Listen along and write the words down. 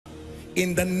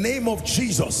in the name of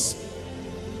Jesus.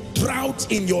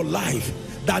 Drought in your life,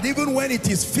 that even when it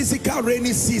is physical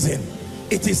rainy season,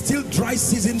 it is still dry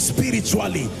season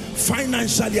spiritually,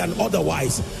 financially and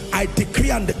otherwise. I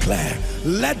decree and declare,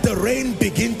 let the rain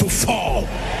begin to fall.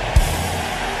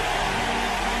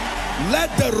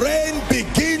 Let the rain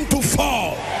begin to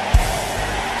fall.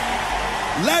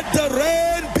 Let the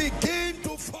rain begin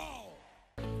to fall.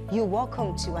 You're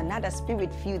welcome to another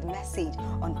spirit-filled message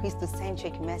on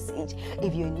Christocentric Message.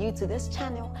 If you're new to this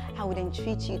channel, I would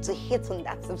entreat you to hit on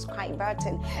that subscribe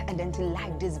button and then to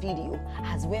like this video.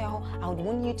 As well, I would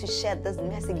want you to share this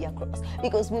message across,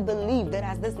 because we believe that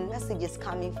as this message is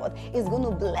coming forth, it's going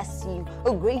to bless you.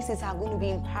 Graces are going to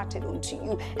be imparted unto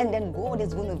you, and then God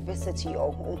is going to visit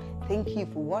your home. Thank you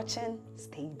for watching.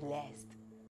 Stay blessed.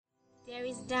 There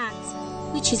is that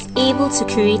which is able to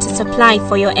create a supply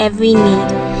for your every need,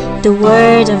 the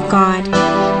Word of God,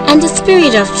 and the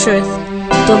Spirit of truth,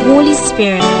 the Holy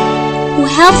Spirit, who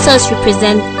helps us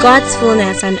represent God's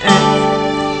fullness on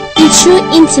earth in true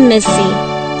intimacy,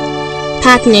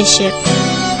 partnership,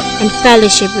 and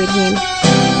fellowship with Him.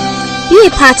 Be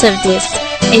a part of this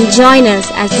and join us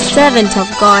as the servant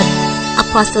of God,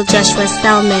 Apostle Joshua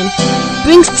Selman,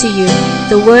 brings to you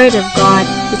the Word of God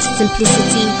with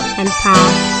simplicity and power.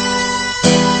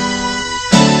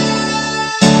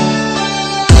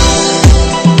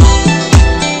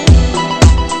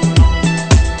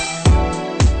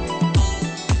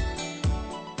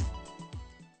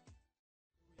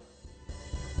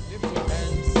 Lift your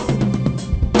hands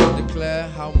and declare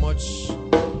how much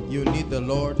you need the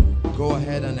Lord. Go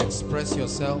ahead and express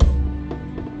yourself.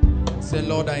 Say,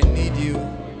 Lord, I need you.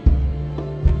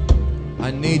 I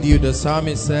need you. The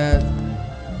psalmist said,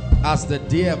 as the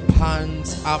deer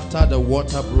pants after the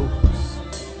water brooks,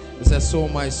 he says, so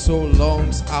my soul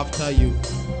longs after you.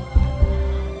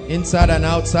 Inside and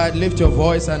outside, lift your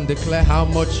voice and declare how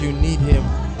much you need Him.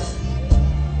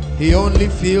 He only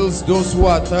fills those who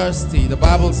are thirsty. The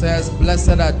Bible says,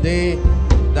 blessed are they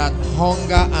that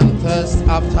hunger and thirst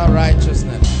after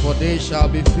righteousness, for they shall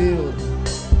be filled.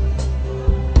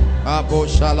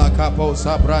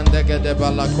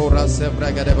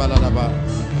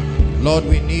 Lord,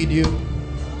 we need you.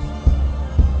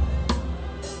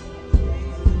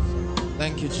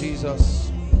 Thank you,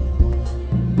 Jesus.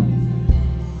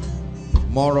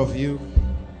 More of you.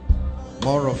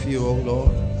 More of you, oh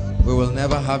Lord. We will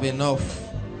never have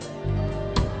enough.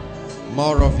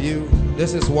 More of you.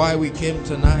 This is why we came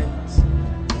tonight.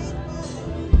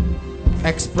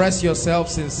 Express yourself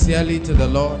sincerely to the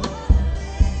Lord.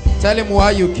 Tell Him why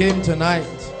you came tonight.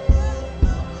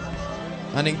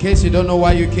 And in case you don't know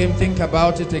why you came, think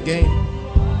about it again.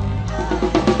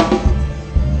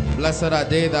 Blessed are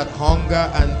they that hunger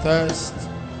and thirst,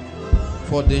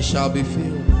 for they shall be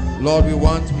filled. Lord, we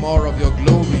want more of your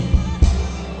glory,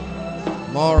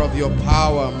 more of your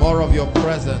power, more of your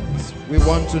presence. We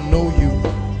want to know you.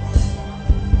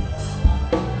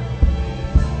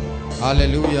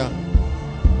 Hallelujah.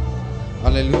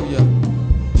 Hallelujah.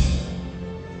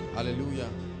 Hallelujah.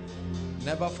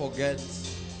 Never forget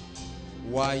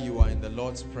why you are in the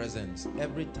Lord's presence.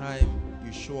 Every time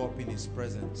you show up in His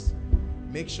presence,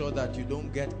 make sure that you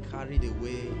don't get carried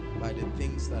away by the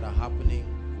things that are happening,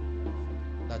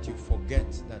 that you forget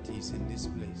that He is in this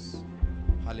place.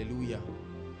 Hallelujah.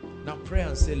 Now pray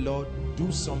and say, Lord,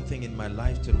 do something in my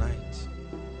life tonight.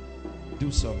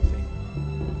 Do something.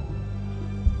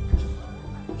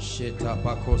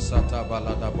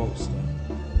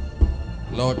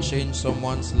 Lord, change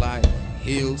someone's life,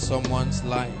 heal someone's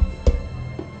life,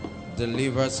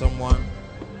 deliver someone.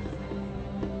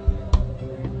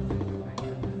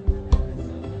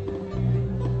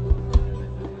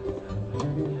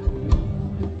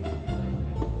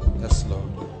 Yes,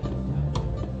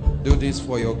 Lord. Do this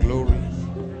for your glory.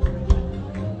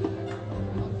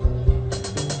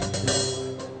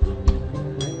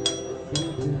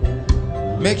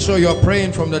 Make sure you're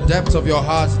praying from the depths of your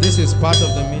heart. This is part of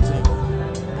the meeting.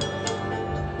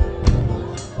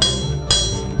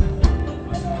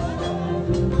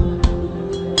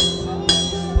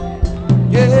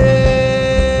 Yeah.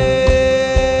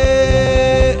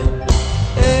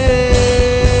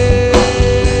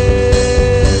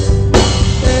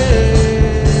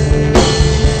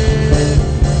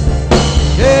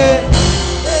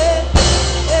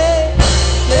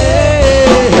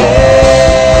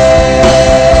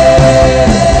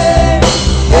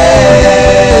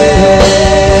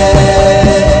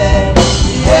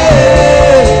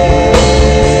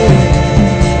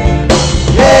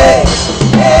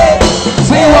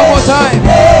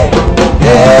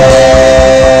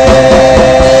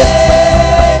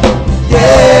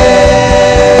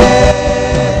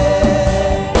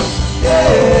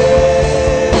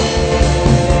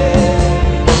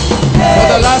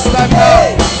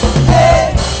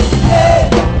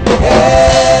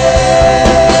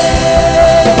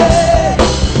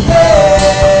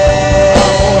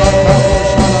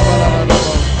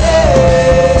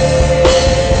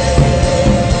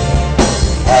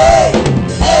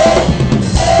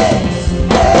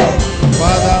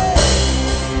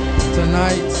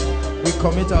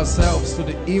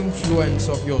 utterance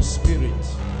of your spirit.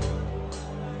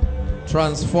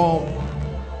 Transform,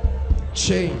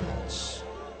 change.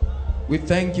 We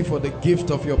thank you for the gift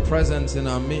of your presence in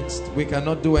our midst. We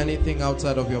cannot do anything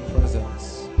outside of your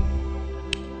presence.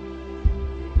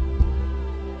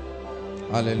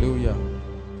 Hallelujah.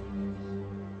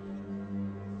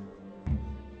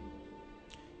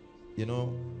 You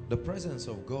know, the presence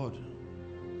of God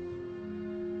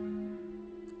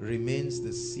remains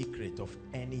the secret of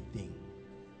anything.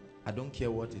 I don't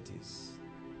care what it is.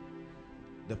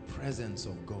 The presence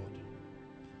of God.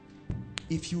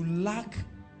 If you lack,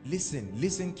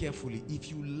 listen carefully.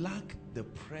 If you lack the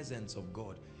presence of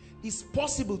God, it's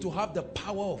possible to have the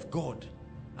power of God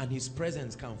and his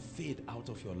presence can fade out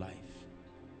of your life.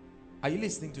 Are you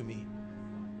listening to me?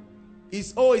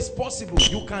 It's possible.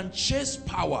 You can chase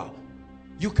power.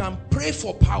 You can pray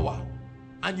for power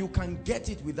and you can get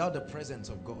it without the presence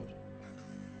of God.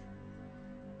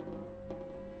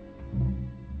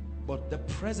 But the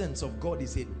presence of God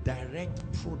is a direct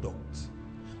product.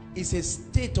 It's a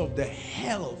state of the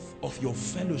health of your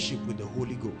fellowship with the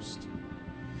Holy Ghost.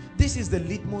 This is the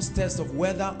litmus test of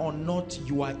whether or not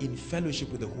you are in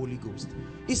fellowship with the Holy Ghost.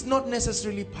 It's not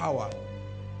necessarily power.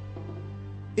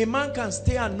 A man can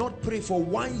stay and not pray for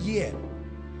 1 year.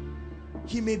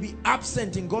 He may be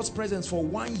absent in God's presence for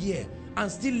 1 year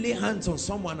and still lay hands on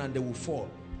someone and they will fall.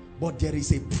 But there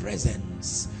is a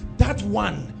presence. That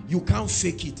one, you can't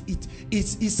fake it.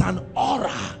 It's an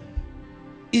aura.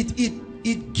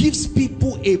 It gives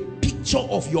people a picture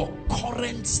of your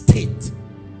current state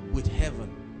with heaven.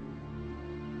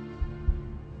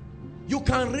 You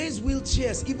can raise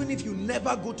wheelchairs even if you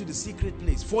never go to the secret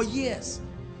place for years.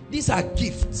 These are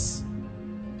gifts.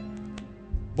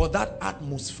 But that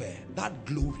atmosphere, that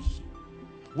glory,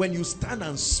 when you stand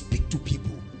and speak to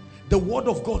people, the word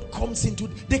of God comes into,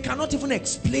 they cannot even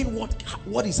explain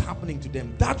what is happening to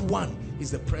them. That one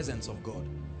is the presence of God.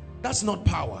 That's not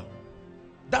power.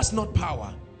 That's not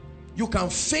power. You can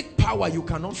fake power, you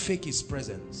cannot fake his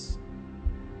presence.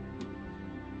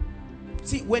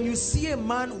 See, when you see a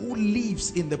man who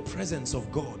lives in the presence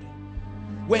of God,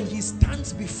 when he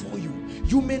stands before you,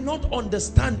 you may not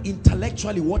understand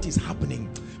intellectually what is happening,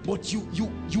 but you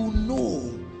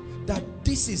know that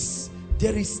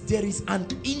there is an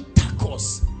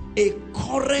intercourse, a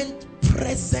current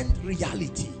present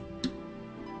reality.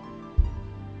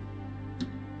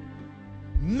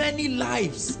 Many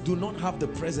lives do not have the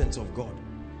presence of God.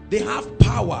 They have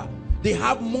power, they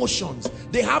have motions,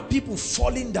 they have people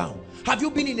falling down. Have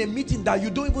you been in a meeting that you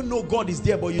don't even know God is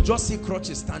there, but you just see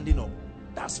crutches standing up?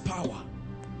 That's power.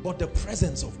 But the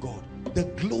presence of God, the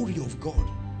glory of God,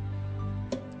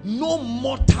 no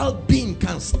mortal being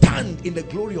can stand in the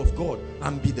glory of God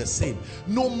and be the same.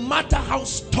 No matter how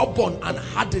stubborn and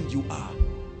hardened you are,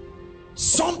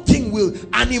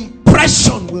 an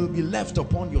impression will be left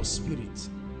upon your spirit.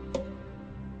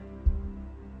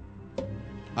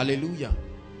 Hallelujah.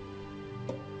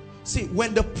 See,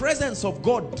 when the presence of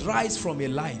God dries from a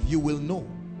life, you will know.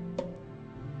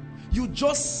 You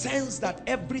just sense that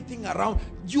everything around,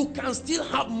 you can still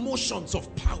have motions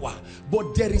of power,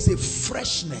 but there is a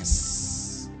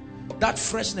freshness. That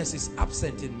freshness is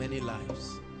absent in many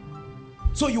lives.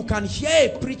 So you can hear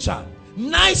a preacher,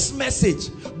 nice message,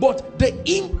 but the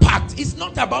impact is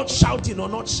not about shouting or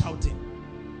not shouting.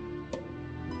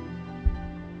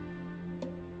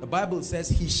 The Bible says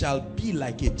he shall be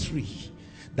like a tree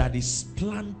that is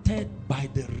planted by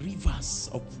the rivers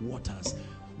of waters,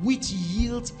 which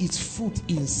yields its fruit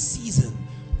in season,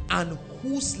 and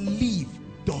whose leaf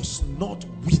does not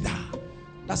wither.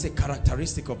 That's a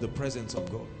characteristic of the presence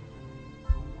of God.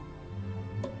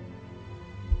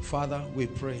 Father, we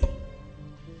pray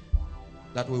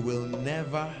that we will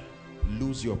never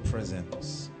lose your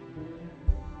presence.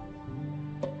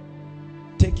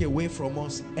 Take away from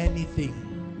us anything,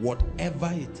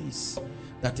 whatever it is,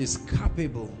 that is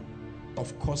capable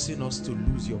of causing us to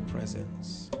lose your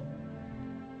presence.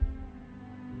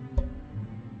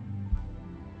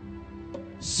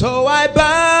 So I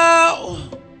bow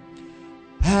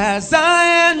as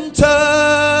I enter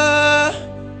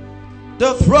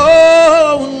the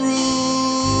throne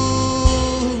room,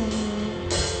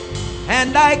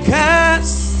 and I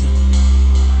cast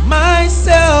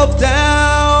myself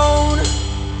down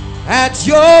at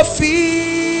your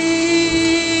feet,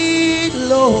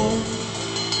 Lord.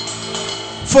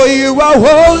 For you are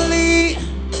holy,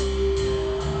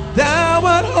 thou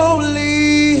art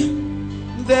holy.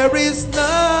 There is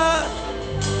none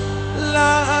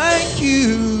like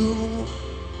you.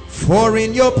 For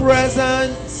in your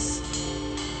presence,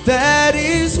 that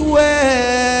is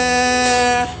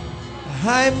where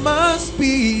I must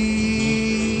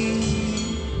be.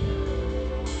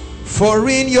 For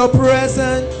in your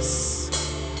presence,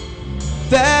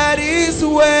 that is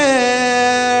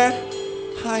where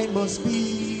I must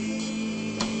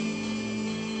be.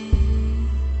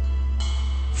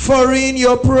 For in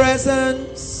your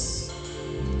presence,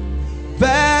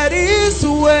 that is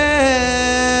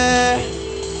where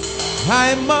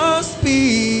I must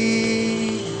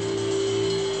be.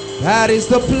 That is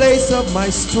the place of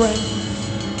my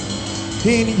strength.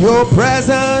 In your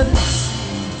presence,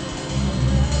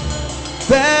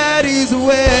 that is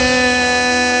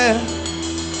where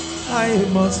I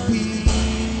must be.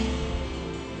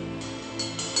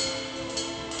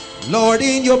 Lord,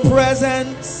 in your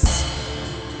presence,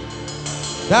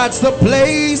 that's the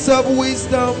place of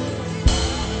wisdom.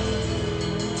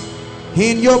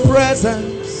 In your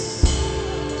presence,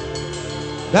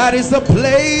 that is the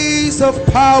place of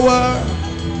power.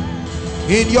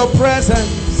 In your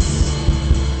presence,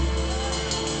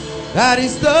 that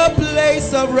is the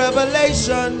place of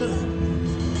revelation.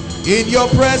 In your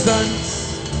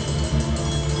presence,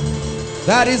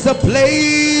 that is the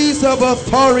place of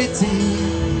authority.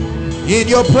 In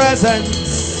your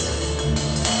presence,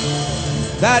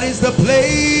 that is the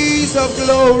place of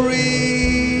glory.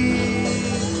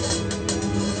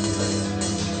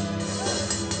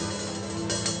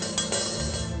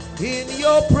 In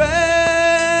your presence,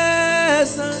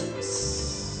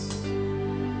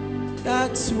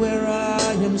 that's where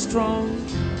I am strong.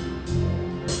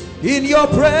 In your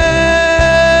presence,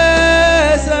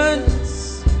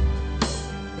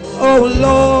 oh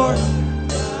Lord,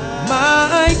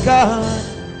 my God.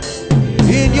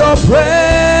 In your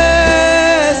presence,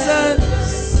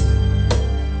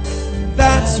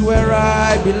 that's where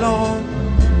I belong.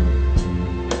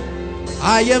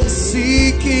 I am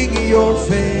seeking your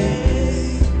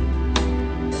face,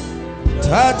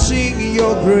 touching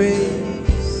your grace.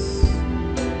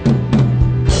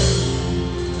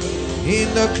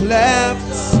 In the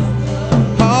clefts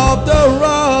of the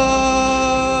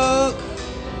rock,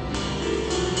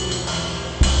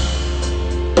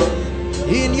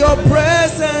 in your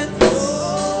presence,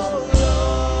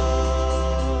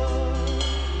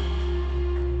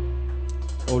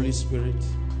 Holy Spirit,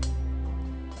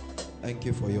 thank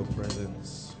you for your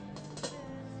presence.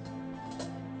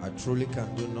 I truly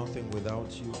can do nothing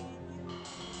without you.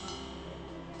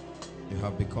 You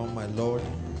have become my Lord,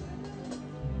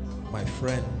 my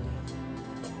friend.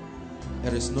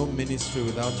 There is no ministry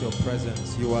without your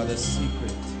presence. You are the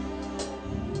secret.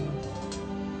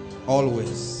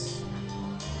 Always.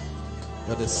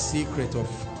 You're the secret of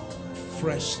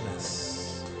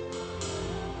freshness.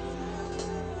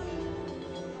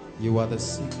 You are the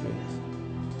secret.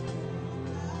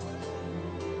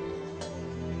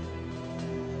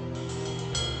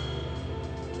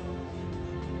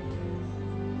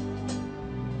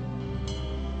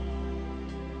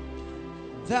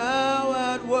 Thou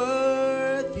art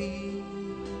worthy,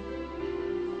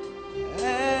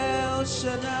 El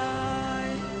Shaddai,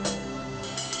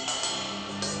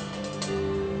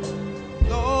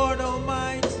 Lord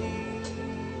Almighty,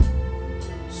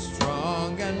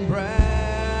 strong and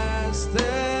breasted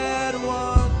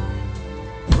one.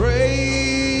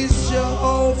 Praise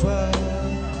Jehovah.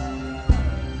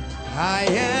 I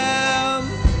am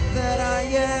that I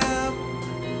am.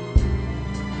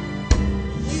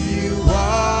 You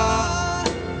are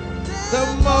the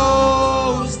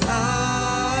Most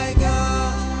High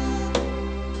God.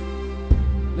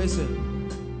 Listen,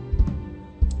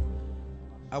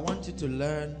 I want you to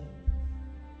learn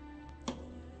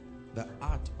the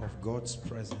art of God's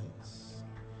presence.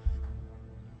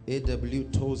 A.W.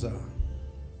 Tozer,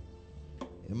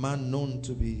 a man known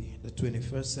to be the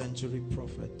 21st century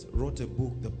prophet, wrote a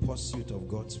book, The Pursuit of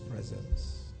God's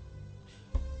Presence.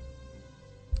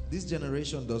 This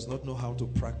generation does not know how to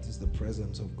practice the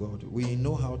presence of God. We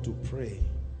know how to pray.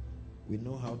 We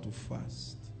know how to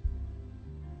fast.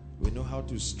 We know how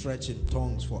to stretch in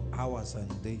tongues for hours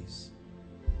and days.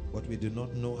 But we do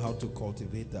not know how to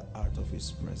cultivate the art of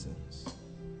His presence.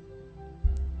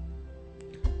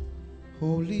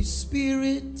 Holy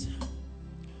Spirit,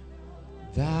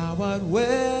 thou art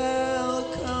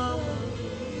welcome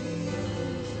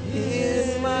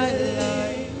in my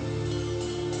life.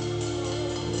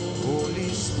 Holy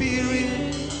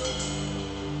Spirit,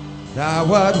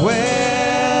 thou art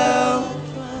welcome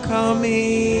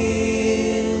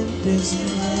in this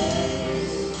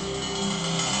place.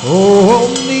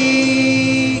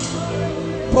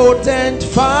 Omnipotent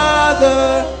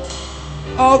Father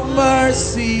of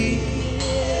mercy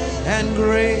and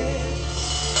grace,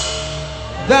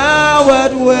 thou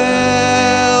art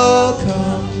welcome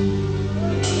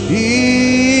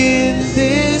in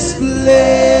this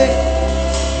place.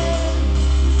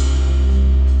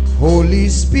 Holy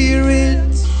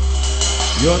Spirit,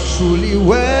 you're truly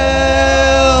welcome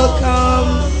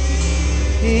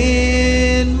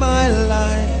in my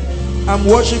life. I'm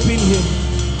worshiping him.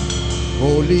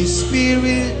 Holy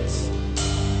Spirit,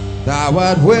 thou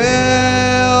art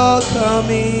welcome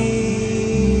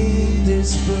in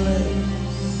this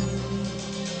place.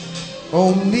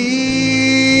 Omnipotent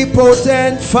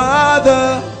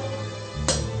Father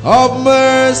of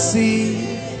mercy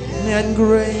and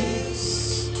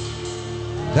grace,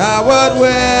 thou art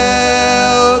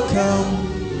welcome.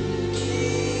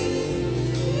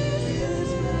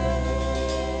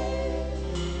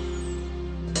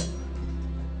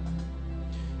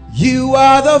 You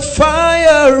are the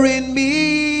fire in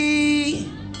me.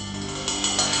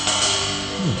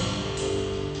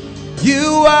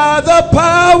 You are the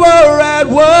power at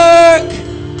work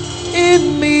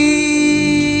in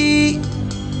me.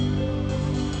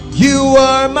 You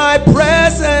are my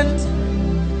present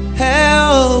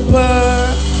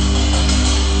helper.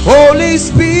 Holy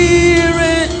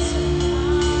Spirit,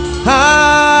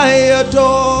 I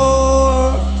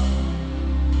adore.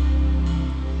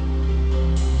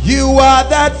 You are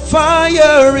that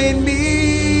fire in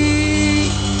me.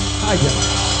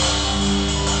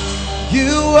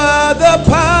 You are the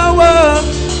power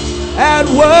at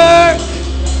work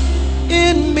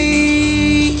in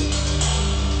me.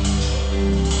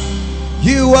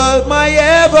 You are my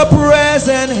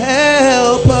ever-present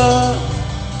helper.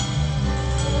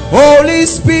 Holy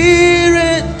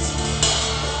Spirit,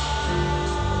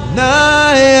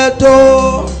 I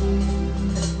adore.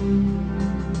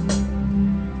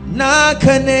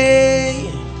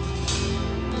 Nakane,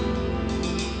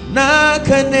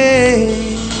 nakane,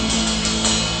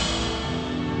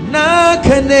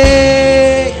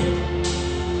 nakane,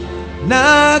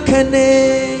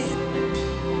 nakane.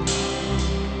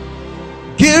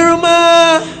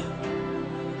 Girma,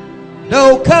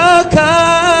 no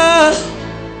kaka,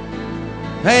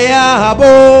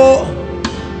 ayabo,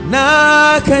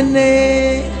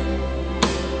 nakane,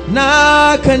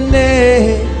 nakane.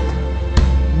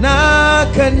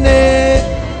 Nakane,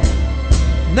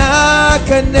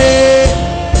 nakane,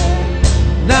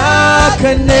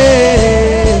 nakane,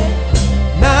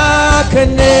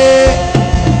 nakane.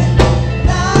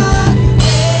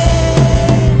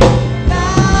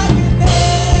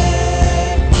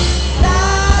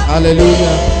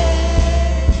 Hallelujah.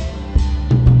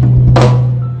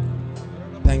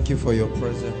 Thank you for your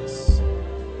presence.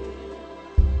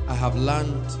 I have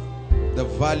learned the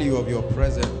value of your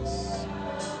presence.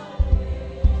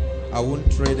 I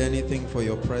won't trade anything for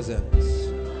your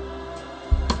presence.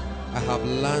 I have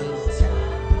learned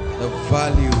the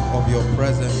value of your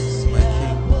presence, my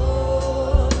King.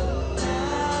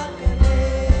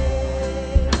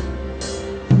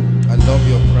 I love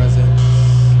your presence.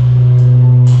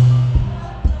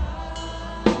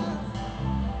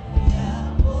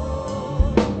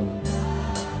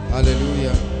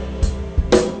 Hallelujah.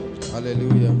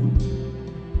 Hallelujah.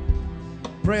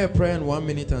 Pray a prayer in 1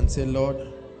 minute and say, Lord,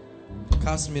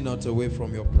 cast me not away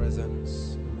from your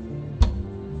presence.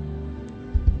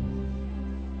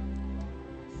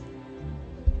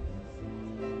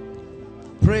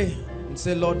 Pray and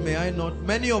say, Lord, may I not.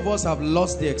 Many of us have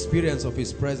lost the experience of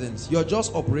his presence. You're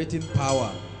just operating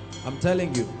power. I'm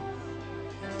telling you.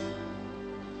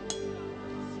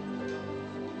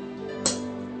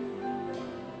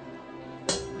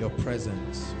 Your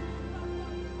presence.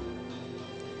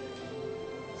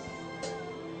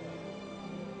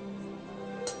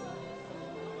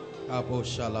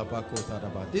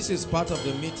 This is part of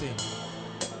the meeting.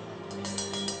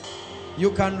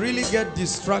 You can really get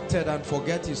distracted and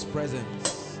forget his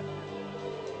presence.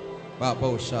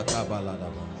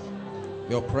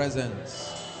 Your presence.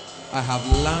 I have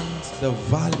learned the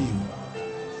value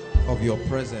of your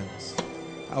presence.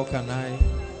 How can I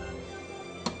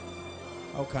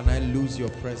lose your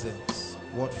presence?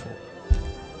 What for?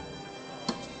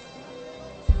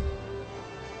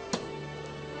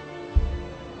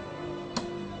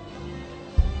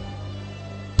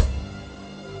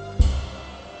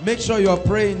 Make sure you are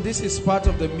praying. This is part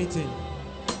of the meeting.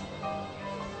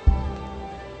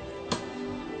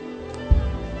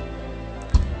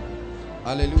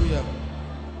 Hallelujah.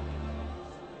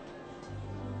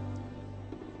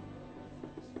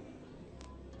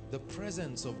 The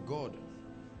presence of God,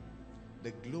 the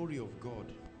glory of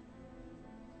God,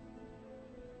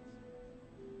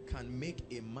 can make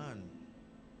a man.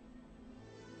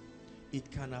 It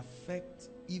can affect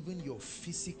even your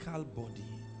physical body.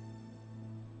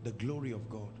 The glory of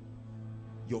God,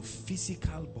 your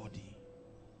physical body,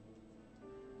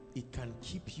 it can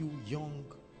keep you young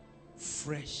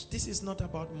fresh. This is not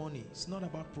about money. It's not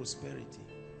about prosperity.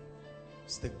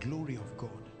 It's the glory of God.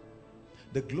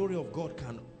 The glory of God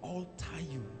can alter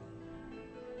you.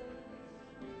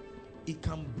 It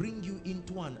can bring you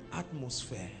into an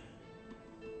atmosphere.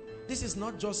 This is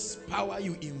not just power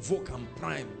you invoke and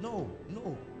prime. No,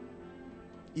 no.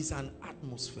 It's an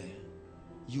atmosphere.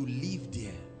 You live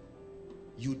there.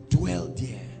 You dwell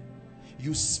there.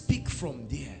 You speak from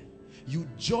there. You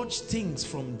judge things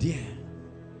from there.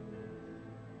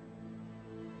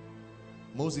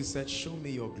 Moses said, show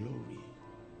me your glory.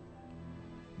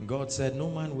 God said, no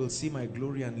man will see my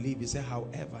glory and live. He said,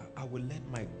 however, I will let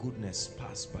my goodness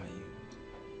pass by you.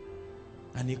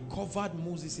 And he covered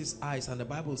Moses' eyes, and the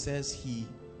Bible says he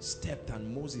stepped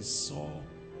and Moses saw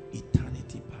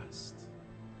eternity past.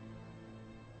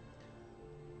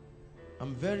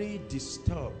 I'm very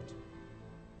disturbed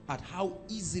at how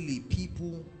easily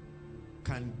people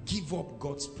can give up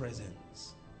God's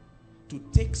presence to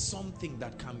take something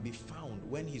that can be found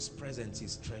when his presence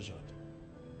is treasured.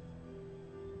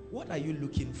 What are you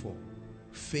looking for?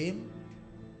 Fame,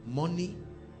 money,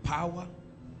 power,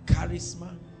 charisma,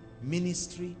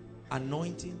 ministry,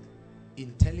 anointing,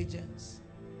 intelligence?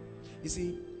 You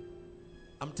see,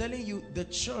 I'm telling you, the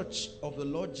church of the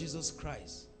Lord Jesus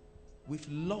Christ, we've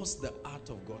lost the art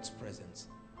of God's presence.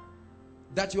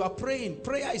 That you are praying,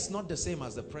 prayer is not the same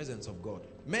as the presence of God.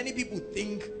 Many people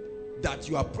think that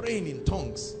you are praying in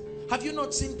tongues. Have you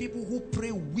not seen people who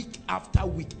pray week after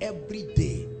week, every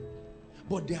day?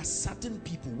 But there are certain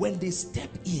people, when they step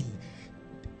in,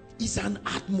 it's an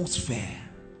atmosphere.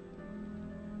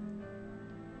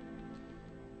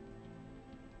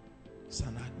 It's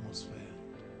an atmosphere.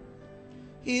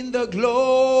 In the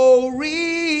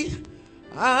glory,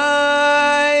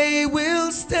 I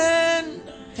will stand.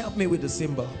 Help me with the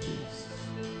cymbal, please.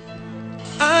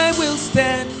 I will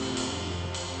stand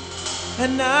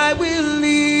and I will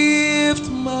lift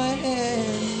my hand.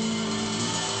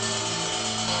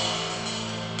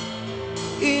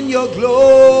 In your glory,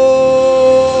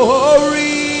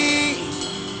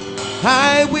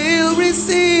 I will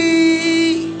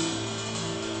receive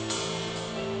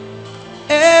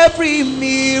every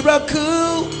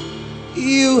miracle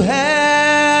you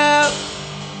have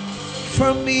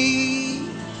for me.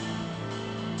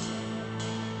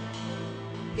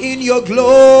 In your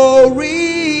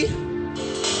glory,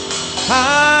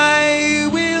 I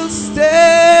will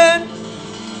stand.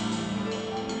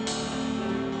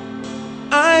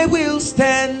 I will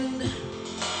stand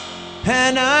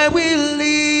and I will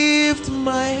lift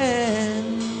my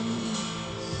hands.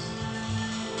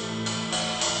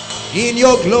 In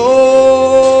your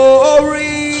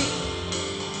glory,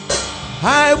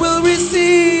 I will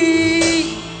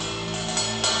receive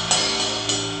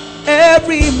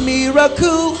every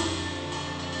miracle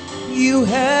you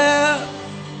have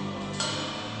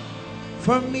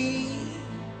for me.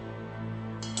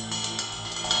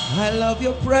 I love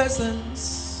your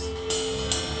presence.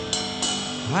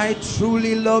 I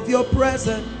truly love your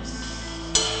presence.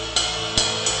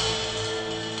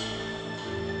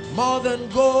 More than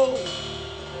gold,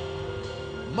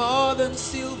 more than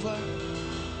silver.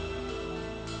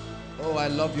 Oh, I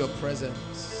love your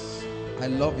presence. I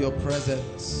love your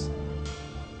presence.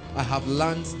 I have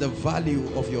learned the value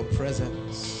of your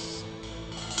presence.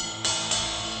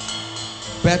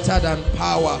 Better than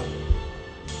power,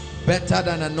 better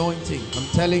than anointing, I'm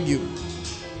telling you.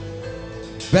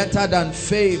 Better than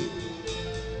fame.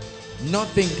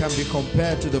 Nothing can be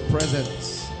compared to the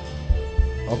presence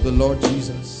of the Lord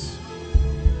Jesus.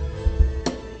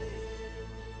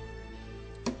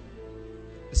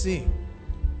 See,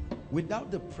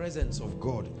 without the presence of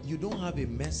God, you don't have a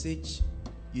message,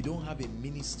 you don't have a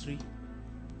ministry,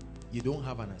 you don't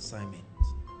have an assignment.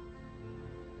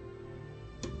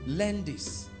 Learn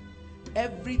this.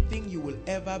 Everything you will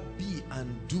ever be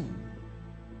and do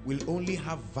will only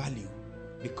have value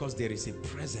because there is a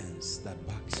presence that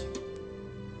backs you.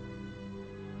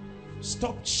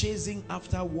 Stop chasing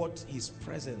after what his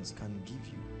presence can give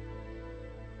you.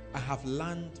 I have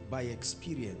learned by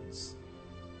experience.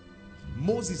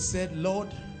 Moses said, Lord,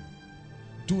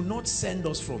 do not send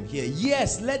us from here.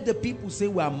 Yes, let the people say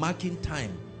we are marking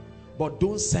time, but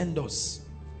don't send us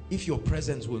if your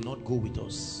presence will not go with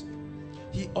us.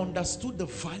 He understood the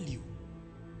value.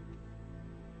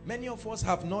 Many of us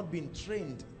have not been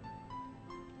trained.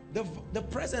 The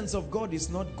presence of God is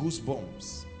not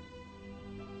goosebumps.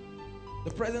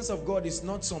 The presence of God is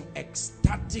not some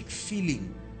ecstatic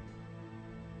feeling.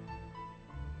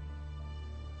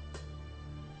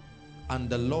 And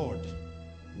the Lord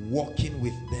walking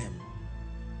with them.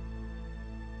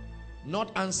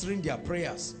 Not answering their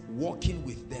prayers, walking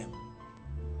with them.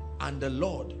 And the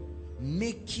Lord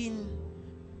making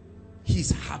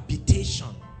his habitation.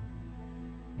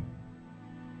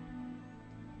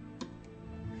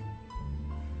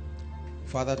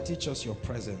 Father, teach us your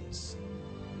presence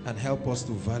and help us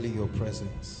to value your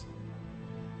presence.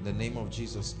 In the name of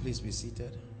Jesus, please be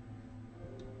seated.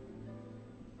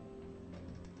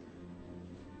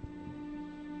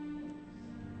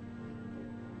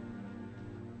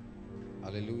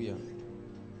 Hallelujah.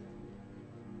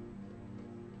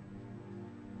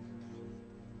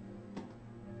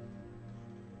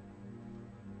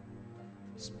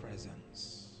 His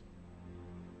presence.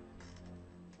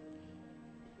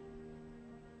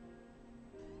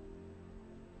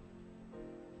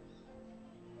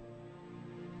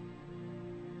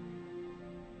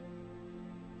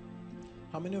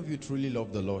 How many of you truly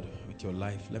love the Lord with your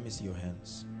life? Let me see your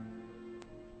hands.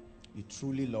 You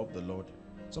truly love the Lord.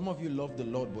 Some of you love the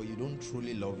Lord, but you don't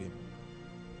truly love him.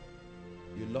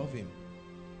 You love him,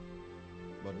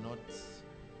 but not.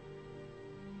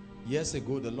 Years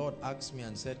ago, the Lord asked me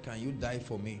and said, can you die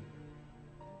for me?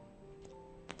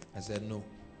 I said, no.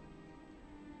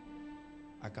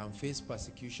 I can face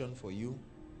persecution for you.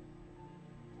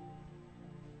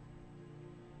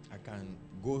 I can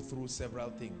go through several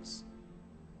things,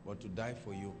 but to die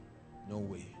for you, no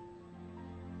way.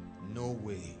 No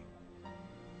way.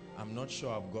 I'm not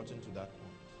sure I've gotten to that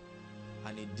point.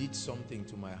 And it did something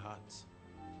to my heart.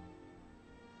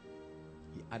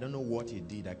 I don't know what he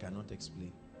did. I cannot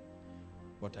explain.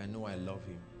 But I know I love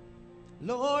him.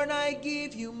 Lord, I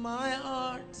give you my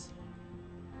heart.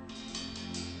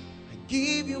 I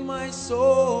give you my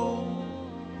soul.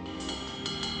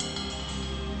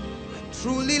 I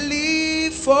truly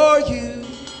live for you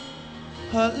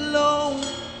alone.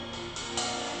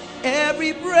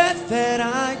 Every breath that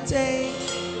I take,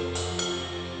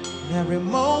 every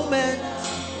moment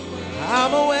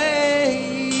I'm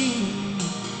away.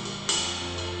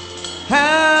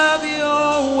 Have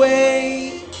your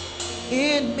way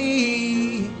in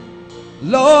me.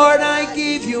 Lord, I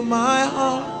give you my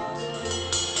heart.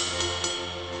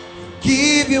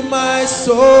 Give you my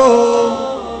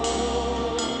soul.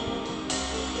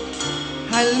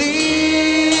 I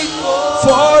live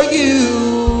for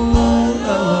you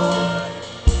alone.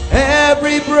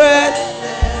 Every breath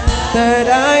that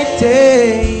I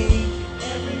take,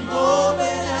 every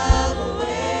moment I'm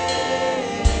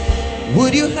away.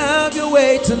 Would you have your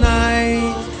way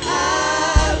tonight?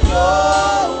 Have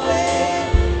your way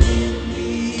in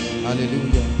me.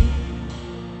 Hallelujah.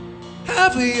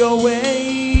 Have your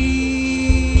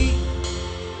way.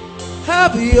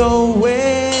 Have your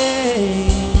way.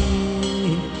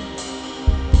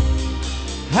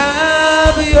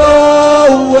 Have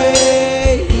your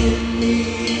way in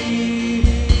me.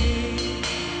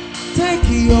 Take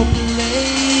your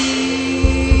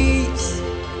place.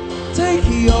 Take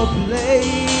your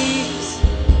place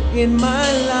in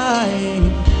my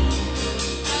life.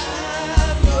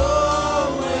 Have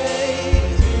your way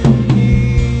in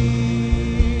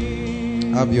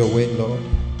me. Have your way, Lord.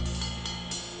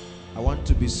 I want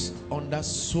to be under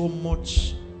so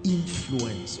much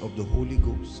influence of the Holy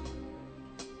Ghost.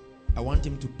 I want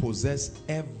him to possess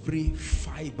every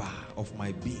fiber of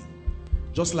my being.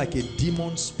 Just like a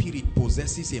demon spirit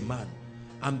possesses a man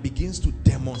and begins to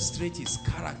demonstrate his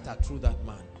character through that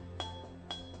man.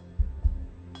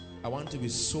 I want to be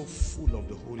so full of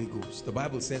the Holy Ghost. The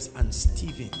Bible says, and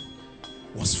Stephen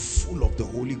was full of the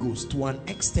Holy Ghost to an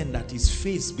extent that his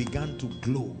face began to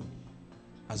glow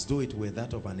as though it were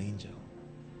that of an angel.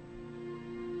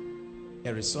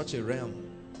 There is such a realm.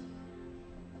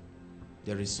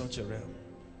 There is such a realm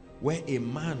where a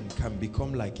man can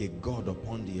become like a god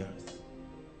upon the earth.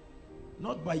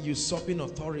 Not by usurping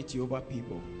authority over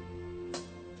people.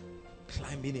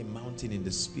 Climbing a mountain in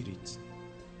the spirit.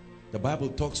 The Bible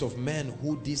talks of men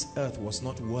who this earth was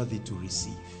not worthy to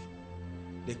receive.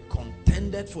 They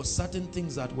contended for certain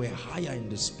things that were higher in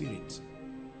the spirit.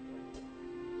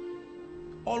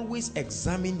 Always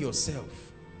examine yourself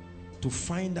to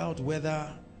find out whether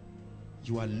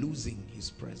you are losing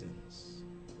his presence.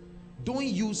 Don't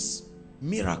use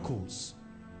miracles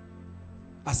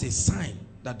as a sign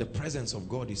that the presence of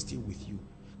God is still with you.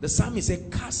 The psalmist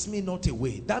said, cast me not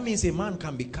away. That means a man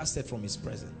can be casted from his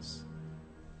presence.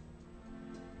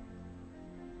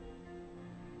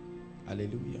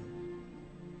 Hallelujah.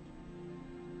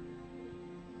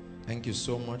 Thank you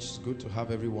so much. It's good to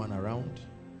have everyone around.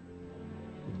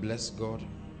 We bless God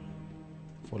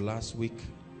for last week.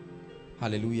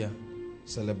 Hallelujah.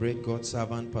 Celebrate God's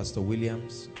servant, Pastor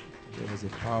Williams. It was a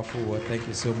powerful word. Thank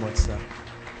you so much, sir.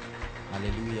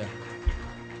 Hallelujah.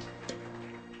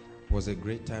 It was a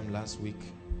great time last week.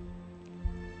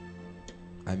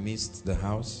 I missed the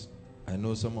house. I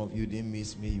know some of you didn't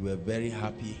miss me. You were very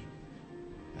happy.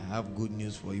 I have good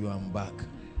news for you. I'm back.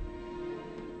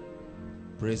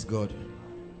 Praise God.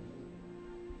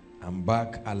 I'm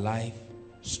back alive,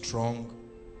 strong.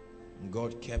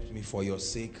 God kept me for your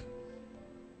sake.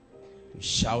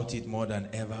 Shout it more than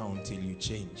ever until you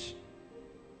change.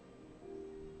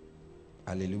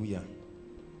 Hallelujah.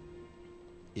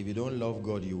 If you don't love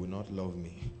God, you will not love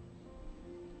me.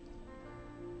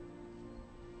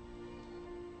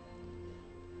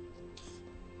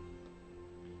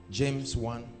 James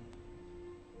 1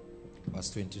 verse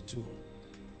 22.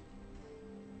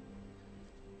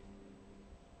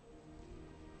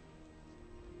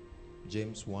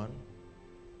 James 1.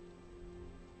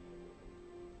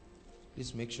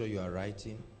 Please make sure you are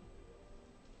writing.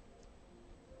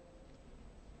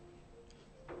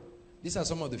 These are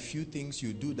some of the few things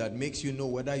you do that makes you know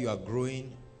whether you are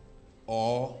growing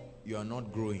or you are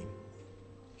not growing.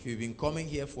 If you've been coming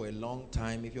here for a long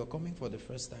time, if you're coming for the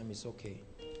first time, it's okay.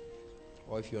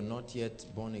 Or if you're not yet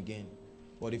born again.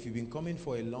 But if you've been coming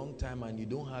for a long time and you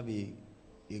don't have a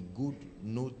good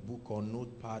notebook or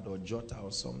notepad or jotter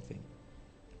or something,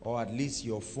 or at least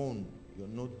your phone, your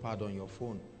notepad on your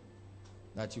phone,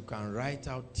 that you can write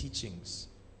out teachings,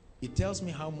 it tells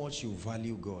me how much you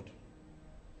value God.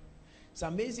 It's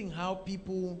amazing how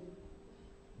people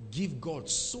give God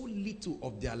so little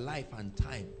of their life and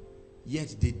time,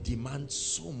 yet they demand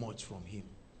so much from him.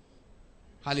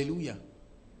 Hallelujah.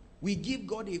 We give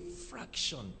God a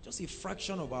fraction, just a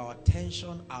fraction of our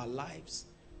attention, our lives.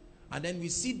 And then we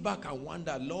sit back and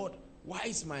wonder, Lord, why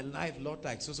is my life not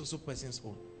like so person's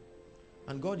own?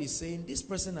 And God is saying, this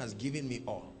person has given me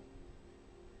all.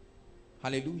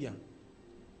 Hallelujah.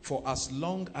 For as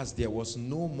long as there was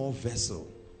no more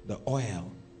vessel, the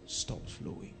oil stopped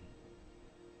flowing.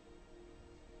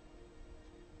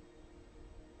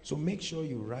 So make sure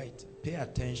you write. Pay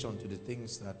attention to the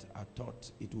things that are taught.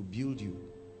 It will build you.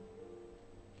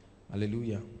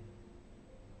 Hallelujah.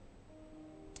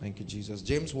 Thank you, Jesus.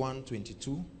 James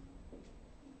 1:22.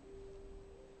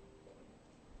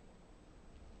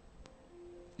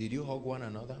 Did you hug one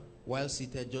another? While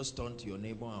seated, just turn to your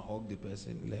neighbor and hug the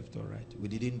person, left or right. We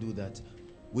didn't do that.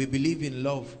 We believe in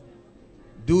love.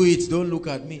 Do it. Don't look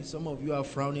at me. Some of you are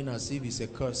frowning as if it's a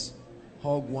curse.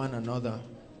 Hug one another.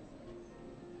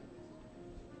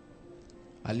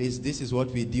 At least this is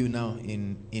what we do now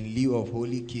in lieu of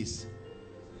holy kiss.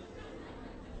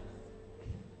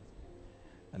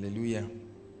 Hallelujah.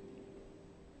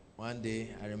 One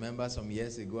day, I remember some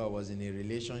years ago, I was in a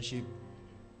relationship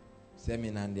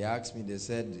seminar and they asked me, they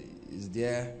said, is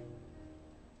there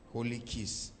holy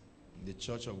kiss in the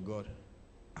church of God?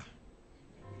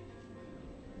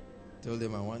 Told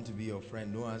them, I want to be your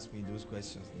friend. Don't ask me those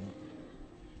questions. No.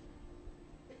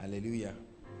 Hallelujah.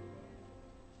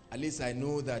 At least I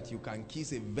know that you can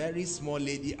kiss a very small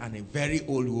lady and a very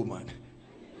old woman.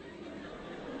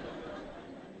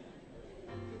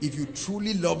 If you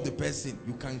truly love the person,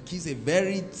 you can kiss a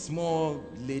very small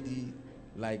lady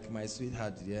like my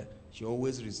sweetheart there. She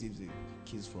always receives a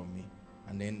kiss from me.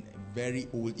 And then very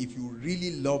old, if you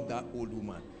really love that old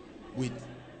woman with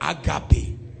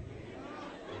agape,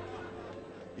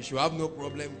 you should have no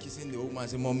problem kissing the old man and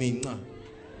say, Mommy, nah.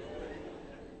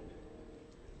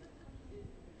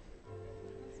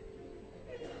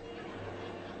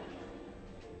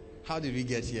 How did we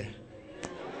get here?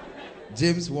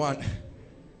 James 1.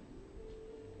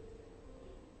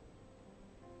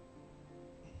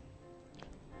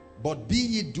 But be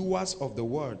ye doers of the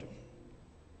word,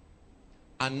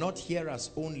 and not hearers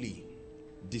only,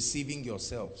 deceiving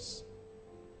yourselves.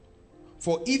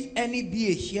 For if any be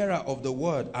a hearer of the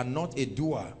word and not a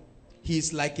doer, he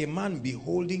is like a man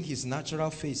beholding his natural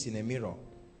face in a mirror.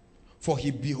 For he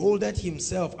beholdeth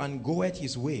himself and goeth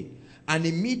his way, and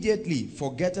immediately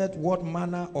forgetteth what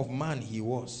manner of man he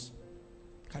was.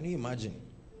 Can you imagine?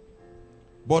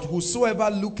 But whosoever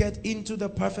looketh into the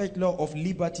perfect law of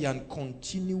liberty and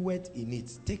continueth in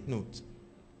it. Take note.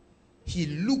 He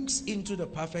looks into the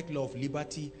perfect law of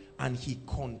liberty and he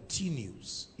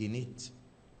continues in it.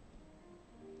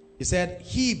 He said,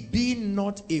 he being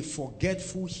not a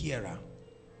forgetful hearer,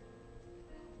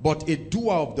 but a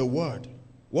doer of the word.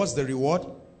 What's the reward?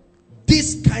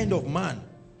 This kind of man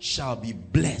shall be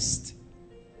blessed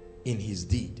in his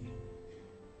deed.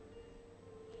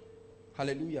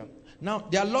 Hallelujah. Now,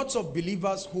 there are lots of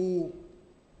believers who,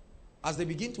 as they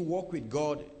begin to walk with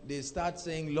God, they start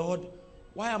saying, Lord,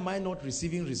 why am I not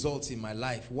receiving results in my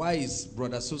life? Why is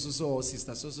brother so-so-so or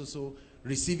sister so-so-so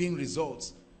receiving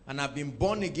results? And I've been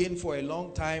born again for a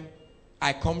long time.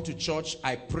 I come to church,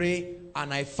 I pray,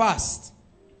 and I fast.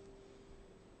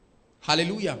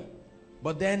 Hallelujah.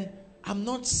 But then I'm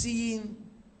not seeing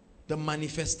the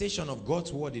manifestation of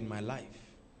God's word in my life.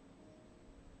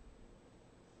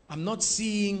 I'm not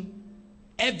seeing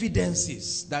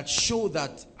evidences that show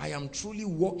that I am truly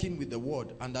walking with the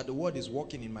word and that the word is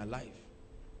working in my life.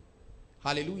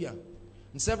 Hallelujah.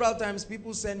 And several times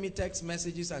people send me text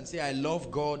messages and say, I love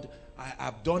God.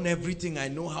 I've done everything I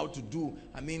know how to do.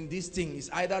 I mean, this thing is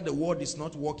either the word is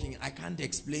not working. I can't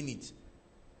explain it.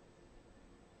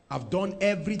 I've done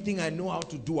everything I know how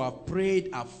to do. I've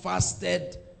prayed, I've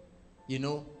fasted, you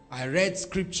know, I read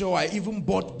scripture, I even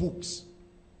bought books.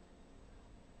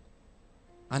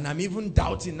 And I'm even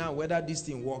doubting now whether this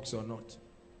thing works or not.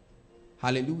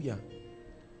 Hallelujah.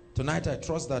 Tonight I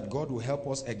trust that God will help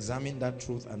us examine that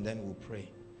truth and then we'll pray.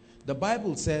 The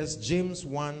Bible says, James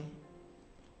 1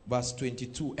 verse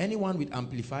 22. Anyone with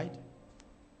Amplified?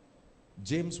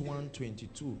 James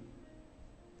 1:22.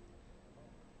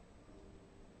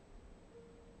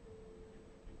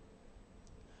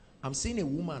 I'm seeing a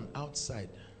woman outside.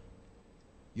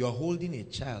 You're holding a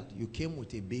child. You came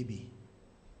with a baby.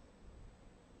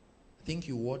 I think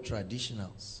you wore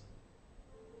traditionals.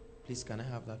 Please, can I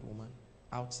have that woman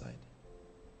outside?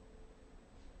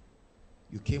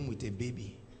 You came with a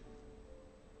baby.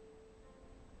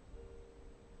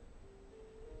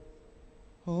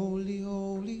 Holy,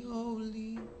 holy,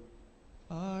 holy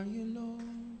are you, Lord.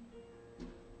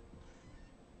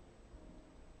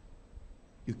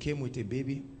 You came with a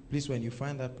baby. Please, when you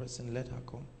find that person, let her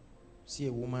come. See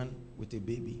a woman with a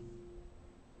baby.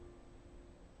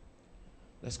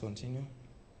 Let's continue.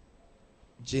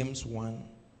 James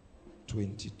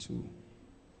 1:22.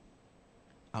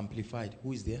 Amplified.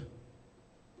 Who is there?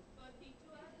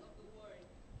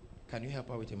 Can you help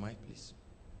her with a mic, please?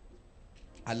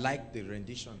 I like the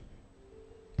rendition.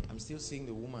 I'm still seeing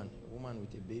the woman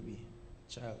with a baby,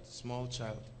 child, small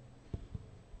child.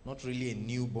 Not really a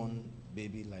newborn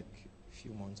baby, like a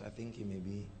few months. I think it may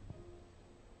be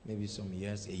maybe some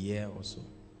years, a year or so.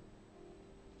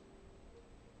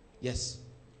 Yes.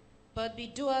 But be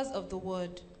doers of the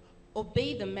word.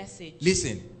 Obey the message.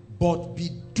 Listen. But be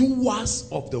doers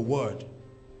of the word.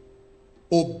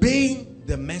 Obeying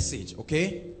the message,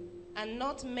 okay? And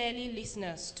not merely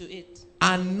listeners to it.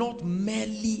 And not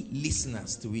merely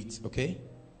listeners to it, okay?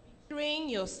 Betraying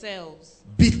yourselves.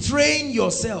 Betraying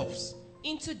yourselves.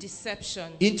 Into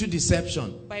deception. Into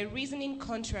deception. By reasoning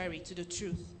contrary to the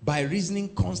truth. By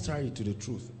reasoning contrary to the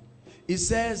truth. It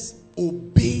says,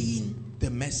 obeying the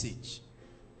message.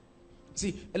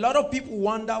 See, a lot of people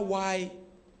wonder why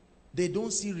they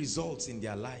don't see results in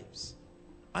their lives.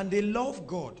 And they love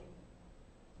God.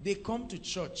 They come to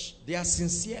church. They are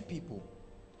sincere people.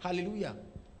 Hallelujah.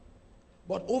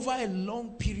 But over a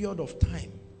long period of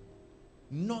time,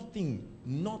 nothing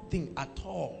at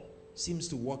all seems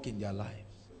to work in their lives.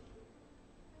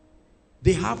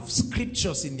 They have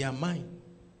scriptures in their mind.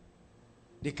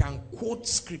 They can quote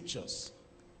scriptures.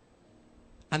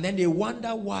 And then they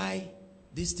wonder why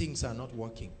these things are not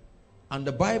working. And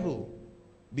the Bible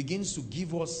begins to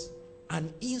give us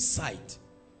an insight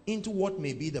into what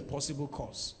may be the possible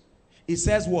cause. It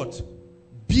says what?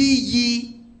 Be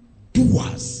ye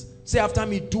doers. Say after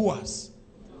me, doers.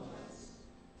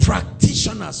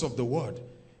 Practitioners of the word.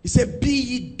 He said, be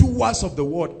ye doers of the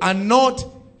word and not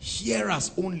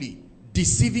hearers only,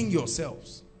 deceiving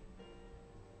yourselves.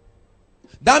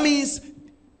 That means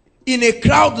in a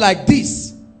crowd like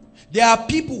this, there are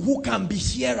people who can be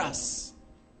hearers.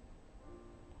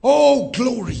 Oh,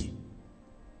 glory.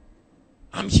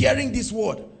 I'm hearing this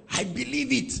word. I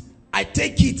believe it. I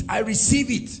take it. I receive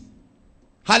it.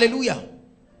 Hallelujah.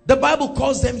 The Bible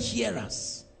calls them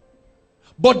hearers.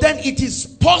 But then it is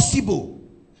possible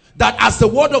that as the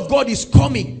word of God is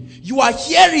coming, you are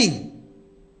hearing,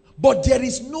 but there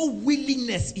is no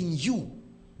willingness in you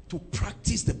to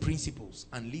practice the principles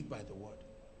and live by the word.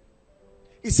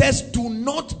 It says, do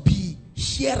not be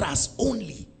hearers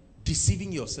only,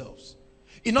 deceiving yourselves.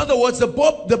 In other words, the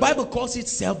Bible calls it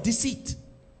self-deceit.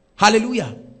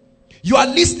 Hallelujah. You are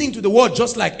listening to the word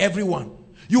just like everyone.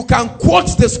 You can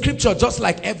quote the scripture just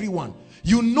like everyone.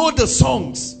 You know the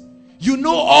songs. You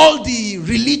know all the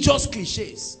religious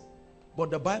cliches.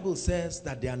 But the Bible says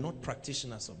that they are not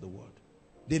practitioners of the word.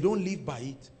 They don't live by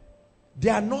it. They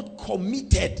are not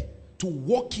committed to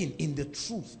walking in the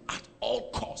truth at all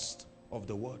cost of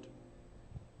the word.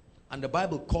 And the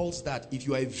Bible calls that, if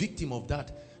you are a victim of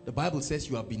that, the Bible says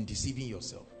you have been deceiving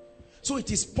yourself. So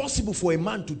it is possible for a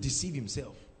man to deceive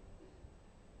himself.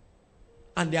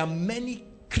 And there are many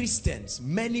Christians,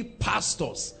 many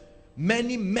pastors,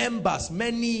 many members,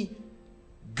 many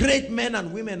great men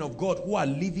and women of God who are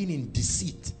living in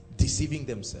deceit, deceiving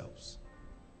themselves.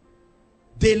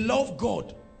 They love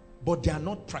God. but they are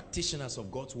not practitioners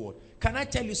of God's word. Can I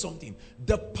tell you something?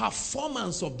 The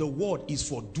performance of the word is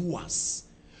for doers.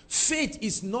 Faith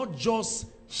is not just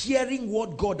hearing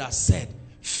what God has said.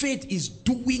 Faith is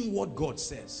doing what God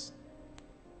says.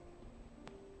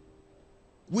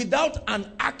 Without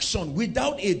an action,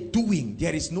 without a doing,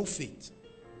 there is no faith.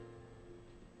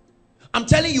 I'm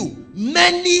telling you,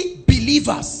 many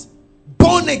believers,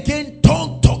 born again,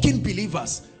 tongue-talking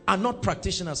believers, are not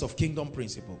practitioners of kingdom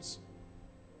principles.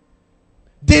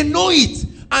 They know it.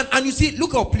 And you see,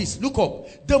 look up, please, look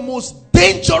up. The most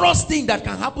dangerous thing that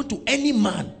can happen to any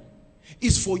man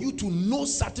is for you to know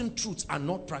certain truths and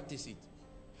not practice it.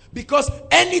 Because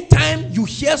anytime you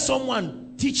hear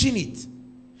someone teaching it,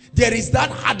 there is that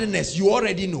hardness you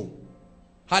already know.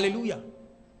 Hallelujah.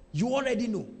 You already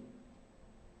know.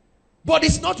 But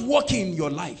it's not working in your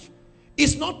life.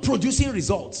 It's not producing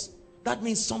results. That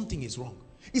means something is wrong.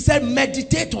 He said,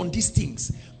 meditate on these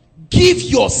things. Give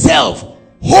yourself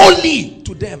wholly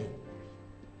to them.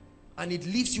 And it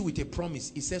leaves you with a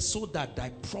promise. It says, so that thy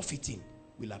profiting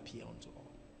will appear unto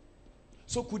all.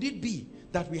 So could it be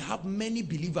that we have many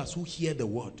believers who hear the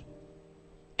word,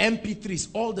 MP3s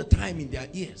all the time in their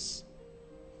ears,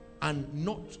 and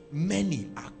not many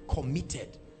are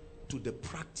committed to the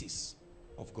practice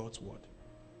of God's word?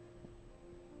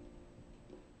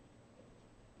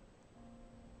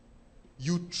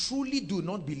 You truly do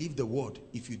not believe the word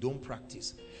if you don't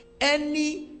practice.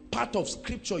 Any part of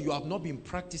scripture you have not been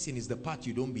practicing is the part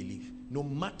you don't believe, no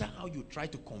matter how you try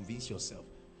to convince yourself.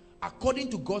 According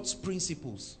to God's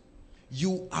principles,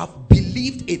 you have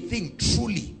believed a thing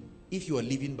truly if you are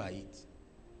living by it.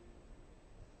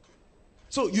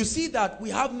 So you see that we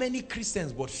have many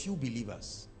Christians but few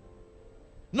believers.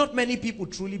 Not many people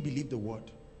truly believe the word.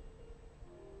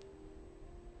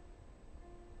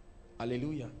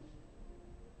 Hallelujah.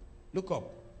 Look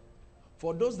up.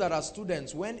 For those that are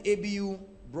students, when ABU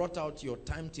brought out your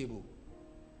timetable,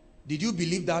 did you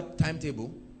believe that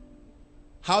timetable?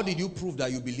 How did you prove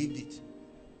that you believed it?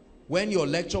 When your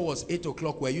lecture was 8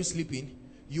 o'clock, were you sleeping?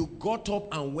 You got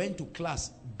up and went to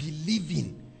class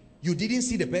believing. You didn't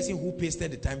see the person who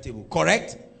pasted the timetable,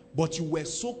 correct? But you were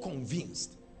so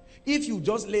convinced. If you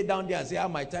just lay down there and say,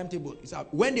 my timetable is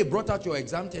out. When they brought out your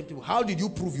exam timetable, how did you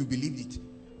prove you believed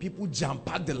it? People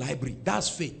jam-packed the library. That's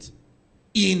faith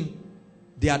in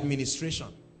the administration.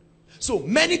 So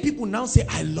many people now say,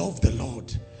 I love the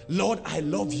Lord. Lord, I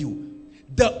love you.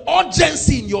 The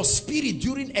urgency in your spirit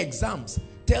during exams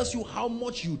tells you how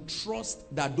much you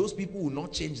trust that those people will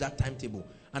not change that timetable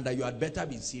and that you had better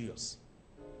be serious.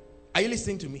 Are you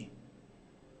listening to me?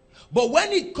 But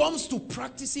when it comes to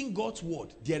practicing God's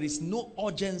word, there is no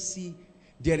urgency,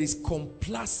 there is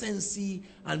complacency,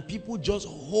 and people just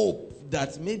hope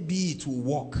that maybe it will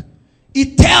work.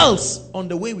 It tells on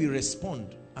the way we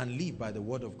respond and live by the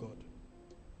word of God.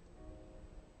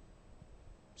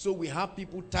 So we have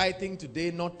people tithing today,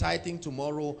 not tithing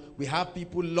tomorrow. We have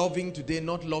people loving today,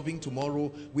 not loving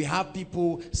tomorrow. We have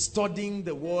people studying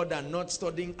the word and not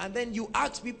studying. And then you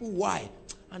ask people why.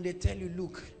 And they tell you,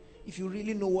 look, if you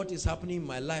really know what is happening in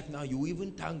my life now, you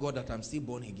even thank God that I'm still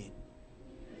born again.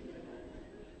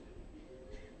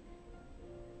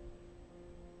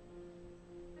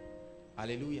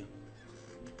 Hallelujah.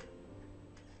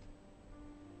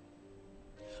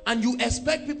 And you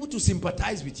expect people to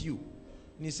sympathize with you.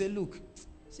 And you say, look,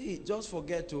 see, just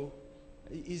forget,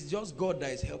 it's just God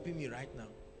that is helping me right now.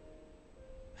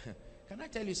 Can I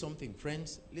tell you something,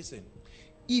 friends? Listen,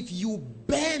 if you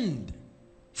bend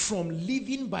from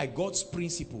living by God's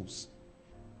principles,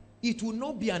 it will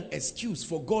not be an excuse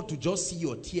for God to just see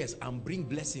your tears and bring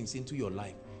blessings into your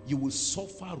life. You will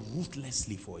suffer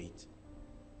ruthlessly for it.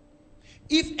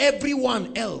 If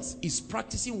everyone else is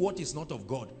practicing what is not of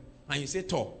God, and you say,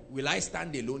 will I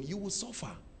stand alone? You will suffer.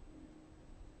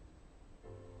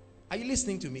 Are you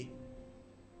listening to me?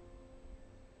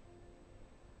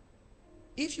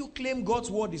 If you claim God's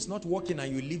word is not working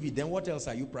and you leave it, then what else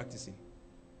are you practicing?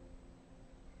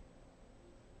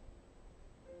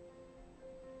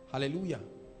 Hallelujah.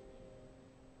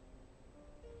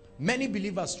 Many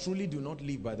believers truly do not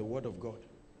live by the word of God.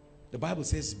 The Bible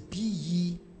says, be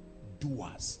ye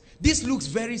doers. This looks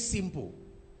very simple.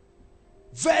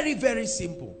 Very, very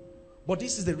simple. But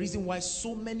this is the reason why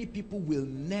so many people will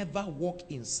never walk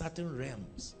in certain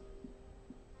realms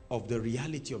of the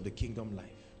reality of the kingdom life.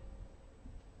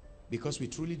 Because we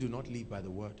truly do not live by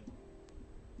the word.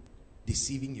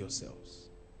 Deceiving yourselves.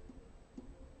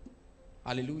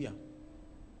 Hallelujah.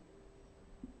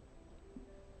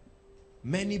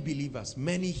 Many believers,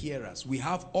 many hearers. We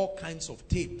have all kinds of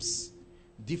tapes.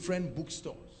 Different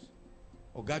bookstores.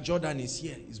 Oga Jordan is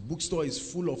here. His bookstore is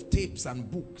full of tapes and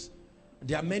books.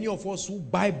 There are many of us who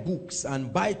buy books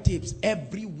and buy tapes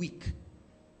every week.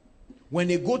 When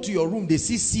they go to your room, they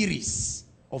see series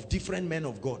of different men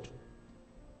of God.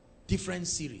 Different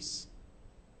series.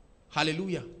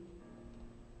 Hallelujah.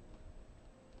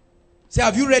 Say,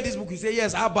 have you read this book? You say,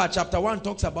 yes. How about chapter 1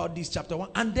 talks about this, chapter 1.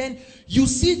 And then you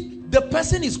see the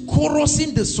person is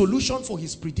chorusing the solution for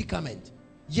his predicament,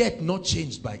 yet not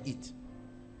changed by it.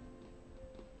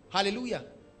 Hallelujah.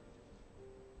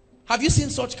 Have you seen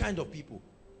such kind of people?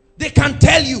 They can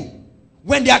tell you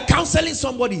when they are counseling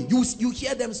somebody, you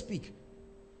hear them speak.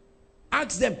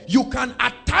 Ask them. You can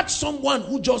attach someone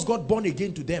who just got born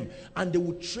again to them, and they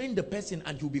will train the person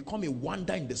and he'll become a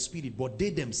wonder in the spirit, but they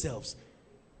themselves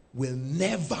will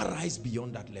never rise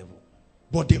beyond that level.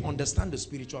 But they understand the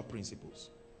spiritual principles.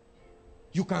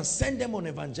 You can send them on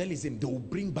evangelism, they will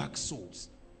bring back souls.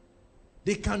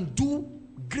 They can do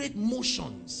great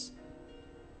motions.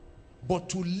 But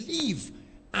to live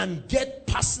and get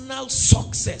personal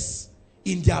success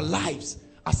in their lives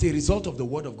as a result of the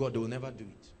word of God, they will never do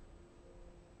it.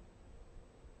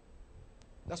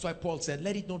 That's why Paul said,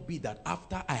 let it not be that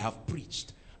after I have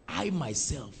preached, I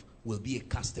myself will be a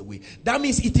castaway. That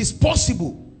means it is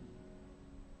possible.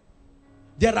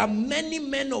 There are many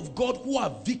men of God who are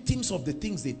victims of the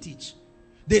things they teach.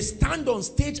 They stand on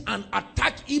stage and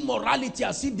attack immorality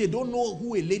as if they don't know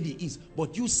who a lady is.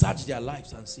 But you search their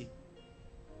lives and see.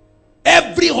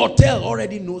 Every hotel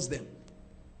already knows them.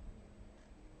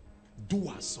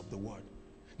 Doers of the word.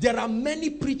 There are many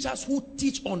preachers who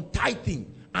teach on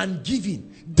tithing and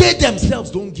giving. They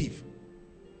themselves don't give.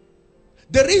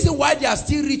 The reason why they are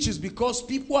still rich is because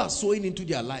people are sowing into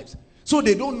their lives. So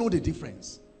they don't know the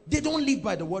difference. They don't live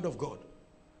by the word of God.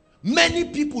 Many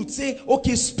people say,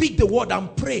 okay, speak the word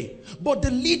and pray. But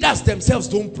the leaders themselves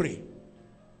don't pray.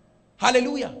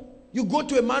 Hallelujah. You go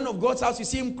to a man of God's house, you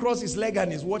see him cross his leg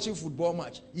and he's watching football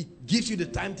match. He gives you the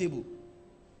timetable.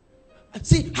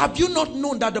 See, have you not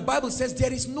known that the Bible says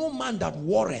there is no man that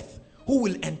warreth who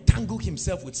will entangle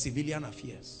himself with civilian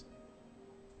affairs?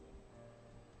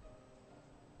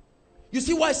 You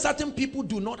see why certain people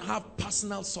do not have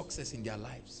personal success in their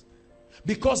lives?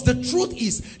 Because the truth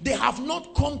is, they have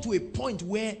not come to a point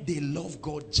where they love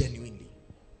God genuinely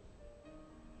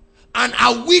and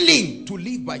are willing to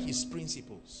live by his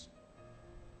principles.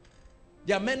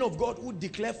 There are men of God who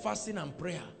declare fasting and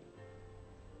prayer,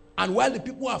 and while the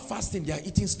people are fasting, they are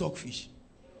eating stockfish.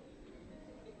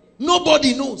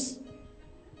 Nobody knows.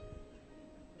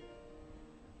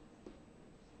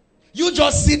 You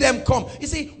just see them come. You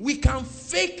see, we can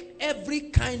fake every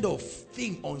kind of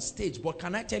thing on stage, but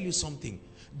can I tell you something?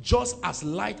 Just as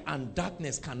light and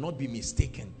darkness cannot be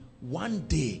mistaken, one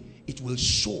day it will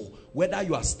show whether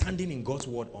you are standing in God's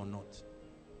word or not.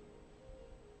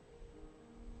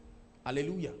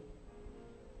 Hallelujah.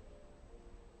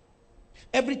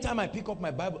 Every time I pick up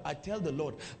my Bible, I tell the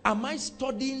Lord, am I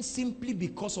studying simply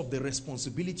because of the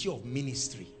responsibility of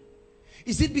ministry?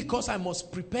 Is it because I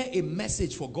must prepare a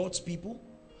message for God's people?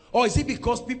 Or is it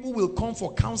because people will come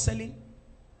for counseling?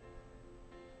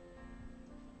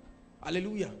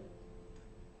 Hallelujah.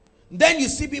 Then you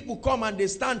see people come and they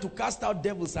stand to cast out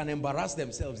devils and embarrass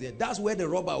themselves there. That's where the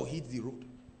rubber will hit the road.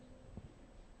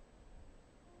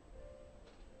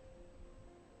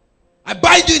 I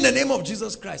bind you in the name of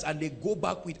Jesus Christ, and they go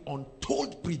back with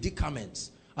untold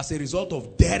predicaments as a result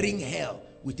of daring hell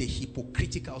with a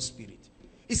hypocritical spirit.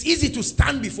 It's easy to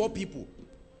stand before people.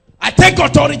 I take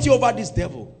authority over this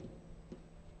devil.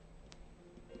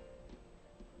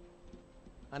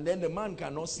 And then the man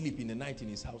cannot sleep in the night in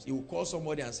his house. He will call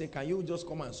somebody and say, can you just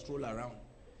come and stroll around?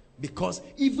 Because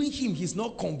even him, he's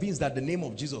not convinced that the name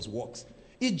of Jesus works.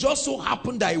 It just so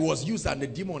happened that it was used and the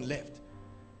demon left.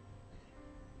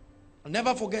 I'll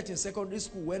never forget in secondary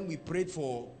school when we prayed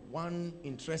for one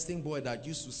interesting boy that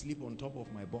used to sleep on top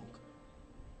of my bunk.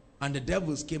 And the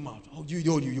devils came out. Oh,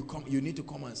 you need to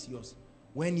come and see us.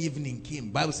 When evening came,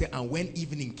 Bible said, and when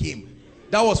evening came,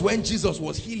 that was when Jesus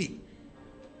was healing.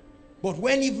 But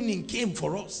when evening came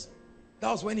for us,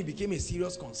 that was when it became a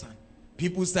serious concern.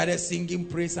 People started singing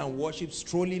praise and worship,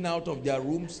 strolling out of their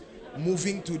rooms,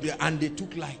 moving to the, and they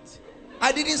took light.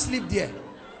 I didn't sleep there.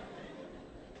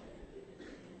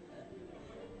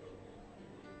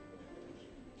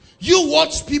 You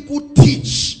watch people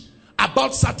teach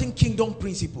about certain kingdom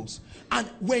principles, and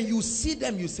when you see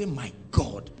them, you say, my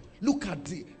God, look at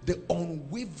the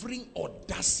unwavering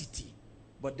audacity.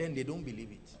 But then they don't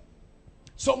believe it.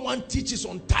 Someone teaches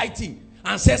on tithing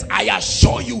and says, I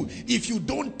assure you, if you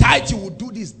don't tithe, you will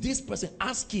do this. This person,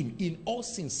 ask him in all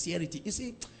sincerity. You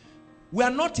see, we are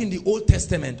not in the Old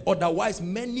Testament. Otherwise,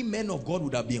 many men of God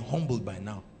would have been humbled by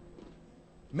now.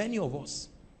 Many of us.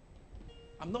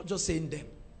 I'm not just saying them.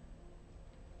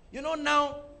 You know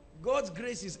now, God's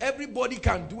grace is everybody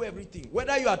can do everything.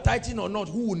 Whether you are tithing or not,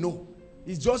 who will know?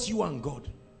 It's just you and God.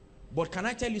 But can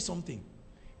I tell you something?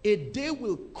 A day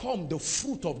will come, the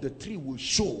fruit of the tree will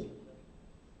show.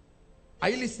 Are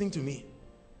you listening to me?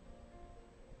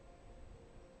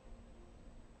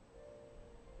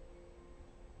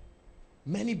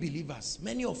 Many believers,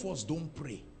 many of us don't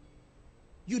pray.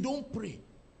 You don't pray.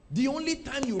 The only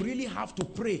time you really have to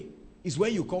pray is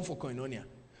when you come for koinonia.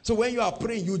 So when you are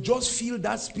praying, you just feel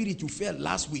that spirit you felt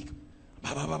last week.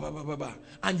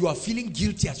 And you are feeling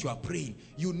guilty as you are praying.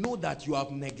 You know that you have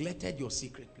neglected your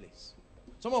secret place.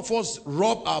 Some of us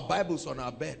rub our Bibles on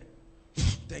our bed.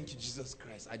 Thank you, Jesus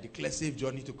Christ. I declare safe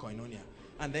journey to koinonia.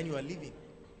 And then you are leaving.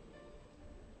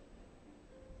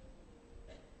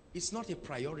 It's not a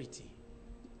priority.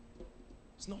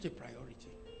 It's not a priority.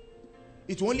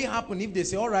 It will only happen if they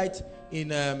say, all right, in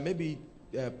maybe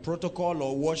protocol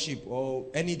or worship or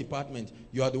any department,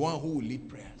 you are the one who will lead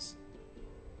prayers.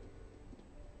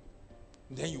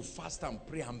 Then you fast and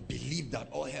pray and believe that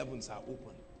all heavens are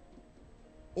open.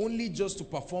 Only just to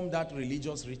perform that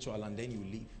religious ritual and then you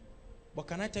leave. But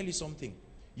can I tell you something?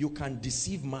 You can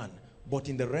deceive man, but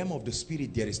in the realm of the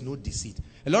spirit, there is no deceit.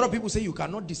 A lot of people say you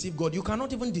cannot deceive God. You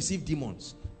cannot even deceive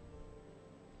demons.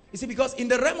 You see, because in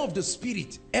the realm of the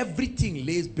spirit, everything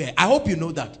lays bare. I hope you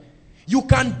know that. You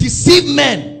can deceive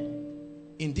men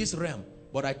in this realm.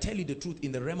 But I tell you the truth,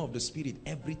 in the realm of the spirit,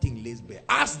 everything lays bare.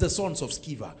 Ask the sons of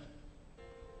Sceva.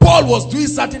 Paul was doing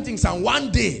certain things, and one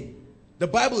day, the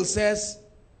Bible says,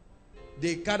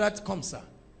 they carried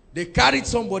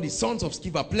somebody, sons of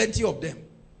Sceva, plenty of them.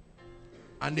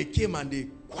 And they came and they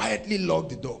quietly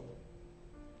locked the door.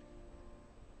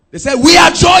 They said, we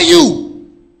adjure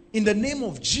you in the name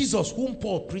of Jesus whom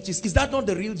Paul preaches. Is that not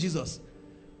the real Jesus?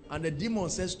 And the demon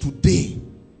says, today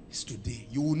is today.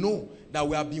 You will know that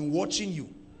we have been watching you.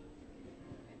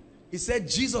 He said,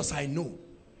 Jesus, I know.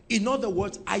 In other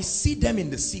words, I see them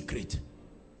in the secret.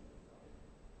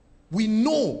 We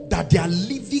know that they are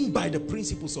living by the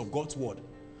principles of God's word.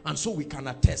 And so we can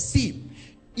attest. See,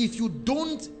 if you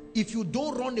don't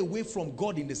run away from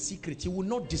God in the secret, he will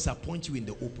not disappoint you in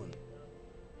the open.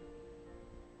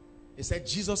 He said,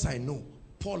 Jesus, I know.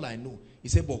 Paul, I know. He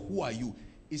said, but who are you?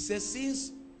 He said,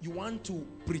 since you want to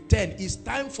pretend, it's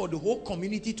time for the whole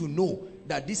community to know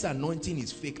that this anointing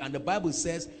is fake. And the Bible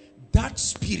says that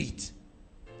spirit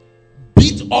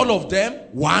beat all of them,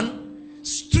 one,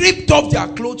 stripped off their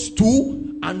clothes,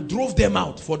 two, and drove them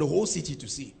out for the whole city to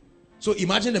see. So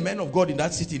imagine the men of God in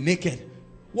that city naked.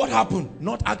 What happened?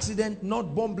 Not accident,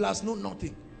 not bomb blast, no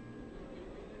nothing.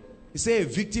 He said a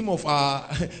victim of our,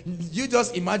 you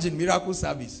just imagine miracle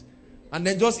service. And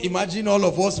then just imagine all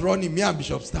of us running, me and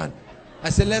Bishop stand. I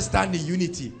said, let's stand in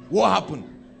unity. What happened?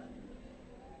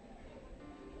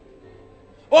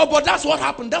 Oh, but that's what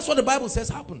happened. That's what the Bible says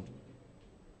happened.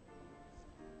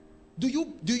 Do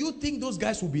you think those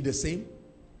guys will be the same?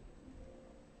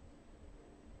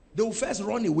 They will first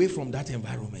run away from that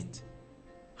environment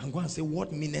and go and say,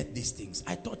 what meaneth these things?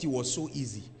 I thought it was so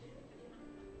easy.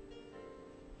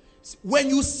 When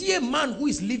you see a man who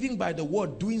is living by the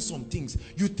word doing some things,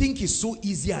 you think it's so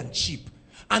easy and cheap.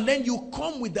 And then you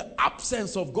come with the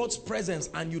absence of God's presence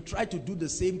and you try to do the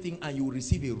same thing and you will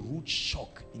receive a rude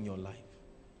shock in your life.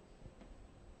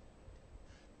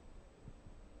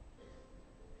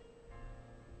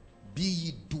 Be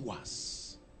ye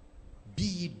doers. Be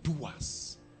ye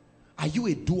doers. Are you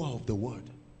a doer of the word?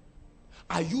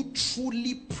 Are you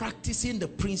truly practicing the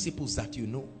principles that you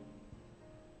know?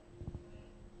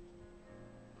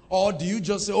 Or do you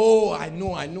just say, oh, I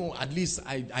know, at least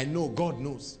I know, God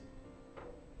knows.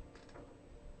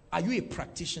 Are you a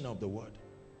practitioner of the word?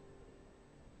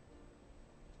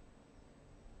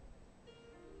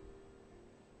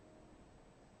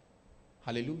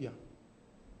 Hallelujah.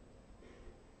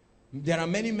 There are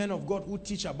many men of God who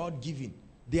teach about giving.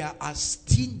 They are as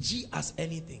stingy as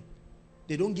anything.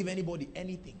 They don't give anybody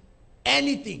anything.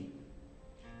 Anything.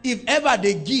 If ever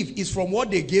they give, it's from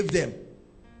what they gave them.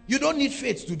 You don't need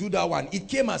faith to do that one. It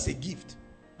came as a gift.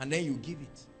 And then you give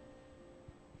it.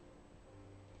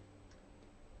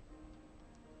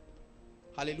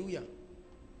 Hallelujah.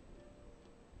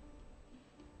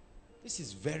 This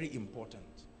is very important.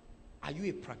 Are you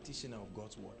a practitioner of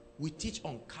God's word? We teach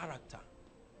on character.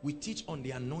 We teach on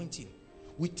the anointing.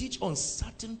 We teach on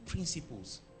certain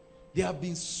principles. There have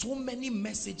been so many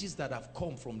messages that have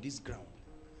come from this ground.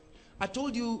 I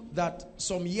told you that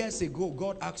some years ago,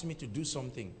 God asked me to do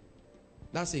something.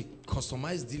 That's a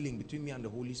customized dealing between me and the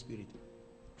Holy Spirit.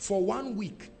 For 1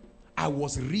 week, I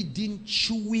was reading,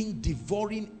 chewing,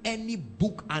 devouring any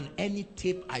book and any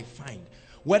tape I find.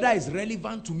 Whether it's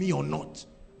relevant to me or not,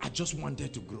 I just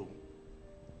wanted to grow.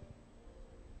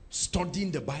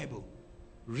 Studying the Bible,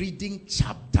 reading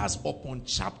chapters upon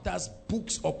chapters,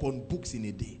 books upon books in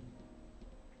a day.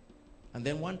 And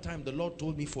then one time the Lord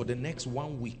told me for the next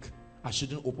 1 week, I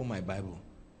shouldn't open my Bible.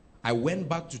 I went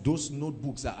back to those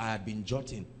notebooks that I had been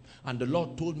jotting. And the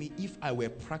Lord told me if I were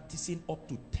practicing up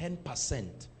to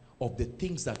 10% of the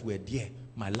things that were there,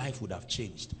 my life would have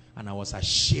changed. And I was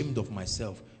ashamed of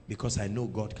myself because I know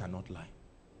God cannot lie.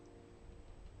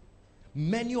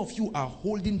 Many of you are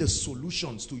holding the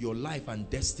solutions to your life and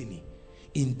destiny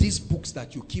in these books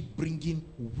that you keep bringing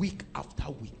week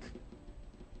after week.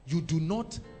 You do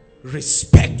not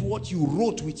respect what you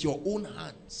wrote with your own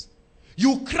hands.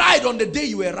 You cried on the day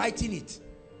you were writing it.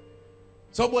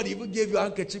 Somebody even gave you a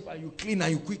handkerchief and you clean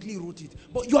and you quickly wrote it.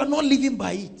 But you are not living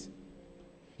by it.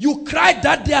 You cried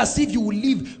that day as if you will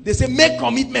leave. They say make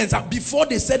commitments. And before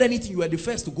they said anything, you were the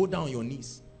first to go down on your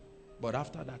knees. But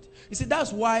after that, you see,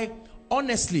 that's why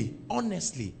honestly,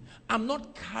 I'm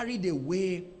not carried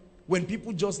away when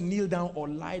people just kneel down or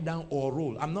lie down or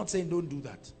roll. I'm not saying don't do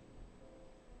that.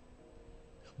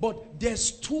 But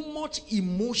there's too much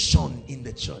emotion in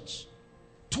the church.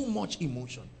 Too much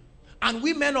emotion. And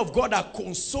we men of God are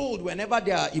consoled whenever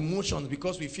there are emotions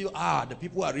because we feel, the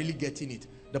people are really getting it.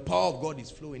 The power of God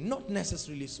is flowing. Not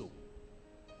necessarily so.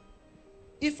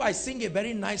 If I sing a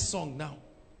very nice song now,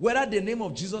 whether the name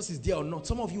of Jesus is there or not,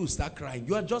 some of you will start crying.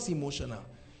 You are just emotional.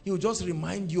 He will just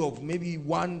remind you of maybe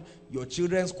your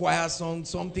children's choir song,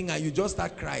 something, and you just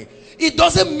start crying. It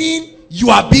doesn't mean you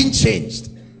are being changed.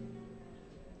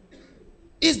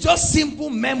 It's just simple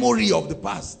memory of the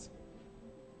past.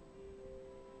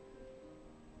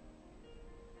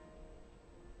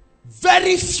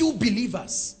 Very few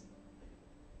believers.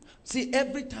 See,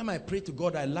 every time I pray to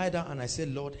God, I lie down and I say,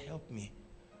 Lord, help me.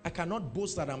 I cannot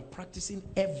boast that I'm practicing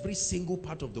every single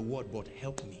part of the word, but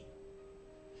help me.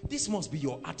 This must be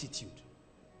your attitude.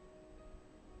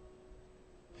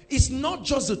 It's not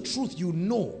just the truth you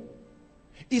know.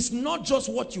 It's not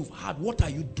just what you've heard. What are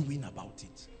you doing about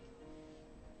it?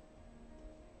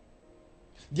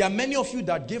 There are many of you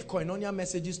that gave koinonia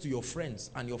messages to your friends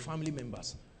and your family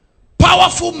members.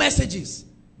 Powerful messages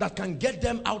that can get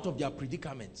them out of their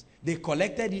predicaments. They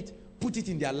collected it, put it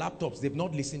in their laptops. They've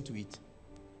not listened to it.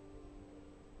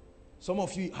 Some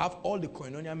of you have all the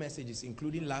koinonia messages,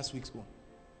 including last week's one.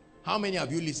 How many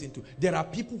have you listened to? There are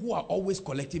people who are always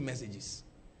collecting messages,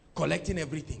 collecting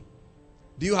everything.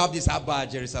 Do you have this Abba,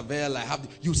 Jerisavel? I have.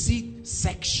 You see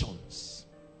sections.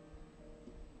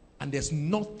 And there's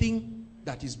nothing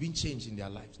that is being changed in their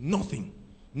lives. Nothing.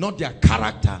 Not their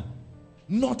character.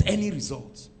 Not any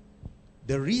results.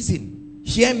 The reason,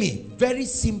 hear me, very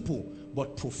simple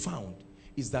but profound,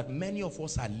 is that many of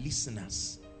us are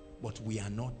listeners, but we are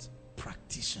not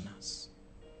practitioners.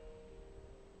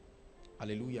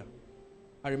 Hallelujah.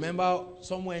 I remember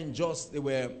somewhere in Jos, they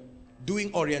were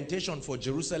doing orientation for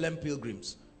Jerusalem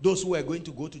pilgrims, those who were going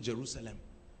to go to Jerusalem.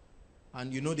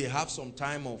 And you know, they have some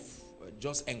time of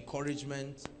just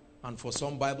encouragement and for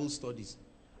some Bible studies.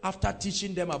 After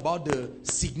teaching them about the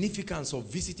significance of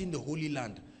visiting the Holy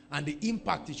Land and the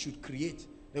impact it should create,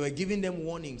 they were giving them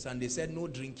warnings and they said no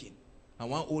drinking.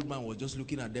 And one old man was just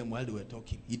looking at them while they were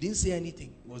talking. He didn't say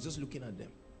anything. He was just looking at them.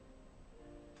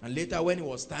 And later when it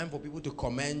was time for people to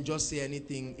comment, just say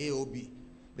anything, AOB,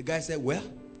 the guy said, well,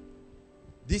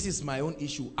 this is my own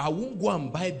issue. I won't go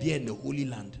and buy beer in the Holy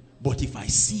Land, but if I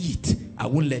see it, I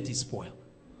won't let it spoil.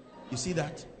 You see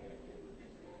that?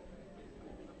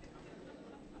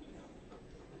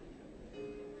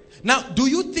 Now, do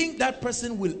you think that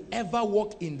person will ever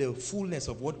walk in the fullness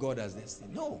of what God has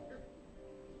destined? No.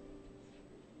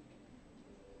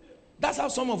 That's how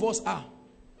some of us are.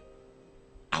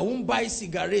 I won't buy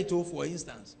cigarette, for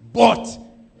instance. But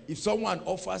if someone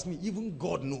offers me, even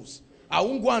God knows, I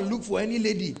won't go and look for any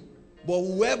lady. But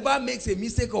whoever makes a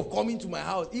mistake of coming to my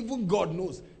house, even God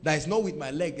knows that it's not with my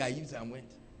leg I used and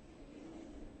went.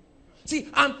 See,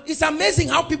 it's amazing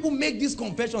how people make these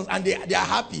confessions and they are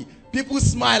happy. People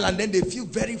smile and then they feel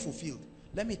very fulfilled.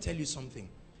 Let me tell you something.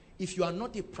 If you are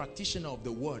not a practitioner of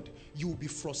the word, you will be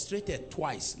frustrated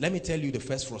twice. Let me tell you the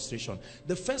first frustration.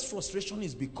 The first frustration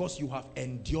is because you have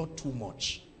endured too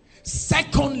much.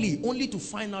 Secondly, only to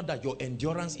find out that your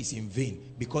endurance is in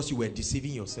vain because you were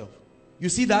deceiving yourself. You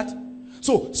see that?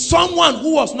 So someone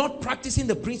who was not practicing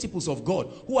the principles of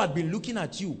God, who had been looking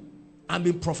at you and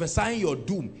been prophesying your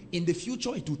doom, in the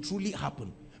future it will truly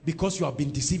happen because you have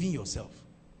been deceiving yourself.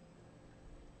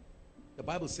 The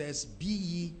Bible says, be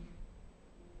ye,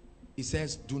 it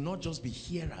says, do not just be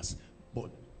hearers,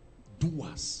 but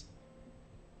doers.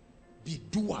 Be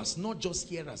doers, not just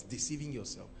hearers, deceiving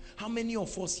yourself. How many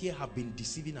of us here have been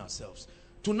deceiving ourselves?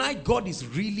 Tonight, God is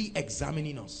really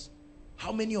examining us.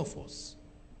 How many of us?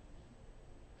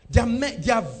 There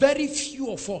are very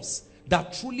few of us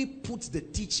that truly put the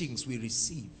teachings we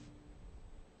receive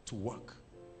to work.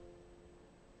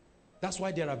 That's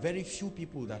why there are very few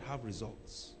people that have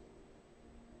results.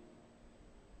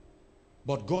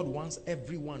 But God wants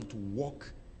everyone to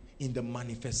walk in the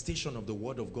manifestation of the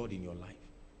word of God in your life.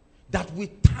 That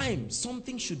with time,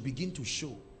 something should begin to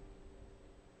show.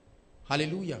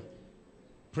 Hallelujah.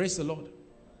 Praise the Lord.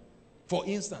 For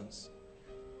instance,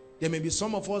 there may be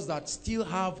some of us that still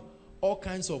have all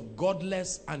kinds of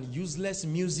godless and useless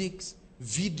musics,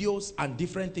 videos, and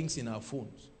different things in our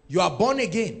phones. You are born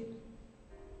again.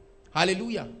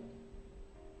 Hallelujah.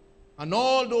 And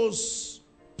all those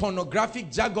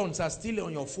pornographic jargons are still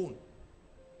on your phone.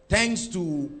 Thanks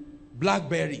to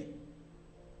BlackBerry.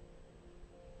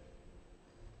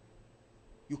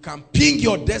 You can ping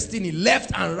your destiny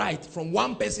left and right from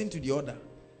one person to the other.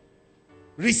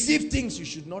 Receive things you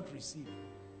should not receive.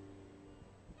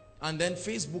 And then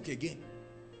Facebook again.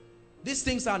 These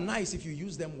things are nice if you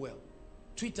use them well.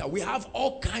 Twitter, we have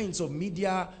all kinds of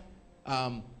media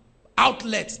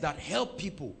outlets that help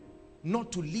people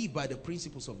not to live by the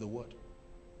principles of the word.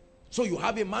 So you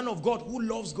have a man of God who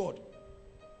loves God.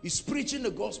 He's preaching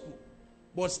the gospel,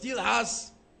 but still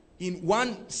has in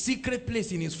one secret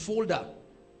place in his folder,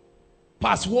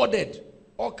 passworded,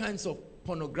 all kinds of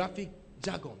pornographic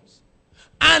jargons.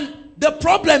 And the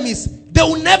problem is, they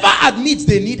will never admit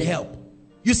they need help.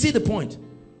 You see the point?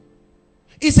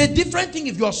 It's a different thing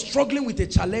if you are struggling with a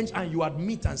challenge and you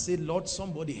admit and say, Lord,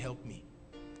 somebody help me.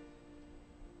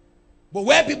 But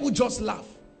where people just laugh,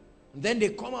 and then they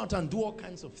come out and do all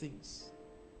kinds of things.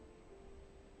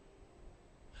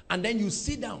 And then you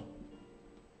sit down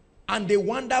and they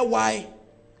wonder why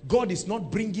God is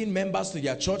not bringing members to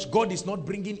their church. God is not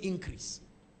bringing increase.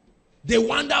 They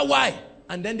wonder why.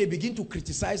 And then they begin to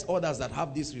criticize others that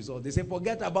have this result. They say,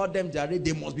 forget about them, Jared.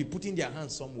 They must be putting their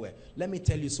hands somewhere. Let me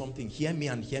tell you something. Hear me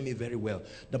and hear me very well.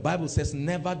 The Bible says,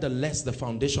 nevertheless, the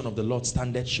foundation of the Lord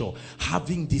standeth sure.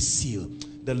 Having this seal,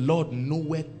 the Lord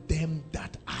knoweth them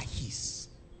that are his.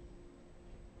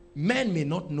 Men may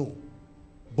not know,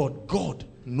 but God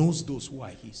knows those who are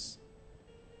his.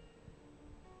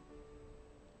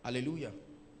 Hallelujah.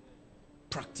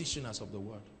 Practitioners of the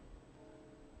word.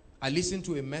 I listened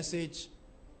to a message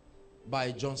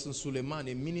by Johnson Suleiman,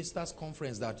 a minister's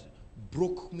conference that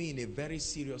broke me in a very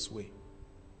serious way.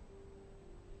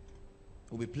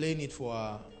 We'll be playing it for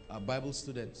our Bible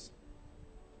students.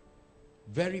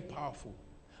 Very powerful.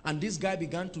 And this guy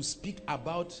began to speak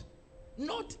about,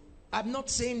 I'm not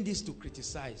saying this to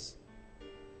criticize.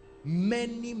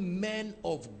 Many men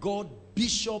of God,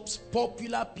 bishops,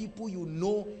 popular people you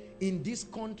know in this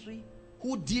country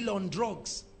who deal on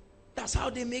drugs. That's how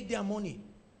they make their money.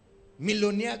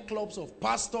 Millionaire clubs of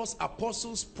pastors,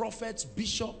 apostles, prophets,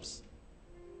 bishops.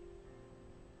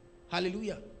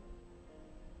 Hallelujah.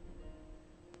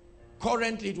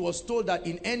 Currently, it was told that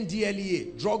in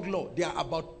NDLEA, drug law, there are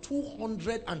about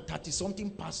 230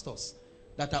 something pastors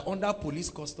that are under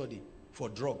police custody for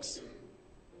drugs.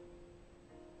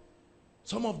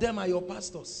 Some of them are your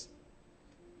pastors.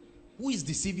 Who is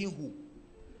deceiving who?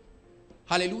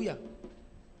 Hallelujah.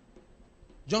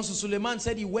 Johnson Suleiman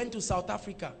said he went to South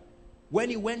Africa. When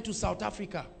he went to South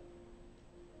Africa,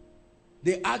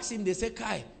 they asked him, they said,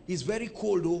 Kai, it's very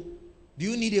cold though. Do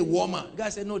you need a warmer? The guy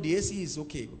said, no, the AC is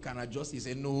okay. We can adjust. He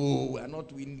said, no,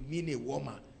 we need a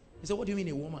warmer. He said, what do you mean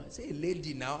a warmer? He said, a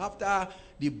lady now, after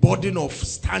the burden of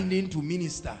standing to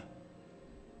minister.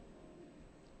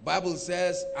 Bible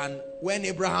says, and when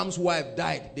Abraham's wife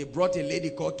died, they brought a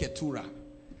lady called Keturah.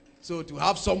 So to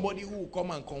have somebody who will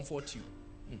come and comfort you.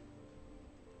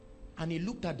 And he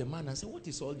looked at the man and said, what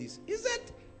is all this? He said,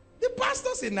 the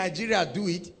pastors in Nigeria do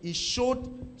it. He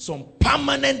showed some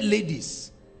permanent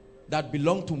ladies that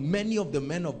belong to many of the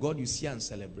men of God you see and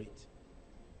celebrate.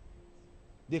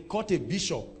 They caught a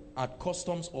bishop at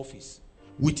customs office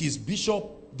with his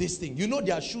bishop, this thing. You know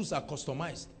their shoes are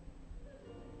customized.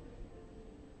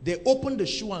 They opened the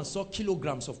shoe and saw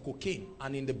kilograms of cocaine,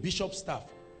 and in the bishop's staff,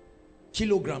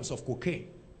 kilograms of cocaine.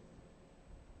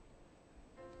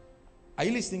 Are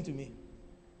you listening to me?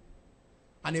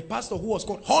 And a pastor who was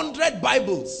called 100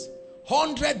 Bibles.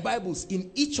 100 Bibles. In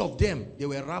each of them, there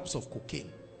were wraps of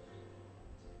cocaine.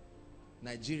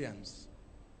 Nigerians.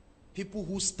 People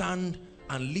who stand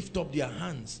and lift up their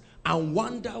hands and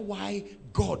wonder why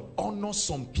God honors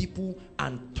some people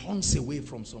and turns away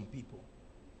from some people.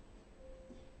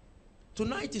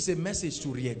 Tonight is a message to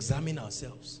re-examine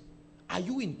ourselves. Are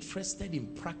you interested in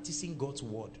practicing God's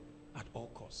word? at all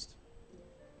costs.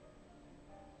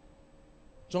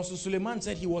 Johnson Suleiman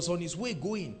said he was on his way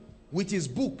going with his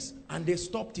books and they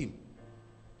stopped him.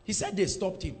 He said they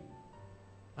stopped him.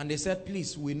 And they said,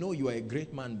 please, we know you are a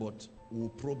great man, but we'll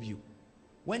probe you.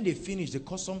 When they finished, the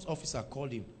customs officer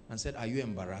called him and said, are you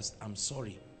embarrassed? I'm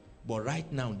sorry. But right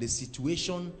now, the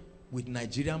situation with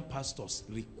Nigerian pastors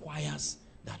requires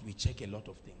that we check a lot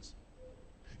of things.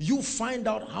 You find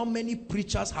out how many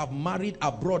preachers have married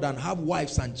abroad and have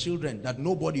wives and children that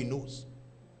nobody knows.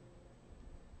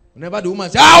 Whenever the woman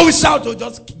says, I will shout, or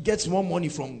just get more money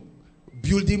from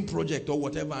building project or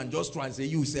whatever, and just try and say,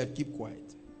 you said, keep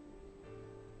quiet.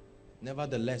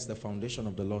 Nevertheless, the foundation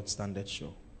of the Lord standeth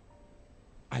sure.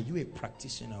 Are you a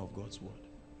practitioner of God's word?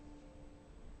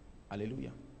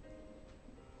 Hallelujah.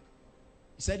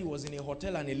 He said he was in a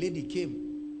hotel and a lady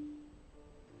came,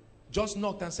 just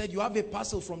knocked and said, you have a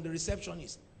parcel from the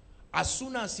receptionist. As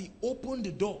soon as he opened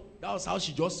the door, that was how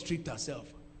she just stripped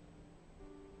herself.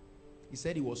 He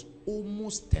said he was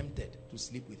almost tempted to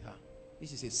sleep with her.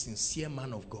 This is a sincere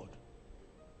man of God.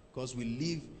 Because we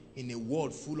live in a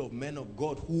world full of men of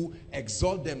God who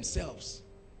exalt themselves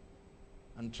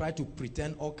and try to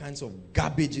pretend all kinds of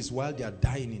garbages while they are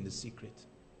dying in the secret.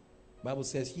 The Bible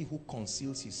says, he who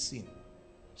conceals his sin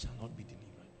shall not be delivered.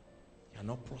 Shall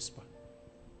not prosper.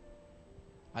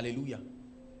 Hallelujah.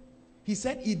 He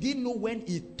said he didn't know when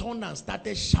he turned and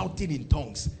started shouting in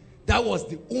tongues. That was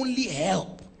the only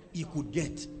help he could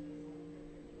get.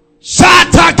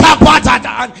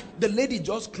 And the lady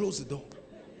just closed the door.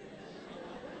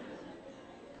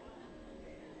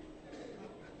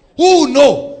 Who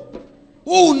know?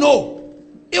 Who know?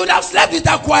 He would have slept with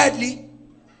her quietly.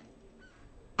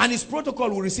 And his protocol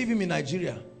will receive him in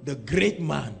Nigeria. The great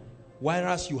man.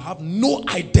 Whereas you have no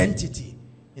identity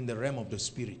in the realm of the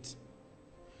spirit.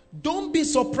 Don't be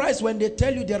surprised when they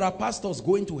tell you there are pastors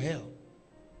going to hell.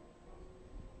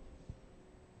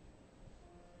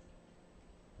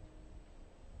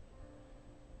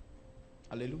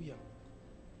 Hallelujah.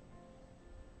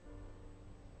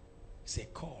 It's a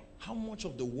call. How much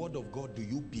of the word of God do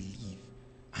you believe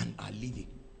and are living?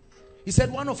 He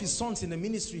said one of his sons in the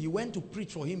ministry, he went to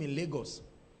preach for him in Lagos.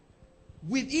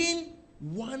 Within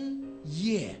 1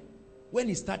 year, when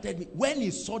he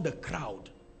saw the crowd,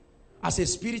 as a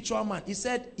spiritual man, he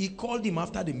said he called him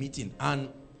after the meeting and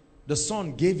the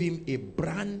son gave him a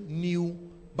brand new,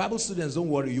 Bible students, don't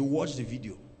worry, you watch the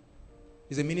video.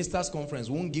 It's a minister's conference,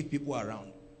 won't give people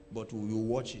around, but we will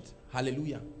watch it.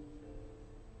 Hallelujah.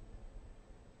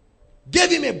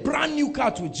 Gave him a brand new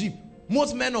car to Jeep.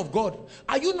 Most men of God.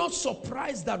 Are you not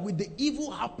surprised that with the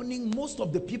evil happening, most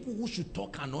of the people who should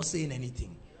talk are not saying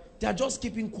anything? They are just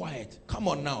keeping quiet. Come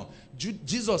on now.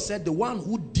 Jesus said the one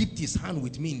who dipped his hand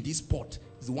with me in this pot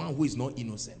is the one who is not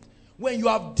innocent. When you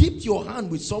have dipped your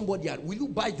hand with somebody, will you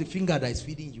bite the finger that is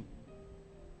feeding you?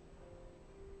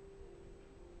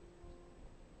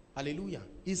 Hallelujah.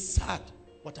 It's sad,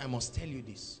 but I must tell you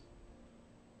this.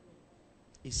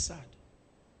 It's sad.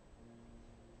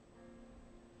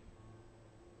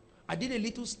 I did a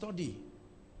little study,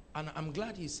 and I'm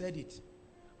glad he said it,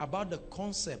 about the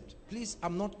concept. Please,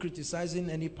 I'm not criticizing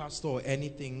any pastor or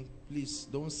anything. Please,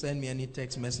 don't send me any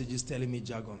text messages telling me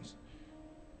jargons.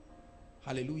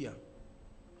 Hallelujah.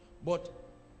 But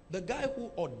the guy who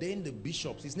ordained the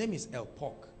bishops, his name is El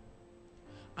Pok.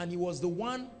 And he was the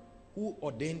one who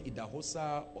ordained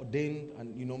Idahosa, ordained,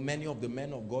 and you know, many of the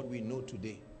men of God we know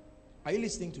today. Are you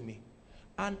listening to me?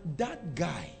 And that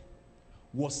guy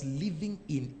was living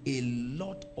in a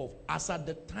lot of, as at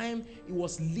the time, he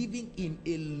was living in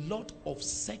a lot of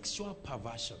sexual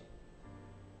perversion.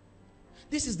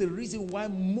 This is the reason why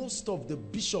most of the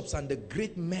bishops and the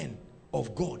great men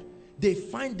of God, they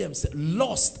find themselves,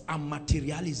 lust and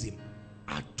materialism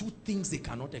are two things they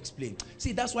cannot explain.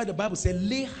 See, that's why the Bible says,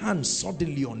 lay hands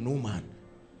suddenly on no man,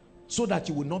 so that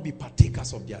you will not be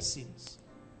partakers of their sins.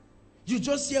 You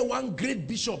just hear one great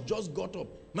bishop just got up,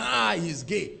 he's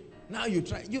gay. Now you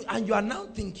try, and you are now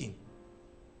thinking.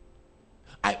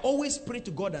 I always pray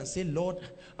to God and say, Lord,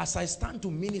 as I stand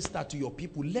to minister to your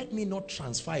people, let me not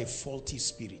transfer a faulty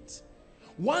spirit.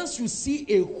 Once you see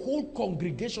a whole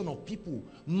congregation of people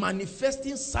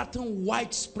manifesting certain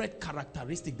widespread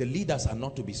characteristics, the leaders are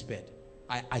not to be spared.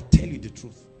 I tell you the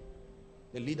truth.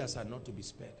 The leaders are not to be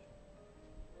spared.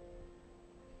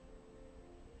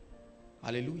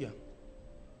 Hallelujah.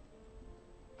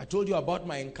 I told you about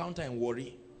my encounter in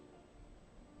Warri.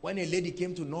 When a lady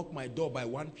came to knock my door by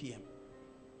 1 p.m.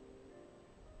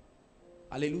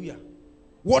 Hallelujah.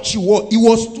 What she wore, it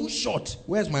was too short.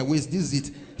 Where's my waist? This is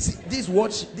it. See, this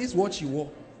is what she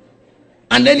wore.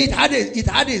 And then it had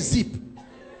a zip.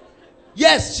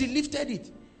 Yes, she lifted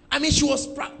it. I mean, she was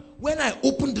proud. When I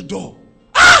opened the door,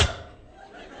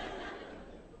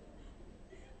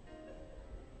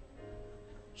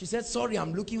 she said, sorry,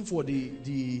 I'm looking for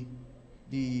the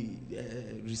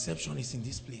receptionist in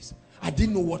this place. I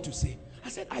didn't know what to say. I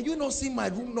said, are you not seeing my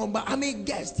room number? I'm a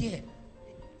guest here.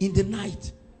 In the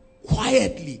night,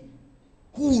 quietly.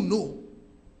 Who will know?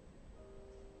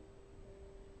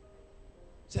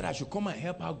 Said I should come and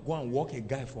help her go and walk a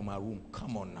guy from her room.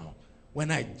 Come on now.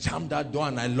 When I jammed that door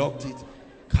and I locked it,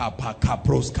 I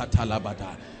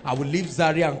will leave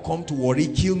Zaria and come to Warri,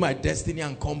 kill my destiny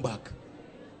and come back.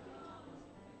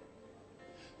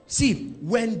 See,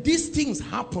 when these things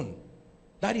happen,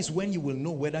 that is when you will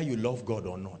know whether you love God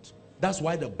or not. That's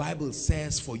why the Bible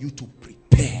says for you to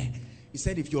prepare. He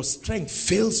said if your strength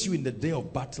fails you in the day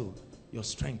of battle, your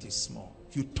strength is small.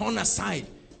 If you turn aside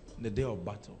in the day of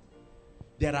battle.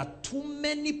 There are too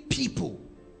many people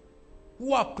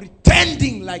who are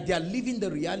pretending like they are living the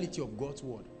reality of God's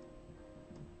word.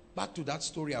 Back to that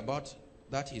story about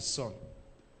that his son.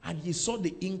 And he saw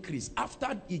the increase.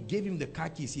 After he gave him the car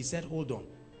keys, he said, hold on.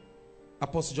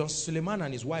 Apostle John Selman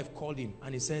and his wife called him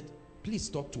and he said, please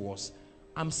talk to us.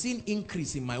 I'm seeing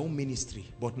increase in my own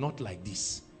ministry, but not like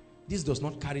this. This does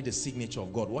not carry the signature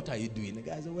of God. What are you doing? The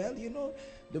guy said, well, you know,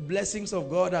 the blessings of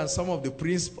God and some of the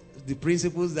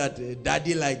principles that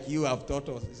daddy like you have taught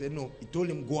us. He said, no. He told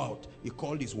him, go out. He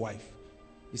called his wife.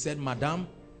 He said, madam,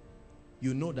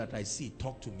 you know that I see.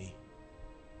 Talk to me.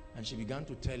 And she began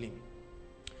to tell him,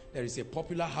 there is a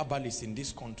popular herbalist in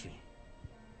this country.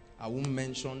 I won't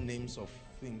mention names of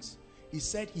things. He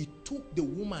said he took the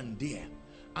woman there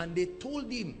and they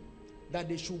told him that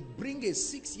they should bring a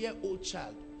 6-year-old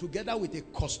child together with a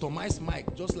customized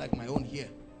mic, just like my own here,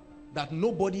 that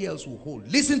nobody else will hold.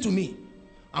 Listen to me.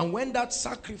 And when that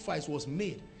sacrifice was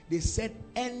made, they said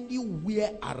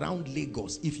anywhere around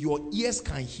Lagos, if your ears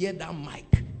can hear that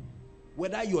mic,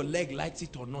 whether your leg likes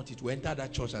it or not, it will enter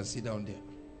that church and sit down there.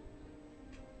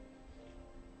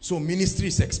 So ministry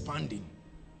is expanding.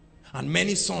 And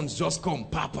many sons just come,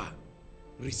 Papa,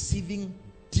 receiving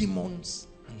demons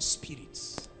and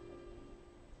spirits.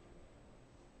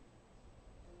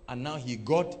 And now he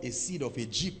got a seed of a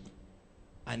jeep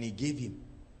and he gave him.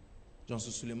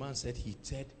 Johnson Suleiman said,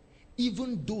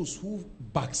 even those who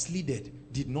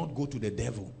backslided did not go to the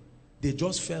devil. They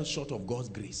just fell short of God's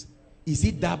grace. Is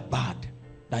it that bad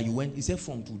that you went? He said,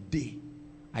 from today,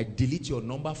 I delete your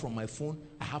number from my phone.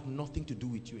 I have nothing to do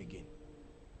with you again.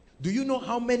 Do you know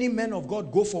how many men of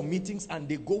God go for meetings and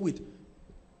they go with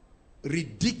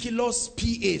ridiculous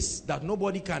PAs that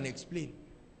nobody can explain?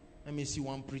 Let me see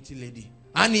one pretty lady.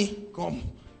 Annie, come.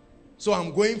 So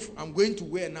I'm going to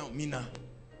where now? Mina.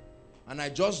 And I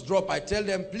just drop. I tell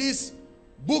them, please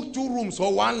book 2 rooms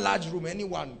or 1 large room.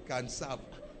 Anyone can serve.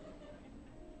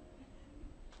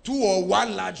 2 or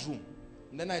 1 large room.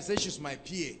 And then I say she's my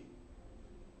PA.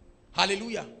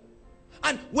 Hallelujah.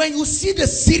 And when you see the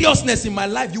seriousness in my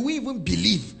life, you won't even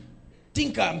believe.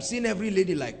 Think I'm seeing every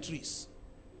lady like trees.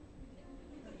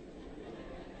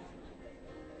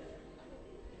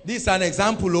 This is an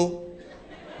example, oh.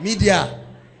 Media.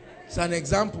 It's an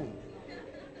example.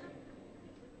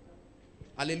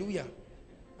 Hallelujah.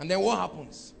 And then what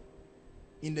happens?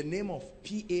 In the name of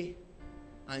PA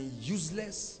and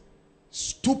useless,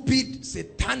 stupid,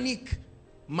 satanic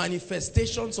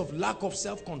manifestations of lack of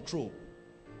self-control,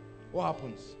 what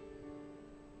happens?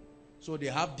 So they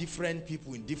have different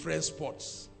people in different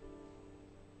spots.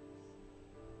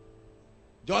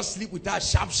 Just sleep with her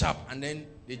sharp, and then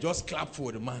they just clap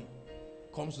for the man.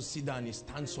 Comes to sit down and he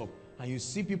stands up. And you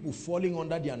see people falling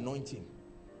under the anointing.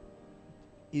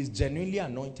 He's genuinely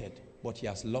anointed, but he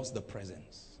has lost the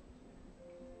presence.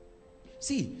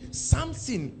 See,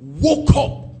 Samson woke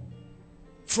up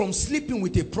from sleeping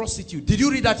with a prostitute. Did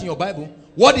you read that in your Bible?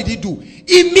 What did he do?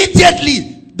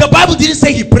 Immediately, the Bible didn't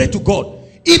say he prayed to God.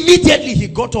 Immediately he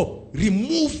got up,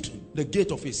 removed the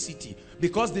gate of a city,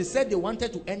 because they said they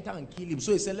wanted to enter and kill him.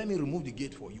 So he said, let me remove the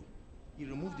gate for you. He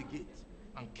removed the gate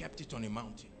and kept it on a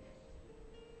mountain.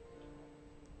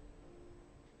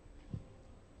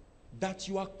 That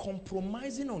you are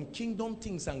compromising on kingdom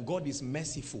things and God is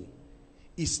merciful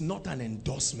is not an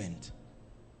endorsement.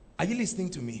 Are you listening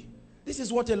to me? This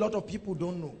is what a lot of people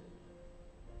don't know.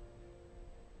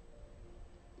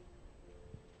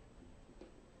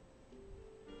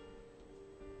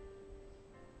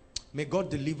 May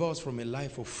God deliver us from a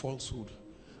life of falsehood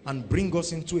and bring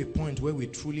us into a point where we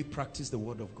truly practice the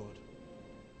word of God.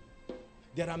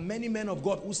 There are many men of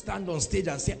God who stand on stage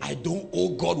and say, I don't owe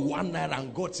God 1 naira,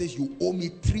 and God says, you owe me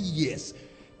 3 years.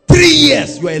 3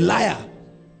 years, you are a liar.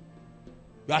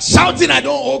 You are shouting, I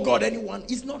don't owe God anyone.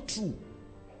 It's not true.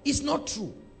 It's not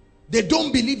true. They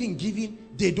don't believe in giving,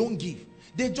 they don't give.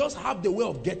 They just have the way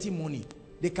of getting money.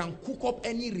 They can cook up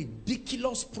any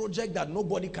ridiculous project that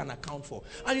nobody can account for.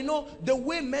 And you know, the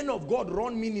way men of God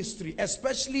run ministry,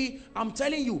 especially, I'm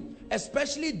telling you,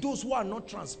 especially those who are not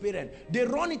transparent, they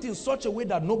run it in such a way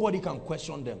that nobody can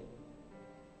question them.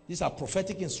 These are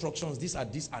prophetic instructions, these are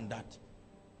this and that.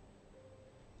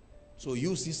 So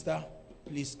you, sister,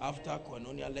 please, after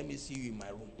koinonia, let me see you in my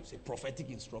room. It's a prophetic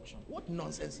instruction. What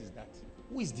nonsense is that?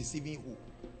 Who is deceiving who?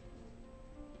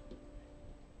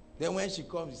 Then when she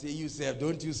comes, you say, you self,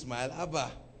 don't you smile?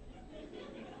 Abba.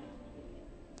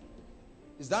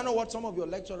 Is that not what some of your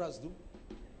lecturers do?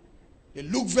 They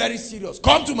look very serious.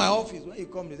 Come to my office. When you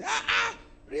come, they say,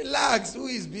 relax. Who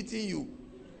is beating you?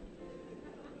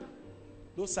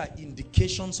 Those are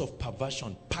indications of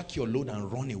perversion. Pack your load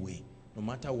and run away, no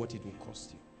matter what it will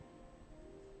cost you.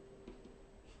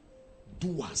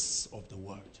 Doers of the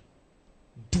word.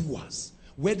 Doers.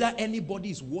 Whether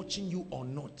anybody is watching you or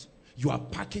not, you are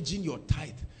packaging your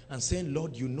tithe and saying,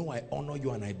 Lord, you know I honor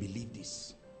you and I believe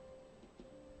this.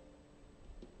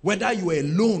 Whether you are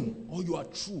alone or you are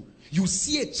true, you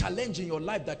see a challenge in your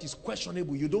life that is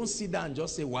questionable. You don't sit down and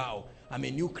just say, wow, I'm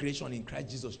a new creation in Christ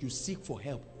Jesus. You seek for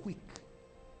help quick.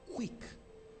 Quick.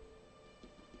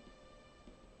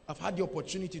 I've had the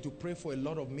opportunity to pray for a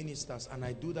lot of ministers, and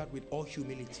I do that with all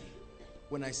humility.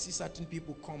 When I see certain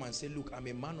people come and say, look, I'm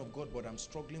a man of God, but I'm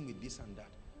struggling with this and that,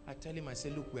 I tell him, I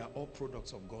say, look, we are all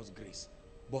products of God's grace.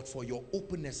 But for your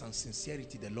openness and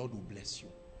sincerity, the Lord will bless you.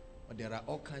 But there are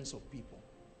all kinds of people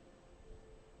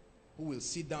who will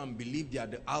sit down and believe they are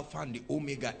the Alpha and the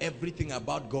Omega. Everything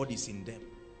about God is in them.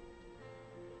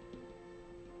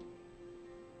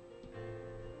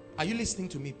 Are you listening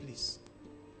to me, please?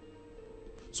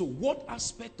 So what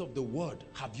aspect of the word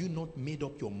have you not made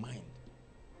up your mind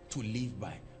to live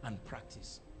by and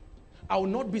practice? I will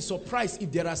not be surprised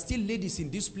if there are still ladies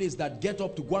in this place that get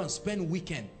up to go and spend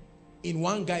weekend in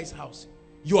one guy's house.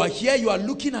 You are here, you are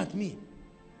looking at me.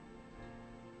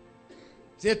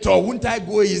 Say, won't I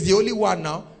go? He's the only one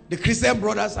now. The Christian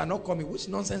brothers are not coming. Which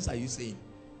nonsense are you saying?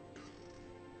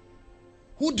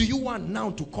 Who do you want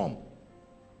now to come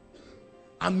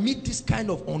and meet this kind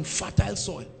of unfertile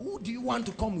soil? Who do you want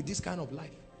to come with this kind of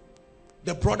life?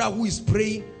 The brother who is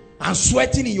praying and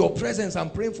sweating in your presence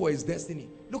and praying for his destiny.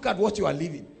 Look at what you are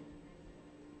living.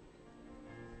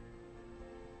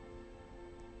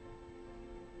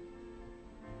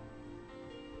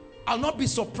 I'll not be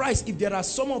surprised if there are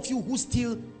some of you who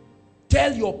still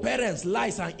tell your parents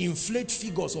lies and inflate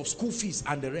figures of school fees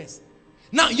and the rest.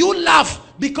 Now you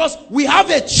laugh because we have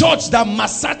a church that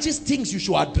massages things you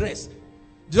should address.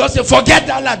 Just say, forget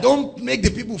that, don't make the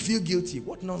people feel guilty.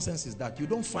 What nonsense is that? You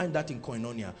don't find that in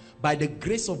koinonia. By the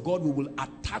grace of God, we will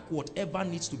attack whatever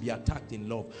needs to be attacked in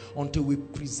love until we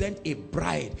present a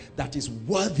bride that is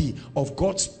worthy of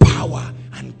God's power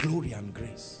and glory and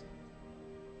grace.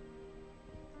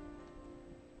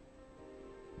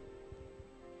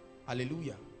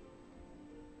 Hallelujah.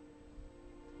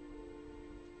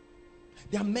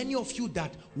 There are many of you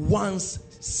that once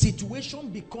situation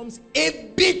becomes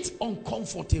a bit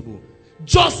uncomfortable,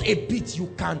 just a bit, you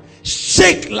can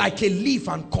shake like a leaf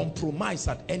and compromise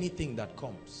at anything that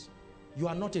comes. You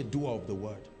are not a doer of the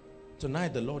word.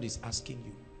 Tonight the Lord is asking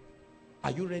you,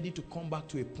 are you ready to come back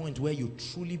to a point where you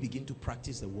truly begin to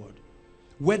practice the word?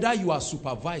 Whether you are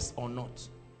supervised or not.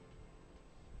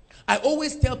 I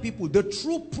always tell people the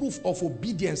true proof of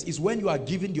obedience is when you are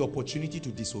given the opportunity to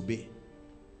disobey.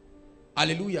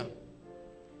 Hallelujah.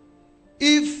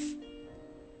 If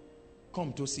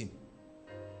Tosin,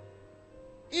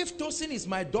 if Tosin is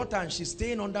my daughter and she's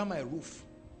staying under my roof,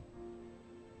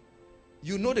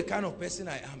 you know the kind of person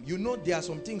I am. You know there are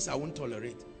some things I won't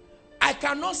tolerate. I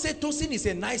cannot say Tosin is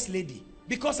a nice lady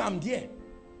because I'm there.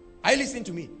 Are you listening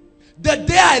to me? The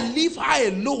day I leave her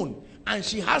alone and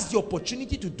she has the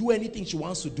opportunity to do anything she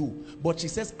wants to do, but she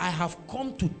says, I have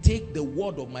come to take the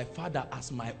word of my father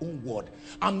as my own word.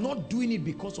 I'm not doing it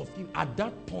because of him. At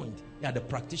that point, they are the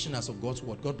practitioners of God's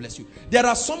word. God bless you. There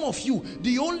are some of you,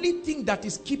 the only thing that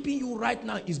is keeping you right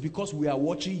now is because we are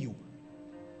watching you.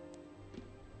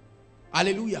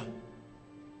 Hallelujah.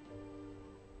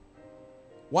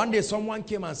 One day someone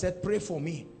came and said, pray for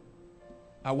me.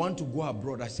 I want to go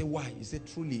abroad. I said, why? He said,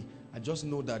 truly, I just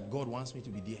know that God wants me to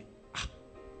be there.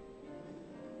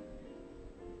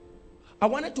 I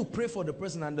wanted to pray for the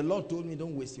person and the Lord told me,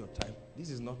 don't waste your time.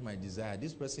 This is not my desire.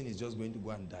 This person is just going to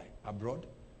go and die. Abroad?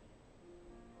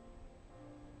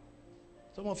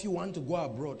 Some of you want to go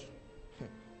abroad.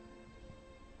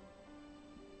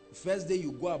 First day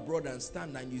you go abroad and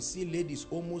stand and you see ladies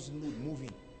almost nude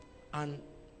moving. And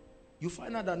you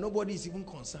find out that nobody is even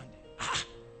concerned.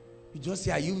 You just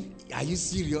say, are you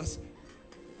serious?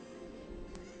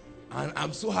 And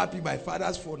I'm so happy my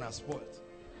father's phone has spoiled.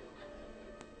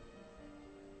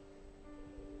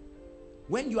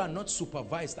 When you are not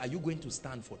supervised, are you going to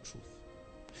stand for truth?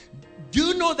 Do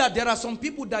you know that there are some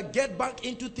people that get back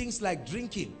into things like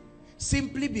drinking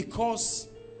simply because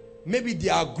maybe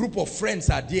their group of friends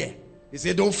are there? They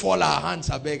say, don't fall our hands,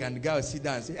 I beg. And the guy will sit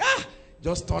down and say,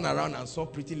 just turn around and saw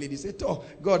pretty lady. Say, oh,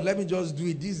 God, let me just do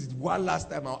it. This is one last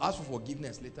time. I'll ask for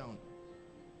forgiveness later on.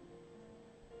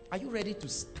 Are you ready to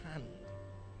stand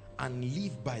and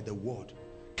live by the word?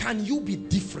 Can you be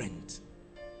different?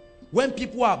 When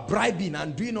people are bribing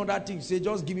and doing other things, say,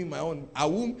 just give me my own. I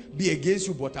won't be against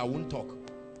you, but I won't talk.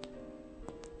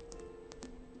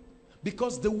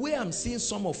 Because the way I'm seeing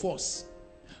some of us,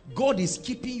 God is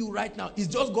keeping you right now. It's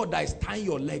just God that is tying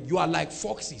your leg. You are like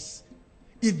foxes.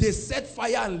 If they set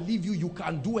fire and leave you, you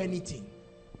can't do anything.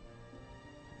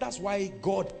 That's why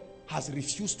God has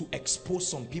refused to expose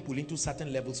some people into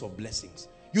certain levels of blessings.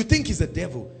 You think it's the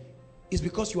devil. It's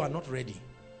because you are not ready.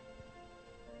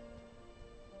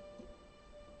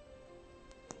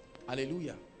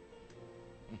 Hallelujah.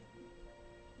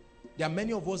 There are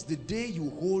many of us, the day you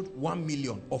hold 1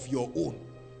 million of your own,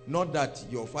 not that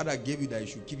your father gave you that you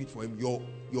should keep it for him, your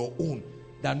own,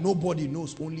 that nobody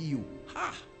knows, only you.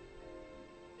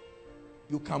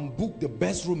 You can book the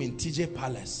best room in TJ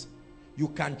Palace. You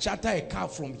can charter a car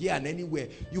from here and anywhere.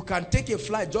 You can take a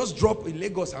flight, just drop in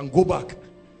Lagos and go back.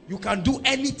 You can do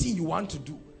anything you want to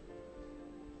do.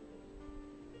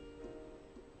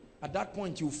 At that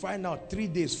point, you find out 3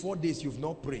 days, 4 days you've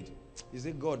not prayed. You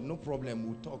say, God, no problem,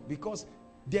 we'll talk. Because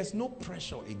there's no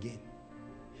pressure again.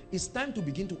 It's time to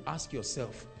begin to ask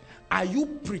yourself, are you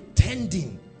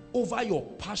pretending over your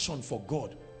passion for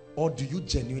God, or do you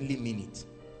genuinely mean it?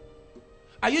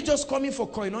 Are you just coming for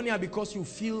koinonia because you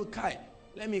feel, Kai,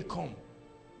 let me come.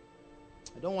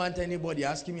 I don't want anybody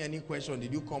asking me any question,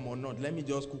 did you come or not? Let me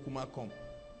just kukuma come.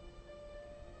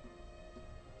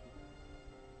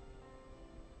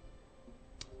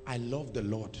 I love the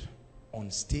Lord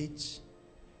on stage,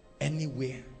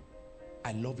 anywhere.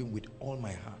 I love him with all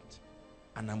my heart.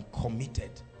 And I'm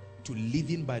committed to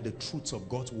living by the truths of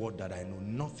God's word that I know,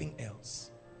 nothing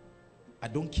else. I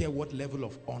don't care what level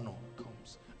of honor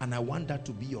comes. And I want that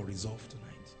to be your resolve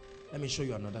tonight. Let me show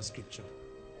you another scripture.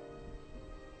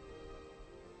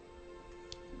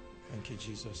 Thank you,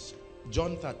 Jesus.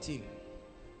 John 13.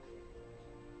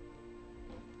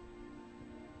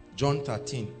 John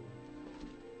 13.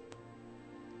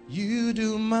 You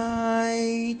do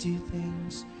mighty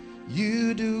things.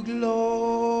 You do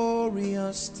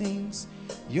glorious things.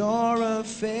 You're a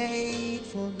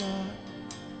faithful God.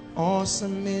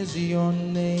 Awesome is your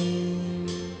name.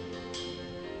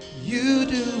 You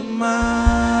do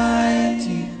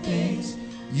mighty things.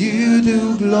 You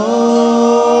do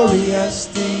glorious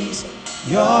things.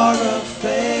 You're a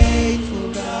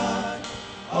faithful God.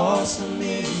 Awesome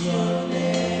is your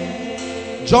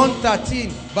name. John 13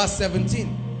 verse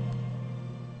 17.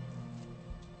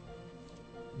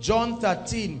 John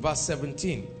 13 verse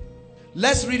 17.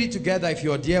 Let's read it together if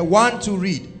you're there. 1, 2,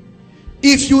 read.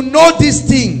 If you know these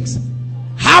things,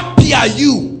 happy are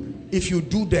you if you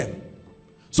do them.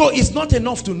 So it's not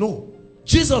enough to know.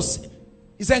 Jesus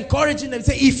is encouraging them.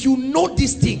 Say, if you know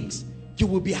these things, you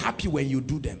will be happy when you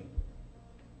do them.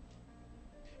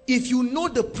 If you know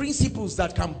the principles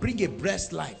that can bring a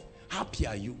blessed life, happy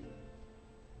are you.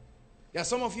 There are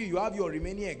some of you, you have your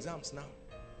remaining exams now.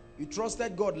 You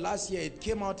trusted God last year, it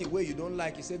came out a way you don't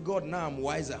like. You said, God, now I'm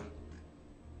wiser.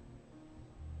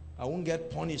 I won't get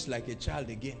punished like a child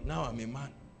again. Now I'm a man.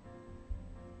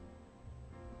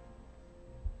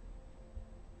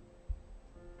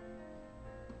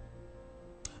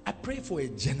 I pray for a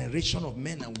generation of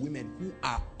men and women who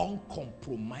are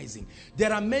uncompromising.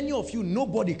 There are many of you,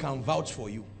 nobody can vouch for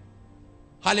you.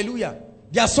 Hallelujah.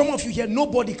 There are some of you here,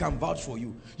 nobody can vouch for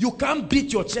you. You can't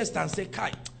beat your chest and say,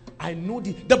 Kai, I know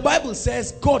the Bible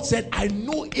says, God said, I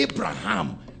know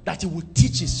Abraham, that he would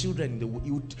teach his children,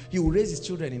 he will raise his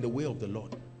children in the way of the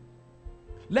Lord.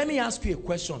 Let me ask you a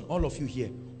question, all of you here.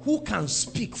 Who can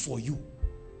speak for you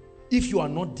if you are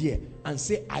not there and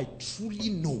say, I truly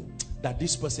know that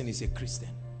this person is a Christian?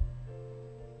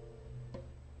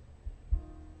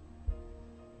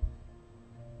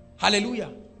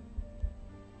 Hallelujah.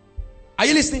 Are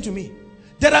you listening to me?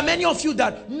 There are many of you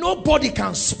that nobody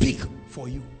can speak for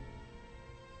you.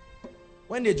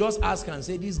 When they just ask and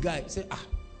say, this guy, say,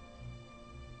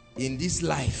 in this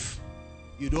life,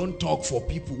 you don't talk for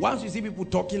people. Once you see people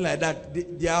talking like that,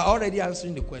 they are already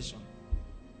answering the question.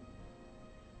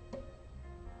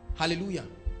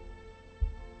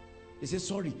 They say,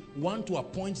 sorry, want to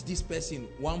appoint this person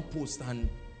one post, and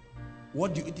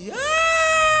what do you do?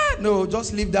 No,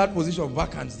 just leave that position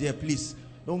vacant there, please.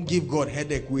 Don't give God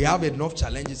headache. We have enough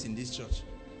challenges in this church.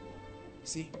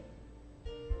 See?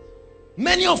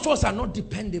 Many of us are not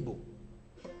dependable.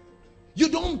 You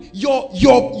don't,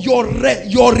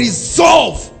 your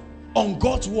resolve on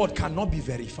God's word cannot be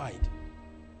verified.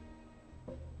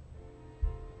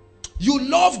 You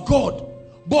love God,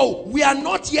 but we are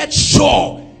not yet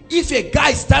sure if a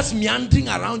guy starts meandering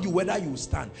around you whether you will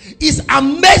stand. It's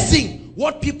amazing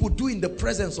what people do in the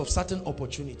presence of certain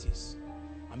opportunities.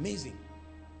 Amazing.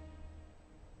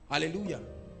 Hallelujah.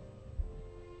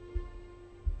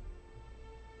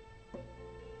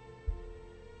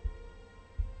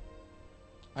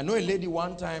 I know a lady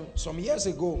one time, some years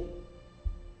ago,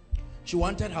 she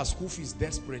wanted her school fees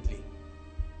desperately.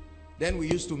 Then we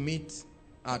used to meet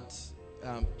at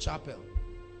chapel.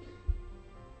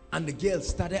 And the girl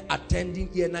started attending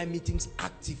ENI meetings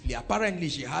actively. Apparently,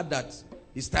 she had that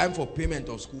it's time for payment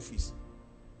of school fees.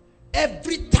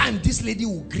 Every time this lady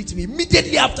would greet me,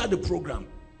 immediately after the program.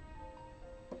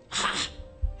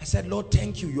 I said, Lord,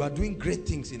 thank you. You are doing great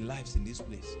things in lives in this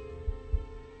place.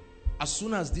 As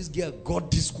soon as this girl got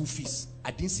this school fees,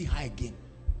 I didn't see her again.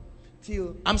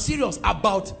 Till, I'm serious,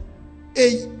 about a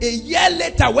year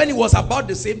later, when it was about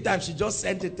the same time, she just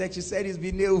sent a text. She said, it's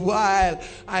been a while.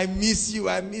 I miss you.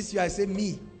 I miss you. I said,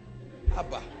 me?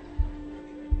 Abba.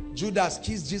 Judas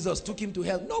kissed Jesus, took him to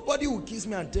hell. Nobody will kiss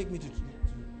me and take me to.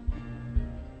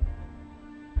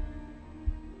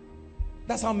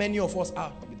 That's how many of us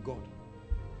are with God.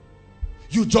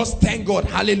 You just thank God.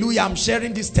 Hallelujah. I'm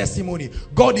sharing this testimony.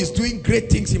 God is doing great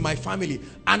things in my family.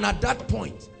 And at that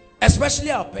point,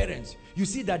 especially our parents, you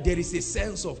see that there is a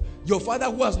sense of your father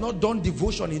who has not done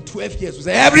devotion in 12 years will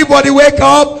say, everybody wake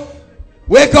up.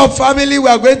 Wake up, family. We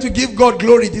are going to give God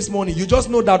glory this morning. You just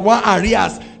know that one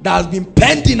arrears that has been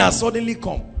pending has suddenly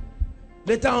come.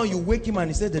 Later on, you wake him and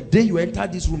he said, the day you enter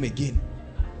this room again.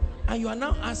 And you are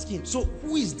now asking, so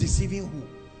who is deceiving who?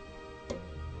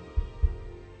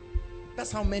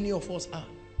 That's how many of us are.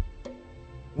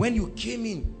 When you came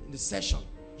in the session,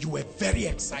 you were very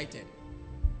excited.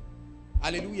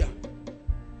 Hallelujah.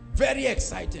 Very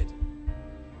excited.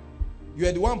 You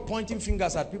are the one pointing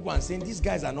fingers at people and saying, these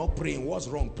guys are not praying. What's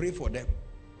wrong? Pray for them.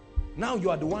 Now you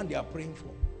are the one they are praying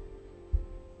for.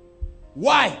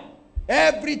 Why?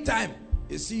 Every time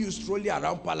they see you strolling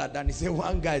around Paladan, he said,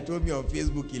 one guy told me on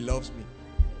Facebook he loves me.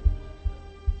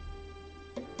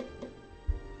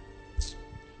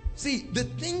 See, the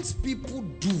things people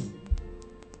do,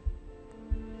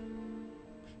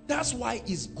 that's why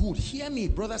it's good. Hear me,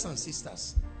 brothers and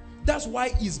sisters. That's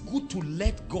why it's good to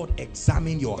let God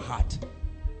examine your heart.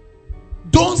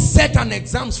 Don't set an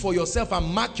exams for yourself and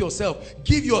mark yourself.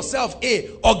 Give yourself a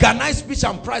organized speech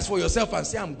and prize for yourself and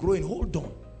say, I'm growing. Hold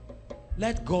on.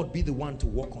 Let God be the one to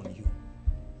work on you.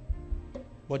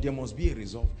 But there must be a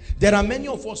resolve. There are many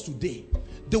of us today,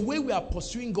 the way we are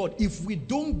pursuing God, if we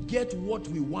don't get what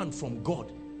we want from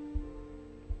God,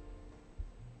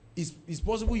 it's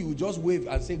possible you will just wave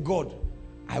and say, God,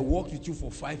 I worked with you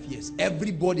for 5 years.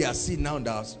 Everybody has seen now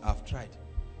that I've tried.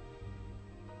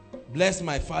 Bless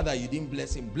my father, you didn't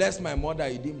bless him. Bless my mother,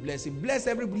 you didn't bless him. Bless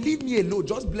everybody. Leave me alone.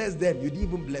 Just bless them. You didn't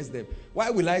even bless them. Why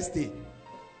will I stay?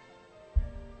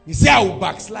 You say I will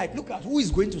backslide. Look at who is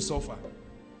going to suffer.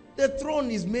 The throne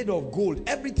is made of gold.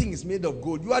 Everything is made of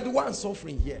gold. You are the one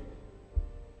suffering here.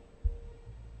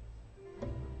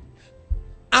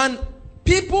 And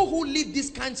people who live these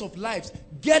kinds of lives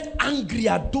get angry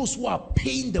at those who are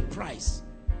paying the price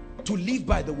to live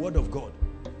by the word of God.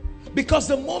 Because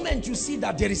the moment you see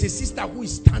that there is a sister who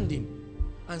is standing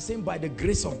and saying, by the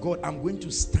grace of God, I'm going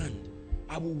to stand.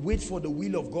 I will wait for the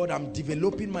will of God. I'm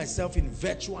developing myself in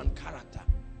virtue and character.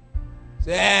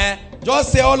 Say,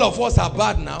 just say all of us are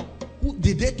bad now. Who,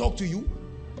 did they talk to you?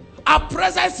 Our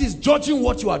presence is judging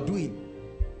what you are doing.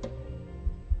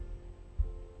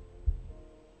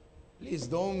 Please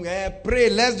don't pray.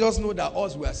 Let's just know that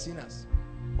us, we are sinners.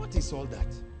 What is all that?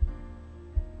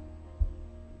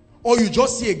 Or you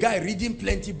just see a guy reading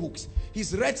plenty books.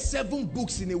 He's read 7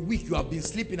 books in a week. You have been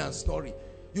sleeping and snoring.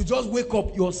 You just wake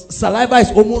up. Your saliva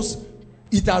is almost,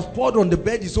 it has poured on the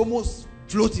bed. It's almost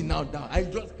floating now down. I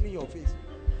just clean your face.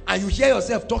 And you hear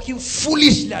yourself talking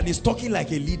foolishly and he's talking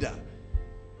like a leader.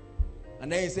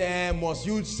 And then you say, must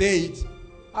you say it?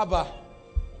 Abba,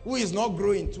 who is not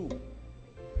growing too?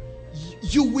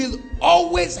 You will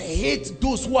always hate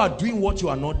those who are doing what you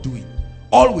are not doing.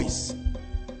 Always.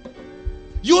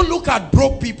 You look at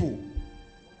broke people.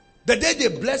 The day they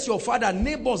bless your father,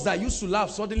 neighbors that used to laugh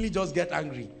suddenly just get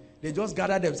angry. They just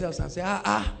gather themselves and say,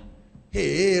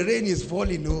 hey, rain is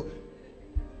falling. No.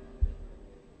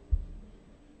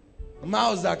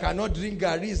 Mouse that cannot drink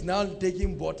Gary is now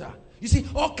taking butter. You see,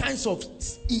 all kinds of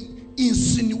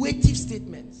insinuative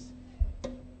statements.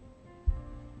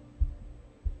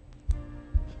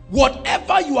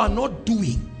 Whatever you are not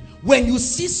doing, when you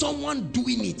see someone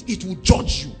doing it, it will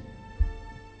judge you.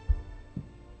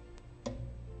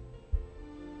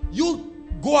 You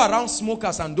go around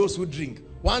smokers and those who drink.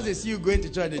 Once they see you going to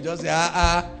church, they just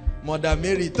say, Mother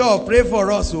Mary, pray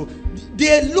for us. So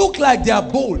they look like they are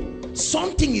bold.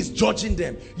 Something is judging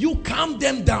them. You calm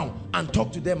them down and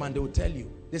talk to them and they will tell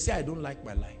you. They say, I don't like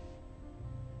my life.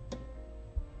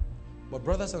 But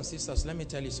brothers and sisters, let me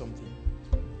tell you something.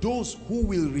 Those who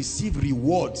will receive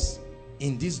rewards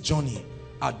in this journey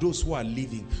are those who are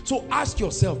living. So ask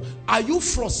yourself, are you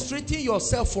frustrating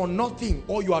yourself for nothing,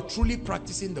 or you are truly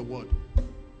practicing the word?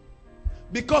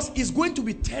 Because it's going to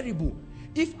be terrible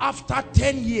if after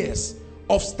 10 years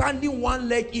of standing one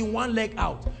leg in, one leg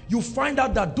out, you find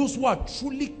out that those who are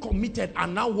truly committed are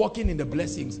now walking in the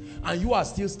blessings and you are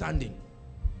still standing.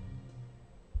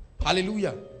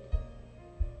 Hallelujah.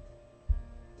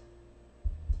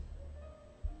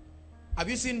 Have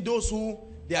you seen those who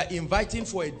they are inviting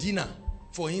for a dinner,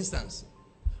 for instance,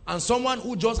 and someone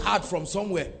who just heard from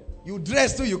somewhere, you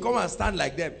dress too, you come and stand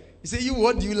like them. You say, you,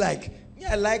 what do you like?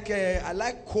 Yeah, I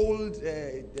like cold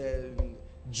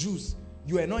juice.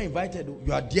 You are not invited.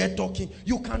 You are there talking.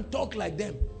 You can talk like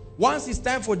them. Once it's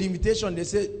time for the invitation, they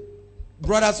say,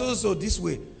 brother so this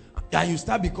way, and you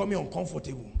start becoming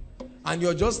uncomfortable. And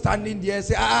you're just standing there and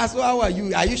say, so how are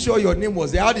you? Are you sure your name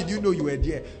was there? How did you know you were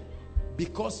there?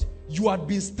 Because you had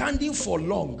been standing for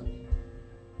long,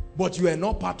 but you were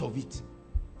not part of it.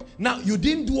 Now, you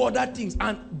didn't do other things,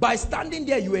 and by standing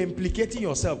there, you were implicating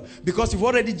yourself, because you've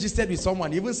already gisted with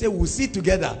someone. You even say, we'll sit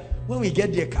together. When we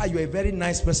get the car, you're a very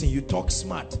nice person. You talk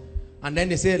smart. And then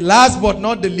they say, last but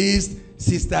not the least,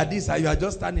 sister this, and you are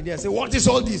just standing there and say, what is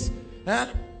all this? Huh?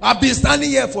 I've been standing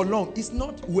here for long. It's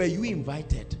not, were you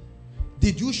invited?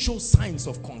 Did you show signs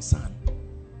of concern?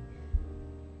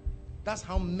 That's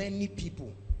how many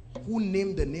people who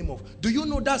name the name of, do you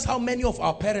know that's how many of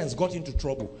our parents got into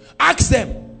trouble? Ask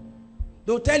them.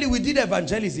 They'll tell you, we did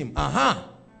evangelism.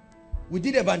 We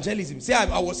did evangelism. Say,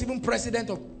 I was even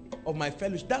president of my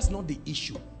fellowship. That's not the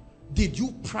issue. Did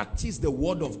you practice the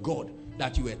word of God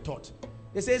that you were taught?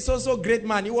 They say, so great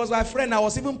man, he was my friend, I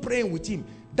was even praying with him.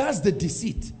 That's the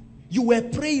deceit. You were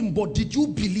praying, but did you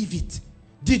believe it?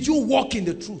 Did you walk in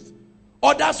the truth?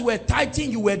 Others were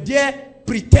tithing, you were there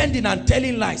pretending and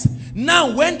telling lies.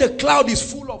 Now when the cloud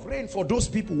is full of rain for those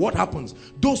people, what happens?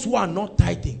 Those who are not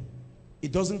tithing,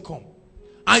 it doesn't come.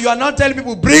 And you are not telling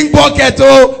people, bring bucket,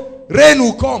 oh, rain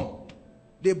will come.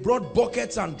 They brought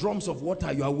buckets and drums of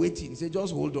water. You are waiting. Say,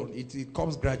 just hold on. It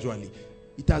comes gradually.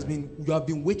 You have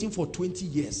been waiting for 20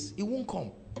 years. It won't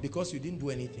come because you didn't do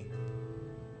anything.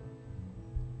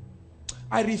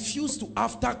 I refuse to,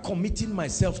 after committing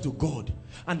myself to God,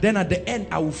 and then at the end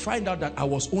I will find out that I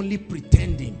was only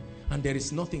pretending and there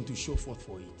is nothing to show forth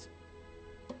for it.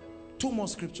 2 more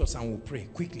scriptures and we'll pray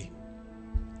quickly.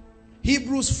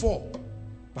 Hebrews 4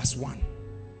 verse 1.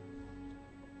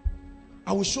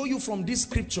 I will show you from this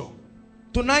scripture.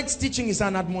 Tonight's teaching is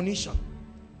an admonition.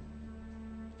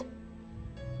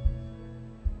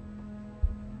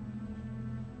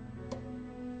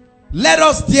 Let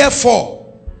us therefore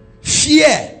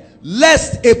fear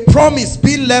lest a promise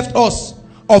be left us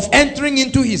of entering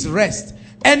into his rest,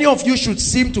 any of you should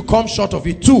seem to come short of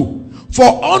it too.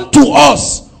 For unto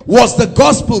us was the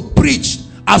gospel preached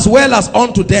as well as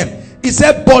unto them. He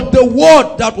said, but the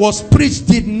word that was preached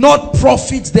did not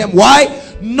profit them.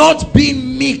 Why? Not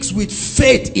being mixed with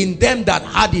faith in them that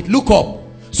had it. Look up.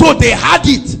 So they had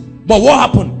it, but what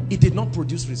happened? It did not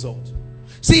produce result.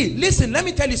 See, listen, let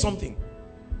me tell you something.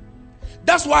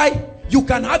 That's why you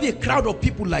can have a crowd of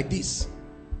people like this,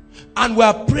 and we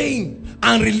are praying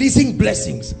and releasing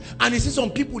blessings, and you see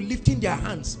some people lifting their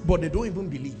hands, but they don't even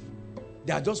believe.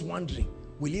 They are just wondering,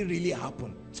 will it really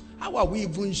happen? How are we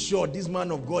even sure this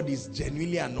man of God is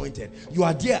genuinely anointed? You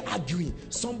are there arguing.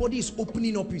 Somebody is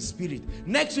opening up his spirit.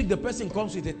 Next week the person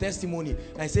comes with a testimony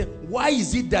and I say, why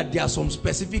is it that there are some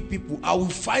specific people? I will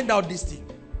find out this thing.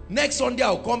 Next Sunday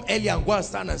I'll come early and go and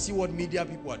stand and see what media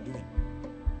people are doing.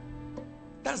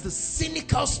 That's the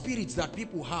cynical spirits that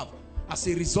people have as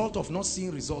a result of not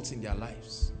seeing results in their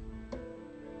lives.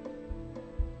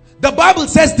 The Bible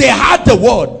says they had the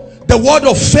word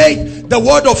of faith, the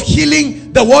word of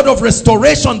healing, the word of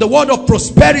restoration, the word of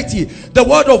prosperity, the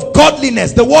word of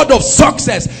godliness, the word of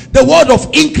success, the word of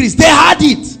increase. They had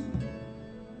it.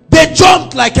 They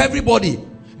jumped like everybody.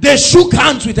 They shook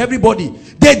hands with everybody.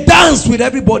 They danced with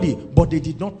everybody, but they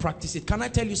did not practice it. Can I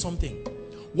tell you something?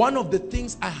 One of the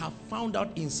things I have found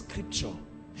out in scripture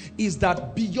is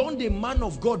that beyond a man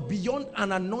of God, beyond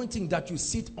an anointing that you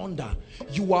sit under,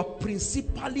 you are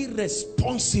principally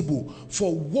responsible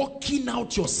for working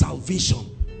out your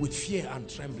salvation with fear and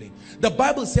trembling. The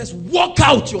Bible says, work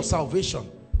out your salvation.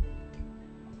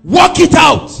 Work it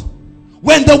out.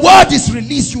 When the word is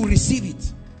released, you receive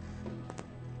it.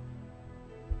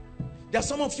 There are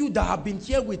some of you that have been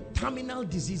here with terminal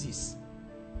diseases.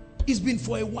 It's been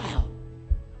for a while.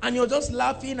 And you're just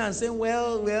laughing and saying,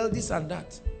 well, this and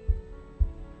that.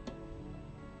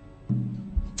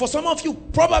 For some of you,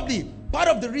 probably part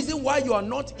of the reason why you are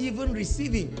not even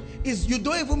receiving is you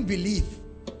don't even believe.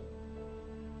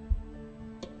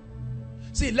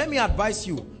 See, let me advise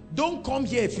you. Don't come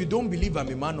here if you don't believe I'm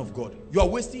a man of God. You are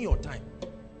wasting your time.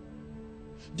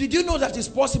 Did you know that it's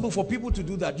possible for people to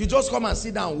do that? You just come and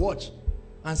sit down and watch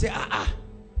and say,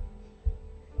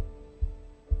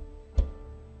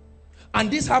 And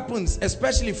this happens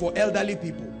especially for elderly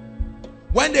people.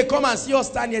 When they come and see us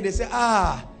stand here, they say,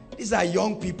 these are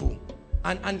young people.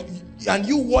 And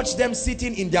you watch them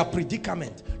sitting in their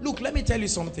predicament. Look, let me tell you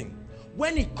something.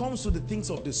 When it comes to the things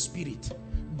of the spirit,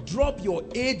 drop your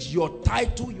age, your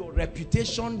title, your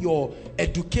reputation, your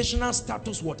educational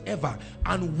status, whatever,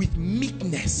 and with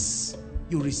meekness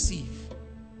you receive.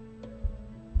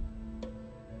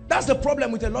 That's the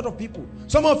problem with a lot of people.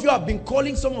 Some of you have been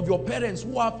calling some of your parents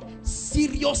who have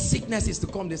serious sicknesses to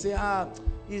come. They say,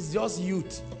 it's just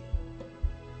youth.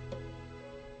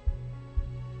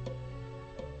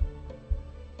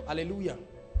 Hallelujah.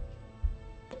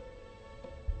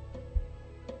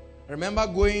 I remember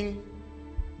going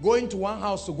to one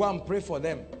house to go and pray for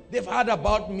them. They've heard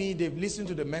about me. They've listened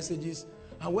to the messages.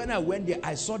 And when I went there,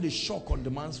 I saw the shock on the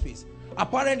man's face.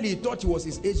 Apparently, he thought it was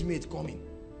his age mate coming.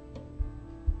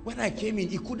 When I came in,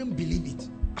 he couldn't believe it.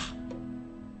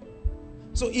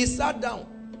 So he sat down.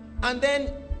 And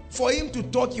then for him to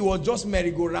talk, he was just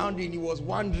merry-go-rounding. He was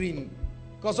wondering.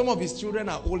 Because some of his children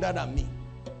are older than me.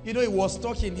 You know, he was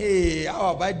talking, hey,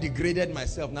 how have I degraded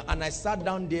myself now? And I sat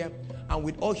down there. And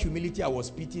with all humility, I was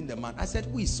pitying the man. I said,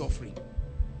 who is suffering?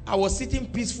 I was sitting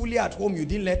peacefully at home. You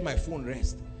didn't let my phone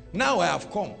rest. Now I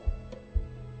have come.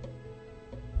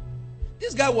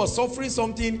 This guy was suffering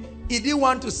something. He didn't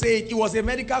want to say it. It was a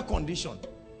medical condition.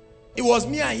 It was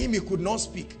me and him. He could not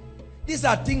speak. These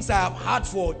are things I have had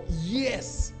for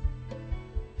years.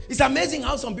 It's amazing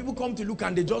how some people come to look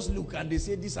and they just look and they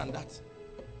say this and that.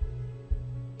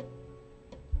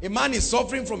 A man is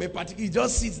suffering from a particular, he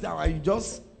just sits down and you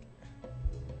just...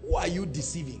 Who are you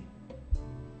deceiving?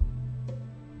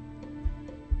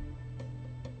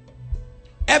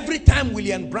 Every time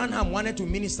William Branham wanted to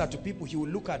minister to people, he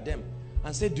would look at them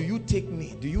and say, do you take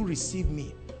me? Do you receive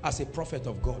me as a prophet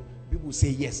of God? People will say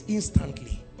yes.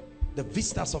 Instantly, the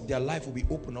vistas of their life will be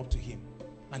opened up to him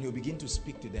and he'll begin to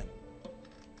speak to them.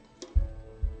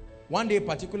 One day, a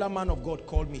particular man of God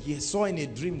called me. He saw in a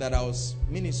dream that I was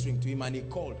ministering to him and he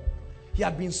called. He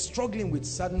had been struggling with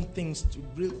certain things,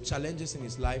 real challenges in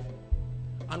his life.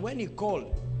 And when he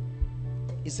called,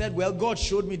 he said, well, God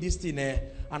showed me this thing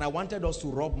and I wanted us to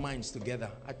rub minds together.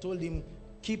 I told him,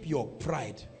 keep your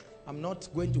pride. I'm not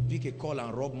going to pick a call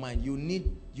and rub mind. You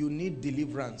need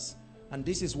deliverance. And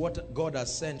this is what God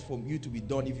has sent for you to be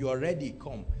done. If you are ready,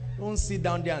 come. Don't sit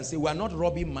down there and say, we are not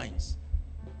rubbing minds.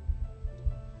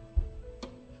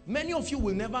 Many of you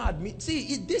will never admit.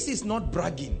 See, this is not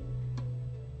bragging.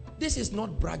 This is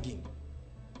not bragging.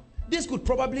 This could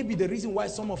probably be the reason why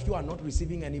some of you are not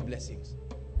receiving any blessings.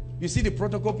 You see the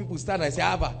protocol people stand and say,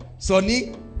 Abba,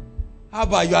 Sonny,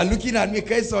 Abba, you are looking at me,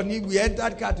 okay, Sonny, we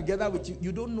entered car together with you.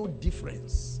 You don't know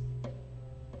difference.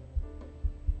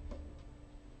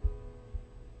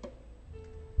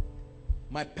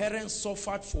 My parents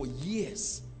suffered for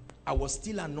years. I was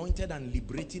still anointed and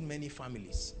liberating many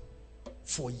families.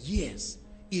 For years.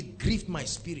 It grieved my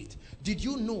spirit. Did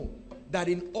you know that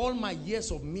in all my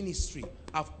years of ministry,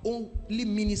 I've only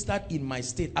ministered in my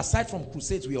state? Aside from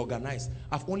crusades we organized,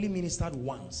 I've only ministered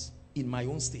once in my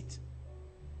own state.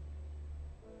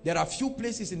 There are few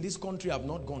places in this country I've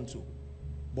not gone to,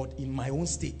 but in my own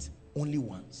state, only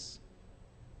once.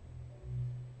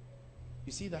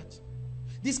 You see that?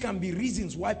 These can be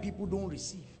reasons why people don't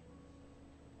receive.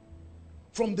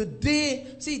 From the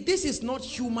day, see, this is not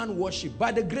human worship.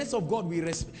 By the grace of God, we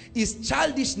respect. It's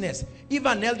childishness. If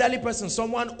an elderly person,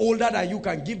 someone older than you,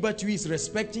 can give birth to you, is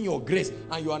respecting your grace,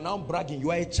 and you are now bragging,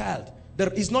 you are a child.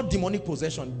 There is not demonic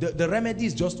possession. The remedy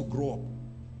is just to grow up.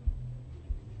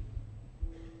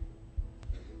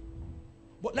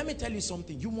 But let me tell you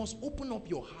something. You must open up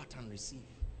your heart and receive.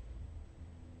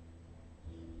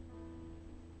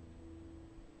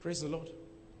 Praise the Lord.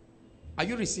 Are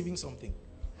you receiving something?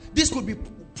 This could be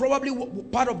probably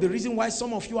part of the reason why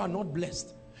some of you are not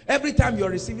blessed. Every time you're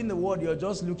receiving the word, you're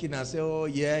just looking and say, oh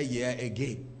yeah,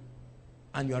 again.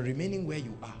 And you're remaining where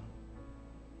you are.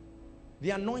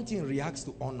 The anointing reacts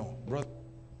to honor, brother.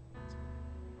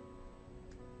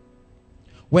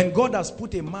 When God has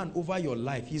put a man over your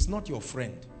life, he's not your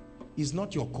friend. He's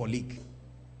not your colleague.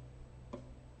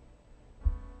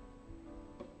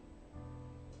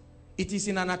 It is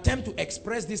in an attempt to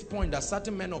express this point that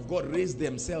certain men of God raise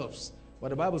themselves.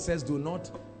 But the Bible says, do not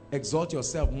exalt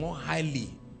yourself more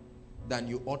highly than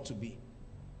you ought to be.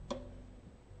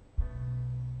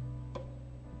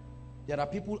 There are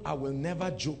people I will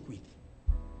never joke with.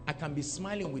 I can be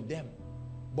smiling with them.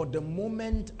 But the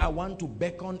moment I want to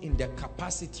beckon in the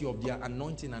capacity of their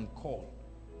anointing and call,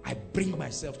 I bring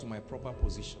myself to my proper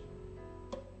position.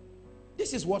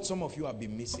 This is what some of you have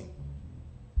been missing.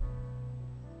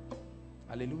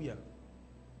 Hallelujah.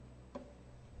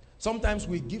 Sometimes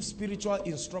we give spiritual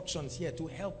instructions here to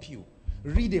help you.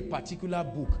 Read a particular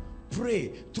book.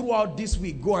 Pray. Throughout this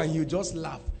week, go and you just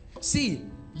laugh. See,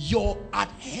 your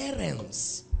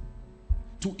adherence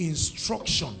to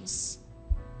instructions.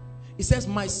 It says,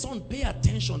 my son, pay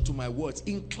attention to my words.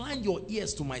 Incline your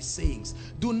ears to my sayings.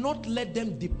 Do not let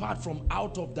them depart from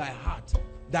out of thy heart.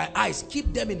 Thy eyes,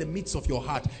 keep them in the midst of your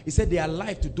heart. He said they are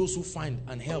life to those who find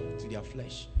and help to their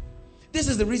flesh. This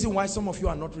is the reason why some of you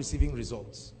are not receiving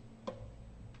results.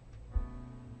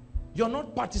 You're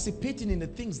not participating in the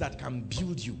things that can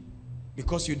build you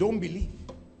because you don't believe.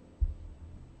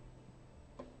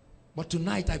 But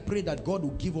tonight I pray that God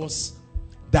will give us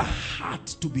the heart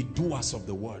to be doers of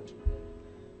the word.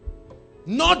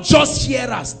 Not just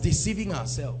hearers deceiving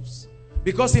ourselves.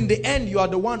 Because in the end you are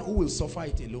the one who will suffer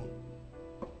it alone.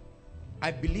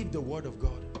 I believe the word of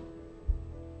God.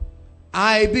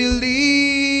 I believe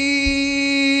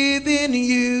in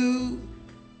you.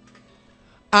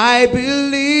 I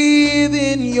believe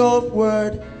in your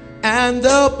word and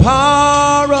the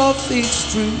power of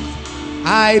its truth.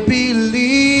 I believe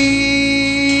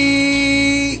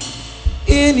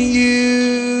in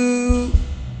you.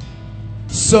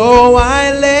 So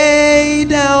I lay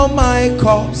down my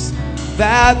cause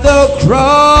that the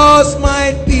cross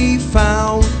might be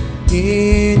found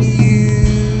in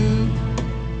you.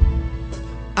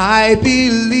 I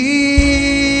believe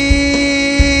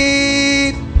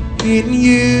in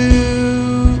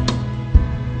you.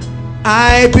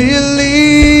 I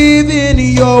believe in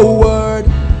your word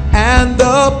and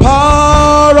the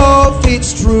power of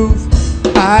its truth.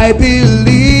 I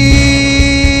believe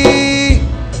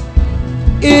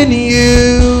in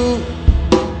you.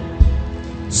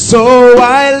 So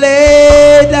I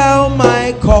lay down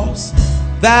my cause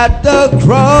that the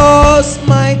cross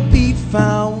might be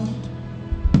found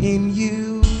in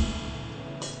you.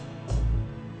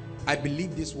 I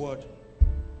believe this word.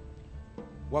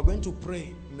 We're going to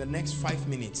pray in the next 5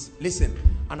 minutes. Listen,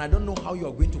 and I don't know how you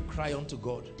are going to cry unto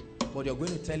God, but you're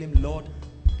going to tell him, Lord,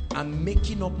 I'm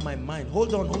making up my mind.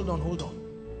 Hold on.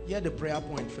 Hear the prayer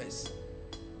point first.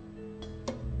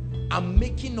 I'm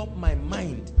making up my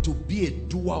mind to be a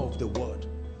doer of the word.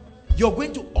 You're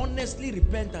going to honestly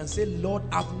repent and say, Lord,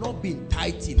 I've not been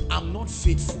tithing. I'm not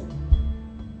faithful.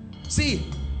 See,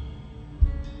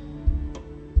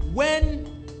 when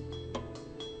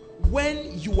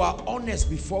you are honest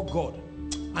before God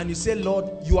and you say, Lord,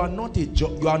 you are not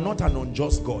an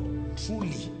unjust God.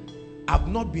 Truly, I've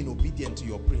not been obedient to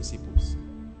your principles.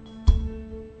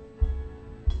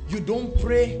 You don't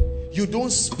pray, you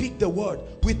don't speak the word.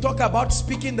 We talk about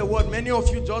speaking the word. Many of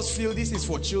you just feel this is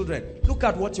for children. Look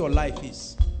at what your life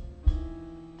is.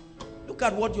 Look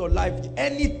at what your life,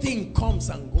 anything comes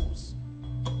and goes.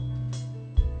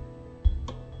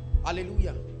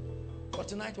 Hallelujah. But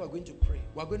tonight we're going to pray.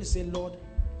 We're going to say, Lord,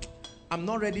 I'm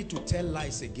not ready to tell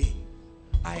lies again.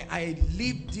 I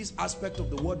live this aspect of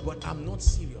the word, but I'm not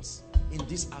serious in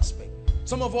this aspect.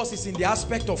 Some of us is in the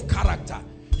aspect of character.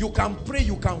 You can pray,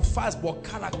 you can fast, but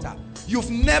character,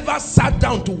 you've never sat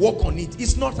down to work on it.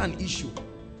 It's not an issue.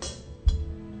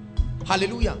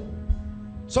 Hallelujah.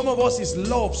 Some of us is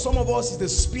love. Some of us is the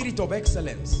spirit of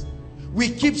excellence. We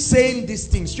keep saying these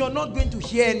things. You're not going to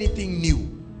hear anything new.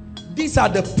 These are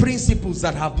the principles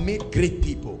that have made great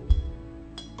people.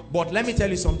 But let me tell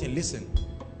you something. Listen.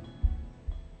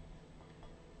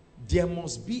 There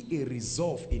must be a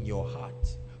resolve in your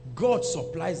heart. God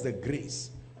supplies the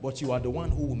grace, but you are the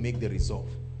one who will make the resolve.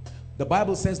 The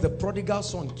Bible says the prodigal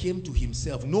son came to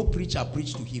himself. No preacher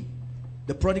preached to him.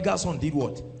 The prodigal son did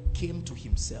what? Came to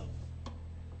himself.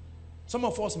 Some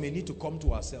of us may need to come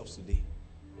to ourselves today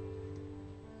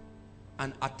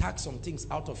and attack some things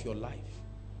out of your life.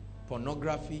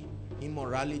 Pornography,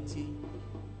 immorality,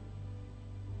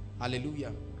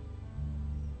 Hallelujah.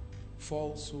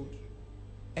 Falsehood.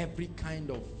 Every kind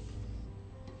of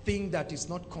thing that is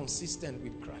not consistent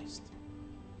with Christ.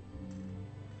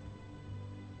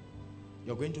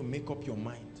 You're going to make up your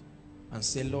mind and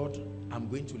say, Lord, I'm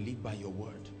going to live by your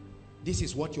word. This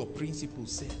is what your principle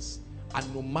says.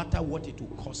 And no matter what it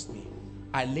will cost me,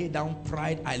 I lay down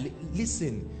pride.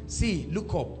 Listen, see,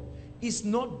 look up. It's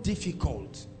not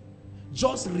difficult.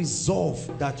 Just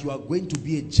resolve that you are going to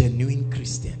be a genuine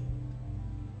Christian.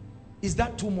 Is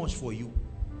that too much for you?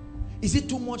 Is it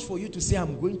too much for you to say,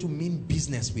 I'm going to mean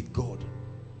business with God?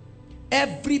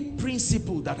 Every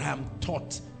principle that I am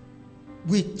taught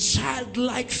with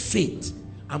childlike faith,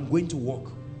 I'm going to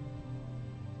walk.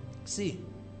 See,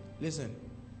 listen.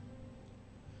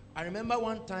 I remember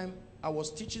one time I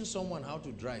was teaching someone how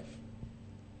to drive.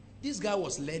 This guy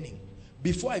was learning.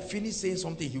 Before I finish saying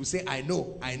something, he would say, I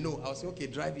know. I'll say, okay,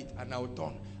 drive it, and I'll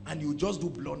turn. And you just do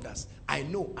blunders. I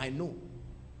know.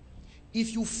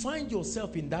 If you find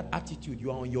yourself in that attitude,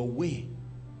 you are on your way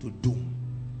to doom.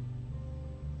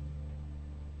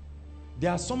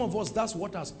 There are some of us, that's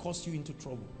what has caused you into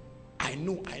trouble. I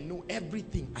know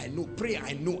everything. I know, pray,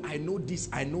 I know this,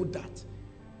 I know that.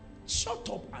 Shut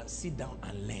up and sit down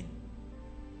and learn.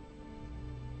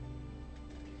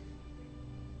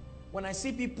 When I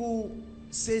see people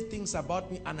say things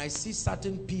about me, and I see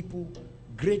certain people,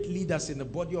 great leaders in the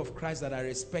body of Christ that I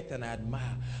respect and I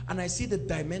admire, and I see the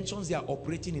dimensions they are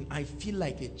operating in, I feel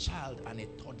like a child and a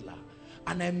toddler.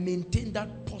 And I maintain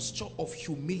that posture of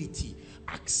humility,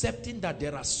 accepting that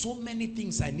there are so many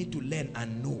things I need to learn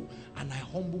and know, and I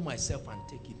humble myself and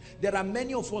take it. There are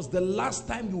many of us, the last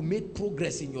time you made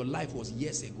progress in your life was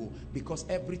years ago, because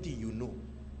everything you know.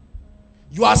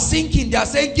 You are sinking, they are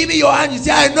saying, give me your hand. You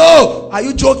say, I know. Are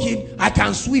you joking? I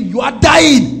can swim. You are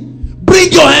dying.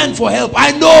 Bring your hand for help.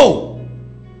 I know.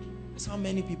 That's how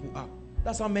many people are.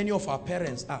 That's how many of our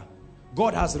parents are.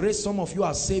 God has raised some of you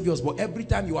as saviors, but every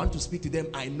time you want to speak to them,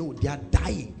 I know. They are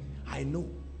dying. I know.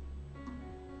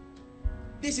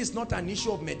 This is not an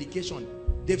issue of medication.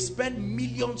 They've spent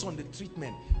millions on the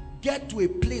treatment. Get to a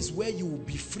place where you will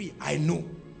be free. I know.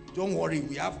 Don't worry,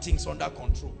 we have things under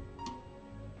control.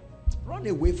 Run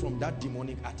away from that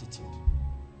demonic attitude.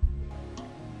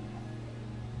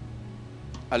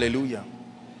 Hallelujah.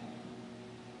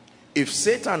 If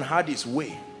Satan had his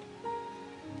way,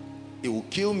 he will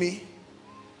kill me,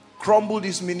 crumble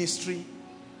this ministry,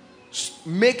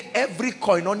 make every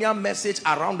koinonia message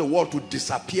around the world to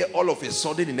disappear all of a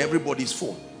sudden in everybody's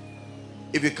phone.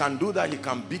 If he can do that, he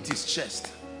can beat his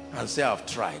chest and say, I've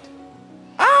tried.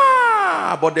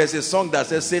 But there's a song that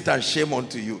says, Satan, shame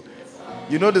unto you.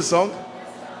 You know the song?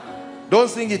 Don't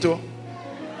sing it, oh.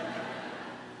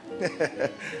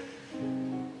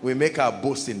 We make our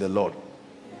boast in the Lord.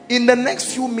 In the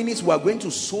next few minutes, we are going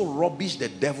to so rubbish the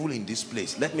devil in this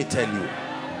place. Let me tell you.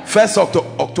 1st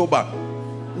October,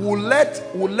 we'll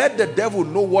let the devil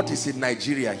know what is in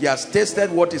Nigeria. He has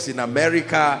tasted what is in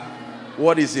America,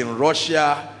 what is in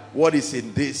Russia, what is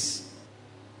in this.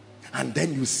 And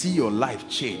then you see your life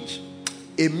change.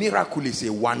 A miracle is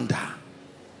a wonder.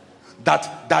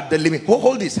 That the limit.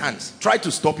 Hold his hands. Try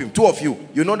to stop him. Two of you.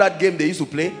 You know that game they used to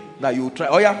play? Now you try.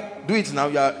 Oh yeah, do it now.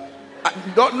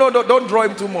 Don't draw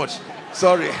him too much.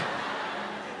 Sorry.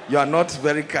 You are not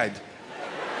very kind.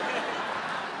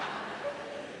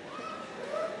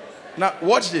 Now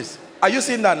watch this. Are you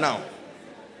seeing that now?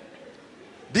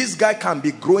 This guy can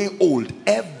be growing old.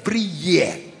 Every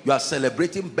year you are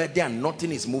celebrating birthday and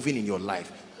nothing is moving in your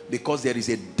life, because there is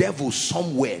a devil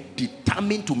somewhere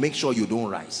determined to make sure you don't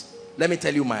rise. Let me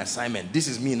tell you my assignment. This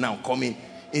is me now coming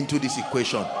into this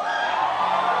equation.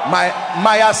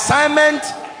 My assignment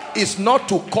is not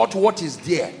to cut what is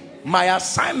there. My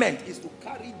assignment is to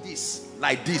carry this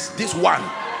like this one.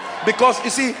 Because you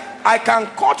see, I can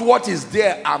cut what is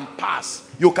there and pass.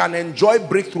 You can enjoy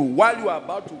breakthrough. While you are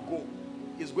about to go,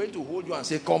 he's going to hold you and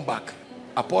say, come back.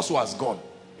 Apostle has gone.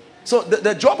 So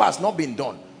the job has not been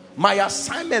done. My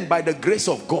assignment by the grace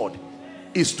of God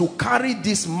is to carry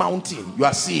this mountain you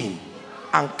are seeing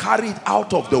and carry it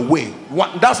out of the way.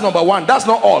 That's number one. That's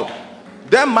not all.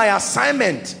 Then my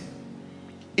assignment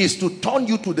is to turn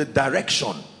you to the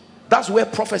direction. That's where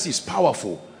prophecy is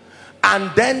powerful.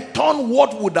 And then turn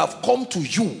what would have come to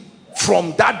you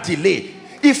from that delay.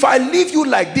 If I leave you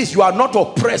like this, you are not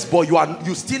oppressed, but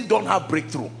you still don't have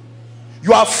breakthrough.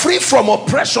 You are free from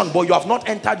oppression, but you have not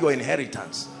entered your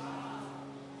inheritance.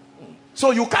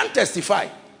 So you can't testify.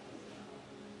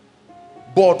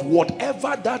 But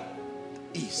whatever that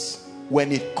is,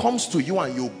 when it comes to you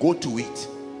and you go to it,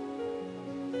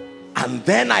 and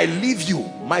then I leave you,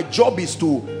 my job is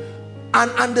to,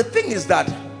 and the thing is that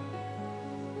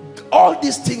All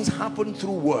these things happen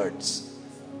through words.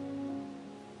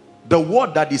 The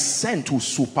word that is sent to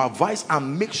supervise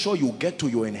and make sure you get to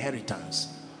your inheritance.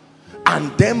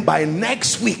 And then by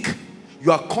next week,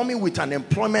 you are coming with an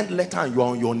employment letter and you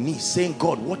are on your knees saying,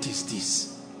 God, what is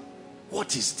this?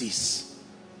 What is this?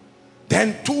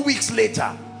 Then 2 weeks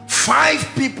later,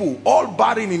 5 people, all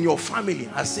barren in your family,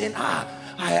 are saying,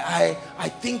 I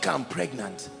think I'm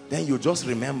pregnant. Then you just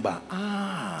remember,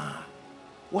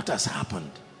 what has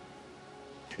happened?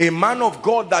 A man of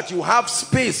God that you have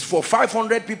space for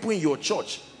 500 people in your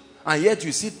church, and yet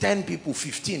you see 10 people,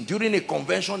 15. During a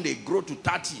convention, they grow to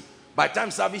 30. By the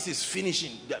time service is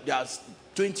finishing, there's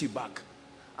 20 back.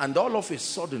 And all of a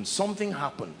sudden, something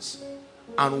happens.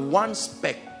 And one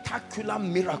spectacular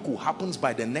miracle happens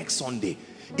by the next Sunday,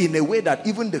 in a way that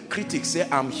even the critics say,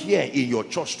 I'm here in your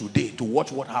church today to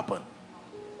watch what happened.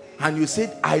 And you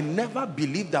said, I never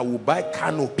believed I would buy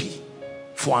canopy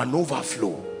for an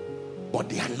overflow. But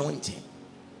the anointing.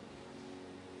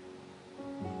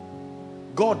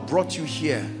 God brought you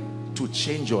here to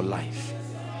change your life.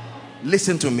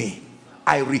 Listen to me.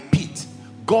 I repeat,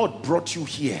 God brought you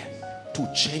here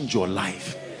to change your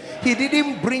life. He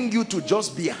didn't bring you to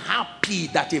just be happy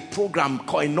that a program,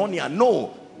 Koinonia.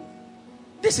 No.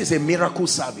 This is a miracle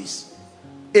service.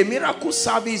 A miracle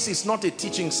service is not a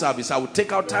teaching service. I will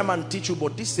take out time and teach you,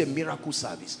 but this is a miracle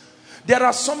service. There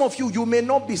are some of you, you may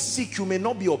not be sick, you may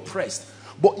not be oppressed,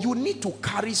 but you need to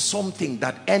carry something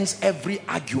that ends every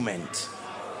argument.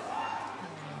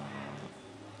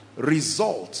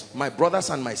 Result, my brothers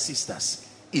and my sisters,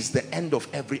 is the end of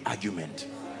every argument.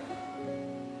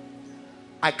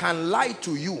 I can lie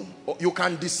to you, or you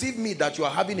can deceive me that you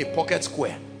are having a pocket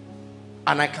square,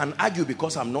 and I can argue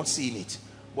because I'm not seeing it.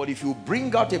 But if you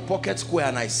bring out a pocket square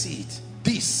and I see it,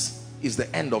 this is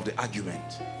the end of the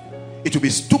argument. It will be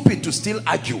stupid to still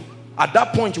argue. At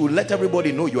that point, you will let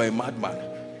everybody know you are a madman.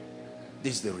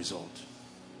 This is the result.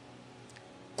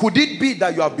 Could it be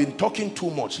that you have been talking too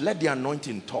much? Let the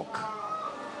anointing talk.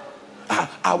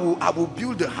 I will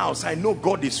build the house. I know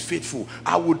God is faithful.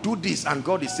 I will do this. And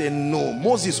God is saying, no.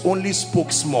 Moses only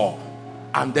spoke small.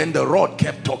 And then the rod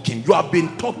kept talking. You have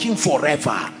been talking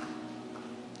forever.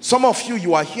 Some of you,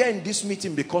 you are here in this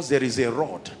meeting because there is a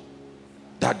rod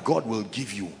that God will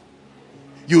give you.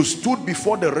 You stood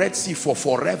before the Red Sea for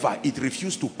forever. It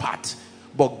refused to part.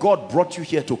 But God brought you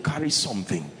here to carry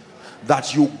something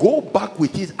that you go back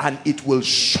with it and it will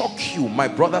shock you, my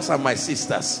brothers and my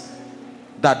sisters,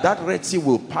 that Red Sea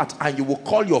will part, and you will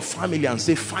call your family and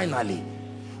say, finally,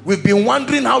 we've been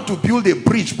wondering how to build a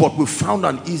bridge, but we found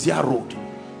an easier road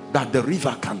that the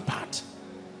river can part.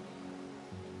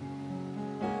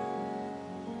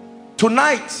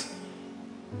 Tonight,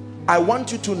 I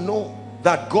want you to know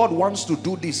that God wants to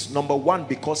do this, number one,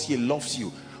 because he loves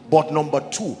you. But number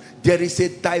two, there is a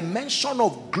dimension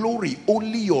of glory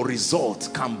only your results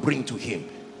can bring to him.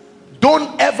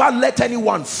 Don't ever let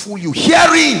anyone fool you.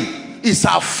 Herein is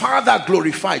our Father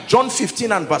glorified. John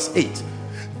 15 and verse 8.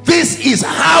 This is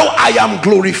how I am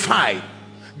glorified.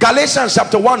 Galatians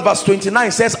chapter 1 verse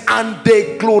 29 says, and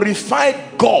they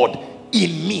glorified God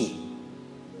in me.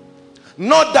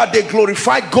 Not that they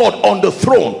glorified God on the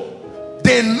throne.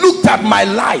 They looked at my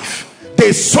life.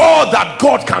 They saw that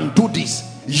God can do this.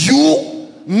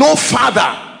 You, no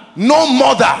father, no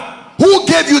mother. Who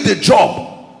gave you the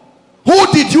job?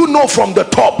 Who did you know from the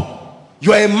top?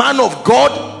 You are a man of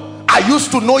God. I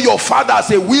used to know your father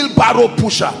as a wheelbarrow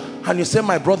pusher. And you say,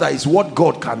 my brother, is what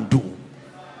God can do.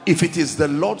 If it is the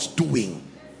Lord's doing,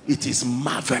 it is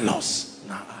marvelous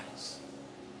in our eyes.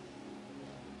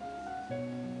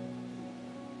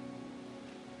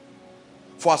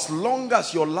 For as long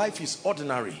as your life is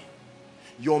ordinary,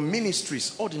 your ministry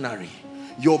is ordinary,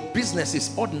 your business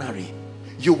is ordinary,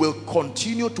 you will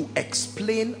continue to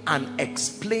explain and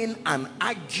explain and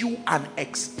argue and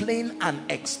explain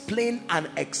and explain and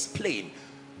explain.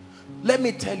 Let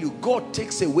me tell you, God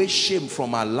takes away shame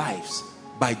from our lives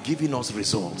by giving us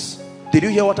results. Did you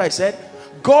hear what I said?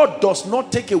 God does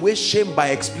not take away shame by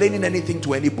explaining anything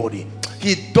to anybody.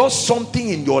 He does something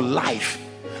in your life,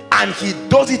 and he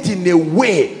does it in a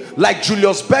way like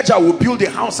Julius Berger will build a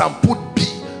house and put B.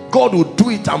 God will do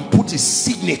it and put his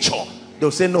signature. They'll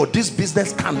say, no, this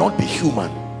business cannot be human.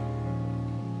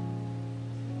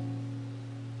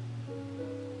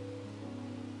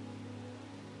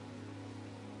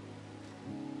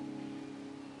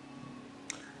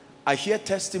 I hear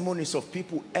testimonies of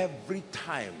people every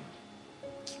time.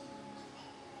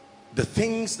 The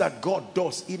things that God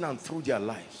does in and through their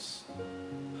lives.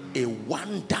 A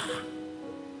wonder.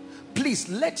 Please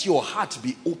let your heart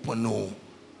be open. Oh,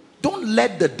 Don't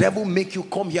let the devil make you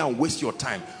come here and waste your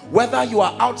time. Whether you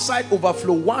are outside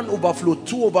Overflow 1, Overflow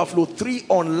 2, Overflow 3,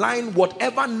 online,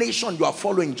 whatever nation you are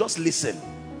following, just listen.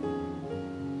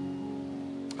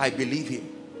 I believe him.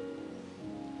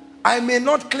 I may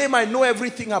not claim I know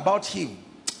everything about him,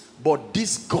 but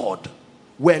this God,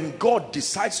 when God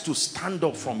decides to stand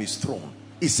up from his throne,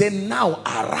 he said, now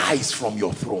arise from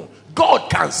your throne. God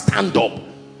can stand up.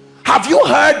 Have you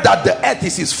heard that the earth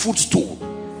is his footstool?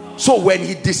 So when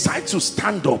he decides to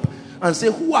stand up and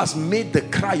say, who has made the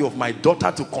cry of my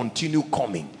daughter to continue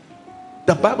coming?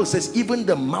 The Bible says even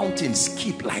the mountains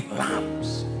skip like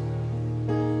lambs.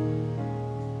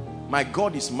 My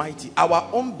God is mighty. Our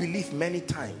unbelief many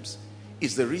times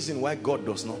is the reason why God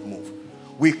does not move.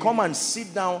 We come and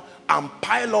sit down and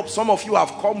pile up. Some of you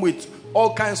have come with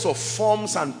all kinds of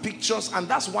forms and pictures, and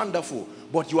that's wonderful.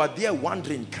 But you are there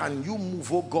wondering, can you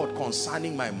move, oh God,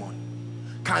 concerning my money?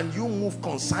 Can you move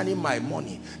concerning my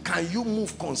money? Can you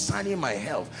move concerning my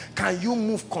health? Can you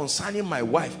move concerning my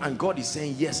wife? And God is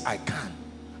saying, yes, I can.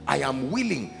 I am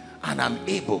willing and I'm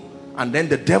able. And then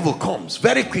the devil comes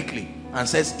very quickly and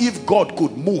says, if God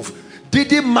could move,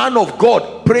 didn't man of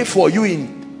God pray for you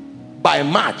by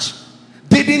March?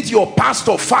 Didn't your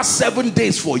pastor fast 7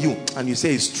 days for you? And you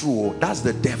say, it's true. Oh, that's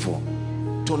the devil.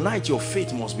 Tonight your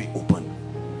faith must be open.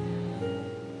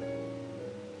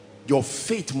 Your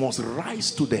faith must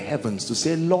rise to the heavens to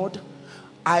say, Lord,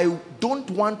 I don't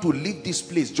want to leave this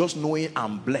place just knowing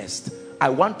I'm blessed. I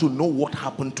want to know what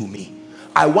happened to me.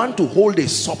 I want to hold a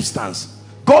substance.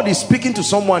 God is speaking to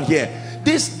someone here.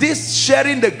 This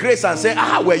sharing the grace and saying,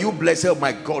 were you blessed? Oh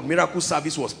my God, miracle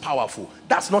service was powerful.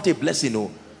 That's not a blessing. No.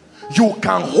 You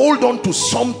can hold on to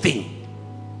something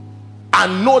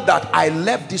and know that I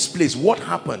left this place. What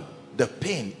happened? The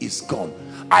pain is gone.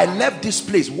 I left this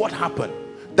place. What happened?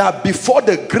 That before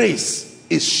the grace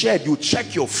is shared, you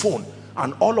check your phone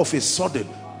and all of a sudden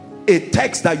a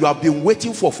text that you have been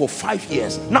waiting for 5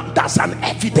 years. Now that's an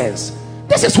evidence.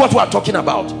 This is what we are talking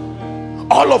about.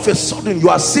 All of a sudden you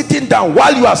are sitting down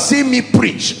while you are seeing me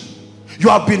preach. You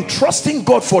have been trusting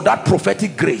God for that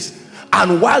prophetic grace,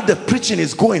 and while the preaching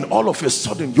is going, all of a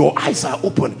sudden your eyes are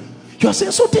open. You are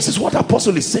saying, so this is what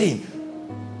Apostle is saying.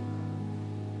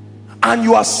 And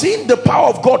you are seeing the power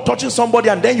of God touching somebody,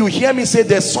 and then you hear me say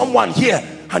there's someone here,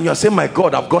 and you are saying, my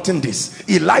God, I've gotten this.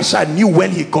 Elisha knew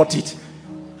when he got it.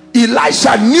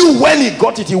 Elisha knew when he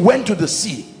got it. He went to the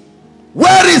sea.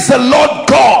 Where is the Lord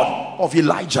God of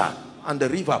Elijah? And the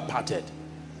river parted.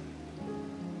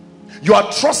 You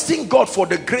are trusting God for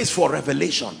the grace for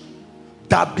revelation,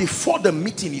 that before the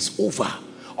meeting is over,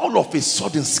 all of a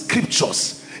sudden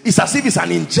scriptures, it's as if it's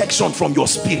an injection from your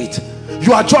spirit.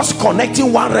 You are just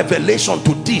connecting one revelation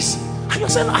to this, and you're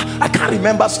saying, I can't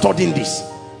remember studying this.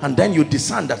 And then you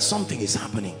discern that something is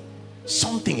happening.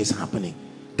 Something is happening.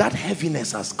 That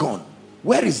heaviness has gone.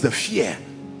 Where is the fear?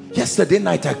 Yesterday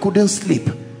night I couldn't sleep.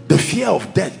 The fear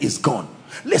of death is gone.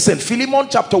 Listen, Philemon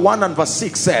chapter 1 and verse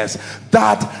 6 says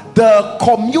that the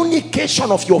communication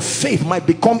of your faith might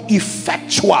become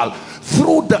effectual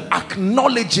through the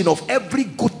acknowledging of every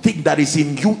good thing that is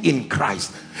in you in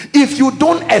Christ. If you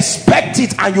don't expect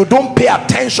it and you don't pay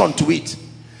attention to it,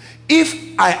 if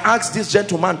I ask this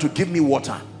gentleman to give me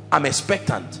water, I'm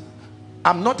expectant.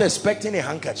 I'm not expecting a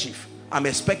handkerchief. I'm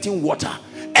expecting water.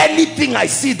 Anything I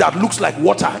see that looks like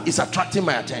water is attracting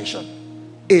my attention.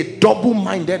 A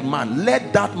double-minded man,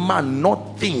 let that man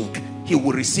not think he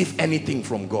will receive anything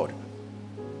from God.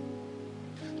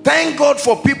 Thank God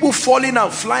for people falling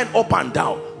and flying up and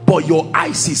down, but your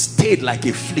eyes is stayed like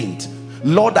a flint.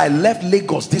 Lord, I left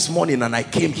Lagos this morning and I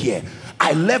came here.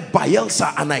 I left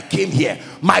Bayelsa and I came here.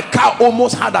 My car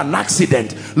almost had an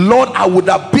accident. Lord, I would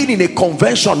have been in a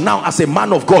convention now as a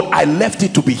man of God. I left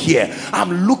it to be here.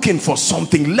 I'm looking for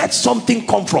something. Let something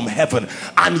come from heaven.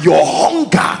 And your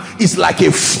hunger is like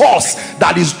a force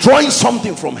that is drawing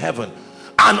something from heaven.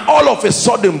 And all of a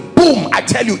sudden, boom, I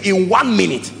tell you, in 1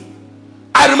 minute.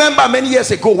 I remember many years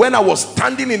ago when I was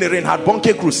standing in a Reinhard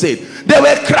Bonnke crusade, there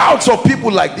were crowds of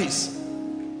people like this.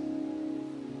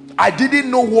 I didn't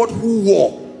know who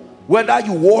wore, whether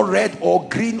you wore red or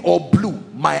green or blue.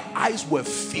 My eyes were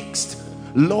fixed.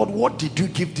 Lord, what did you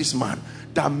give this man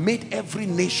that made every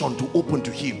nation to open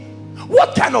to him?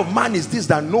 What kind of man is this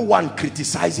that no one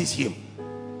criticizes him?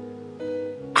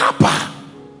 Abba.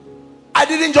 I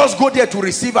didn't just go there to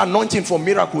receive anointing for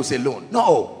miracles alone.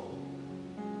 No.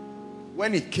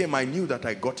 When it came, I knew that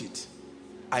I got it.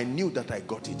 I knew that I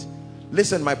got it.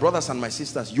 Listen, my brothers and my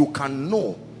sisters, you can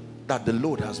know that the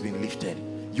load has been lifted.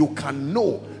 You can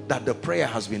know that the prayer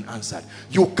has been answered.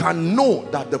 You can know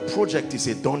that the project is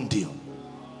a done deal.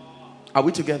 Are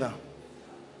we together?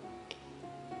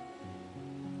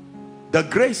 The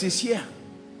grace is here,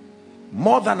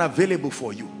 more than available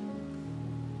for you.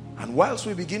 And whilst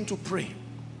we begin to pray,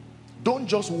 don't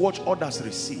just watch others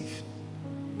receive.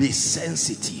 Be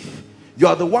sensitive. You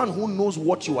are the one who knows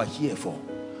what you are here for.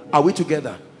 Are we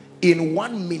together? In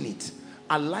 1 minute,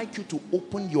 I'd like you to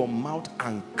open your mouth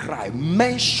and cry.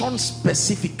 Mention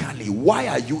specifically, why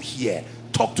are you here?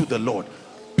 Talk to the Lord.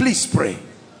 Please pray.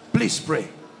 Please pray.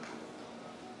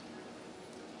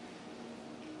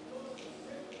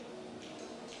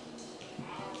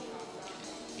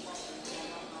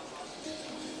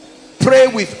 Pray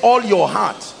with all your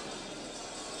heart.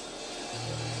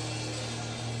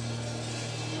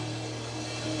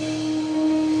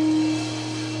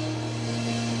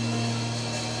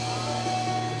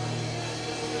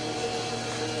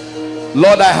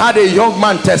 Lord, I had a young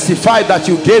man testify that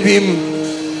you gave him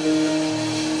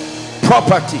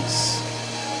properties.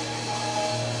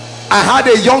 I had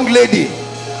a young lady,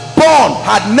 born,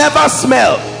 had never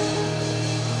smelled.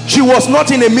 She was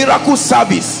not in a miracle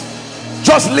service,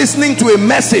 just listening to a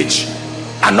message,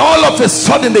 and all of a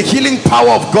sudden the healing power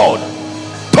of God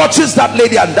touches that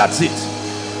lady, and that's it.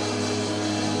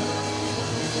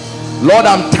 Lord,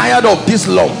 I'm tired of this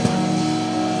lump.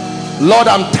 Lord,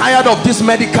 I'm tired of this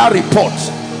medical report.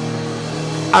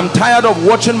 I'm tired of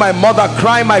watching my mother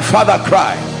cry, my father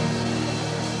cry.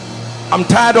 I'm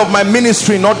tired of my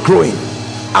ministry not growing.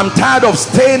 I'm tired of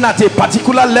staying at a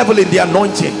particular level in the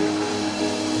anointing.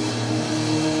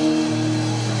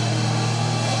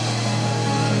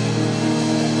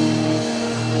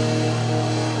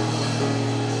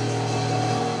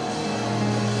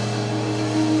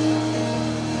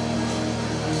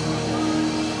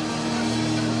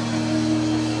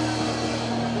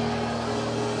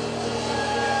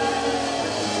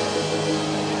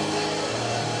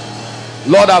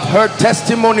 Lord, I've heard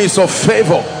testimonies of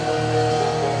favor.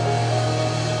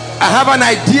 I have an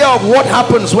idea of what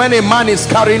happens when a man is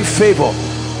carrying favor,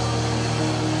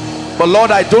 but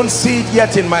Lord, I don't see it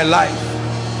yet in my life.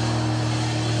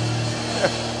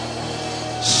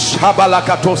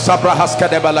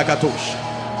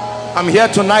 I'm here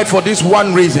tonight for this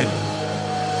one reason.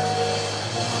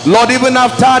 Lord, even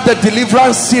after the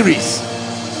deliverance series,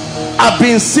 I've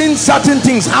been seeing certain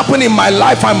things happen in my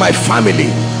life and my family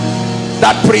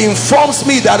that pre-informs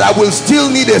me that I will still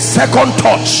need a second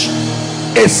touch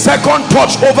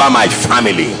over my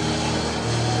family.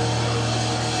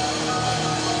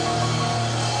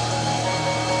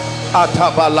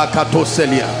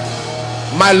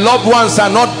 My loved ones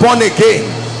are not born again.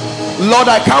 Lord,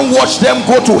 I can't watch them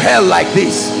go to hell like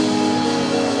this.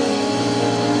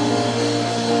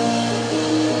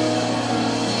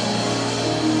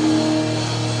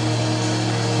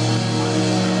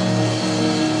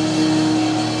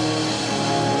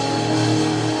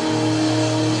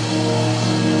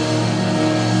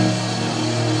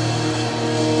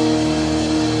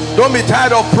 Don't be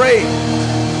tired of praying.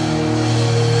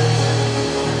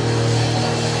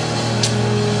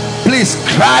 Please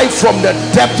cry from the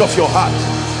depth of your heart.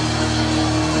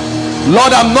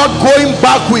 Lord, I'm not going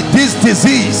back with this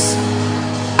disease.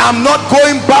 I'm not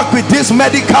going back with this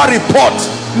medical report.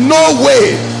 No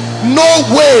way, no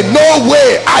way, no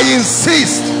way. I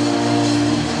insist.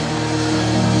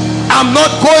 I'm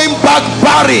not going back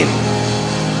barren.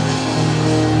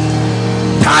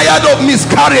 Tired of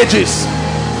miscarriages.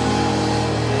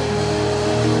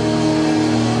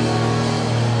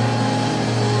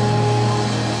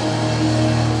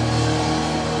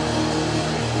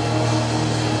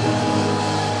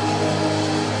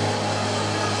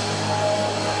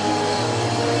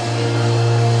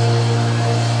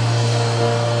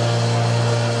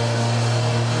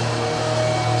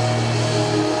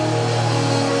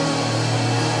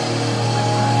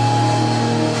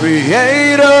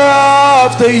 Creator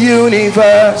of the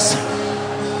universe,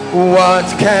 what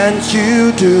can't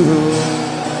you do?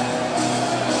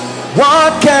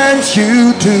 What can't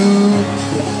you do,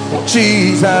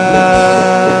 Jesus?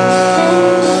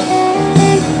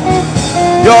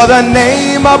 You're the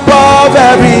name above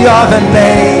every other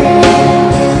name.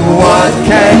 What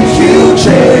can't you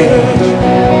change?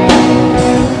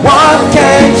 What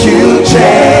can't you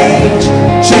change,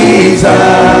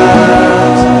 Jesus?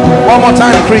 One more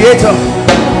time. Creator,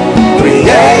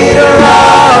 creator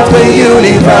of the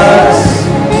universe,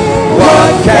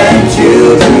 what can't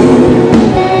you do?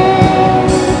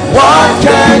 What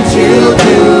can't you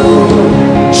do,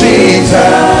 Jesus?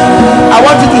 I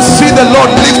want you to see the Lord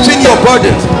lifting your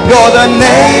burdens. You're the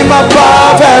name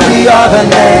above every other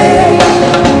name.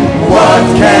 What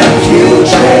can't you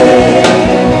change?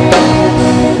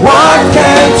 What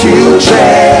can't you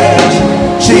change,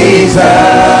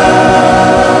 Jesus?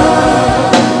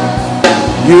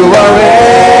 You are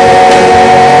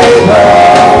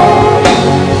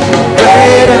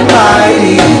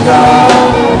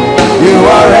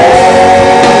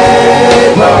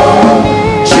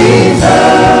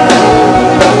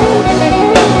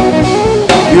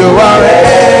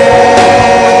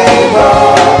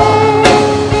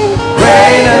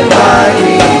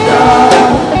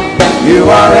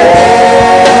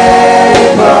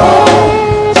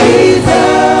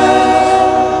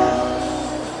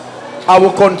I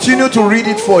will continue to read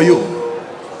it for you.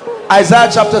 Isaiah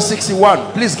chapter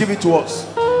 61. Please give it to us.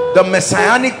 The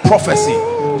messianic prophecy.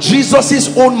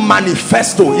 Jesus' own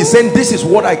manifesto. He's saying, this is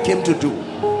what I came to do.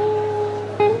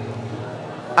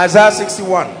 Isaiah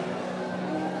 61.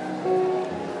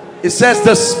 It says,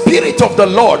 the Spirit of the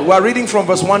Lord, we are reading from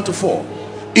verse 1 to 4,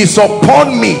 is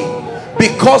upon me,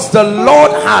 because the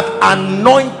Lord hath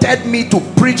anointed me to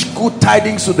preach good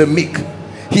tidings to the meek.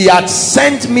 He had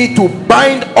sent me to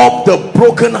bind up the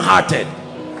brokenhearted,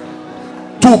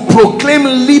 to proclaim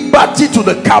liberty to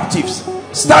the captives.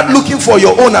 Start looking for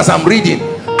your own as I'm reading.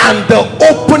 And the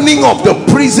opening of the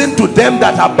prison to them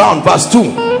that are bound. Verse 2.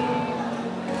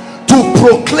 To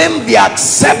proclaim the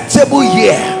acceptable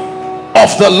year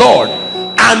of the Lord,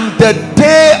 and the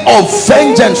day of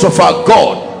vengeance of our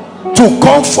God, to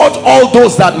comfort all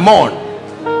those that mourn.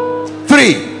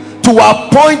 3. To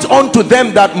appoint unto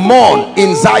them that mourn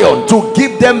in Zion, to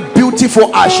give them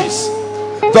beautiful ashes,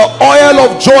 the oil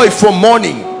of joy for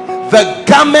mourning, the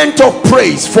garment of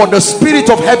praise for the spirit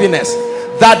of heaviness,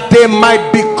 that they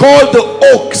might be called the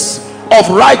oaks of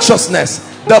righteousness,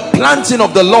 the planting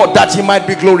of the Lord, that he might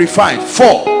be glorified.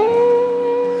 4.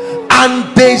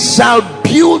 And they shall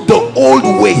build the old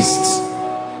wastes,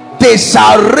 they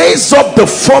shall raise up the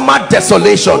former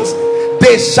desolations,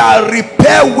 they shall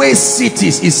repair waste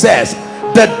cities. He says,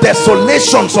 the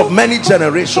desolations of many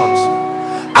generations.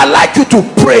 I like you to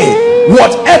pray.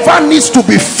 Whatever needs to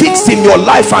be fixed in your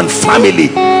life and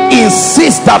family,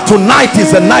 insist that tonight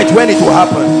is the night when it will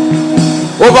happen.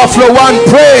 Overflow 1,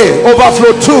 pray.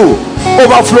 Overflow 2,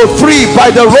 overflow 3,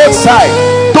 by the roadside.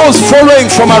 Those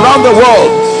following from around the world,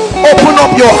 open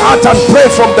up your heart and pray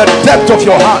from the depth of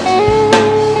your heart.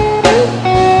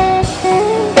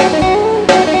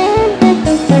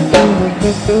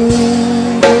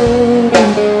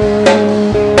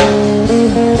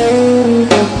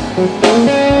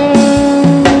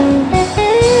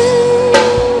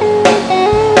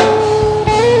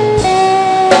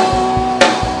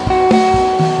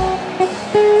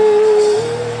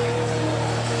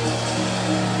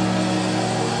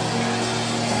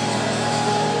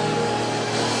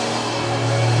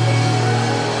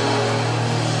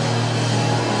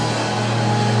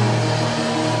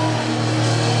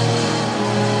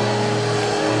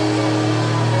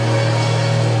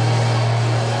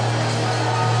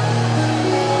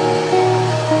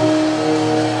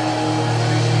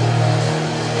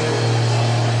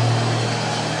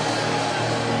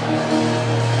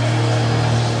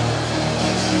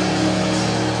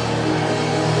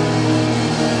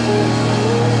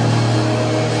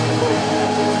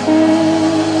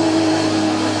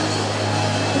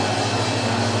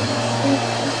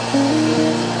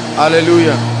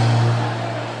 Hallelujah.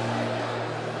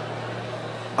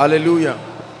 Hallelujah.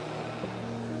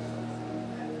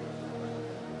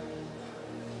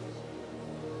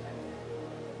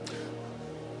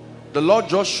 The Lord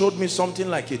just showed me something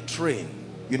like a train,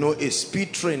 you know, a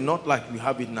speed train, not like we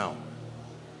have it now,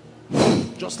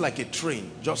 just like a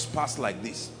train, just passed like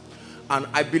this. And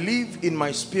I believe in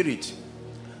my spirit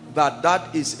that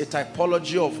that is a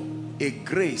typology of a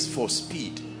grace for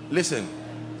speed. Listen,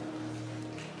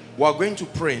 we're going to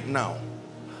pray now,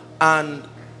 and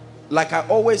like I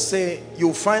always say,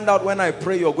 you'll find out when I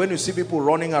pray, you're going to see people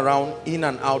running around in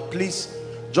and out. Please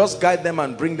just guide them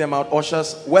and bring them out.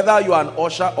 Ushers, whether you are an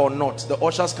usher or not, the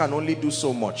ushers can only do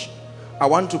so much. I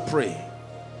want to pray.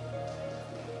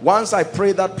 Once I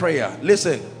pray that prayer,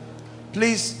 listen,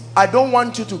 please, I don't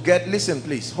want you to get, listen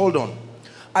please, hold on.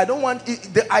 I don't want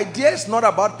it, the idea is not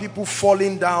about people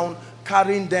falling down,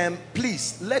 carrying them.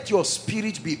 Please let your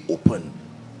spirit be open.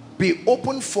 Be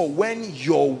open for when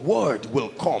your word will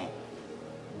come.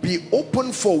 Be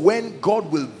open for when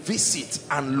God will visit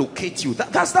and locate you.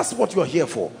 That's what you're here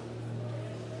for.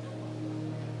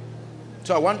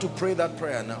 So I want to pray that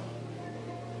prayer now.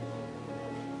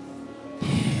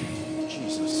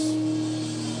 Jesus.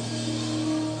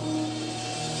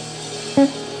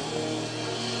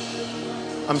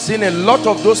 I'm seeing a lot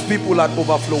of those people at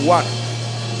Overflow 1.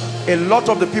 A lot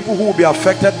of the people who will be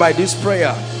affected by this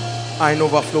prayer are in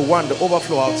Overflow 1, the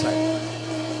overflow outside.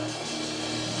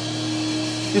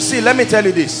 You see, let me tell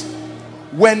you this.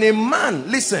 When a man,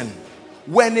 listen,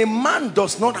 when a man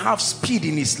does not have speed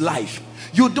in his life,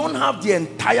 you don't have the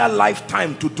entire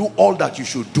lifetime to do all that you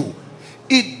should do.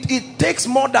 It takes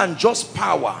more than just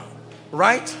power,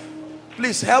 right?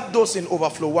 Please help those in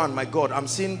Overflow 1. My God, I'm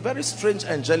seeing very strange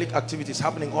angelic activities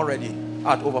happening already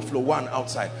at Overflow 1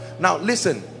 outside. Now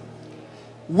listen,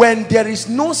 when there is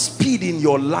no speed in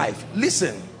your life,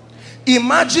 listen,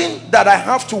 imagine that I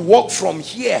have to walk from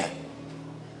here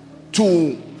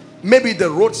to maybe the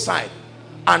roadside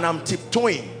and I'm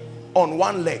tiptoeing. on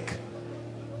one leg.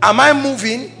 Am I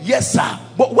moving? Yes, sir.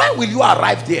 But when will you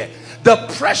arrive there? The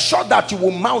pressure that you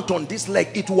will mount on this leg,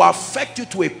 it will affect you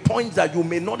to a point that you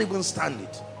may not even stand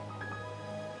it.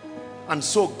 And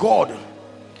so God,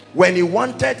 when he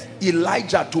wanted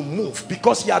Elijah to move,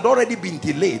 because he had already been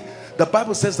delayed, the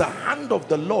Bible says the hand of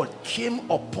the Lord came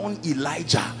upon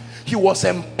Elijah. He was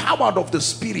empowered of the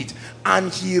Spirit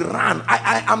and he ran.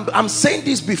 I'm saying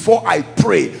this before I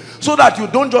pray, so that you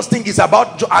don't just think it's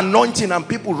about anointing and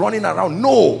people running around.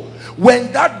 No.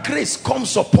 When that grace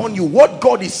comes upon you, what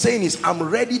God is saying is, I'm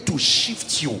ready to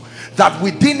shift you, that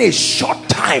within a short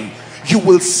time you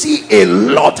will see a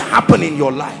lot happen in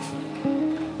your life.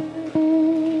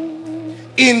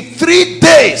 In 3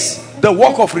 days the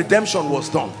work of redemption was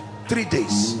done. 3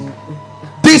 days.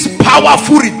 This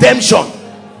powerful redemption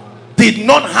did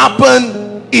not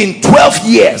happen in 12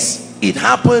 years. It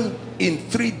happened in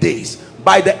 3 days.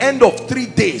 By the end of 3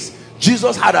 days,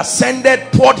 Jesus had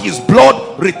ascended, poured his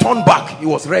blood, returned back. He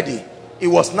was ready. It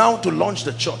was now to launch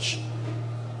the church.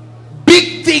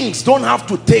 Big things don't have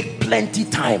to take plenty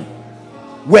time.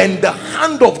 When the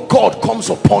hand of God comes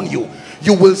upon you,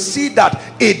 you will see that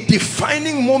a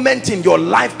defining moment in your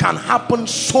life can happen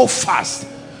so fast.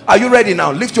 Are you ready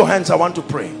now? Lift your hands. I want to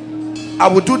pray. I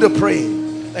will do the praying.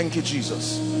 Thank you,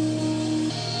 Jesus.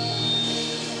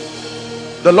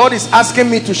 The Lord is asking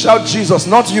me to shout Jesus,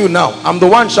 not you now. I'm the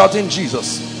one shouting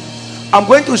Jesus. I'm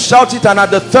going to shout it, and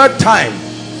at the third time,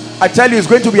 I tell you, it's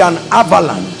going to be an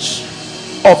avalanche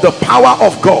of the power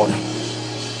of God.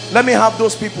 Let me have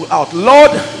those people out.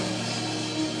 Lord,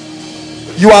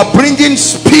 you are bringing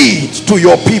speed to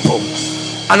your people,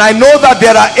 and I know that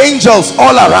there are angels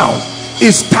all around.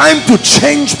 It's time to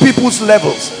change people's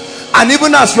levels. And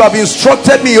even as you have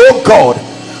instructed me, oh God,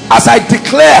 as I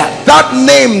declare that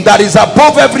name that is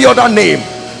above every other name,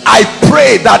 I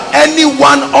pray that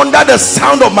anyone under the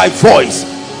sound of my voice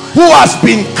who has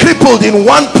been crippled in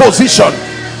one position,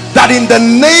 that in the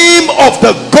name of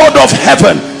the God of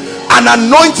heaven, an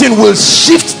anointing will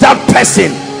shift that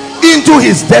person into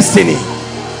his destiny.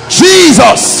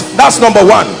 Jesus, that's number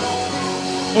one.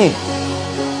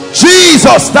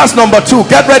 Jesus, that's number two.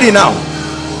 Get ready now.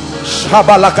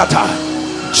 Shabalakata.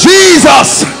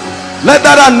 Jesus, let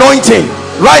that anointing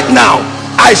right now,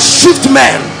 I shift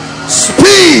men.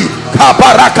 Speed,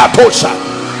 kabarakatosha.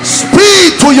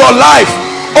 Speed to your life.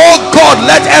 Oh God,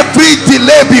 let every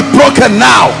delay be broken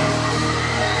now.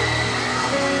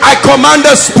 I command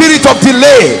the spirit of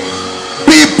delay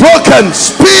be broken.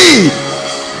 Speed,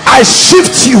 I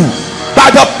shift you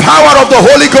by the power of the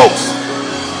Holy Ghost.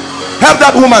 Help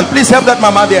that woman, please help that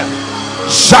mama there.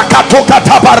 Shakatoka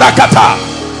tabarakata.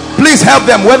 Please help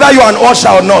them, whether you are an usher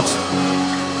or not.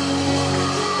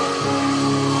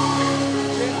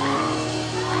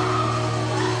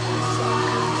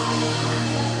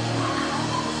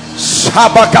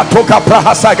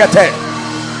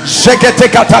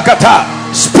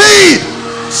 Speed,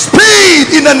 speed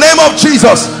in the name of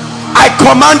Jesus. I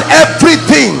command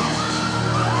everything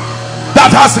that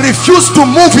has refused to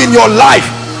move in your life,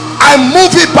 I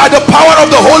move it by the power of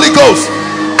the Holy Ghost.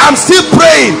 I'm still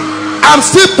praying. I'm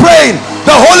still praying.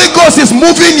 The Holy Ghost is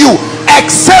moving you,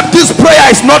 except this prayer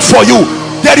is not for you.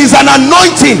 There is an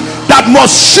anointing that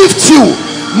must shift you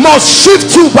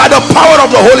by the power of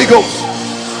the Holy Ghost.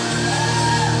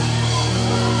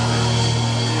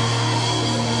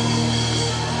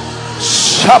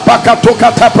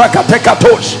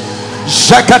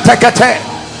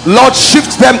 Lord,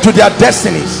 shift them to their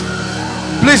destinies.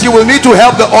 Please, you will need to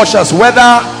help the ushers,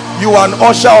 whether you are an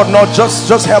usher or not.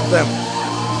 Just help them.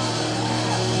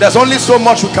 There's only so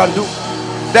much we can do.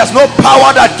 There's no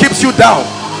power that keeps you down.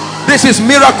 This is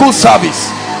miracle service.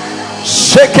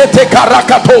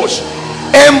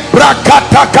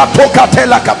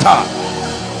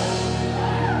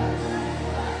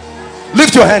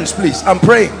 Lift your hands, please. I'm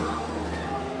praying.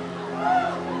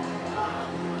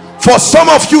 For some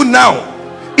of you now,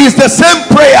 it's the same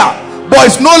prayer, but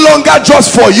it's no longer just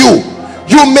for you.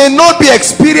 You may not be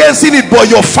experiencing it, but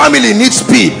your family needs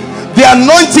speed. The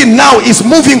anointing now is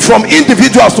moving from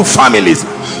individuals to families.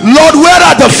 Lord, where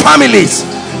are the families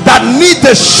that need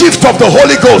the shift of the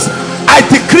Holy Ghost? I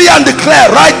decree and declare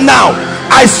right now,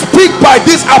 I speak by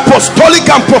this apostolic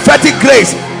and prophetic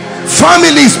grace,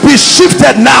 families be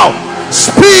shifted now.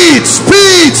 Speed,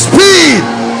 speed, speed,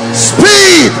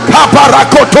 speed.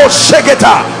 Kaparakoto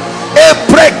shegeta.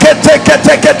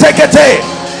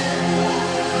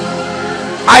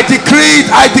 I decree it,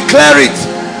 I declare it.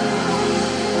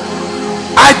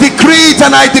 I decree it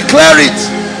and I declare it.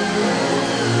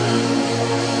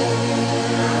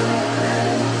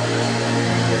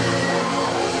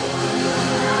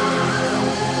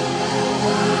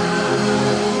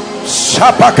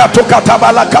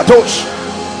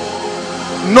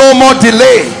 No more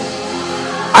delay.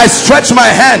 I stretch my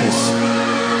hands.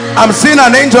 I'm seeing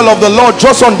an angel of the Lord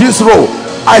just on this row.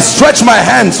 I stretch my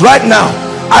hands right now.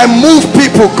 I move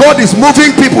people. God is moving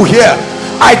people here.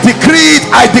 I decree it,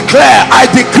 I declare, I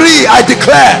decree, I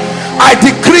declare, I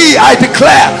decree, I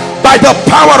declare by the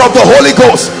power of the Holy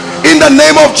Ghost, in the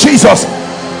name of Jesus.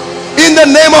 In the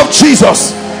name of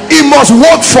Jesus, it must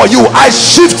work for you. I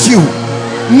shift you.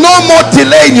 No more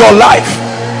delay in your life.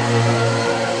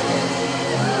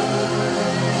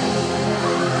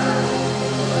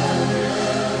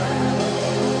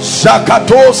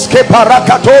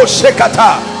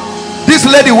 This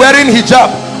lady wearing hijab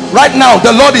right now,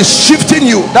 the Lord is shifting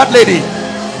you. That lady,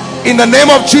 in the name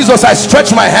of Jesus, I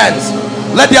stretch my hands.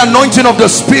 Let the anointing of the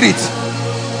Spirit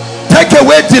take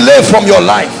away delay from your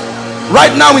life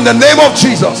right now, in the name of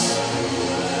Jesus.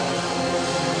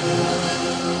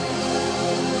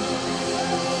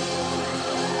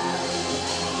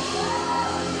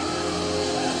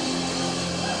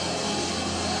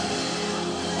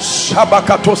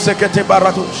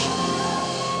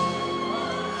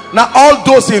 Now all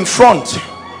those in front,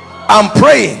 I'm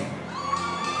praying,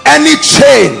 any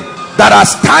chain that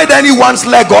has tied anyone's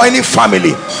leg or any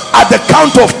family, at the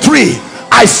count of 3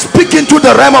 I speak into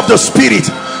the realm of the Spirit.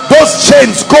 Those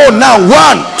chains go now. 1,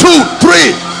 2,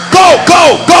 3. Go,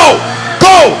 go, go,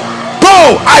 go,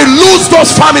 go. I lose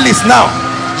those families now.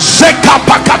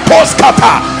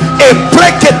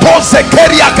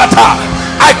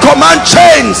 I command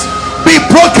chains be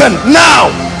broken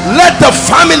now. Let the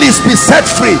families be set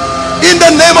free in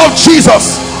the name of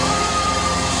Jesus.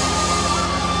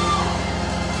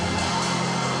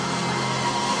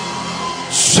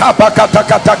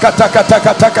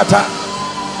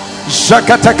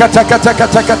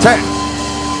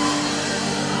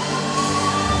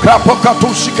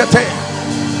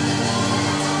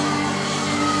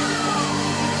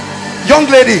 Young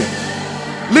lady,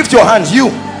 lift your hands. You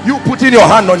put in your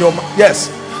hand on your, yes,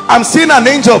 I'm seeing an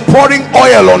angel pouring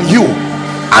oil on you,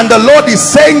 and the Lord is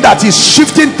saying that he's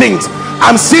shifting things.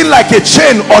 I'm seeing like a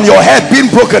chain on your head being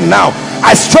broken now.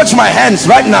 I stretch my hands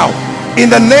right now in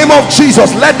the name of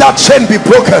Jesus. Let that chain be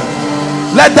broken.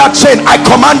 Let that chain, I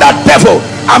command that devil.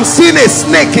 I'm seeing a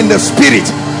snake in the spirit.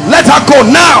 Let her go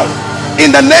now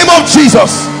in the name of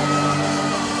Jesus.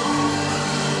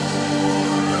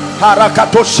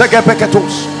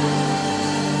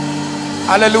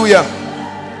 Hallelujah.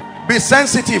 Be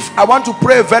sensitive. I want to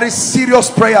pray a very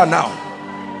serious prayer now.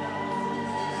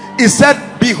 He said,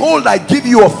 behold, I give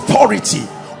you authority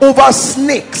over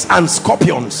snakes and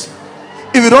scorpions.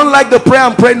 If you don't like the prayer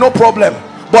I'm praying, no problem,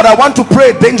 but I want to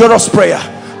pray a dangerous prayer.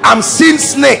 I'm seeing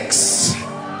snakes.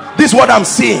 This is what I'm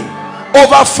seeing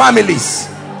over families.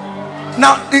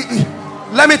 Now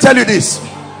let me tell you this.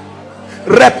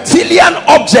 Reptilian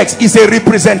objects is a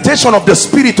representation of the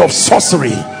spirit of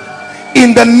sorcery.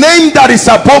 In the name that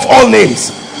is above all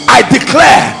names, I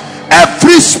declare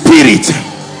every spirit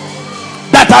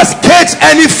that has caged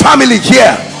any family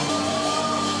here,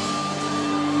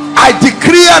 I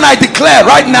decree and I declare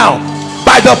right now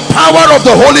by the power of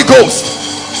the Holy Ghost,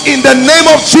 in the name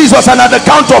of Jesus, and at the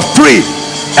count of 3,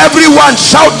 everyone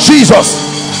shout Jesus.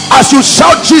 As you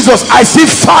shout Jesus, I see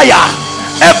fire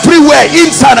everywhere,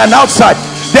 inside and outside.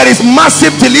 There is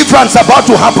massive deliverance about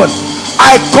to happen.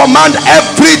 I command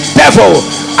every devil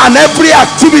and every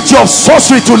activity of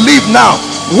sorcery to leave now.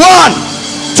 1,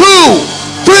 2,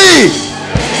 3.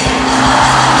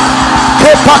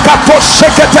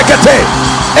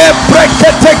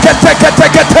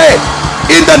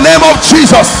 In the name of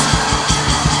Jesus,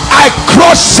 I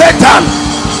crush Satan.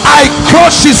 I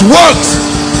crush his works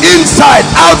inside,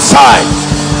 outside.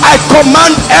 I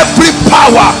command every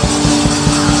power,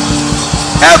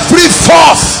 every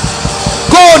force,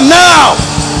 go now.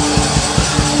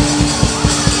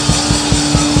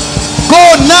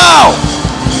 Go now.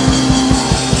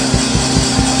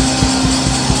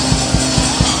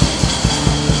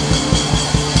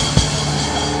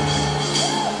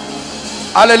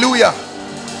 Hallelujah.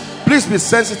 Please be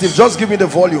sensitive. Just give me the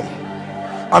volume.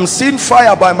 I'm seeing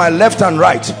fire by my left and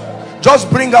right. Just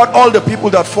bring out all the people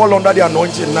that fall under the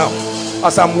anointing now.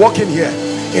 As I'm walking here,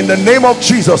 in the name of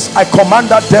Jesus, I command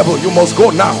that devil, you must go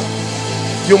now.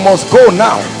 You must go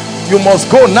now. You must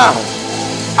go now.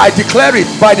 I declare it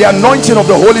by the anointing of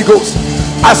the Holy Ghost.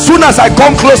 As soon as I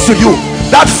come close to you,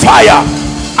 that fire,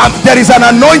 and there is an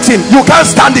anointing, you can't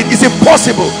stand it, it's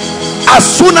impossible. As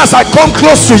soon as I come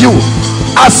close to you,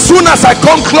 as soon as I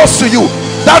come close to you,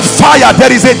 that fire,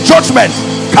 there is a judgment.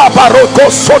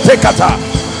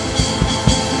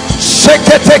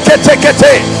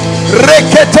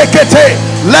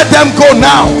 Let them go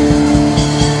now.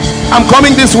 I'm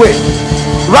coming this way.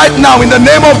 Right now, in the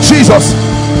name of Jesus,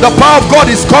 the power of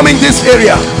God is coming this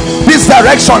area, this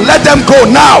direction. Let them go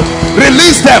now.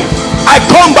 Release them. I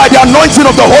come by the anointing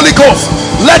of the Holy Ghost.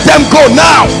 Let them go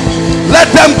now. Let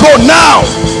them go now.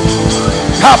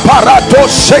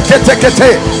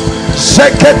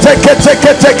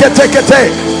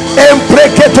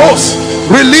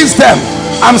 Release them.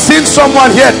 I'm seeing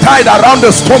someone here tied around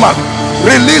the stomach.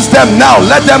 Release them now.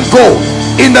 Let them go.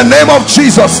 In the name of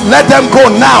Jesus, let them go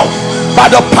now by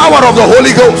the power of the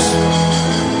Holy Ghost.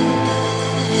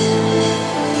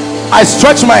 I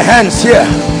stretch my hands here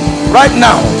right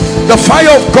now. The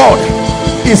fire of God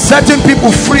is setting people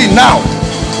free now.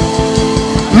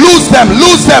 Lose them,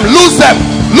 lose them, lose them,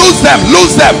 lose them,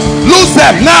 lose them, lose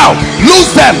them now.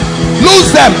 Lose them, lose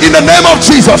them in the name of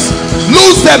Jesus.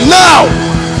 Lose them now.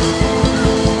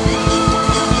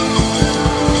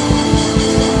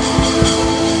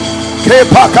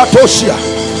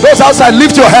 Those outside,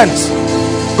 lift your hands.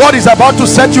 God is about to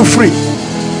set you free.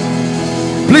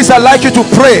 Please, I'd like you to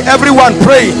pray. Everyone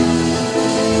praying.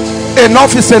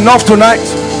 Enough is enough tonight.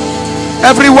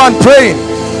 Everyone praying.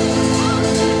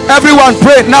 Everyone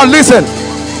pray. Now listen.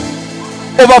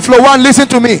 Overflow one, listen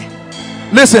to me.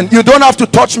 Listen, you don't have to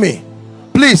touch me.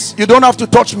 Please, you don't have to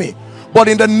touch me. But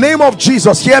in the name of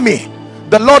Jesus, hear me.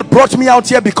 The Lord brought me out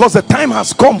here because the time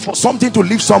has come for something to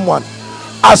leave someone.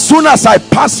 As soon as I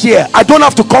pass here, I don't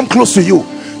have to come close to you.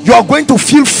 You are going to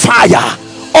feel fire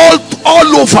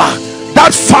all over. That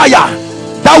fire,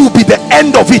 that will be the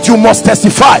end of it. You must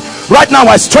testify. Right now,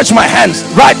 I stretch my hands.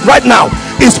 Right now,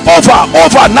 it's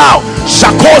over now.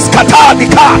 Shakos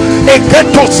katalika,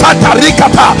 eketo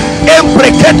satarikata,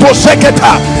 embreketo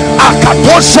seketa,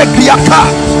 akato sekriaka,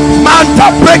 manta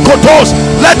brekotos.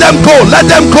 Let them go, let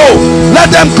them go,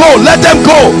 let them go, let them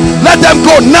go, let them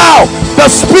go now. The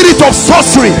spirit of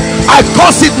sorcery, I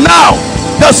curse it now.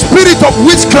 The spirit of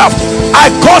witchcraft,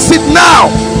 I curse it now.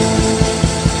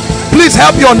 Please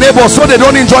help your neighbors so they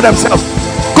don't enjoy themselves.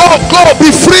 Go,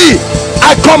 be free.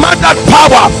 I command that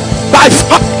power by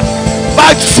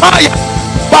fire,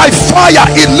 by fire.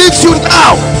 It leaves you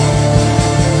now.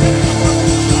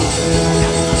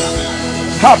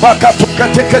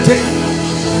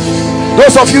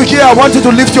 Those of you here, I want you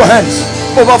to lift your hands.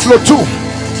 Overflow 2.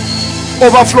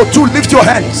 Overflow 2, lift your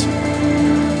hands.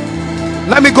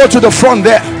 Let me go to the front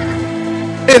there.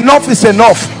 Enough is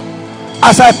enough.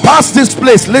 As I pass this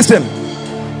place, listen,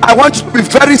 I want you to be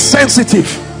very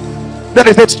sensitive. There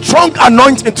is a strong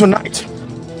anointing tonight.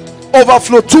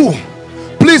 Overflow 2,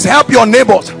 please help your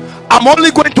neighbors. I'm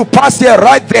only going to pass here,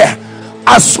 right there.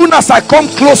 As soon as I come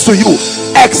close to you,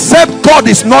 except God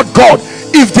is not God,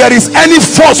 if there is any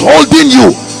force holding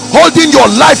you, holding your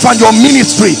life and your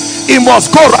ministry, it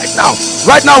must go right now.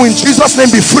 Right now, in Jesus' name,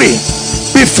 be free.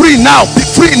 Be free now. Be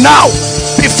free now.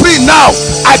 Be free now.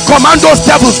 I command those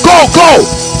devils, go, go,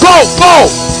 go, go,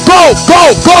 go, go,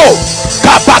 go.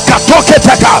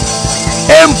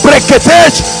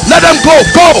 Let them go,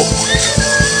 go.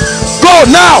 Go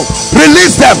now.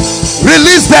 Release them.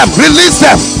 Release them. Release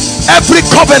them. Every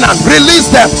covenant, release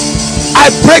them.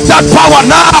 I break that power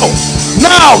now.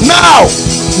 Now, now,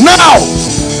 now.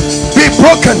 Be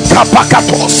broken.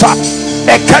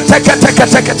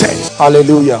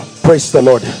 Hallelujah. Praise the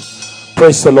Lord.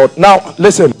 Praise the Lord. Now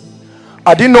listen,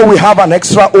 I didn't know we have an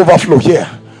extra overflow here.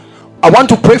 I want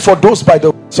to pray for those by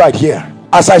the side here.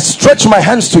 As I stretch my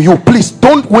hands to you, please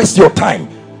don't waste your time.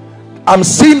 I'm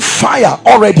seeing fire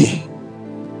already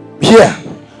here.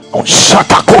 In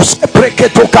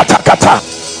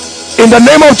the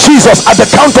name of Jesus, at the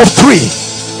count of 3,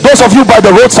 those of you by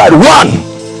the roadside, 1,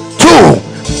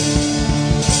 2,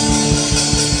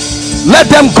 let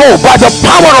them go by the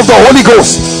power of the Holy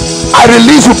Ghost. I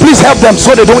release you. Please help them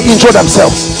so they don't injure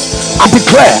themselves. I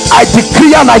declare, I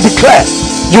decree and I declare,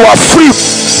 you are free.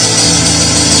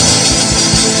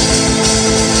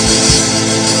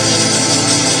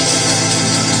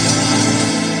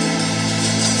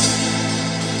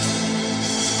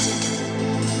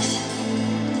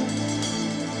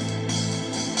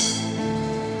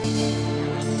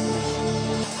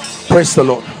 Praise the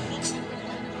Lord.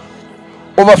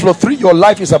 Overflow 3, your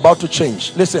life is about to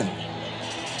change. Listen,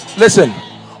 listen.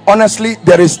 Honestly,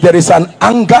 there is an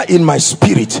anger in my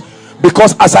spirit,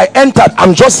 because as I entered,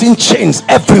 I'm just seeing chains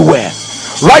everywhere.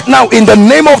 Right now, in the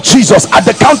name of Jesus, at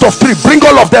the count of 3, bring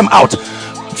all of them out,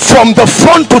 from the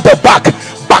front to the back.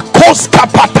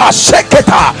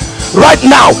 Right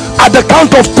now, at the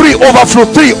count of 3, overflow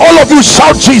 3, all of you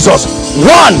shout Jesus. 1,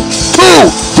 2,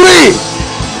 3.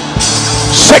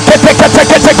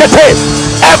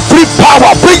 Every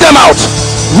power, bring them out.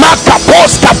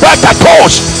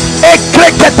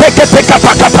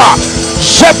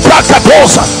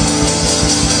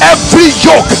 Every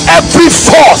yoke, every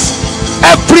force,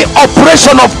 every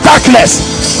operation of darkness,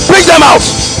 bring them out.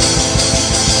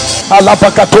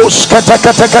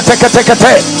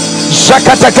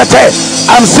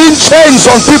 I'm seeing chains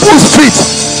on people's feet.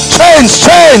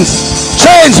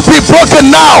 Chains, be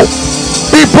broken now.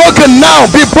 Be broken now.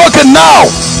 Be broken now.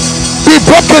 Be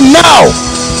broken now.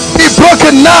 Be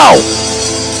broken now.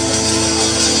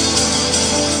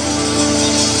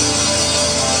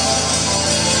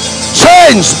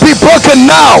 Chains, be broken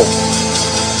now.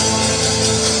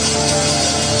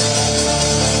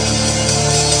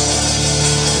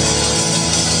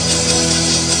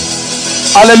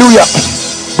 Hallelujah.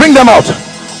 Bring them out.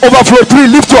 Overflow 3.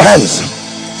 Lift your hands.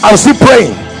 I'm still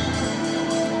praying.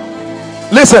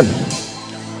 Listen,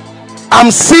 I'm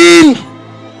seeing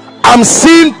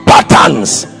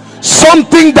patterns.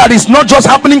 Something that is not just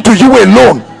happening to you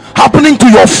alone, happening to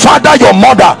your father, your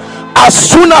mother. As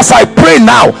soon as I pray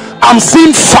now, I'm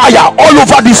seeing fire all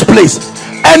over this place.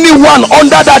 Anyone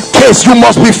under that case, you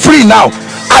must be free now.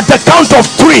 At the count of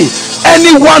 3,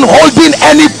 anyone holding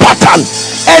any pattern,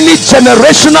 any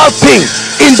generational thing,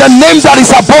 in the name that is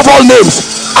above all names,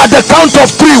 at the count of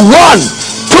 3, 1,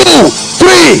 2,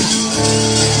 3,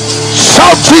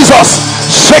 shout Jesus.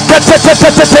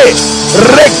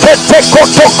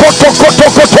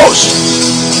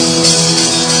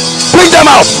 Bring them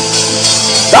out.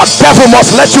 That devil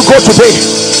must let you go today.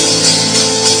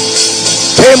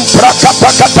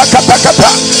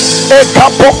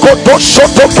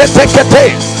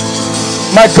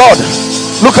 My God,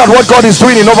 look at what God is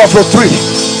doing in overflow 3.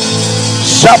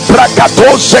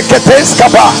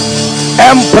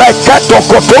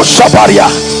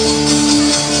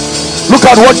 Look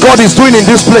at what God is doing in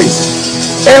this place.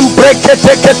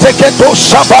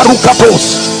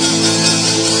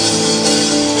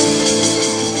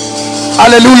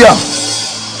 Hallelujah.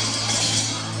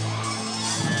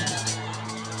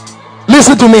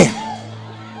 Listen to me.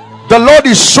 The Lord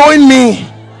is showing me,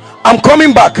 I'm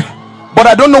coming back, but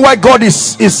I don't know why God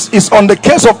is on the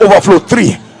case of overflow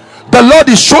 3. The Lord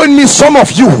is showing me some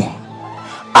of you.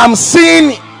 I'm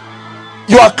seeing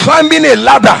you are climbing a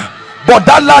ladder, but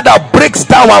that ladder breaks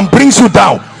down and brings you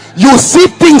down. You see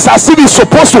things as if it's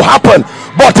supposed to happen,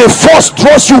 but a force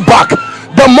draws you back.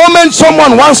 The moment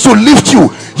someone wants to lift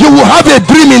you, you will have a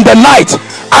dream in the night,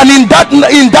 and in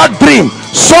that dream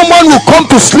someone will come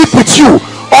to sleep with you,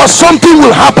 or something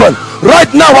will happen.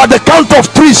 Right now, at the count of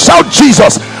 3, shout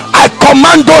Jesus. I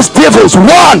command those devils. 1,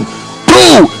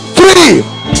 2, 3.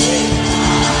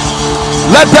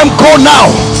 Let them go now.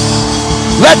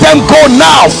 Let them go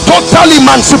now. Total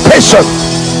emancipation.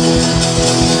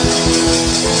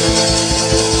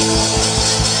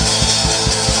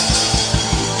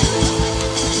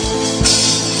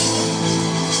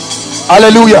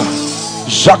 Hallelujah.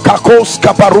 Jakakos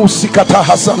kaparusi kata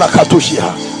hasana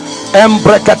katushia.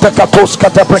 Embrekatekatos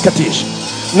kata brekatish.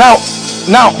 Now,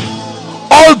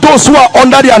 all those who are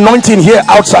under the anointing here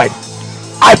outside,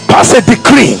 I pass a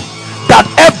decree that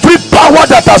every power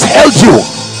that has held you,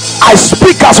 I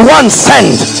speak as one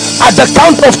sent. At the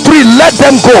count of 3, let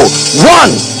them go.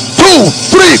 1, 2,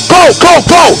 3, go.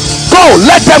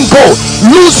 Let them go.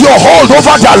 Lose your hold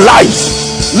over their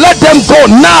lives. Let them go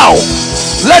now.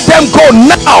 Let them go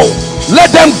now.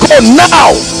 Let them go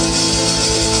now.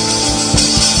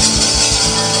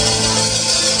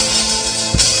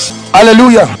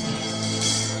 Hallelujah.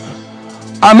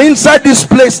 I'm inside this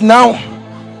place now,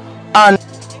 and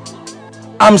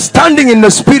I'm standing in the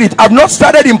spirit. I've not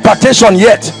started impartation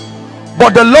yet,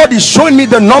 but the Lord is showing me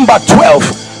the number 12,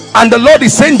 and the Lord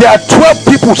is saying there are 12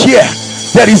 people here.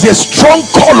 There is a strong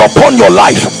call upon your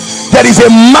life. There is a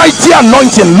mighty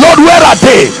anointing. Lord, where are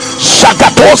they?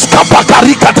 Shagatos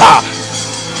kapakarikata.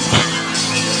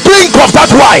 Drink of that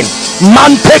wine.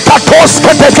 Mantekatos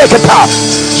keteketa.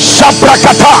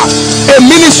 Shabrakata. A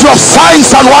ministry of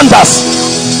signs and wonders.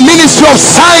 Ministry of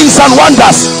signs and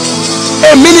wonders.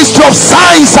 A ministry of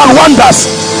signs and wonders.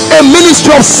 A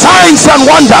ministry of signs and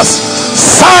wonders.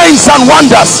 Signs and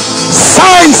wonders.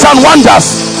 Signs and wonders.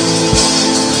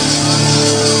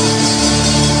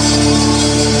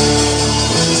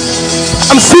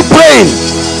 I'm still praying.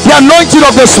 The anointing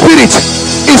of the Spirit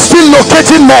is still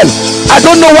locating men. I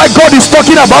don't know why God is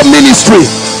talking about ministry.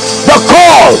 The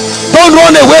call. Don't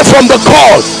run away from the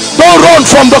call. Don't run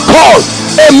from the call.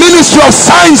 A ministry of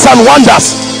signs and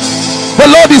wonders. The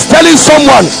Lord is telling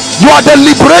someone, you are the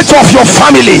liberator of your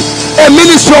family. A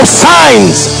ministry of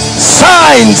signs.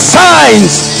 Signs.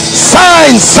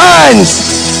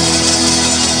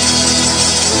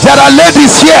 There are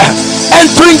ladies here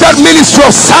entering that ministry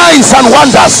of signs and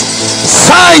wonders.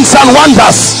 Signs and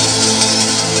wonders.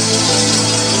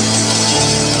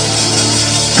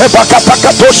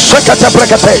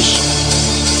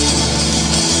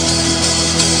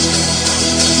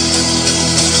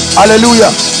 Hallelujah.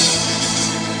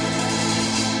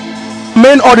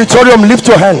 Main auditorium, lift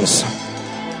your hands.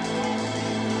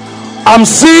 I'm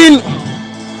seeing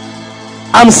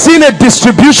a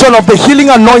distribution of the healing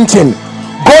anointing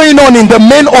going on in the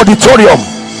main auditorium,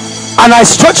 and I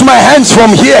stretch my hands from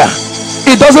here.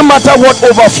 It doesn't matter what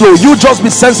overflow, you just be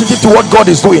sensitive to what God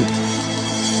is doing.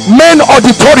 Main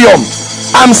auditorium,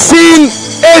 I'm seeing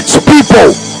 8 people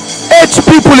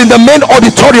in the main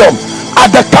auditorium.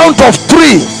 At the count of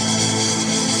 3,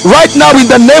 right now, in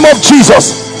the name of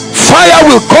Jesus, fire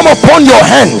will come upon your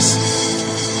hands.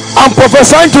 I'm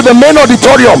prophesying to the main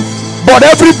auditorium, but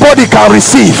everybody can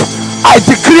receive. I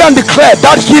decree and declare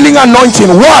that healing anointing.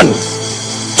 1, 2,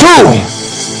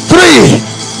 3.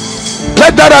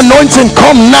 Let that anointing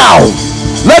come now.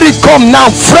 Let it come now.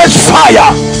 Fresh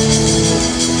fire.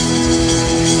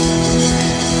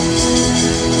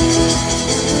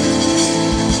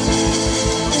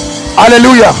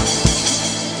 Hallelujah.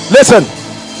 Listen.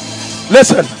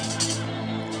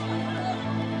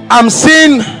 I'm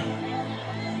seeing,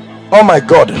 oh my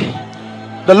God,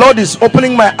 the Lord is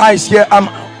opening my eyes here. I'm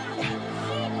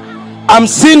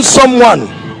seeing someone.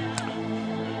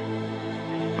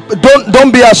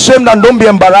 Don't be ashamed and don't be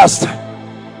embarrassed.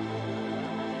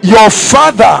 Your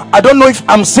father, I don't know if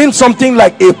I'm seeing something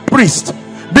like a priest.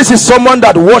 This is someone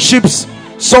that worships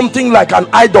something like an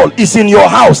idol. Is in your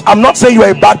house. I'm not saying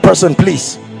you're a bad person,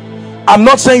 please. I'm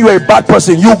not saying you're a bad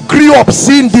person. You grew up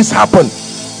seeing this happen,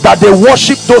 that they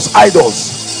worship those idols.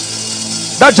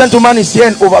 That gentleman is here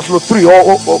in overflow 3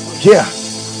 or here.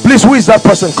 Please, who is that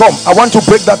person? Come, I want to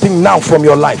break that thing now from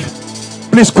your life.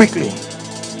 Please, quickly.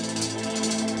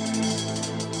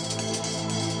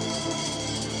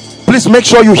 Please make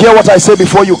sure you hear what I say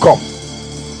before you come.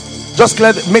 Just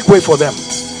make way for them.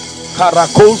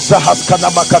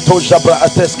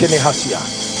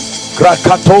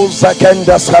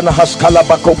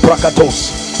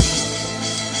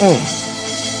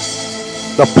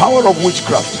 The power of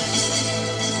witchcraft.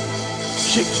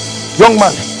 Young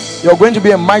man, you're going to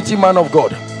be a mighty man of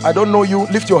God. I don't know you.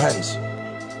 Lift your hands.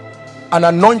 An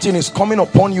anointing is coming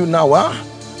upon you now.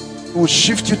 It will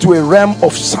shift you to a realm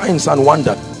of signs and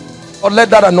wonder. Or let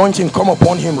that anointing come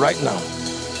upon him right now,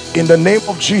 in the name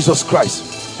of Jesus Christ.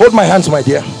 Hold my hands, my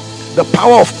dear. The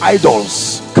power of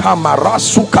idols,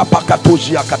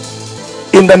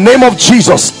 in the name of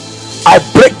Jesus, I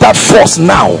break that force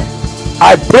now.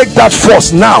 I break that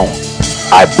force now.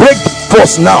 I break that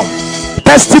force now.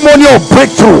 Testimony of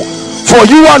breakthrough for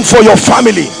you and for your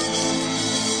family,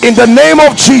 in the name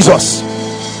of Jesus.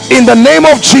 In the name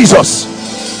of Jesus.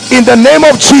 In the name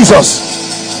of Jesus.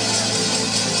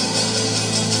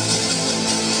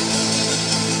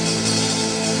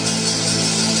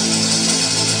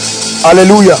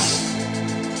 Hallelujah.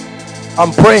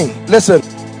 I'm praying. Listen,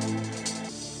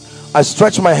 I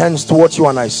stretch my hands towards you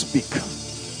and I speak.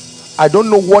 I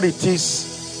don't know what it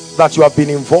is that you have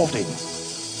been involved in,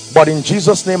 but in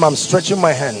Jesus' name I'm stretching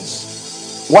my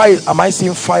hands. Why am I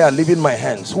seeing fire leaving my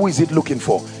hands? Who is it looking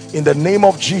for? In the name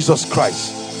of Jesus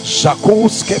Christ.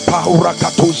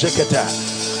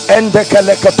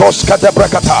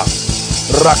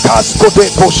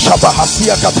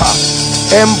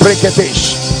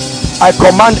 I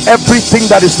command everything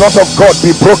that is not of God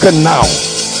be broken now.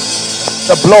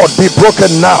 The blood be broken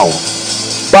now.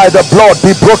 By the blood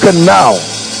be broken now.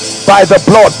 By the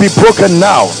blood be broken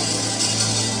now.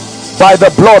 By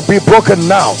the blood be broken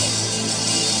now.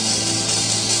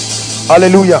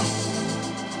 Hallelujah.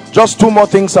 Just 2 more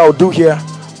things I'll do here.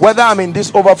 Whether I'm in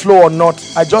this overflow or not,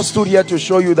 I just stood here to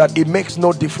show you that it makes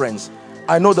no difference.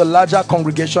 I know the larger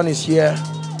congregation is here.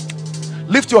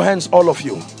 Lift your hands, all of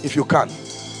you, if you can.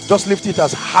 Just lift it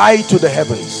as high to the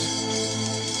heavens.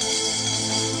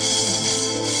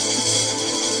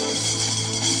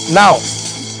 Now,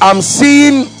 I'm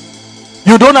seeing,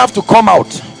 you don't have to come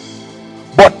out,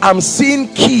 but I'm seeing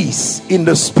keys in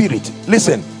the spirit.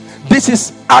 Listen, this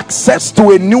is access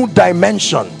to a new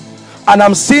dimension, and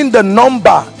I'm seeing the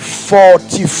number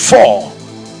 44.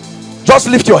 Just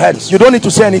lift your hands. You don't need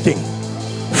to say anything.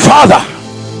 Father,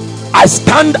 I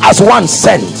stand as one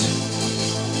sent.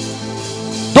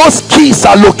 Those keys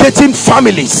are locating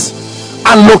families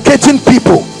and locating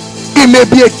people. It may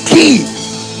be a key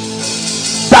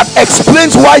that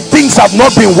explains why things have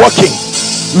not been working.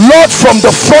 Lord, from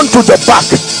the front to the back,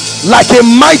 like a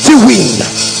mighty wind,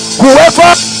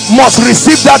 whoever must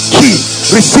receive that key,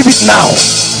 receive it now.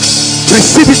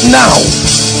 Receive it now.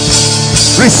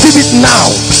 Receive it now.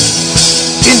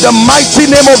 In the mighty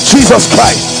name of Jesus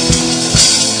Christ.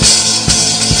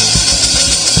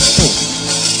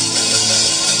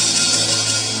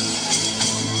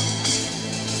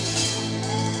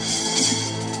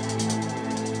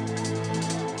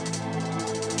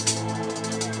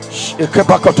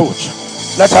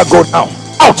 Let her go now.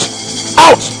 Out!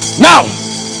 Out! Now!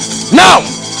 Now!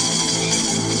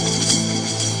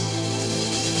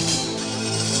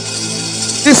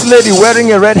 This lady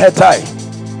wearing a red hair tie.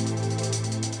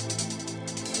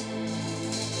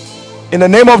 In the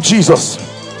name of Jesus,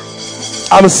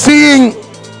 I'm seeing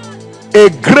a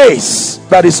grace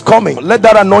that is coming. Let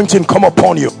that anointing come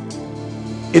upon you.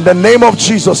 In the name of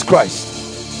Jesus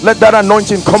Christ, let that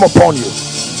anointing come upon you.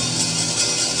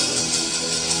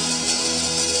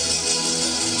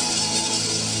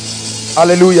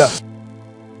 Hallelujah.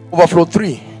 Overflow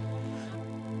 3.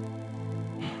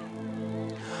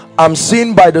 I'm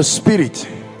seen by the Spirit.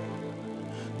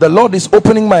 The Lord is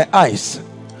opening my eyes,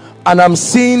 and I'm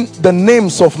seeing the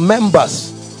names of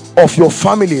members of your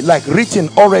family like written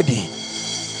already.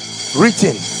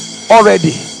 Written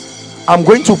already. I'm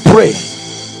going to pray.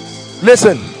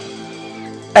 Listen,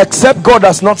 except God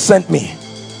has not sent me,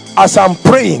 as I'm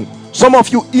praying, some of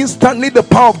you, instantly the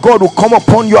power of God will come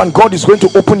upon you, and God is going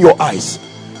to open your eyes.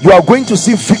 You are going to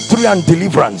see victory and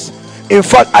deliverance. In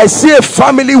fact, I see a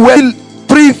family where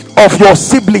 3 of your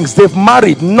siblings, they've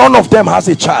married, none of them has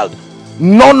a child.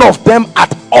 None of them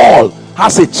at all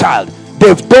has a child.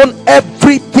 They've done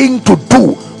everything to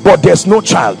do, but there's no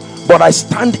child. But I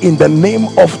stand in the name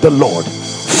of the Lord.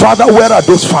 Father, where are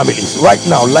those families right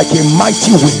now? Like a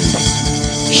mighty wind,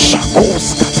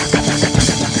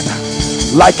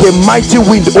 like a mighty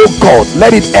wind, oh God,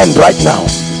 let it end right now.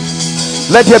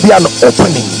 Let there be an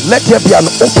opening. Let there be an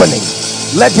opening.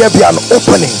 Let there be an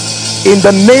opening. In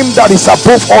the name that is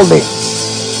above all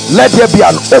names, let there be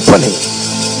an opening.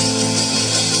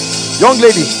 Young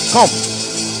lady, come.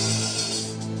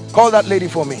 Call that lady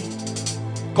for me.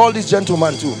 Call this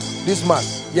gentleman too. This man,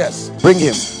 yes, bring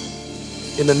him.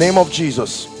 In the name of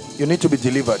Jesus, you need to be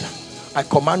delivered. I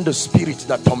command the spirit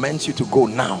that torments you to go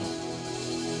now.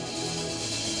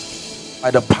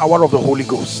 By the power of the Holy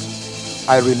Ghost,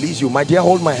 I release you. My dear,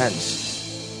 hold my hands.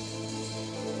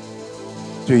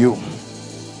 To you,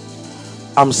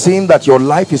 I'm saying that your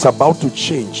life is about to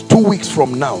change. 2 weeks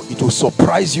from now, it will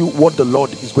surprise you what the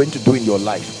Lord is going to do in your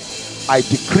life. I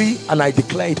decree and I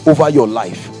declare it over your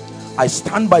life. I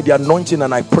stand by the anointing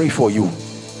and I pray for you.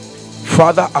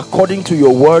 Father, according to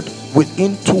your word,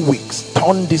 within 2 weeks,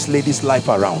 turn this lady's life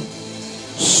around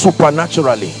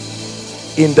supernaturally.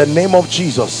 In the name of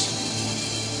Jesus.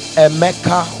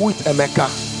 Emeka, who is Emeka?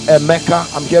 Emeka,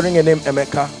 I'm hearing a name,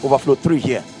 Emeka. Overflow 3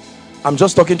 here. I'm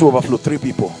just talking to overflow 3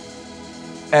 people.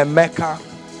 Emeka,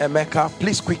 Emeka,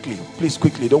 please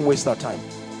quickly, don't waste our time.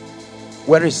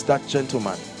 Where is that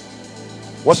gentleman?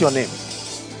 What's your name?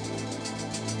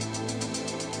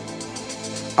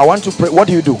 I want to pray. What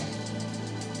do you do?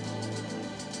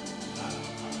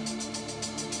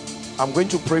 I'm going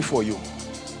to pray for you.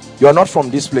 You are not from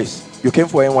this place. You came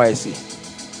for NYSC.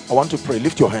 I want to pray.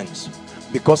 Lift your hands,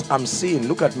 because I'm seeing,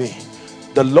 look at me,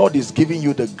 the Lord is giving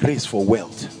you the grace for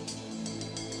wealth.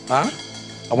 I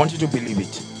want you to believe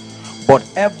it. But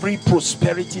every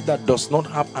prosperity that does not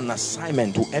have an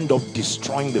assignment to end up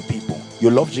destroying the people. You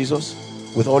love Jesus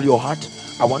with all your heart.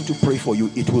 I want to pray for you.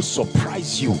 It will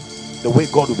surprise you the way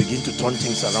God will begin to turn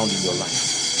things around in your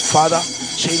life. Father,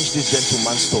 change this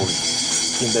gentleman's story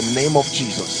in the name of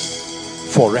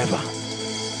Jesus forever.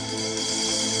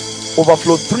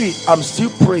 Overflow 3, I'm still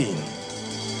praying.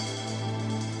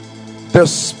 The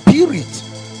spirit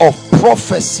of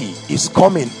prophecy is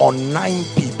coming on 9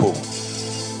 people.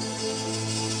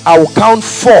 I will count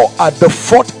 4. At the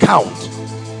 4th count,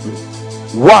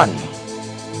 1,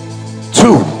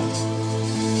 2,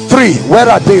 3. Where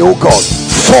are they, oh God?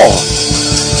 4,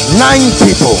 9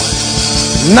 people.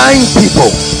 9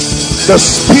 people. The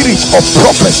spirit of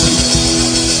prophecy.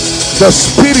 The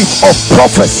spirit of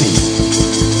prophecy.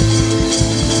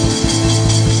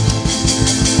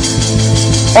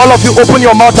 All of you, open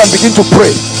your mouth and begin to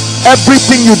pray.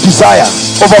 Everything you desire.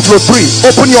 Overflow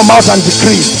 3. Open your mouth and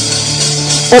decree.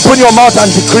 Open your mouth and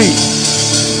decree.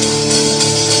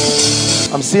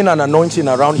 I'm seeing an anointing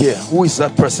around here. Who is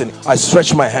that person? I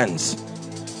stretch my hands.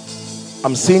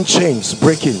 I'm seeing chains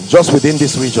breaking just within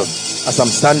this region as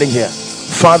I'm standing here.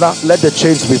 Father, let the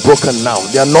chains be broken now.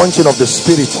 The anointing of the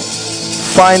Spirit,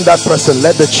 find that person.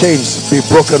 Let the chains be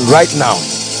broken right now.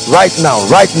 Right now,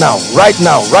 right now, right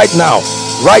now, right now,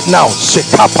 right now.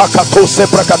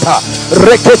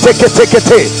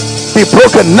 Be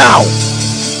broken now.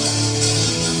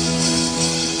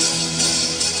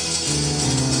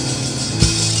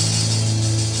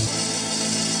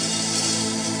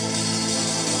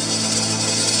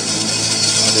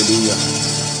 Hallelujah.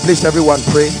 Please, everyone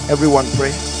pray. Everyone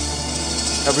pray.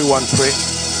 Everyone pray.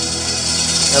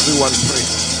 Everyone pray.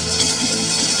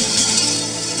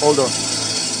 Hold on.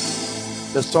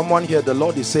 There's someone here, the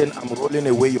Lord is saying, I'm rolling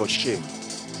away your shame.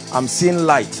 I'm seeing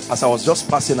light. As I was just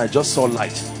passing, I just saw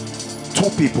light. 2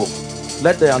 people.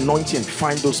 Let the anointing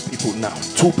find those people now.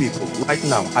 2 people right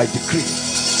now. I decree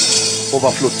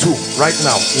overflow. 2 right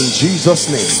now in Jesus'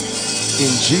 name.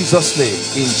 In Jesus' name.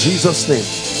 In Jesus' name.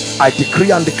 I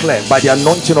decree and declare by the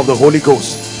anointing of the Holy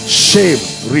Ghost, shame,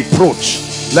 reproach,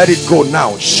 let it go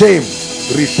now. Shame,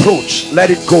 reproach, let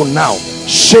it go now.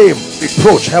 Shame,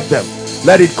 reproach, help them,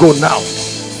 let it go now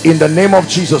in the name of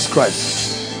Jesus Christ.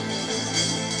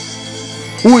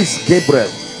 Who is Gabriel?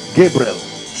 Gabriel,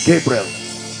 Gabriel.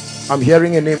 I'm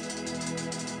hearing a name.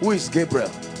 Who is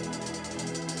Gabriel?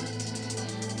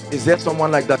 Is there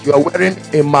someone like that? You are wearing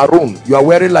a maroon. You are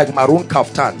wearing like maroon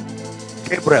kaftan.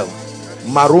 Gabriel,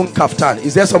 maroon kaftan.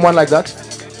 Is there someone like that?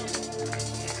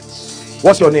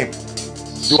 What's your name?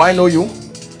 Do I know you?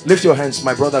 Lift your hands,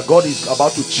 my brother. God is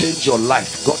about to change your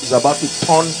life. God is about to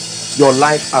turn your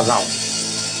life around.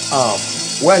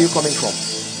 Where are you coming from?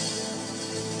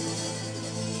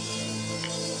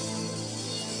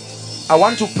 I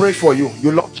want to pray for you.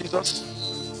 You love Jesus?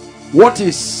 What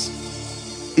is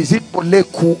it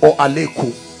Oleku or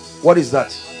Aleku? What is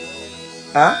that?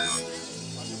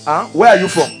 Where are you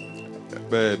from?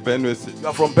 Benue State. You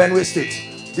are from Benue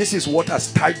State. This is what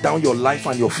has tied down your life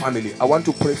and your family. I want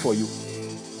to pray for you.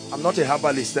 I'm not a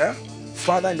herbalist there.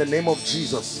 Father, in the name of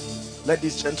Jesus, let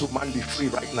this gentleman be free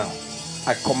right now.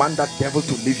 I command that devil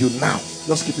to leave you now.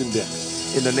 Just keep him there.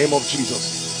 In the name of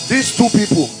Jesus. These 2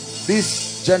 people,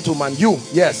 this gentleman, you,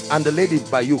 yes, and the lady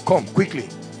by you, come quickly,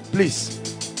 please.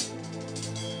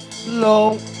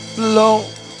 Blow, blow,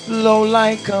 blow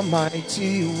like a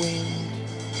mighty wind.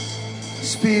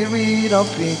 Spirit of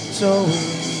victory.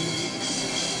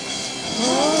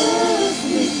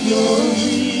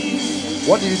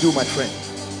 What do you do, my friend?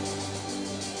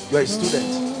 You are a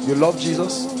student. You love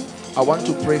Jesus. I want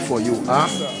to pray for you.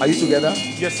 Are you together?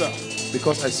 Yes, sir.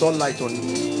 Because I saw light on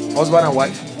you. Husband and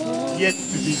wife? Yes,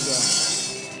 sir.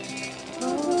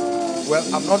 Well,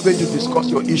 I'm not going to discuss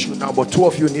your issue now, but 2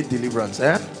 of you need deliverance.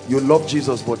 You love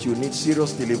Jesus, but you need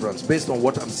serious deliverance based on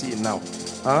what I'm seeing now.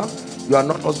 You are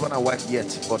not husband and wife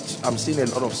yet, but I'm seeing a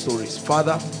lot of stories.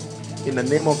 Father, in the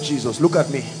name of Jesus, look at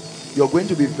me. You're going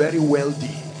to be very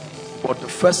wealthy, but the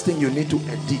first thing you need to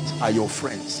edit are your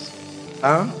friends.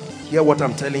 Hear what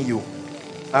I'm telling you.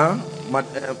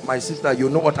 My sister, you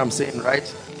know what I'm saying, right?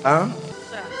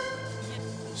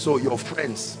 So your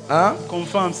friends.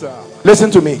 Confirm, sir.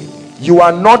 Listen to me. You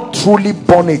are not truly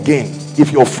born again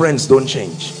if your friends don't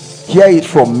change. Hear it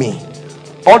from me.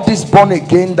 All this born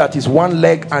again that is one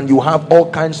leg and you have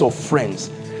all kinds of friends.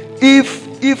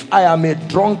 If I am a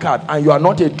drunkard and you are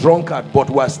not a drunkard, but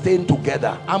we are staying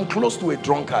together, I'm close to a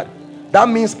drunkard. That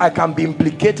means I can be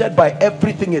implicated by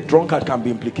everything a drunkard can be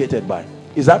implicated by.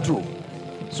 Is that true?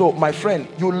 So my friend,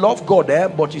 you love God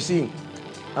but you see,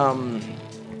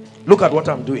 look at what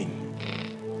I'm doing.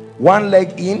 One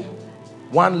leg in,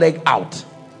 one leg out.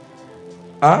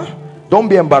 Don't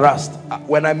be embarrassed.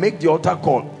 When I make the altar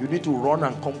call, you need to run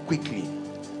and come quickly.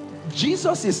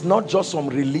 Jesus is not just some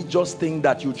religious thing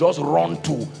that you just run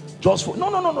to just for. No.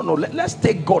 Let's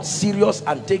take God serious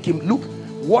and take him. Look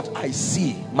what I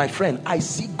see, my friend. I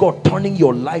see God turning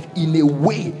your life in a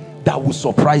way that will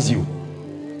surprise you.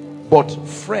 But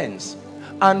friends,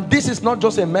 and this is not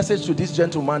just a message to this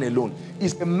gentleman alone,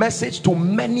 it's a message to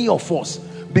many of us,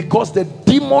 because the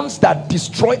demons that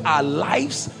destroy our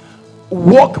lives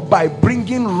work by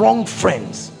bringing wrong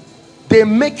friends. They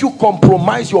make you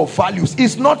compromise your values.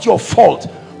 It's not your fault,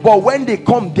 but when they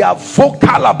come, they are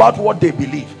vocal about what they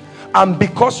believe. And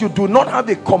because you do not have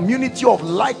a community of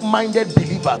like-minded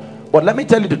believers, but let me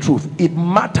tell you the truth, it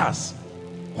matters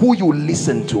who you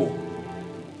listen to.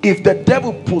 If the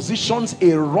devil positions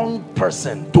a wrong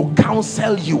person to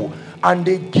counsel you and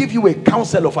they give you a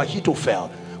counsel of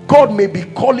Ahithophel, God may be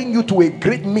calling you to a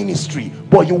great ministry,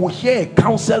 but you will hear a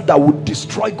counsel that will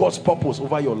destroy God's purpose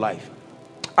over your life.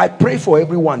 I pray for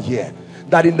everyone here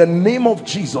that in the name of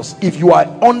Jesus, if you are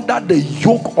under the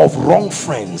yoke of wrong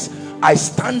friends, I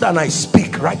stand and I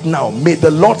speak right now. May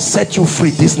the Lord set you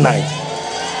free this night.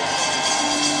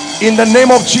 In the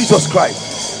name of Jesus Christ.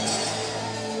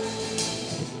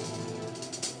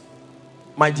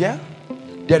 My dear,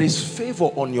 there is favor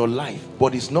on your life,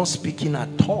 but it's not speaking at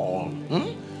all.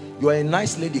 You are a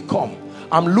nice lady. Come.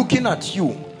 I'm looking at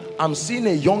you. I'm seeing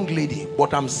a young lady,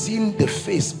 but I'm seeing the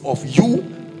face of you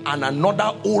and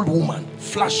another old woman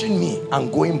flashing me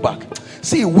and going back.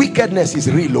 See, wickedness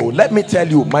is real. Oh, let me tell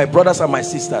you, my brothers and my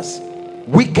sisters,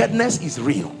 wickedness is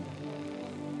real.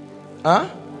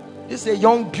 This is a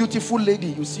young beautiful lady.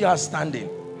 You see her standing,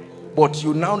 but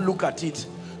you now look at it.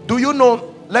 Do you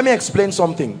know, let me explain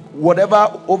something.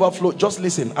 Whatever overflow, just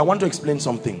listen. I want to explain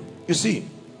something. You see,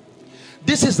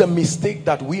 this is the mistake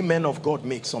that we men of God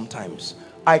make sometimes.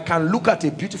 I can look at a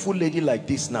beautiful lady like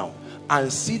this now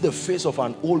and see the face of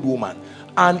an old woman,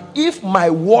 and if my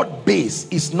word base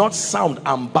is not sound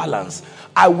and balanced,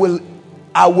 I will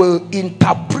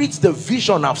interpret the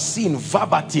vision I've seen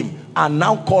verbatim and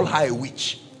now call her a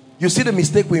witch. You see the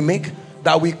mistake we make?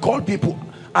 That we call people,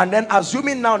 and then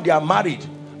assuming now they are married,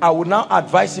 I will now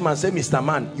advise him and say, Mr.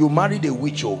 Man, you married a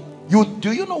witch. Oh,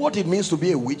 do you know what it means to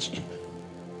be a witch?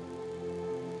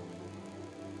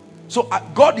 So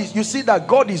God is, you see that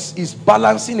God is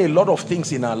balancing a lot of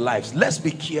things in our lives. Let's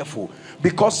be careful,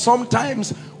 because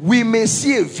sometimes we may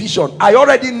see a vision. I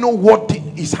already know what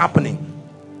is happening.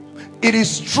 It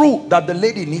is true that the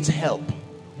lady needs help,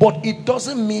 but it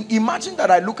doesn't mean, imagine that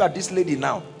I look at this lady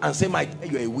now and say, my,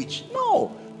 you're a witch.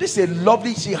 No, this is a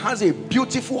lovely, she has a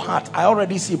beautiful heart. I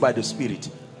already see by the Spirit.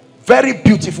 Very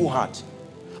beautiful heart.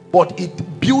 But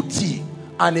beauty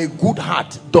and a good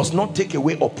heart does not take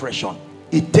away oppression.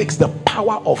 It takes the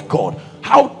power of God.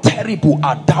 How terrible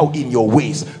art thou in your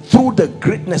ways! Through the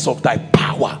greatness of thy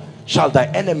power shall thy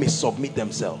enemies submit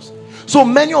themselves. So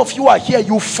many of you are here,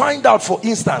 you find out, for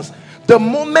instance, the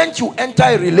moment you enter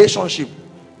a relationship,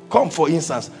 come for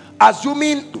instance,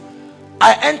 assuming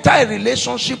I enter a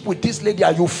relationship with this lady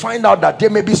and you find out that there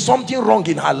may be something wrong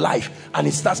in her life and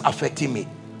it starts affecting me.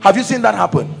 Have you seen that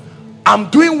happen? I'm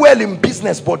doing well in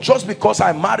business, but just because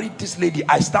I married this lady,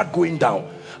 I start going down.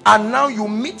 And now you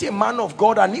meet a man of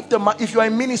God, and if you are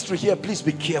in ministry here, please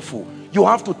be careful. You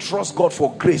have to trust God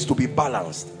for grace to be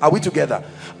balanced. Are we together?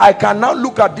 I can now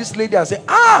look at this lady and say,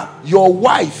 your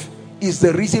wife is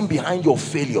the reason behind your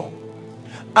failure.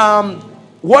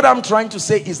 What I'm trying to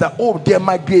say is that, there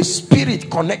might be a spirit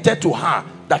connected to her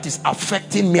that is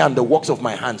affecting me and the works of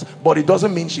my hands, but it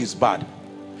doesn't mean she's bad.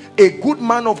 A good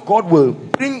man of God will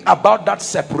bring about that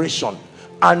separation,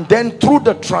 and then through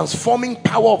the transforming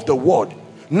power of the word,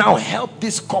 now help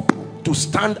this couple to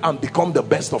stand and become the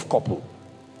best of couple.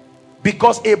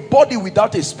 Because a body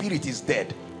without a spirit is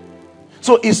dead.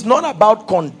 So it's not about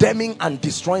condemning and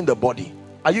destroying the body.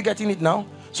 Are you getting it now?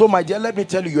 So my dear, let me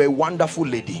tell you, you're a wonderful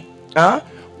lady.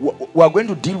 We are going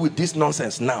to deal with this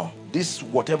nonsense now. This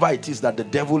whatever it is that the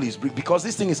devil is bringing, because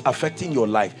this thing is affecting your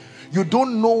life. You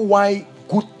don't know why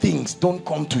good things don't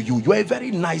come to you. You are a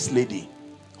very nice lady.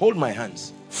 Hold my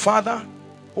hands. Father,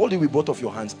 hold it with both of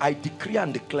your hands. I decree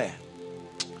and declare.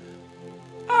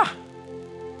 I'm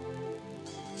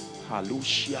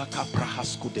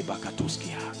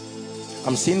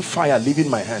seeing fire leaving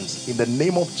my hands. In the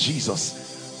name of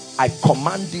Jesus, I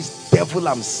command this devil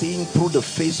I'm seeing through the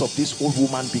face of this old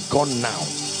woman, be gone now.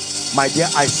 My dear,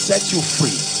 I set you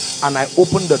free, and I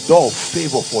open the door of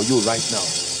favor for you right now.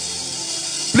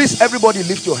 Please, everybody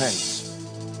lift your hands.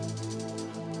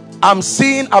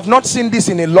 I've not seen this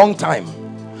in a long time.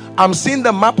 I'm seeing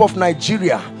the map of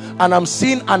Nigeria, and I'm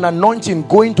seeing an anointing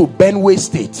going to Benue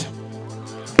State.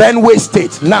 Benue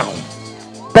State now.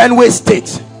 Benue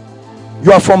State.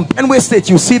 You are from Benue State.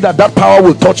 You see that power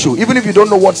will touch you, even if you don't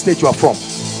know what state you are from.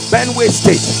 Benue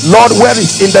State. Lord, where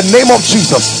is, in the name of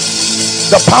Jesus,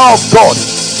 the power of God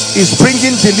is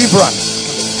bringing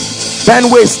deliverance.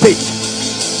 Benue State.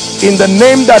 In the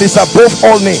name that is above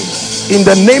all names. In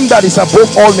the name that is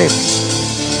above all names.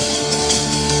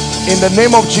 In the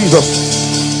name of Jesus.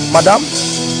 Madam,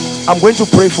 I'm going to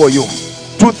pray for you.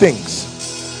 Two things.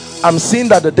 I'm seeing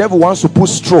that the devil wants to put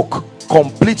stroke,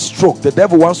 complete stroke. The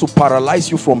devil wants to paralyze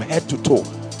you from head to toe,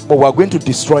 but we're going to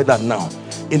destroy that now.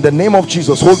 In the name of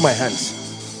Jesus, hold my hands.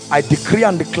 I decree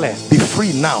and declare, be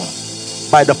free now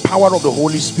by the power of the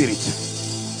Holy Spirit.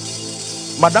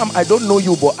 Madam, I don't know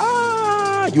you, but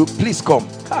you please come.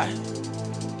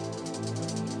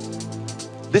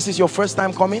 This is your first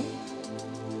time coming?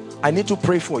 I need to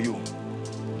pray for you.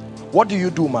 What do you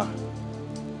do, ma?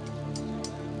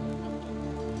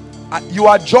 You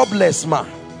are jobless, ma.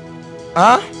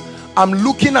 I'm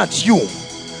looking at you,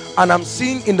 and I'm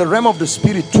seeing in the realm of the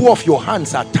spirit, two of your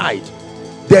hands are tied.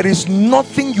 There is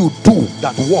nothing you do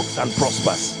that works and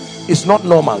prospers. It's not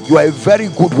normal. You are a very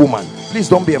good woman. Please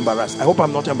don't be embarrassed. I hope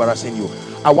I'm not embarrassing you.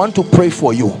 I want to pray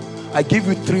for you. I give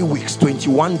you 3 weeks,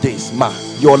 21 days, ma.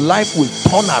 Your life will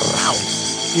turn around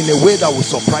in a way that will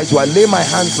surprise you. I lay my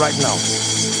hands right now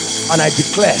and I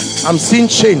declare, I'm seeing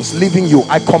chains leaving you.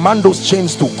 I command those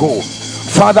chains to go.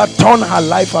 Father, turn her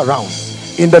life around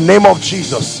in the name of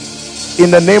Jesus.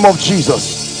 In the name of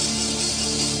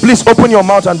Jesus. Please open your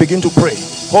mouth and begin to pray.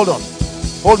 Hold on.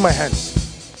 Hold my hands.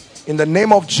 In the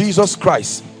name of Jesus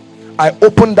Christ, I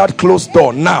open that closed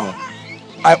door now.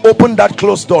 I open that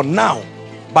closed door now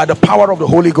by the power of the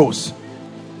Holy Ghost.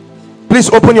 Please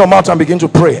open your mouth and begin to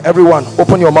pray. Everyone,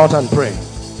 open your mouth and pray.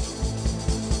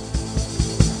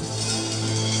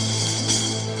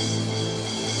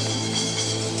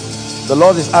 The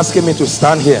Lord is asking me to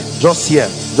stand here, just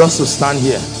to stand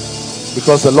here,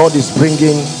 because the Lord is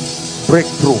bringing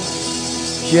breakthrough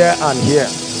here and here,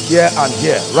 here and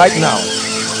here, right now,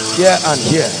 here and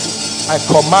here. I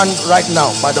command right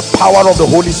now by the power of the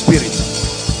Holy Spirit,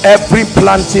 every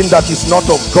planting that is not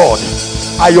of God,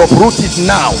 I uproot it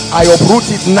now. I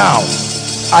uproot it now.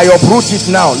 I uproot it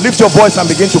now. Lift your voice and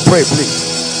begin to pray,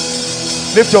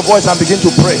 please. Lift your voice and begin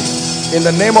to pray. In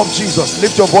the name of Jesus,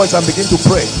 lift your voice and begin to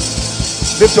pray.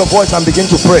 Lift your voice and begin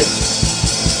to pray.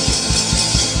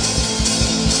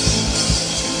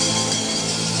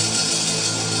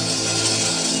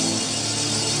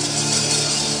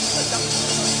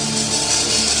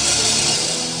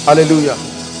 Hallelujah.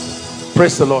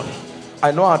 Praise the Lord. I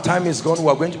know our time is gone. We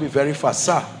are going to be very fast.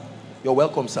 Sir, you're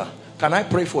welcome, sir. Can I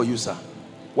pray for you, sir?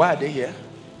 Why are they here?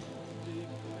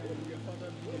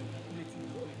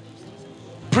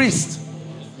 Priest.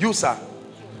 You, sir.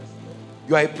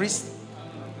 You are a priest?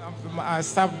 My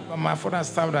father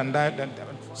served and died.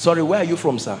 Sorry, where are you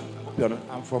from, sir?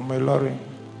 I'm from Ilori.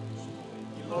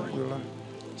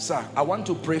 Sir, I want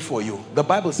to pray for you. The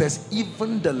Bible says,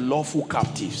 even the lawful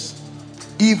captives.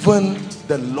 Even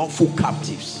the lawful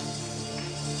captives.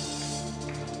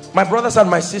 My brothers and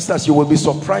my sisters, you will be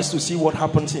surprised to see what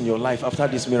happens in your life after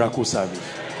this miracle service.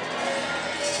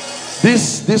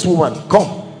 This woman,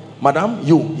 come. Madam,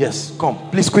 you, yes, come.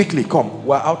 Please quickly, come.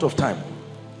 We're out of time.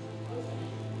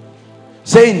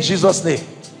 Say in Jesus' name.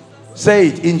 Say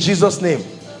it in Jesus' name.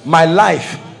 My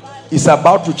life is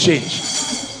about to change.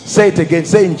 Say it again.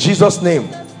 Say in Jesus' name.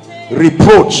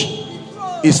 Reproach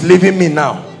is leaving me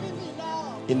now.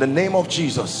 In the name of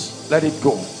Jesus, let it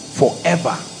go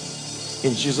forever.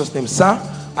 In Jesus' name. Sir,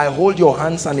 I hold your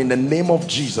hands, and in the name of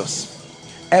Jesus,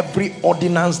 every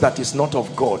ordinance that is not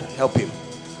of God, help him.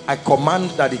 I command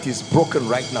that it is broken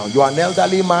right now. You are an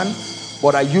elderly man,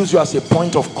 but I use you as a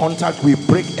point of contact. We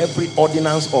break every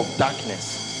ordinance of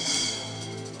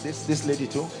darkness. This lady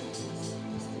too.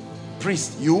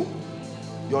 Priest, you,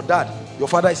 your dad, your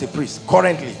father is a priest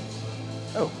currently.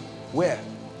 Oh, where?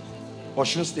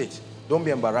 Osun State. Don't be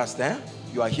embarrassed, eh?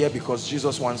 You are here because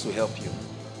Jesus wants to help you.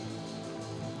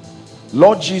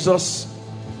 Lord Jesus,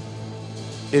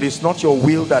 it is not your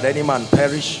will that any man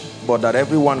perish, but that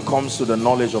everyone comes to the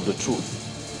knowledge of the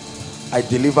truth. I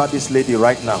deliver this lady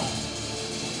right now.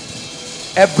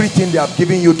 Everything they have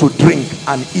given you to drink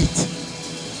and eat,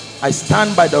 I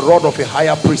stand by the rod of a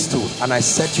higher priesthood and I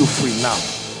set you free now.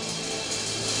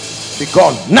 Be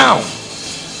gone now.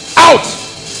 Out.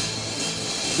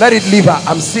 Let it leave her.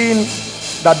 I'm seeing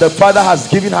that the Father has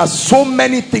given her so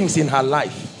many things in her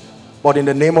life, but in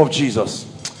the name of Jesus,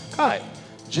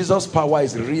 Jesus' power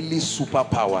is really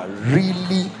superpower,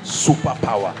 really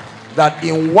superpower, that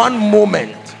in one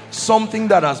moment something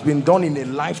that has been done in a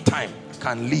lifetime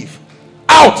can leave.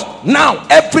 Out now,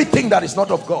 everything that is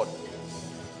not of God.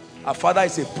 Her father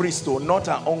is a priest, or not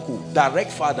her uncle,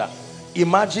 direct father.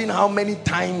 Imagine how many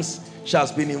times she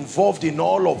has been involved in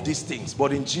all of these things,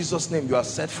 but in Jesus' name you are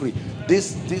set free.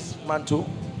 This man too,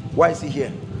 why is he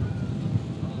here?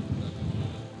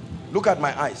 Look at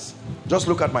my eyes. Just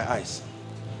look at my eyes.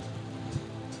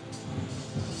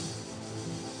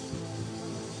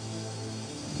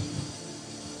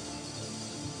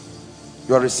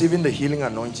 You are receiving the healing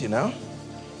anointing now,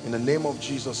 in the name of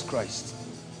Jesus Christ.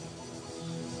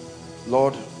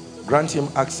 Lord, grant him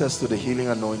access to the healing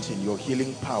anointing, your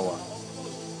healing power.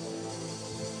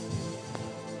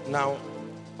 Now,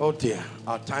 oh dear,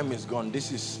 our time is gone.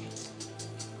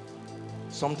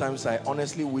 Sometimes I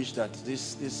honestly wish that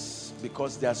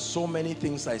because there are so many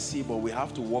things I see, but we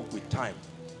have to work with time.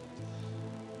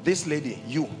 This lady,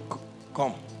 you,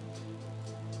 come.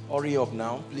 Hurry up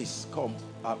now, please, come.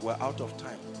 We're out of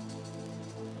time.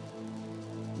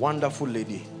 Wonderful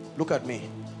lady. Look at me.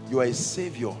 You are a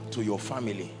savior to your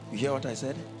family. You hear what I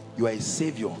said? You are a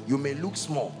savior. You may look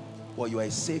small, but you are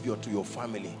a savior to your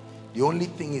family. The only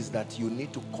thing is that you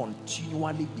need to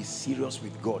continually be serious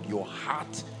with God. Your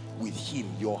heart with him.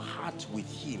 Your heart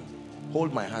with him.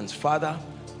 Hold my hands. Father,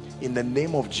 in the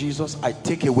name of Jesus, I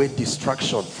take away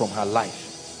distraction from her life.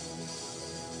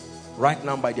 Right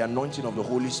now, by the anointing of the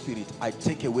Holy Spirit, I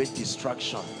take away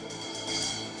distraction.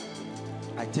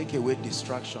 I take away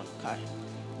distraction.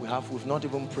 We've not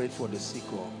even prayed for the sick.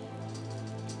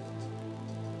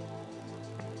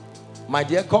 My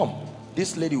dear, come.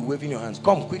 This lady waving your hands.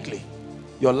 Come quickly.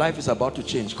 Your life is about to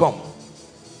change. Come.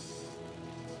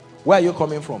 Where are you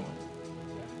coming from?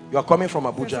 You are coming from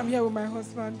Abuja. Yes, I'm here with my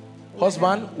husband.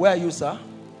 Husband, where are you, sir?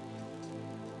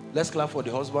 Let's clap for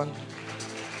the husband.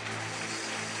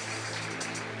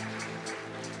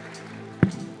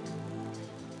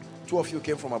 Two of you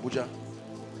came from Abuja.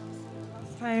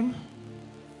 Last time.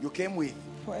 You came with?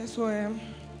 For SOM.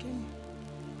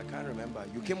 I can't remember.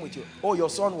 You came with your... Oh, your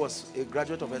son was a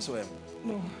graduate of SOM?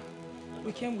 No.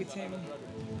 We came with him.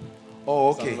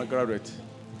 Oh, okay. I'm a graduate.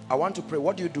 I want to pray.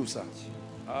 What do you do, sir?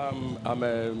 I'm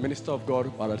a minister of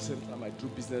God, but at the same time I do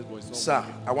business. But it's not sir,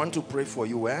 working. I want to pray for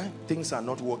you. Things are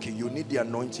not working. You need the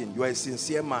anointing. You are a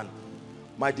sincere man.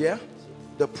 My dear,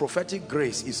 the prophetic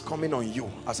grace is coming on you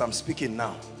as I'm speaking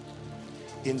now.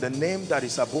 In the name that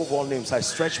is above all names, I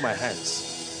stretch my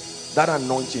hands. That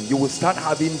anointing, you will start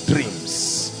having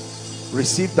dreams.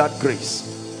 Receive that grace.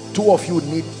 Two of you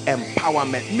need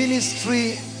empowerment.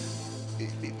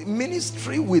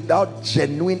 Ministry without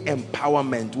genuine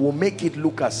empowerment will make it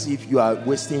look as if you are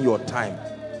wasting your time.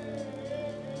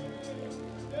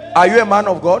 Are you a man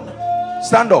of God?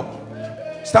 Stand up.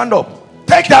 Stand up.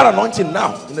 Take that anointing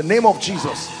now. In the name of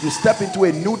Jesus, you step into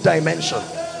a new dimension.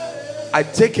 I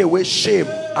take away shame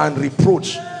and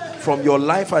reproach from your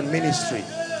life and ministry.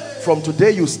 From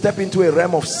today, you step into a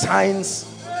realm of signs,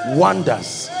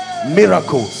 wonders,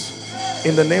 miracles.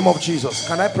 In the name of Jesus.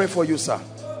 Can I pray for you, sir?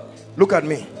 Look at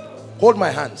me. Hold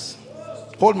my hands.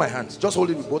 Hold my hands. Just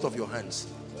hold it with both of your hands.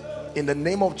 In the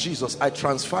name of Jesus, I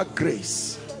transfer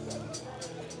grace,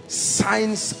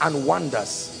 signs and wonders,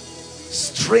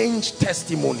 strange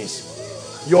testimonies.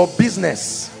 Your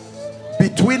business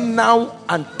between now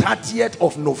and 30th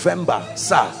of November,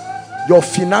 sir, your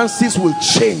finances will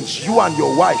change, you and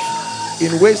your wife,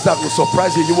 in ways that will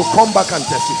surprise you. You will come back and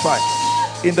testify.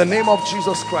 In the name of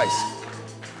Jesus Christ.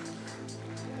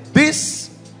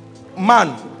 This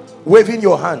man waving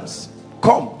your hands,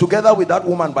 come together with that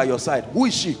woman by your side. Who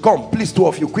is she? Come, please, two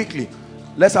of you, quickly.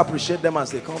 Let's appreciate them as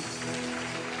they come.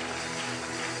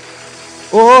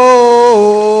 Oh,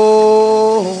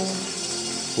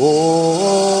 oh, oh,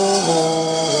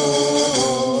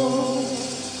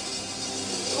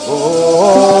 oh,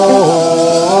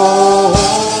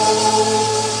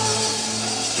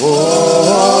 oh.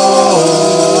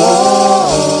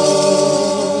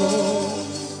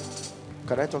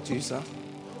 Can I talk to you, sir?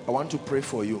 I want to pray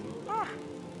for you.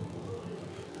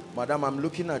 Madam, I'm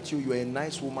looking at you. You're a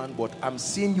nice woman, but I'm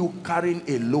seeing you carrying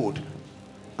a load.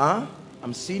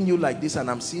 I'm seeing you like this, and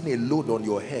I'm seeing a load on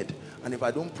your head. And if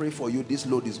I don't pray for you, this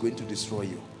load is going to destroy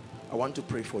you. I want to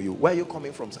pray for you. Where are you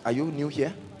coming from? Are you new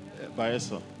here?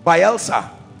 Bayelsa. Bayelsa.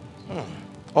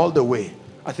 All the way.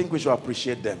 I think we should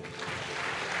appreciate them.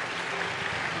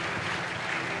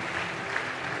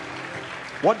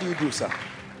 What do you do, sir?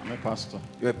 I'm a pastor.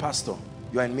 You're a pastor.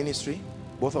 You are in ministry,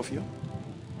 both of you?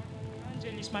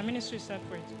 Evangelist. My ministry is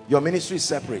separate. Your ministry is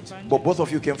separate, but both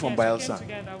of you came from Bayelsa.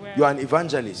 You are an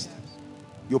evangelist.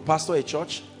 You pastor a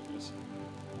church? Yes.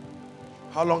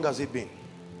 How long has it been?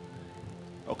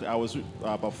 Okay, I was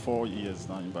about 4 years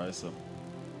now in Bayelsa.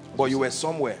 But you were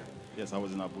somewhere? Yes, I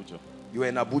was in Abuja. You were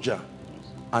in Abuja.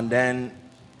 And then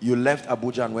you left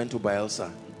Abuja and went to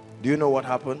Bayelsa. Do you know what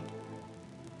happened?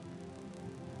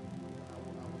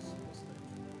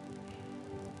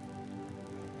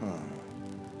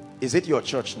 Is it your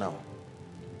church now?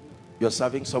 You're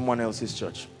serving someone else's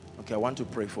church. Okay, I want to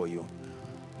pray for you.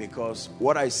 Because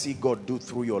what I see God do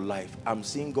through your life, I'm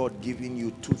seeing God giving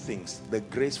you two things. The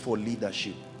grace for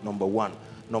leadership, number one.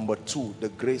 Number two, the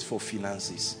grace for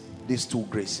finances. These two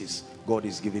graces, God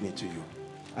is giving it to you.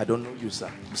 I don't know you, sir.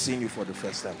 I'm seeing you for the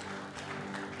first time.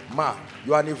 Ma,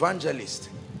 you are an evangelist.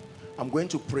 I'm going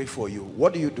to pray for you.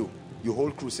 What do? You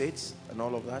hold crusades and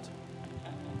all of that?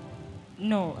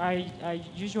 No, I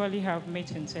usually have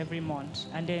meetings every month,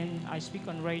 and then I speak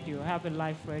on radio. I have a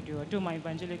live radio. I do my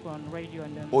evangelical on radio,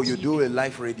 and then oh, you do a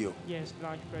live radio? Yes,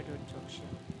 live radio talk show.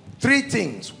 Three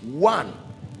things. One,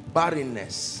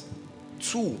 barrenness.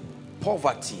 Two,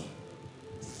 poverty.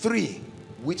 Three,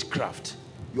 witchcraft.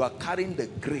 You are carrying the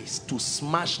grace to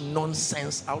smash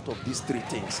nonsense out of these three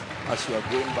things as you are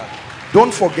going back.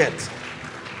 Don't forget.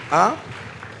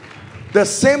 The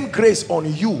same grace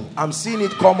on you, I'm seeing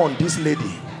it come on this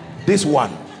lady. This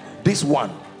one.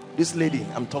 This lady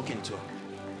I'm talking to.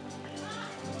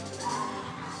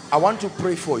 I want to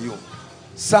pray for you.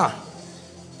 Sir,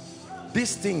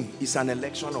 this thing is an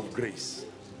election of grace.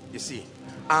 You see,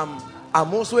 I'm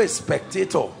also a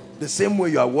spectator. The same way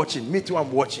you are watching. Me too,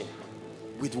 I'm watching.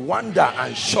 With wonder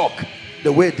and shock,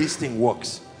 the way this thing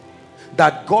works.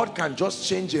 That God can just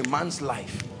change a man's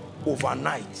life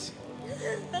overnight.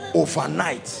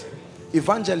 Overnight.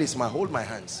 Evangelist, hold my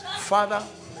hands. Father,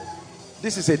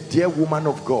 this is a dear woman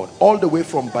of God, all the way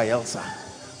from Bayelsa.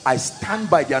 I stand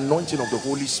by the anointing of the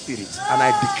Holy Spirit and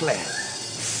I declare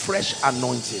fresh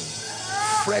anointing,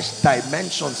 fresh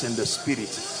dimensions in the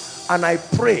spirit. And I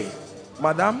pray,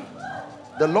 madam,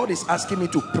 the Lord is asking me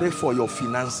to pray for your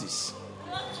finances.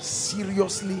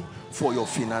 Seriously, for your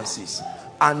finances.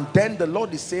 And then the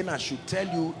Lord is saying I should tell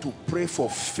you to pray for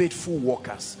faithful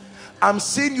workers. I'm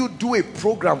seeing you do a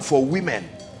program for women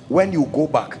when you go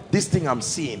back. This thing I'm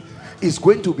seeing is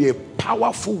going to be a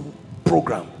powerful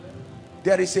program.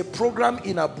 There is a program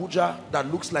in Abuja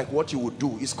that looks like what you would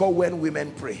do. It's called When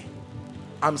Women Pray.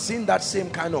 I'm seeing that same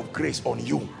kind of grace on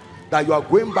you, that you are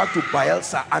going back to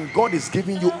Bielsa and God is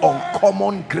giving you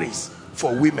uncommon grace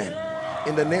for women.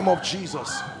 In the name of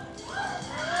Jesus,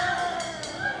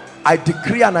 I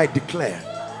decree and I declare,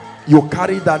 you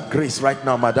carry that grace right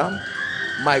now, madam.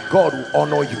 My God will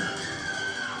honor you.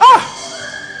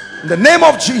 In the name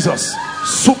of Jesus,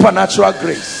 supernatural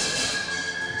grace.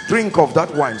 Drink of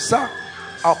that wine, sir.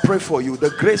 I'll pray for you. The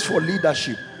grace for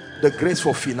leadership, the grace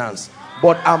for finance.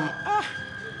 But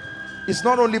it's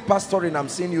not only pastoring I'm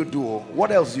seeing you do.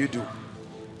 What else do you do?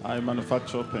 I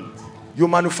manufacture paint. You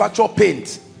manufacture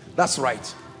paint. That's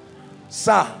right.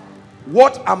 Sir,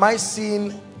 what am I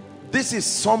seeing? This is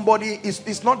somebody,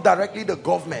 it's not directly the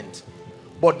government,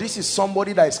 but this is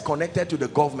somebody that is connected to the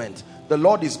government. The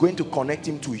Lord is going to connect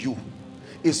him to you.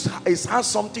 It has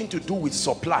something to do with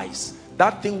supplies.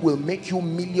 That thing will make you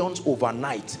millions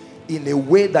overnight in a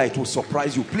way that it will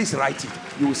surprise you. Please write it.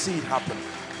 You will see it happen.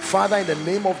 Father, in the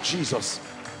name of Jesus,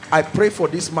 I pray for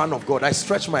this man of God. I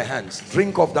stretch my hands.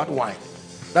 Drink of that wine,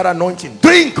 that anointing.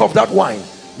 Drink of that wine.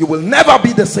 You will never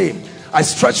be the same. I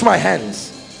stretch my hands.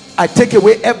 I take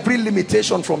away every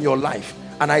limitation from your life,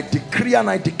 and I decree and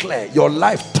I declare your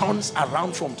life turns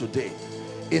around from today.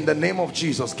 In the name of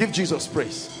Jesus. Give Jesus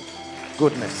praise.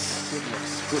 Goodness,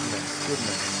 goodness, goodness,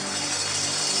 goodness.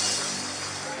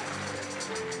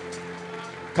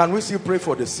 Can we still pray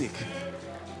for the sick?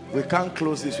 We can't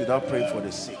close this without praying for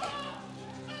the sick.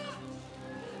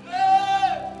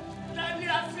 Daddy,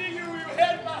 I see you. You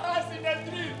held my hands in a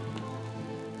dream.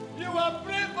 You were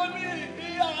praying for me.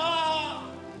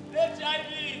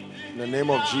 In the name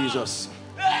of Jesus,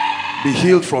 be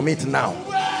healed from it now.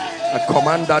 I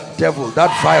command that devil,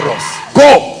 that virus,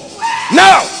 go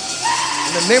now.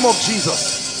 In the name of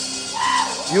Jesus,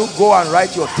 you go and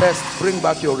write your test, bring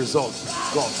back your results.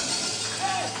 Go.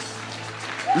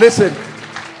 Listen,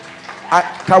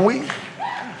 can we?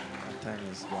 Time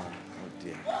is gone. Oh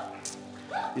dear.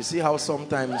 You see how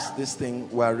sometimes this thing,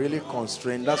 we're really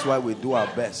constrained. That's why we do our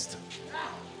best.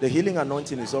 The healing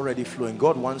anointing is already flowing.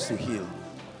 God wants to heal.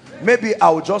 Maybe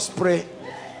I'll just pray.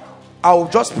 I'll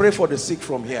just pray for the sick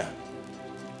from here.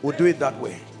 We'll do it that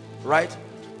way, right?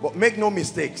 But make no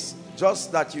mistakes.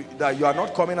 Just that you are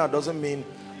not coming out doesn't mean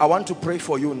I want to pray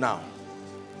for you now.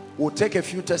 We'll take a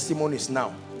few testimonies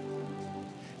now.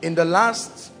 In the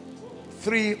last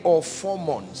 3 or 4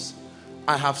 months,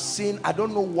 I have seen, I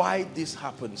don't know why this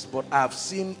happens, but I have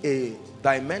seen a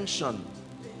dimension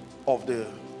of the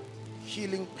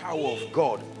healing power of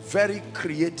God. Very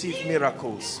creative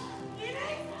miracles.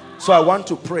 So I want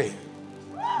to pray.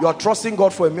 You are trusting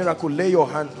God for a miracle. Lay your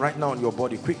hand right now on your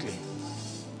body quickly.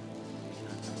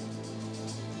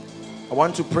 I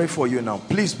want to pray for you now.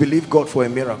 Please believe God for a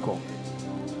miracle.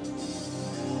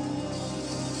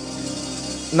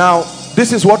 Now,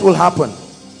 this is what will happen.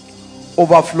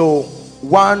 Overflow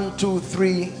 1, 2,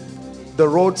 3, the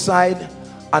roadside,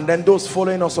 and then those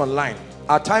following us online.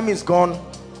 Our time is gone,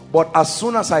 but as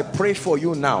soon as I pray for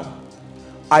you now,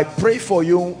 I pray for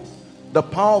you, the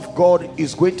power of God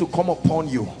is going to come upon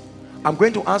you. I'm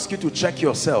going to ask you to check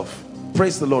yourself.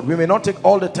 Praise the Lord. We may not take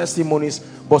all the testimonies,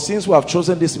 but since we have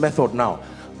chosen this method now,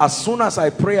 as soon as I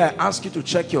pray, I ask you to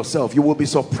check yourself. You will be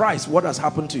surprised what has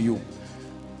happened to you.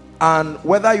 And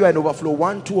whether you are in overflow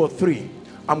 1, 2, or 3,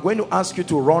 I'm going to ask you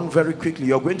to run very quickly.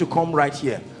 You're going to come right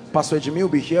here. Pastor Jimmy will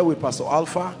be here with Pastor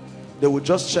Alpha. They will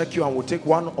just check you and we'll take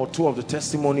 1 or 2 of the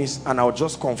testimonies, and I'll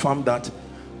just confirm that.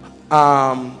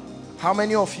 How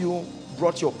many of you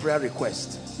brought your prayer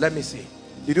request? Let me see.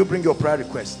 Did you bring your prayer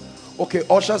request? Okay,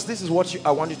 ushers, this is what I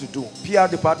want you to do. PR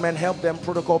department, help them.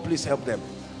 Protocol, please help them.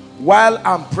 While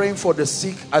I'm praying for the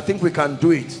sick, I think we can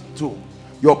do it too.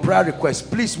 Your prayer request,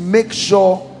 please make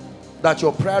sure that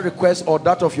your prayer request or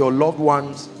that of your loved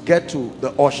ones get to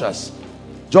the ushers.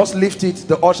 Just lift it.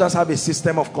 The ushers have a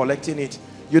system of collecting it.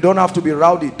 You don't have to be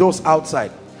rowdy. Those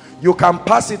outside, you can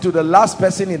pass it to the last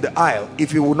person in the aisle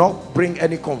if you will not bring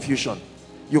any confusion.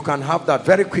 You can have that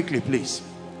very quickly, please.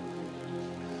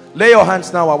 Lay your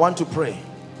hands now. I want to pray.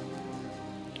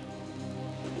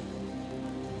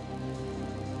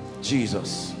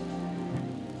 Jesus.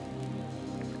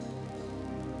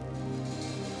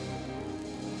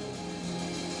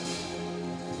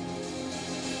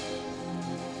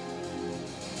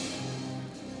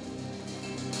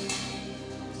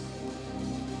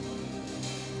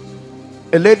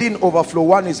 A lady in overflow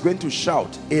 1 is going to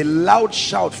shout a loud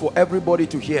shout for everybody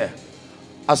to hear.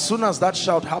 As soon as that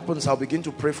shout happens, I'll begin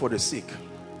to pray for the sick.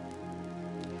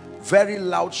 Very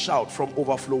loud shout from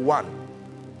overflow 1.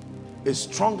 A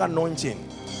strong anointing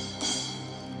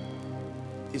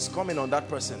is coming on that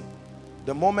person.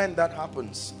 The moment that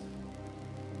happens,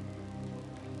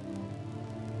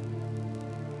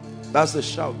 that's the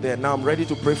shout there. Now I'm ready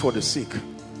to pray for the sick.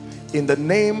 In the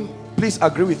name, please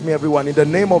agree with me everyone, in the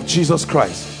name of Jesus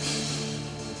Christ,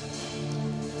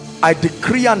 I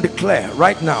decree and declare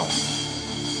right now,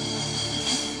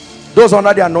 those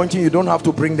under the anointing, you don't have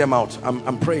to bring them out.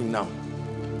 I'm praying now.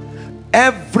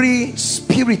 Every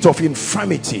spirit of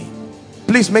infirmity,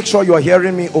 please make sure you are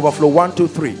hearing me. Overflow 1, 2,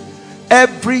 3.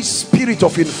 Every spirit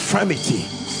of infirmity,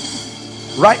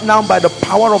 right now by the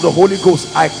power of the Holy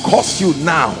Ghost, I curse you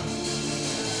now.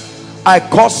 I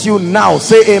curse you now.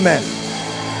 Say amen.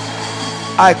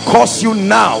 I curse you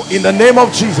now in the name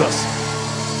of Jesus.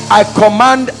 I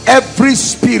command every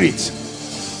spirit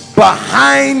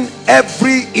behind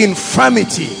every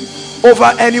infirmity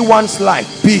over anyone's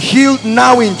life, be healed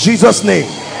now in Jesus' name.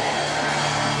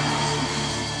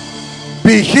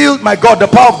 Be healed. My God, the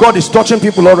power of God is touching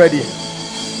people already.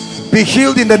 Be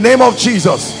healed in the name of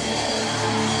Jesus.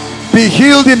 Be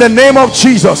healed in the name of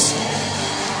Jesus.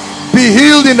 Be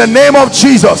healed in the name of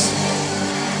Jesus.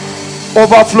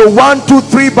 Overflow 1, 2,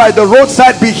 3 by the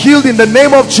roadside, be healed in the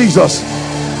name of Jesus.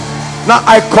 Now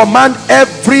I command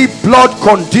every blood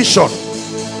condition,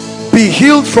 be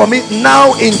healed from it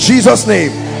now in Jesus'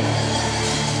 name.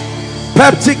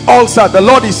 Peptic ulcer, the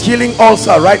Lord is healing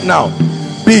ulcer right now.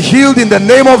 Be healed in the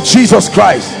name of Jesus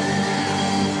Christ.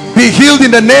 Be healed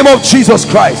in the name of Jesus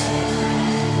Christ.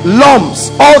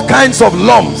 Lumps, all kinds of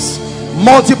lumps,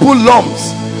 multiple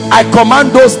lumps, I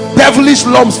command those devilish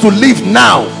lumps to leave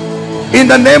now in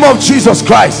the name of Jesus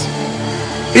Christ.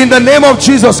 In the name of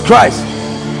Jesus Christ.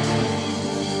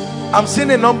 I'm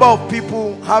seeing a number of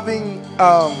people having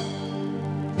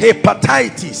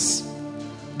hepatitis.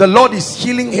 The Lord is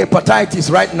healing hepatitis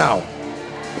right now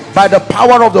by the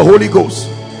power of the Holy Ghost.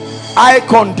 Eye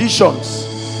conditions,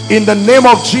 in the name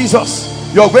of Jesus,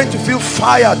 you're going to feel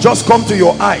fire just come to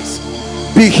your eyes.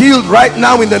 Be healed right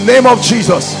now in the name of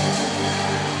Jesus.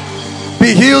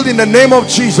 Be healed in the name of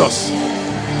Jesus.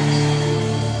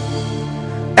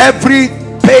 Every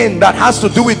pain that has to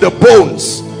do with the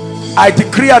bones, I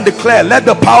decree and declare, let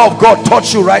the power of God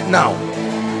touch you right now.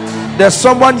 There's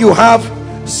someone, you have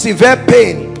severe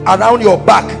pain around your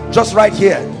back, just right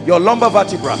here, your lumbar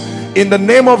vertebra. In the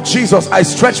name of Jesus, I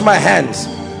stretch my hands.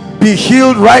 Be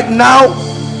healed right now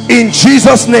in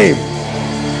Jesus' name.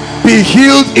 Be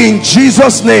healed in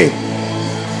Jesus' name.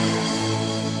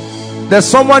 There's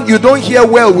someone, you don't hear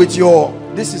well with your,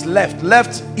 this is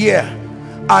left ear,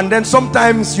 and then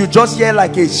sometimes you just hear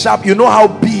like a sharp, you know how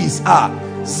bees are,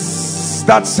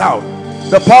 that sound.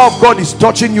 The power of God is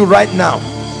touching you right now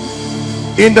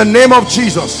in the name of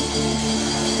Jesus.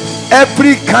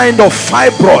 Every kind of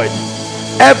fibroid,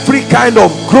 every kind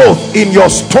of growth in your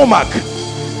stomach,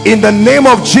 in the name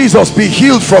of Jesus, be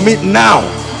healed from it now.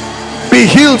 Be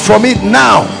healed from it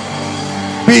now.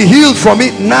 Be healed from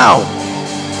it now.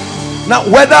 Now,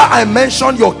 whether I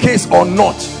mention your case or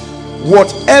not,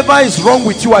 whatever is wrong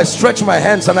with you, I stretch my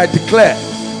hands and I declare,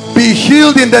 be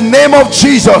healed in the name of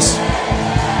Jesus.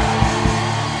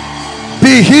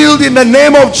 Be healed in the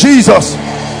name of Jesus.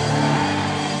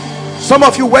 Some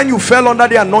of you, when you fell under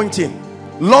the anointing,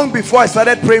 long before I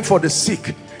started praying for the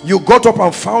sick, you got up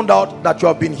and found out that you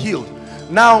have been healed.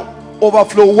 Now,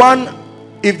 overflow 1,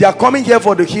 if they are coming here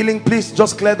for the healing, please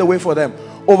just clear the way for them.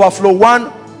 Overflow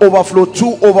 1, overflow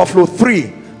 2, overflow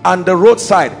 3, and the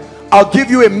roadside. I'll give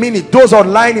you a minute. Those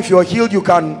online, if you're healed, you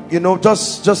can, you know,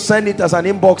 just send it as an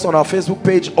inbox on our Facebook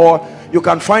page, or you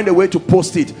can find a way to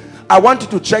post it. I want you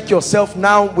to check yourself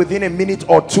now within a minute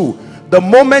or two. The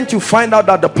moment you find out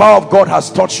that the power of God has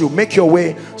touched you, make your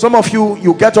way. Some of you,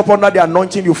 you get up under the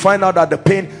anointing, you find out that the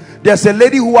pain. There's a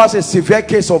lady who has a severe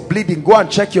case of bleeding. Go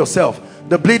and check yourself.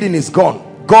 The bleeding is gone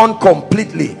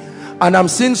completely. And I'm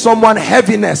seeing someone,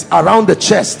 heaviness around the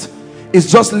chest is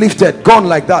just lifted, gone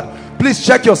like that. Please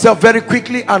check yourself very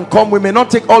quickly and come. We may not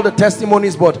take all the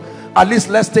testimonies, but at least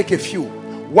let's take a few.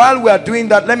 While we are doing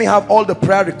that, let me have all the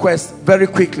prayer requests very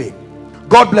quickly.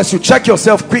 God bless you. Check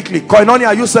yourself quickly. Koinonia,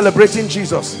 are you celebrating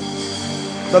Jesus?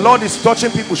 The Lord is touching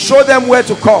people. Show them where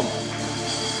to come.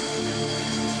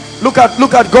 Look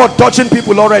at God touching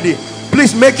people already.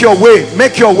 Please make your way.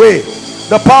 Make your way.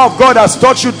 The power of God has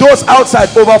touched you. Those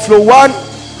outside, overflow 1,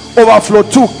 overflow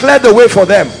 2, clear the way for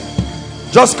them.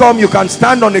 Just come. You can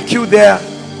stand on the queue there,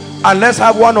 and let's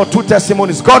have 1 or 2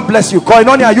 testimonies. God bless you.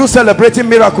 Koinonia, are you celebrating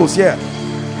miracles here?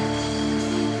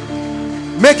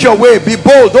 Make your way. Be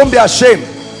bold. Don't be ashamed.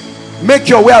 Make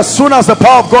your way as soon as the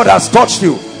power of God has touched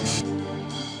you.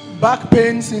 Back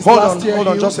pain since last year. Hold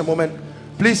on just a moment.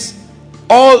 Please,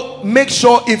 all make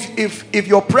sure if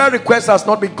your prayer request has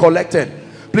not been collected,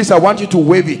 please, I want you to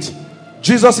wave it.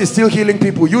 Jesus is still healing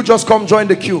people. You just come join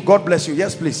the queue. God bless you.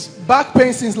 Yes, please. Back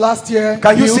pain since last year.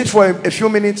 Can you sit for a few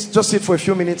minutes? Just sit for a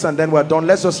few minutes and then we're done.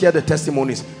 Let's just hear the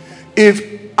testimonies. If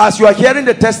as you are hearing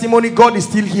the testimony, God is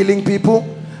still healing people,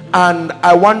 and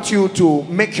I want you to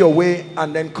make your way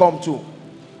and then come to.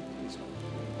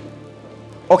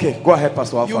 Okay, go ahead,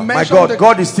 Pastor Alpha. My God,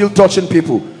 God is still touching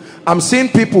people. I'm seeing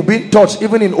people being touched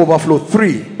even in overflow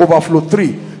 3. Overflow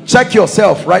 3. Check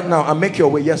yourself right now and make your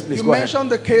way. Yes, please. You mentioned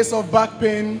the case of back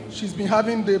pain. She's been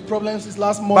having the problems since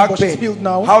last month, but she's healed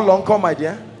now. How long? Come, my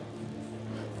dear.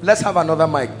 Let's have another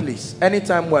mic, please.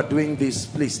 Anytime we're doing this,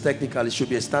 please, technically, it should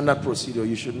be a standard procedure.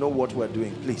 You should know what we're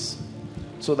doing, please,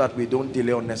 so that we don't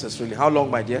delay unnecessarily. How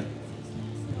long, my dear?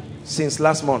 Since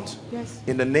last month. Yes.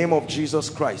 In the name of Jesus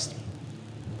Christ,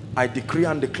 I decree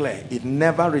and declare it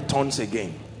never returns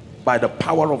again. By the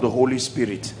power of the Holy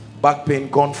Spirit, back pain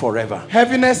gone forever.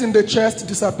 Heaviness in the chest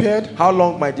disappeared. How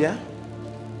long, my dear?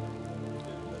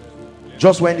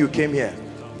 Just when you came here.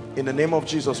 In the name of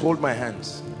Jesus, hold my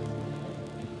hands.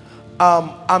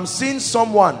 I'm seeing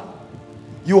someone,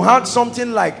 you had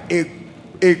something like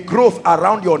a growth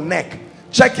around your neck.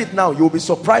 Check it now. You'll be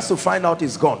surprised to find out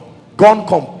it's gone. Gone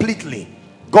completely.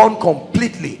 Gone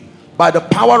completely. By the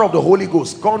power of the Holy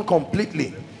Ghost, gone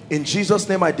completely. In Jesus'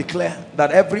 name, I declare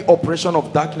that every operation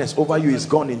of darkness over you is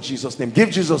gone in Jesus' name. Give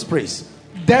Jesus praise.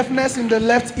 Deafness in the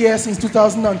left ear since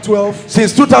 2012.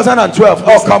 Since 2012.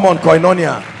 Oh, come on,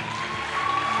 Koinonia.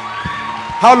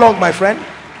 How long, my friend?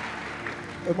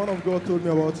 A man of God told me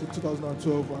about it in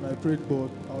 2012, and I prayed, but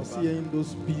I was hearing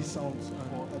those B sounds,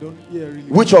 and I don't hear really.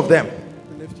 Which of them?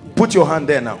 The left ear. Put your hand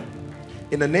there now.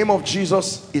 In the name of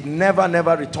Jesus, it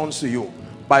never returns to you.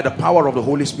 By the power of the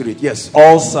Holy Spirit. Yes.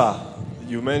 Ulcer.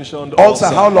 You mentioned ulcer.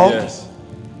 How long? Yes.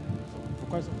 For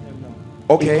quite some time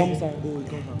now. Okay. It comes and goes, it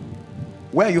comes and...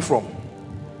 Where are you from?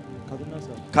 Kaduna,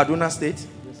 sir. Kaduna State?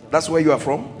 Yes, sir. That's where you are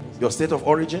from? Yes, your state of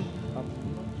origin?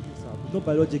 Not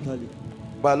biologically.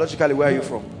 Biologically, where are you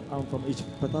from? I'm from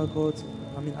Port Harcourt.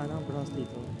 I mean, Anambra State.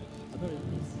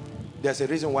 There's a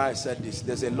reason why I said this.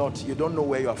 There's a lot. You don't know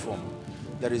where you are from.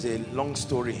 There is a long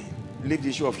story. Leave the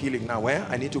issue of healing now. Where?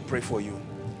 I need to pray for you.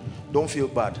 Don't feel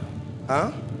bad.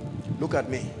 Huh? Look at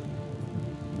me.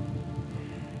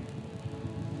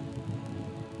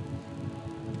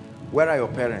 Where are your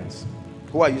parents?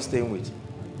 Who are you staying with?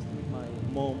 My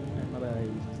mom and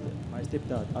my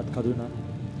stepdad at Kaduna.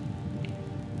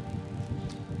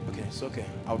 Okay, it's okay.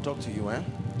 I'll talk to you, eh?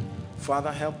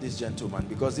 Father, help this gentleman,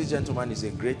 because this gentleman is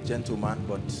a great gentleman,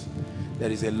 but there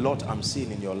is a lot I'm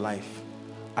seeing in your life.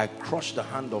 I crush the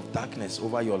hand of darkness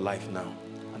over your life now,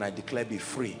 and I declare be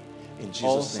free in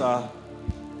Jesus' name.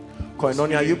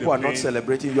 Koinonia, you people are not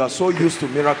celebrating. You are so used to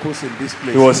miracles in this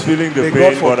place. He was feeling the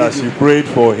pain, but as you prayed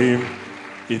for him,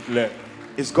 it left.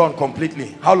 It's gone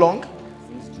completely. How long?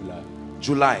 Since July.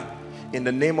 July. In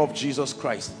the name of Jesus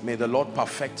Christ, may the Lord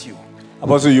perfect you.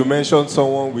 Apostle, you mentioned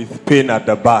someone with pain at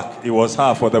the back. It was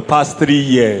her for the past 3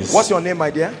 years. What's your name, my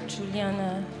dear?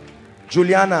 Juliana.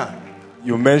 Juliana.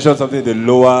 You mentioned something, the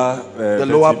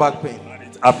lower back pain.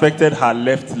 It affected her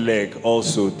left leg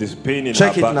also. This pain in her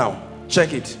back. Check it now.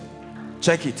 Check it.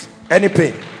 Check it. Any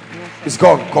pain? It's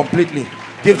gone completely.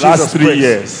 Give Jesus praise. 3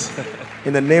 years.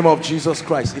 In the name of Jesus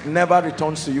Christ, it never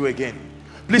returns to you again.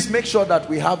 Please make sure that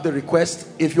we have the request.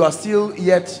 If you are still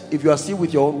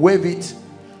with your own, wave it.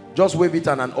 Just wave it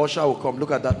and an usher will come.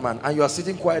 Look at that man. And you are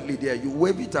sitting quietly there. You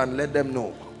wave it and let them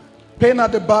know. Pain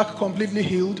at the back completely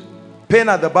healed. Pain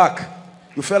at the back.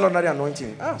 You fell under the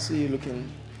anointing. See you looking.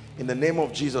 In the name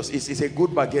of Jesus. It's a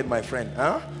good bargain, my friend.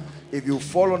 If you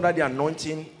fall under the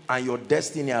anointing and your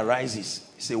destiny arises,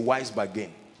 it's a wise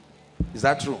bargain. Is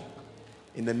that true?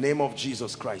 In the name of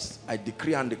Jesus Christ, I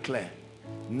decree and declare,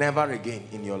 never again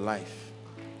in your life.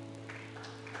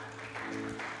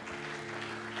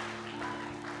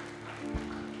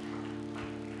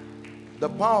 The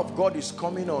power of God is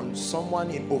coming on someone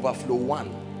in overflow 1.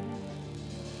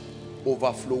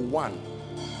 Overflow 1.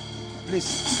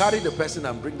 Please carry the person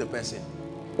and bring the person.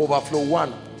 Overflow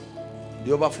 1.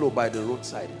 The overflow by the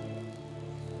roadside.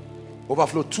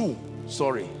 Overflow 2.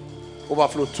 Sorry.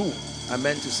 Overflow 2. I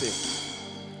meant to say.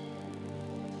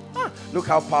 Look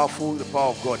how powerful the power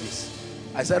of God is.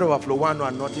 I said overflow 1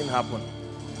 and nothing happened.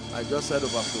 I just said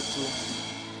overflow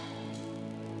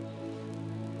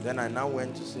 2. Then I now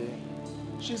went to say.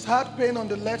 She's had pain on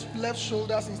the left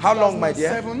shoulder since How long, my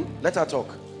dear? Let her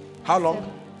talk. How long?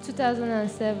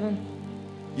 2007.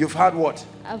 You've had what?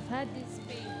 I've had this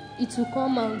pain. It will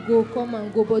come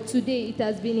and go. But today it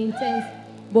has been intense.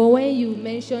 But when you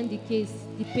mentioned the case,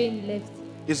 the pain left.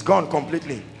 It's gone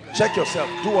completely. Check yourself.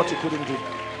 Do what you couldn't do.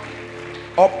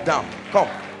 Up, down. Come.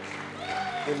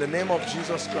 In the name of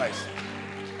Jesus Christ.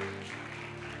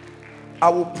 I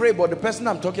will pray, but the person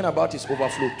I'm talking about is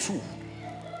overflow 2.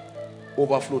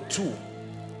 Overflow 2.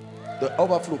 The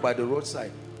overflow by the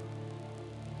roadside.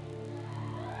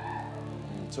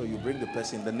 So you bring the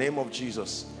person in the name of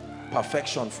Jesus.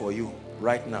 Perfection for you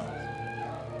right now.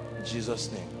 In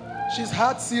Jesus' name. She's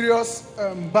had serious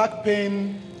back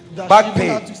pain. That Back she pain.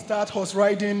 had to start horse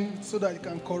riding so that it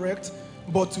can correct.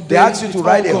 But today They asked you to it's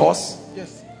ride all a gone. horse?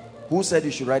 Yes. Who said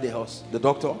you should ride a horse? The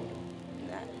doctor?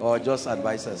 Or just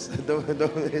advisors? don't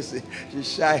she's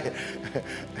shy.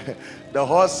 The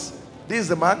horse. This is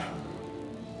the man.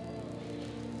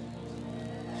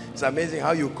 It's amazing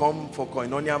how you come for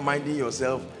koinonia minding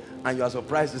yourself and you are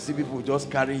surprised to see people just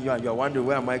carrying you and you are wondering,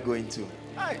 where am I going to?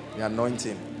 The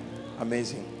anointing.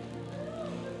 Amazing.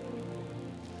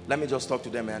 Let me just talk to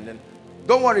them and then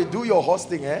don't worry, do your horse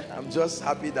thing. I'm just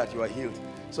happy that you are healed.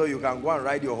 So you can go and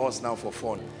ride your horse now for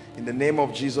fun. In the name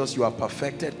of Jesus, you are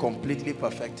perfected, completely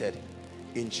perfected.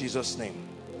 In Jesus' name.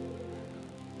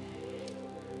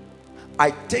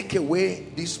 I take away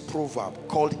this proverb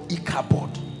called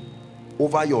Ichabod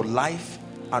over your life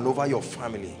and over your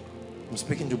family. I'm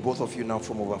speaking to both of you now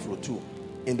from Overflow 2.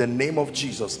 In the name of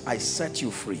Jesus, I set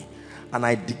you free. And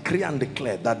I decree and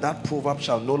declare that that proverb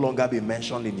shall no longer be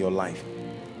mentioned in your life.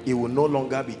 It will no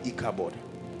longer be Ichabod.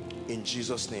 In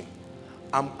Jesus' name.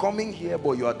 I'm coming here,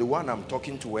 but you are the one I'm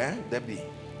talking to. Debbie.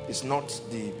 It's not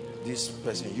this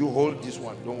person. You hold this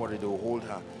one. Don't worry, they will hold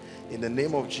her. In the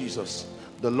name of Jesus,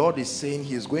 the Lord is saying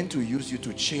he is going to use you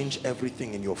to change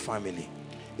everything in your family.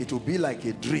 It will be like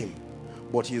a dream,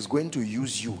 but he is going to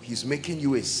use you. He's making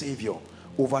you a savior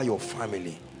over your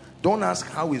family. Don't ask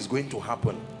how it's going to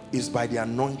happen. It's by the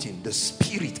anointing. The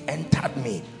Spirit entered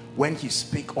me when he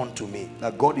spake unto me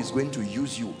that God is going to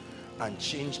use you and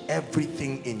change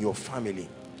everything in your family.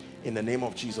 In the name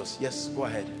of Jesus. Yes, go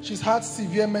ahead. She's had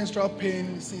severe menstrual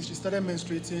pain since she started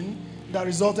menstruating that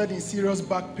resulted in serious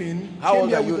back pain. How Came old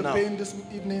here are you with now? the pain this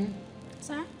evening.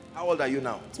 Sir? How old are you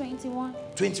now? 21.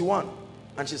 21.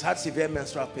 And she's had severe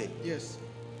menstrual pain. Yes.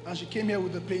 And she came here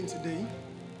with the pain today.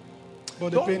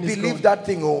 But the Don't pain is believe gone. that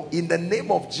thing. Oh, in the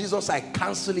name of Jesus, I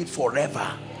cancel it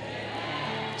forever.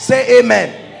 Say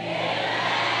amen.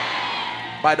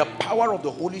 By the power of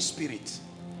the Holy Spirit,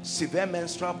 severe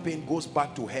menstrual pain goes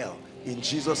back to hell. In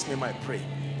Jesus' name I pray.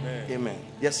 Amen.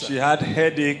 Yes, sir. She had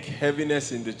headache,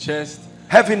 heaviness in the chest.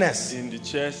 Heaviness in the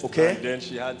chest. Okay. And then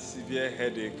she had severe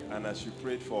headache, and as you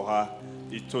prayed for her,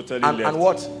 it totally And left.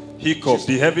 what? Hiccup.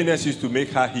 The heaviness used to make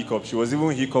her hiccup. She was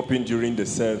even hiccuping during the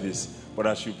service. But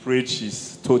as you prayed,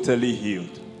 she's totally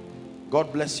healed.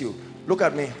 God bless you. Look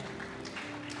at me.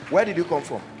 Where did you come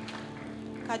from?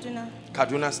 Kaduna.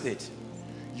 Kaduna State.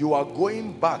 You are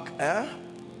going back.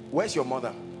 Where's your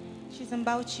mother? She's in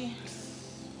Bauchi.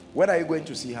 When are you going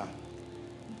to see her?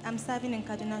 I'm serving in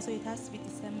Kaduna, so it has to be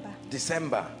December.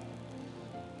 December.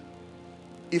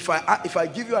 If I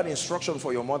give you an instruction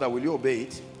for your mother, will you obey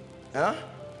it?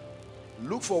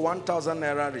 Look for 1,000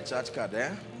 naira recharge card.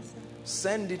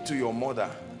 Send it to your mother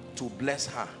to bless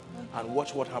her and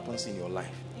watch what happens in your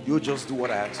life. You just do what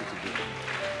I ask you to do.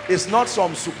 It's not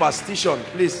some superstition.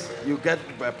 Please, you get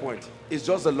my point. It's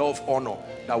just the law of honor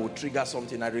that will trigger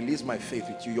something. I release my faith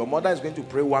with you. Your mother is going to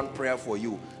pray one prayer for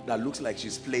you that looks like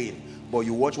she's playing, but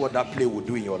you watch what that play will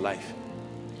do in your life.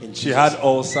 She had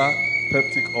ulcer,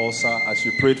 peptic ulcer. As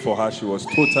you prayed for her, she was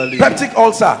totally... Peptic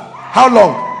ulcer. How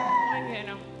long?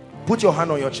 Put your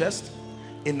hand on your chest.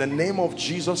 In the name of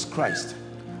Jesus Christ,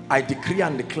 I decree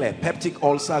and declare peptic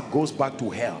ulcer goes back to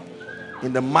hell.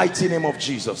 In the mighty name of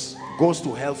Jesus, goes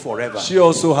to hell forever. She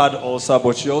also had ulcer,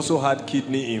 but she also had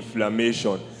kidney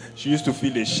inflammation. She used to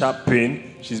feel a sharp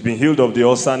pain. She's been healed of the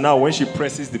ulcer. Now when she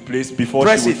presses the place, before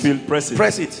press she would it. feel, press it.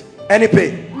 Press it. Any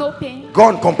pain? No pain.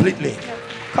 Gone completely.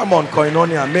 Come on,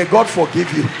 Koinonia. May God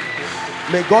forgive you.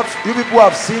 May God, you people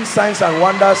have seen signs and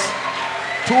wonders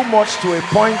too much to a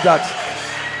point that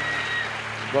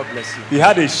God bless you. He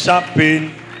had a sharp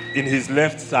pain in his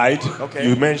left side. Okay.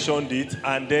 You mentioned it.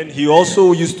 And then he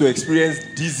also used to experience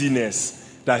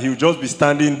dizziness, that he would just be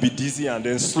standing, be dizzy, and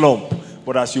then slump.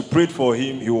 But as you prayed for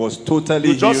him, he was totally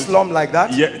healed. Just slump like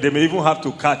that? Yeah, they may even have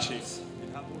to catch it.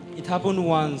 It happened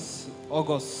once,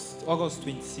 August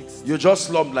 26th. You just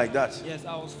slumped like that? Yes,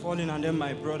 I was falling and then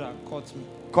my brother caught me.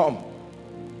 Come.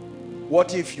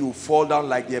 What if you fall down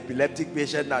like the epileptic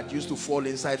patient that used to fall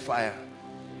inside fire?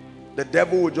 The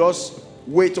devil will just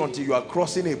wait until you are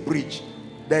crossing a bridge.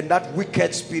 then that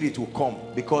wicked spirit will come,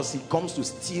 because he comes to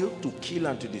steal, to kill,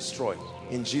 and to destroy.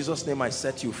 In Jesus' name, I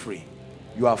set you free.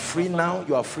 You are free now.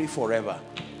 You are free forever.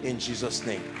 In Jesus'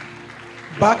 name.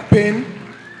 Back pain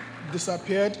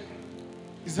disappeared.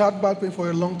 He's had back pain for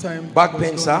a long time. Back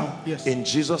pain, sir? Now. Yes. In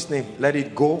Jesus' name, let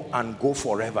it go and go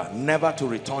forever. Never to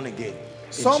return again.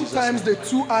 Sometimes the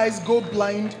two eyes go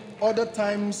blind. Other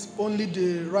times, only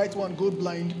the right one go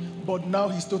blind. But now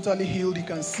he's totally healed. He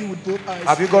can see with both eyes.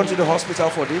 Have you gone to the hospital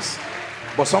for this?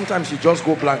 But sometimes you just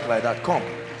go blank like that. Come.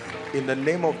 In the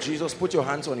name of Jesus, put your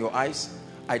hands on your eyes.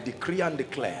 I decree and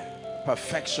declare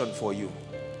perfection for you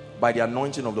by the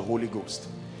anointing of the Holy Ghost.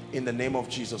 In the name of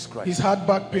Jesus Christ. He's had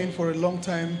back pain for a long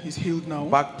time. He's healed now.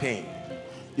 Back pain.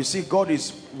 You see, God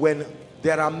is, when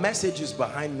there are messages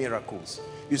behind miracles,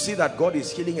 you see that God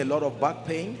is healing a lot of back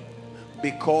pain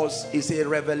because it's a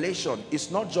revelation.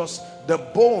 It's not just the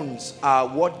bones are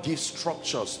what gives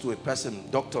structures to a person,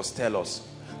 doctors tell us.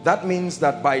 That means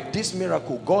that by this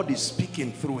miracle, God is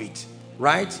speaking through it,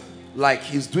 right? Like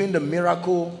he's doing the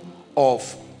miracle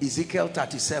of Ezekiel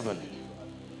 37.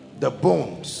 The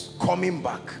bones coming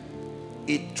back.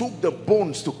 It took the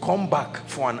bones to come back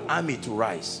for an army to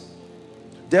rise.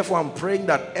 Therefore, I'm praying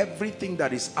that everything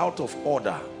that is out of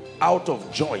order, out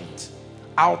of joint,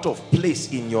 out of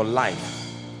place in your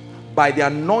life, by the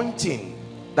anointing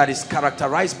that is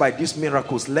characterized by these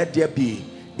miracles, let there be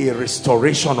a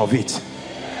restoration of it.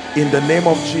 In the name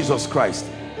of Jesus Christ.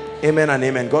 Amen and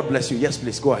amen. God bless you. Yes,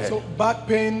 please go ahead. So back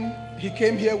pain, he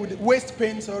came here with waist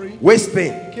pain, sorry. Waist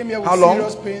pain. He came here with How long?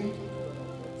 serious pain.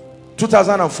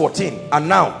 2014. And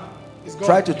now,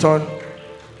 try to turn.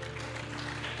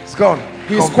 It's gone.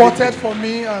 He Completely. squatted for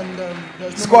me and there's no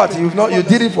squat. pain. You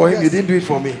did it for him. Yes. You didn't do it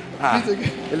for me. Please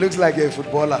again. It looks like a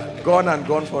footballer. Gone and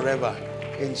gone forever.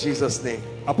 In Jesus' name.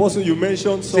 Apostle, you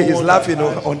mentioned See, he's someone laughing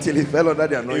that had until he fell under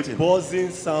the anointing. a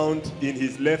buzzing sound in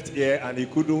his left ear and he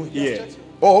couldn't hear.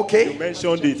 Oh, okay. You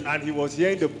mentioned it and he was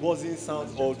hearing the buzzing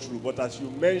sound all through. But as you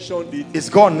mentioned it, it's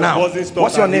gone now.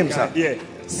 What's your name, sir? Yeah.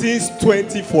 Since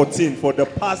 2014, for the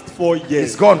past 4 years,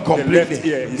 it's gone completely. The left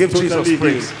ear is Give totally Jesus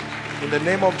praise. healed. In the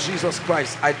name of Jesus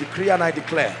Christ, I decree and I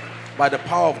declare, by the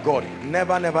power of God,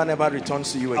 never, never, never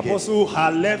returns to you again. Apostle,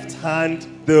 her left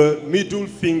hand, the middle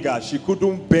finger, she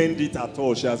couldn't bend it at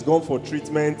all. She has gone for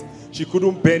treatment. She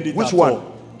couldn't bend it Which at one?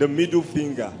 all. The middle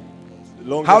finger.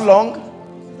 How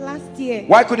long? Last year.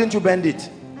 Why couldn't you bend it?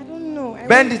 I don't know.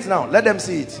 Bend it now. Let them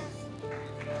see it.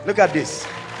 Look at this.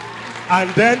 And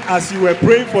then as you were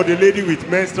praying for the lady with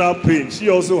menstrual pain, she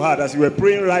also had, as you were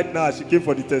praying right now, she came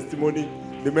for the testimony,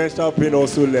 the menstrual pain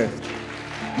also left.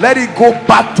 Let it go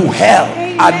back to hell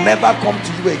and never come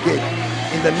to you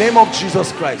again. In the name of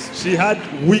Jesus Christ. She had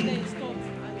weak.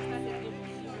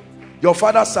 Your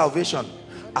father's salvation.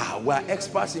 We are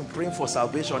experts in praying for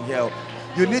salvation here.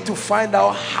 You need to find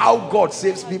out how God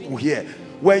saves people here.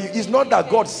 It's not that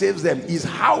God saves them, it's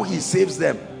how he saves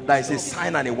them that is a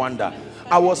sign and a wonder.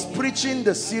 I was preaching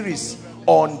the series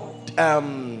on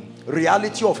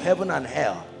reality of heaven and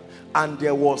hell, and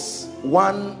there was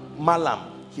one malam.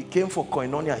 He came for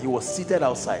koinonia. He was seated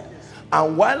outside,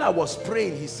 and while I was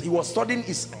praying, he was studying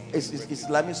his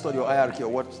Islamic study or hierarchy or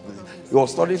what. He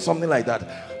was studying something like that,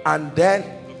 and then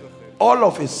all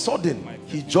of a sudden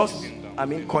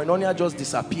koinonia just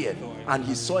disappeared, and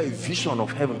he saw a vision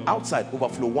of heaven outside,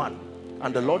 overflow 1,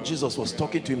 and the Lord Jesus was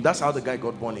talking to him. That's how the guy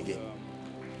got born again.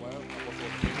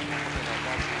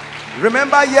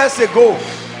 Remember years ago,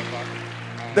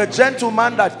 the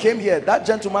gentleman that came here, that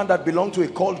gentleman that belonged to a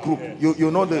cult group,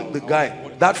 you know the guy,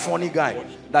 that funny guy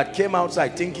that came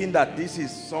outside thinking that this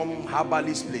is some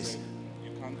herbalist place.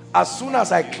 As soon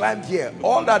as I climbed here,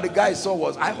 all that the guy saw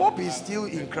was, I hope he's still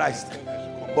in Christ.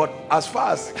 But as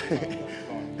far as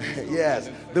yes,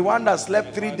 the one that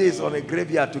slept 3 days on a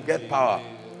graveyard to get power.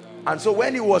 And so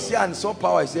when he was here and saw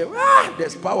power, he said,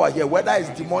 there's power here. Whether it's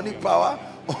demonic power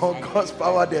or God's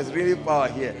power, there's really power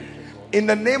here. In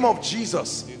the name of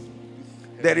Jesus,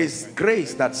 there is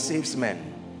grace that saves men.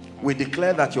 We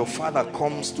declare that your father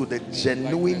comes to the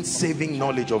genuine saving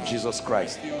knowledge of Jesus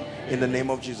Christ. In the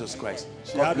name of Jesus Christ.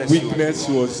 God bless you. Weakness,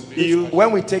 she was ill.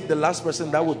 When we take the last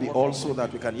person, that would be also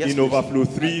that we can. Yes, in please. overflow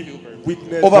 3,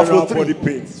 weakness, overflow 3, body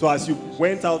pain. So as you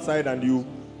went outside and you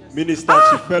ministered,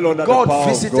 she fell under God the power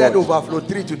visited of God. overflow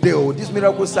 3 today. Oh, this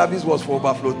miracle service was for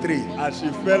overflow 3. As she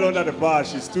fell under the power,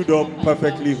 she stood up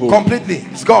perfectly whole. Completely.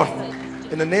 It's gone.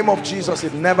 In the name of Jesus,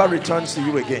 it never returns to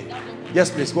you again. Yes,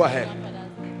 please, go ahead.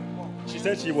 She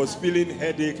said she was feeling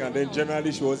headache and then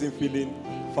generally she wasn't feeling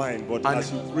fine. But as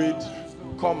you prayed,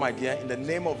 come, my dear, in the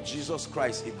name of Jesus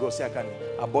Christ, it goes.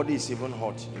 Her body is even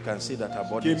hot. You can see that her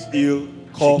body came ill,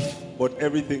 cough, but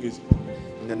everything is.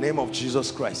 In the name of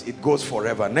Jesus Christ, it goes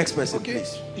forever. Next person,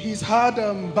 please. He's had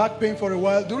back pain for a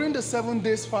while. During the 7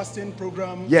 days fasting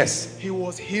program, yes, he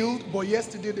was healed, but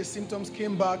yesterday the symptoms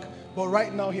came back, but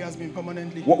right now he has been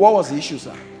permanently healed. What was the issue,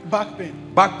 sir? Back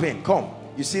pain. Back pain. Come.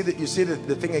 You see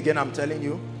the thing again I'm telling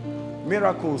you?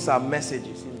 Miracles are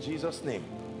messages in Jesus' name.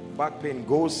 Back pain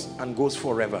goes and goes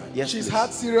forever. Yes, she's please.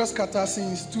 had serious catarrh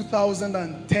since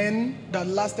 2010 that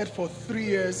lasted for 3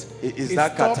 years. Is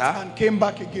that catarrh? And came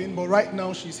back again, but right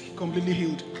now she's completely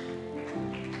healed.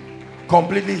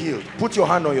 Completely healed. Put your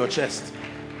hand on your chest.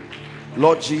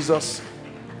 Lord Jesus,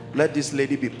 let this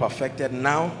lady be perfected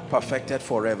now, perfected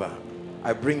forever.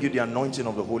 I bring you the anointing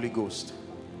of the Holy Ghost.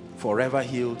 Forever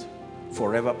healed,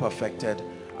 forever perfected.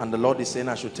 And the Lord is saying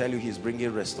I should tell you he's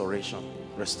bringing restoration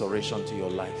to your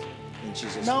life in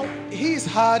Jesus' now name. He's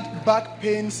had back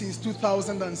pain since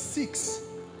 2006,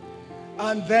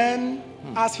 and then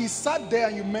as he sat there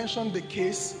and you mentioned the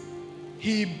case,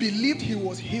 he believed he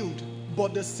was healed,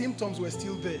 but the symptoms were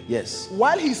still there. Yes.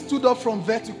 While he stood up from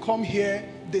there to come here,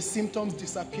 the symptoms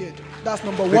disappeared. That's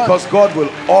number one. Because God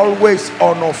will always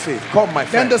honor faith. Come, my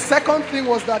friend. Then the second thing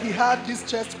was that he had this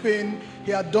chest pain. He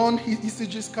had done his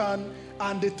ECG scan,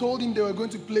 and they told him they were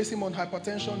going to place him on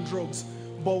hypertension drugs.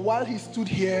 But while he stood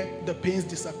here, the pains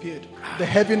disappeared. The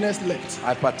heaviness left.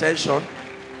 Hypertension,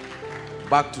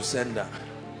 back to sender.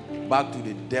 Back to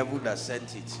the devil that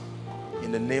sent it.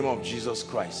 In the name of Jesus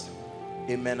Christ.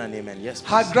 Amen and amen. Yes, please.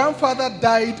 Her grandfather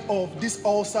died of this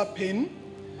ulcer pain.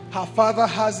 Her father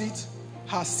has it.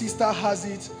 Her sister has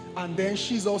it. And then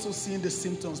she's also seeing the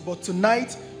symptoms. But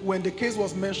tonight, when the case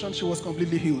was mentioned, she was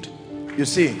completely healed. You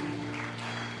see,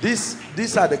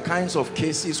 these are the kinds of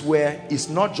cases where it's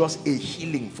not just a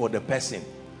healing for the person.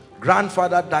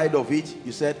 Grandfather died of it.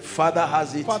 You said father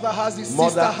has it. Father has it.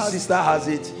 Mother, sister has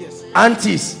it. Yes.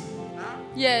 Aunties.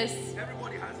 Yes.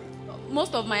 Everybody has it.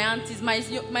 Most of my aunties, my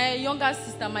younger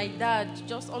sister, my dad,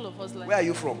 just all of us. Where are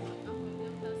you from?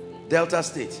 Delta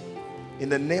State. In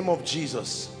the name of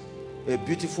Jesus, a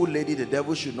beautiful lady, the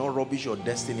devil should not rubbish your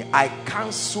destiny. I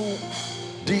cancel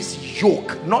this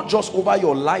yoke, not just over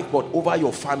your life but over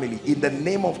your family, in the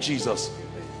name of Jesus.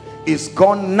 It's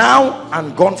gone now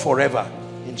and gone forever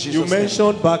in Jesus' You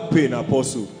mentioned name. Back pain,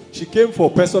 Apostle. She came for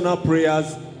personal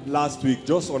prayers last week,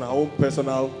 just on her own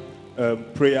personal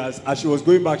prayers. As she was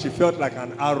going back, she felt like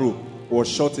an arrow was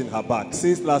shot in her back.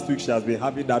 Since last week she has been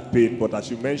having that pain, but as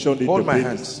you mentioned it, hold my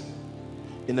hands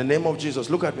in the name of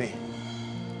Jesus. Look at me,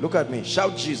 look at me,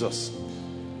 shout Jesus.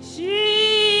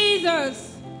 Jesus.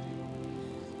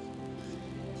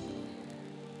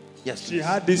 Yes, she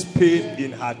had this pain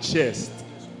in her chest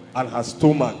and her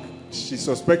stomach. She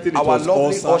suspected it our was lovely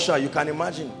ulcer. usher, you can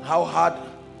imagine how hard,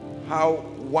 how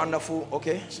wonderful.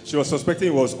 Okay, she was suspecting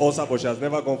it was ulcer, but she has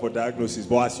never gone for diagnosis.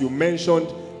 But as you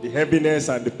mentioned, the heaviness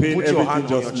and the pain, everything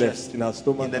just left in her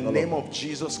stomach. In the name of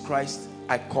Jesus Christ,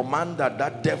 I command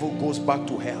that devil goes back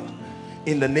to hell.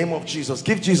 In the name of Jesus,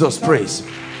 give Jesus praise.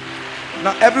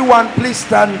 Now everyone please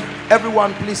stand.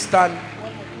 Everyone please stand.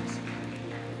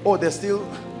 Oh, there's still...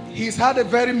 He's had a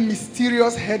very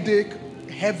mysterious headache,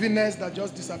 heaviness that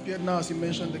just disappeared now as you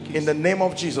mentioned the case. In the name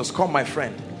of Jesus, come my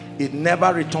friend. It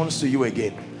never returns to you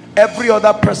again. Every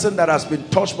other person that has been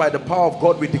touched by the power of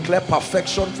God, we declare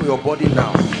perfection for your body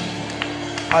now.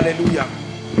 Hallelujah.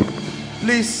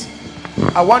 Please,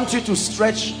 I want you to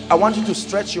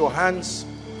stretch your hands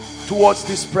towards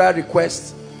this prayer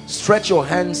request. Stretch your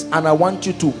hands, and I want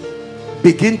you to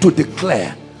begin to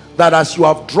declare that as you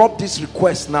have dropped this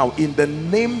request now, in the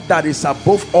name that is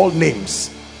above all names,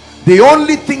 the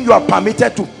only thing you are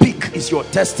permitted to pick is your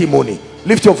testimony.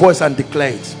 Lift your voice and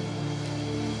declare it.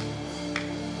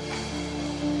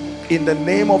 In the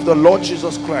name of the Lord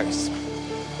Jesus Christ,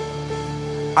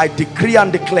 I decree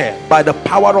and declare by the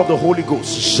power of the Holy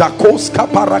Ghost, Jakos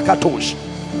kaparakatosh,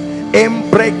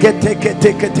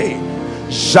 embregetekete,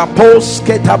 Japos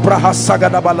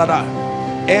ketabrahasagadabalada,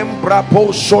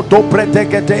 embrapo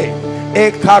shodopretekete,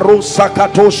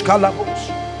 ekarosakatosh kalabos,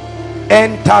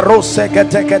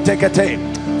 entaroseketekete.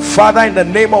 Father, in the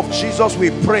name of Jesus,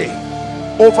 we pray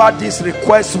over this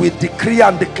request. We decree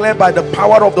and declare by the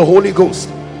power of the Holy Ghost,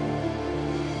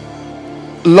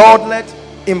 Lord, let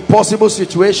impossible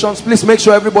situations, please make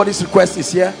sure everybody's request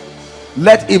is here.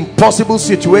 Let impossible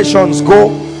situations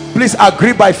go. Please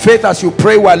agree by faith as you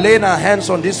pray. We're laying our hands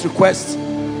on this request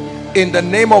in the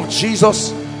name of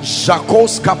Jesus.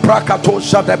 Jakos kaprakato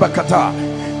jadebakata,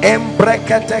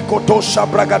 embrekete koto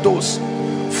shabragados.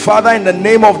 Father, in the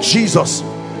name of Jesus,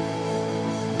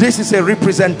 this is a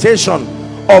representation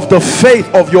of the faith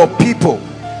of your people.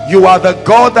 You are the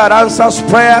God that answers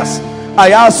prayers.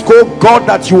 I ask, oh God,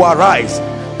 that you arise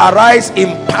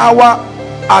in power,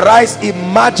 Arise in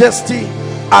majesty.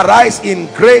 Arise in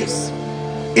grace.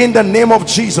 In the name of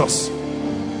Jesus.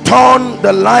 Turn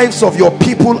the lives of your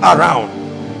people around.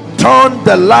 Turn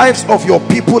the lives of your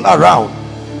people around.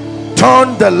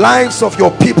 Turn the lives of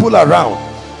your people around.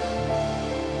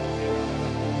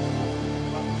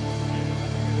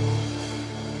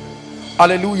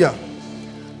 Hallelujah.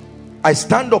 I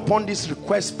stand upon this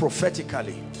request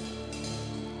prophetically,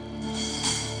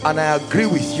 and I agree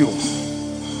with you.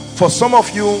 For some of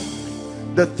you,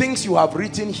 the things you have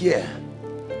written here,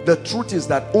 the truth is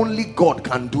that only God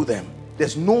can do them.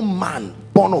 There's no man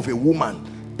born of a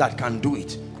woman that can do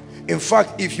it. In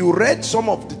fact, if you read some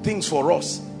of the things for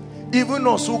us, even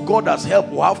us who God has helped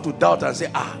will have to doubt and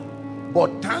say,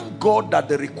 but thank God that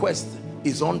the request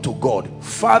is unto God.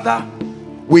 Father,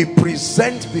 we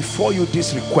present before you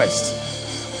this request,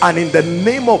 and in the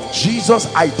name of Jesus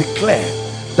I declare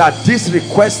that this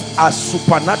request are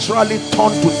supernaturally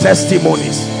turned to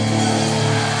testimonies.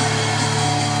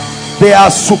 They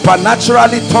are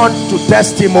supernaturally turned to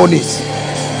testimonies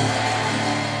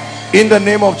in the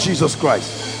name of Jesus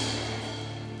Christ.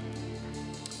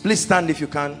 Please stand if you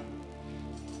can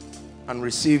and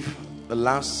receive the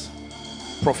last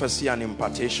prophecy and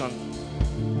impartation.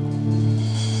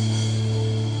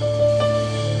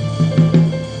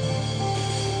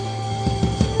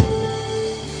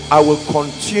 I will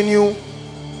continue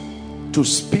to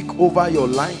speak over your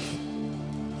life,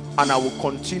 and I will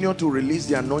continue to release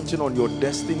the anointing on your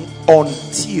destiny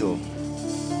until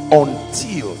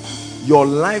your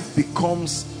life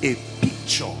becomes a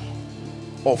picture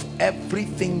of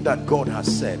everything that God has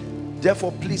said.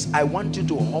 Therefore, please, I want you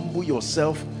to humble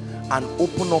yourself and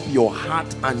open up your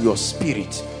heart and your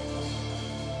spirit.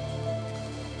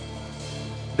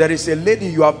 There is a lady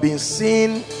you have been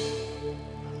seeing.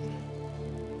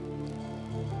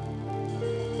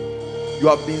 You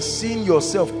have been seeing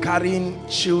yourself carrying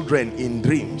children in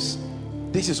dreams.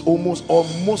 This is almost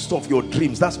of your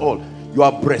dreams. That's all. You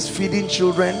are breastfeeding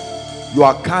children. You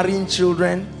are carrying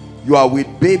children. You are with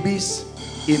babies.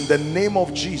 In the name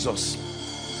of Jesus,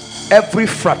 every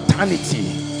fraternity,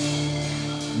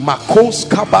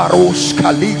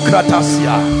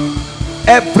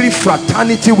 every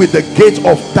fraternity with the gate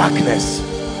of darkness,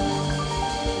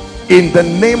 in the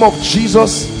name of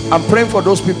Jesus, I'm praying for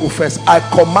those people first. I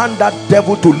command that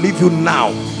devil to leave you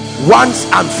now, once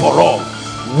and for all.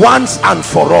 Once and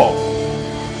for all.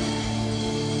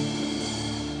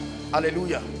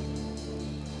 Hallelujah.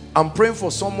 I'm praying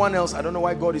for someone else. I don't know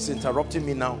why God is interrupting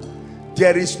me now.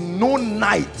 There is no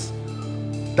night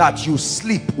that you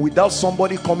sleep without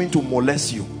somebody coming to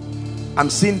molest you. I'm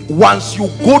saying once you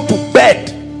go to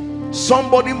bed,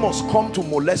 somebody must come to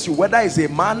molest you, whether it's a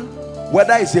man,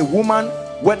 whether it's a woman,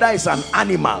 whether it's an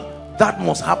animal. That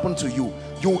must happen to you.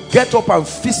 You get up and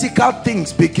physical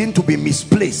things begin to be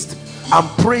misplaced. I'm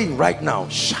praying right now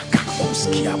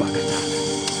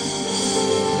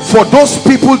for those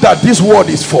people that this word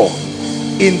is for.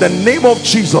 In the name of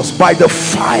Jesus, by the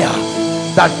fire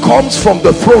that comes from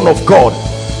the throne of God,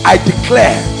 I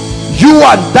declare you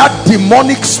and that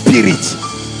demonic spirit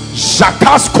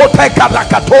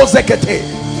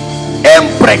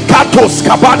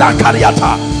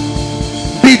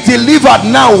be delivered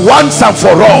now, once and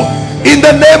for all, in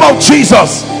the name of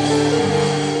Jesus.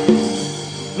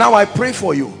 Now I pray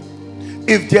for you.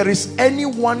 If there is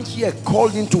anyone here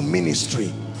called into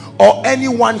ministry, or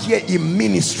anyone here in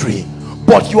ministry,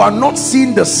 but you are not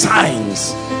seeing the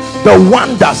signs, the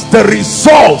wonders, the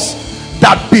results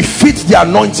that befit the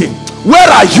anointing, where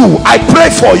are you? I pray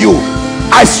for you.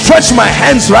 I stretch my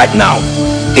hands right now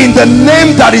in the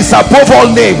name that is above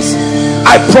all names.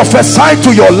 I prophesy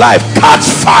to your life, catch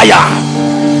fire,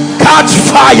 catch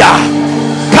fire,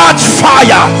 catch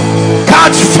fire,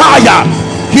 catch fire.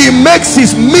 He makes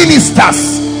his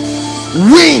ministers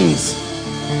wings.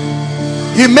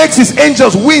 He makes his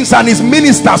angels wings and his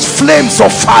ministers flames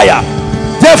of fire.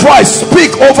 Therefore I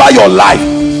speak over your life,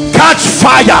 catch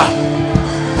fire,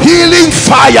 healing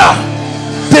fire,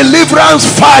 deliverance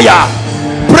fire,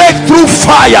 breakthrough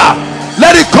fire.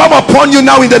 Let it come upon you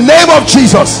now in the name of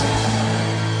Jesus.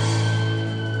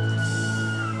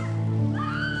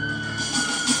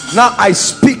 Now I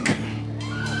speak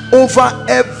over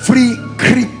every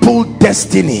crippled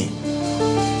destiny.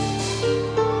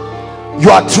 You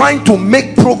are trying to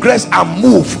make progress and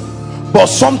move, but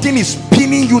something is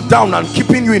pinning you down and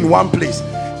keeping you in one place.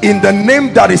 In the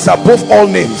name that is above all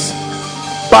names,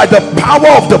 by the power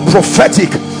of the prophetic,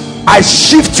 I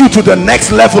shift you to the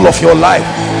next level of your life.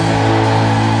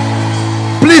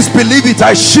 Please believe it.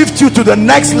 I shift you to the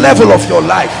next level of your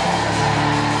life.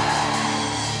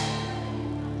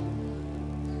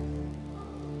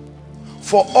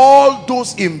 For all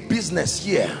those in business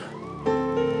here,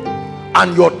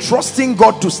 and you're trusting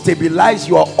God to stabilize,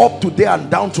 you are up today and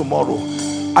down tomorrow,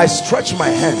 I stretch my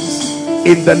hands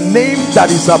in the name that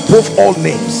is above all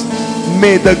names.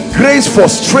 May the grace for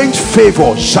strange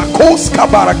favor,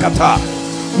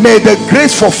 may the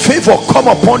grace for favor come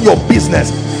upon your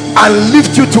business and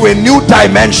lift you to a new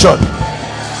dimension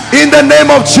in the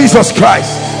name of Jesus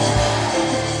Christ.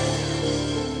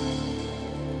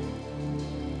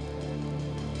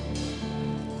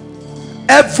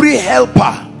 Every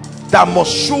helper that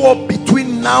must show up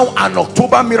between now and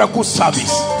October miracle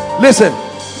service, listen,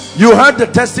 you heard the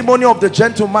testimony of the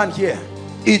gentleman here.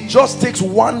 It just takes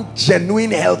one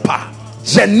genuine helper,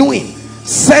 genuine,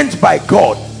 sent by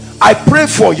God. I pray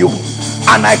for you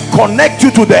and I connect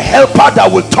you to the helper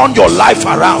that will turn your life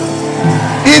around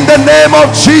in the name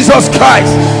of Jesus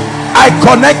Christ. I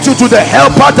connect you to the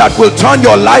helper that will turn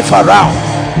your life around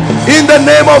in the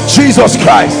name of Jesus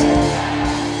Christ.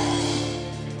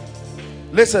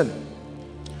 Listen,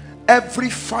 every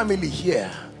family here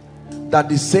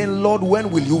that is saying, Lord, when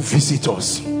will you visit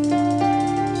us?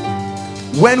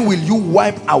 When will you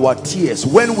wipe our tears?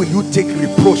 When will you take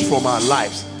reproach from our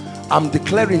lives? I'm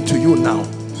declaring to you now,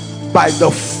 by the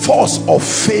force of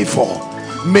favor,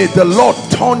 may the Lord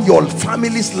turn your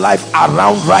family's life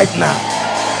around right now.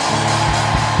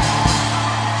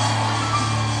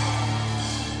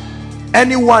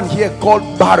 Anyone here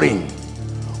called barren,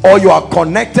 or you are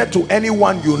connected to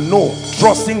anyone you know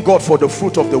trusting God for the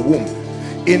fruit of the womb,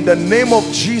 in the name of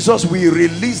Jesus, we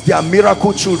release their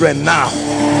miracle children now.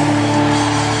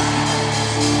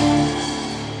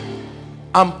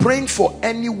 I'm praying for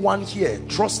anyone here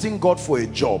trusting God for a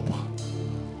job.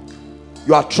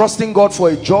 You are trusting God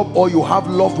for a job, or you have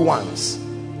loved ones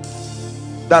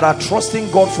that are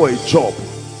trusting God for a job.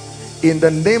 In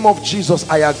the name of Jesus,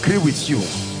 I agree with you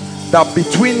that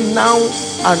between now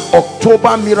and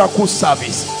October miracle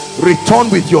service, return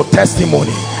with your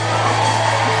testimony.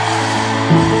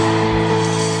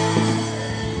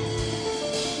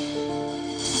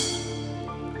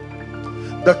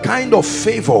 The kind of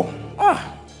favor,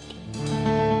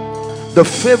 the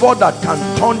favor that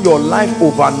can turn your life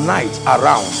overnight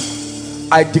around,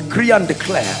 I decree and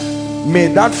declare, may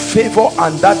that favor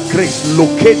and that grace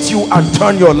locate you and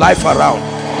turn your life around.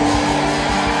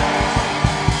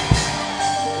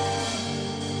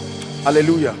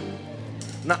 Hallelujah.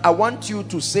 Now I want you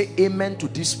to say amen to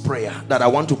this prayer that I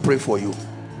want to pray for you.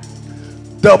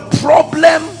 The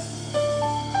problem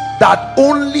that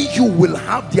only you will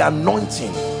have the anointing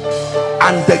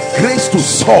and the grace to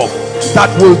solve,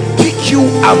 that will pick you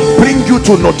and bring you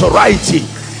to notoriety,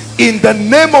 in the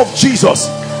name of Jesus,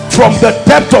 from the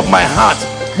depth of my heart,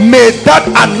 may that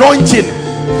anointing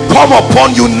come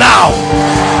upon you now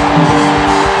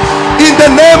in the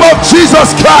name of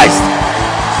Jesus Christ.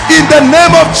 In the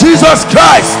name of Jesus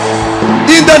Christ.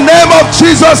 In the name of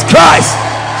Jesus Christ.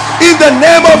 In the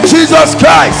name of Jesus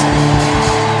Christ.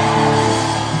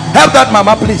 Help that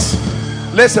mama, please.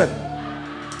 Listen,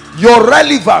 your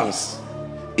relevance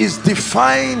is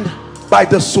defined by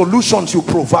the solutions you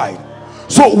provide.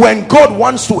 So when God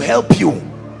wants to help you,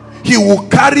 he will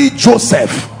carry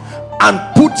Joseph and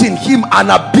put in him an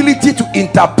ability to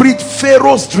interpret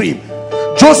Pharaoh's dream.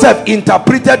 Joseph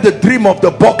interpreted the dream of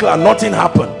the buckler, nothing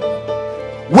happened.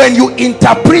 When you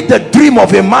interpret the dream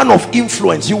of a man of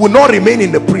influence, you will not remain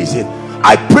in the prison.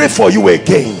 I pray for you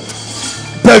again.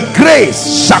 The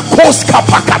grace,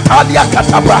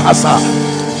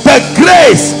 the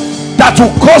grace that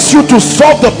will cause you to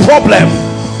solve the problem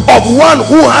of one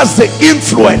who has the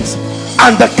influence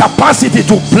and the capacity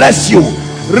to bless you.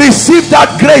 Receive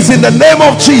that grace in the name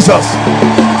of Jesus.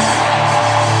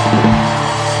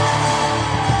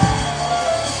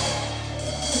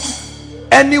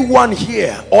 Anyone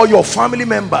here or your family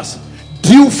members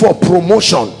due for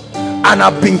promotion and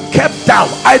have been kept down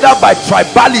either by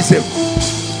tribalism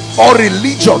or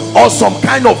religion or some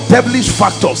kind of devilish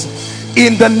factors,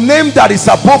 in the name that is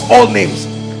above all names,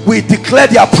 we declare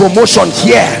their promotion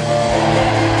here.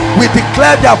 We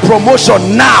declare their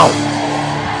promotion now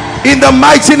in the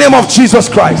mighty name of Jesus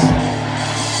Christ.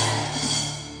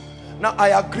 Now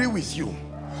I agree with you,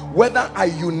 whether I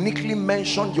uniquely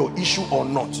mention your issue or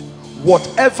not,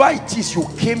 whatever it is you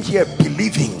came here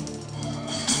believing,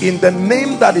 in the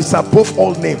name that is above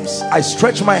all names, I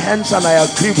stretch my hands and I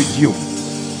agree with you.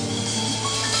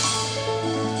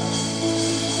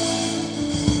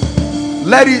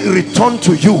 Let it return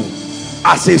to you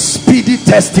as a speedy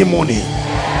testimony.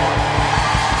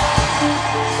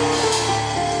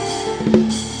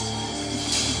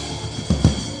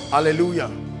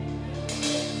 Hallelujah.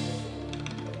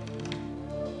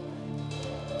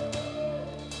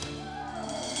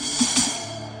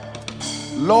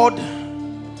 Lord,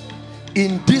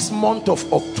 in this month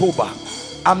of October,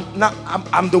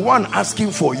 I'm the one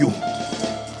asking for you,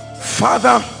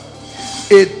 Father,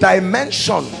 a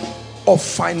dimension of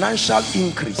financial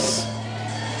increase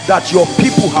that your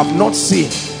people have not seen.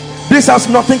 This has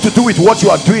nothing to do with what you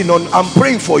are doing. I'm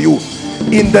praying for you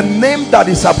in the name that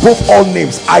is above all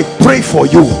names. I pray for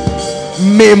you,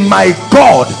 may my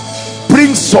God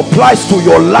bring supplies to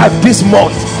your life this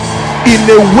month in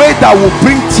a way that will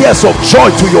bring tears of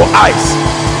joy to your eyes.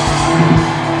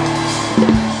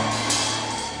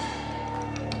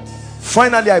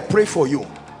 Finally, I pray for you.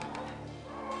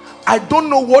 I don't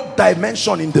know what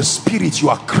dimension in the spirit you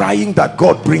are crying that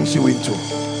God brings you into.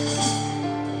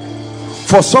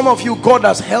 For some of you, God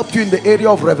has helped you in the area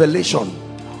of revelation,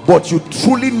 but you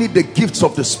truly need the gifts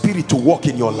of the spirit to work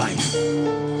in your life.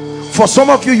 For some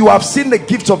of you, you have seen the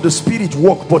gifts of the spirit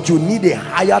work, but you need a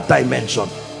higher dimension.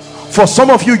 For some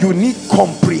of you, you need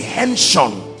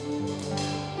comprehension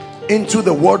into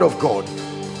the word of God.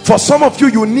 For some of you,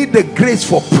 you need the grace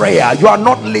for prayer. You are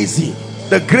not lazy.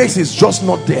 The grace is just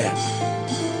not there.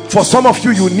 For some of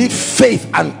you, you need faith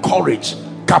and courage,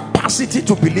 capacity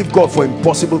to believe God for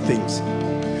impossible things.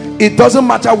 It doesn't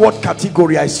matter what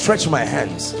category. I stretch my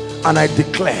hands and I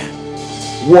declare,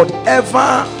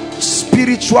 whatever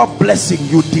spiritual blessing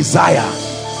you desire,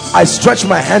 I stretch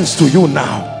my hands to you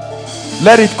now.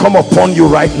 Let it come upon you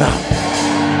right now.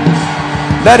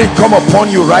 Let it come upon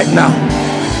you right now.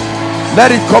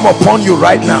 Let it come upon you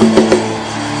right now.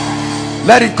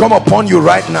 Let it come upon you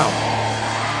right now.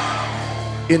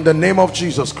 In the name of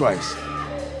Jesus Christ.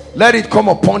 Let it come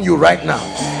upon you right now.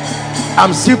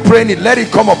 I'm still praying it. Let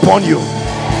it come upon you.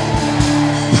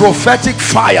 Prophetic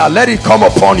fire, let it come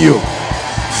upon you.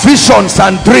 Visions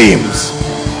and dreams.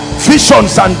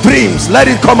 Visions and dreams, let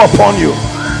it come upon you.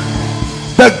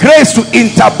 The grace to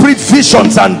interpret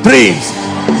visions and dreams,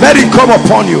 let it come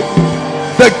upon you.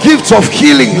 The gifts of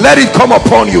healing, let it come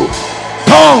upon you.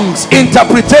 Tongues,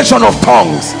 interpretation of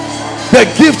tongues, the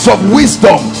gifts of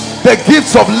wisdom, the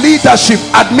gifts of leadership,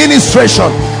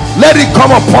 administration, let it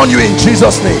come upon you in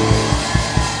Jesus' name.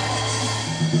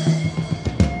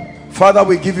 Father,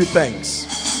 we give you thanks.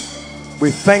 We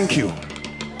thank you.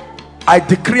 I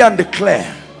decree and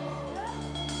declare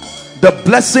the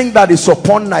blessing that is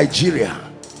upon Nigeria,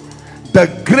 the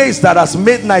grace that has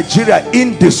made Nigeria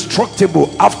indestructible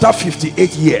after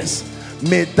 58 years,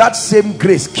 may that same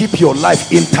grace keep your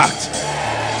life intact.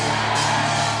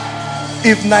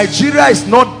 If Nigeria is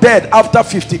not dead after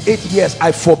 58 years,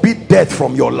 I forbid death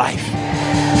from your life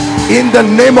in the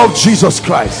name of Jesus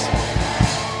Christ.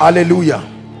 Hallelujah.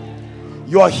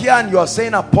 You are here and you are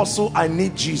saying, Apostle, I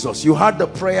need Jesus. You heard the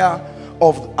prayer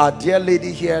of our dear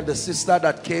lady here, the sister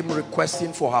that came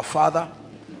requesting for her father.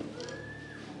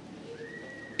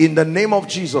 In the name of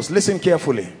Jesus, listen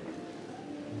carefully.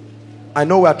 I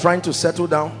know we are trying to settle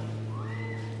down.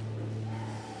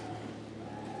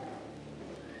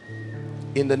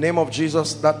 In the name of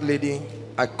Jesus, that lady,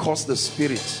 I curse the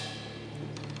spirit.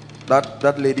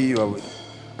 That lady you are with,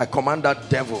 I command that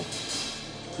devil,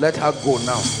 let her go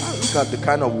now. Look at the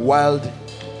kind of wild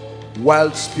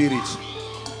spirits.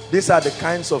 These are the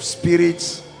kinds of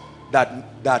spirits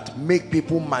that make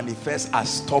people manifest as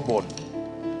stubborn.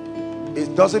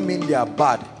 It doesn't mean they are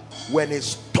bad. When a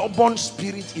stubborn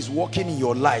spirit is working in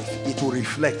your life, it will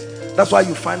reflect. That's why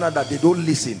you find out that they don't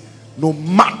listen. No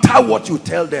matter what you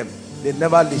tell them, they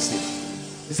never listen.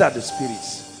 These are the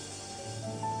spirits.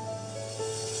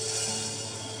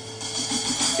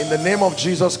 In the name of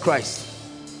Jesus Christ,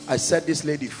 I set this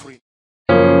lady free.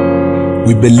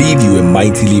 We believe you are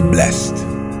mightily blessed.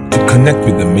 To connect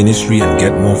with the ministry and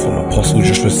get more from Apostle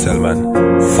Joshua Selman,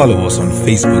 follow us on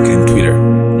Facebook and Twitter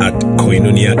at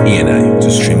Koinonia ANI.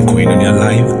 To stream Koinonia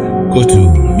live, go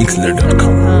to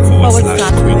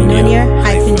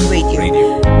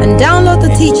mixler.com/Koinonia-radio and download the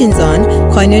teachings on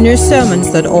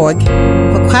koinoniasermons.org.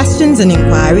 For questions and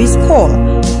inquiries, call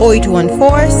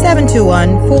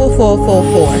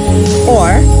 0814-721-4444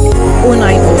 or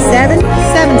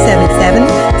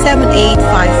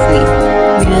 0907-777-7853.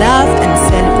 We love and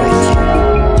celebrate you.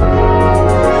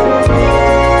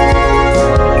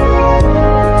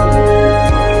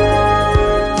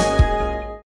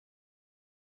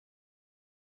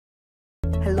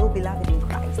 Hello, beloved in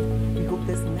Christ. We hope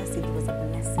this message was a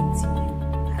blessing to you.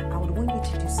 I would want you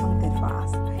to do something for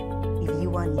us. If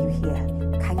you are new here,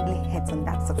 kindly hit on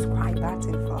that subscribe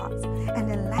button for us and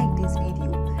then like this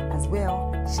video as well.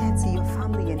 Share to your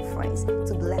family and friends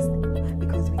to bless them,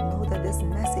 because we know that this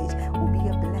message will be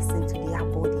a blessing to their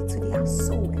body, to their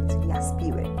soul, and to their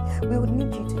spirit. We would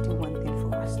need you to do one thing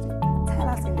for us too. Tell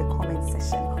us in the comment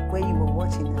section where you were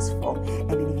watching us from, and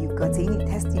then if you've got any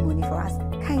testimony for us,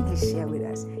 kindly share with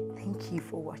us. Thank you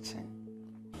for watching.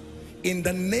 In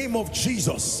the name of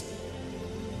Jesus,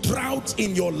 drought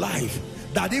in your life,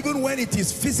 that even when it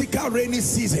is physical rainy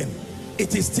season,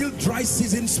 it is still dry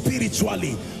season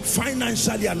spiritually,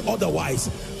 financially, and otherwise.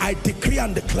 I decree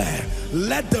and declare,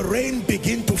 let the rain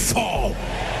begin to fall.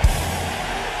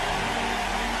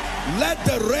 Let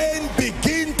the rain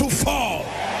begin to fall.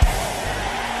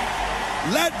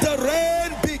 Let the rain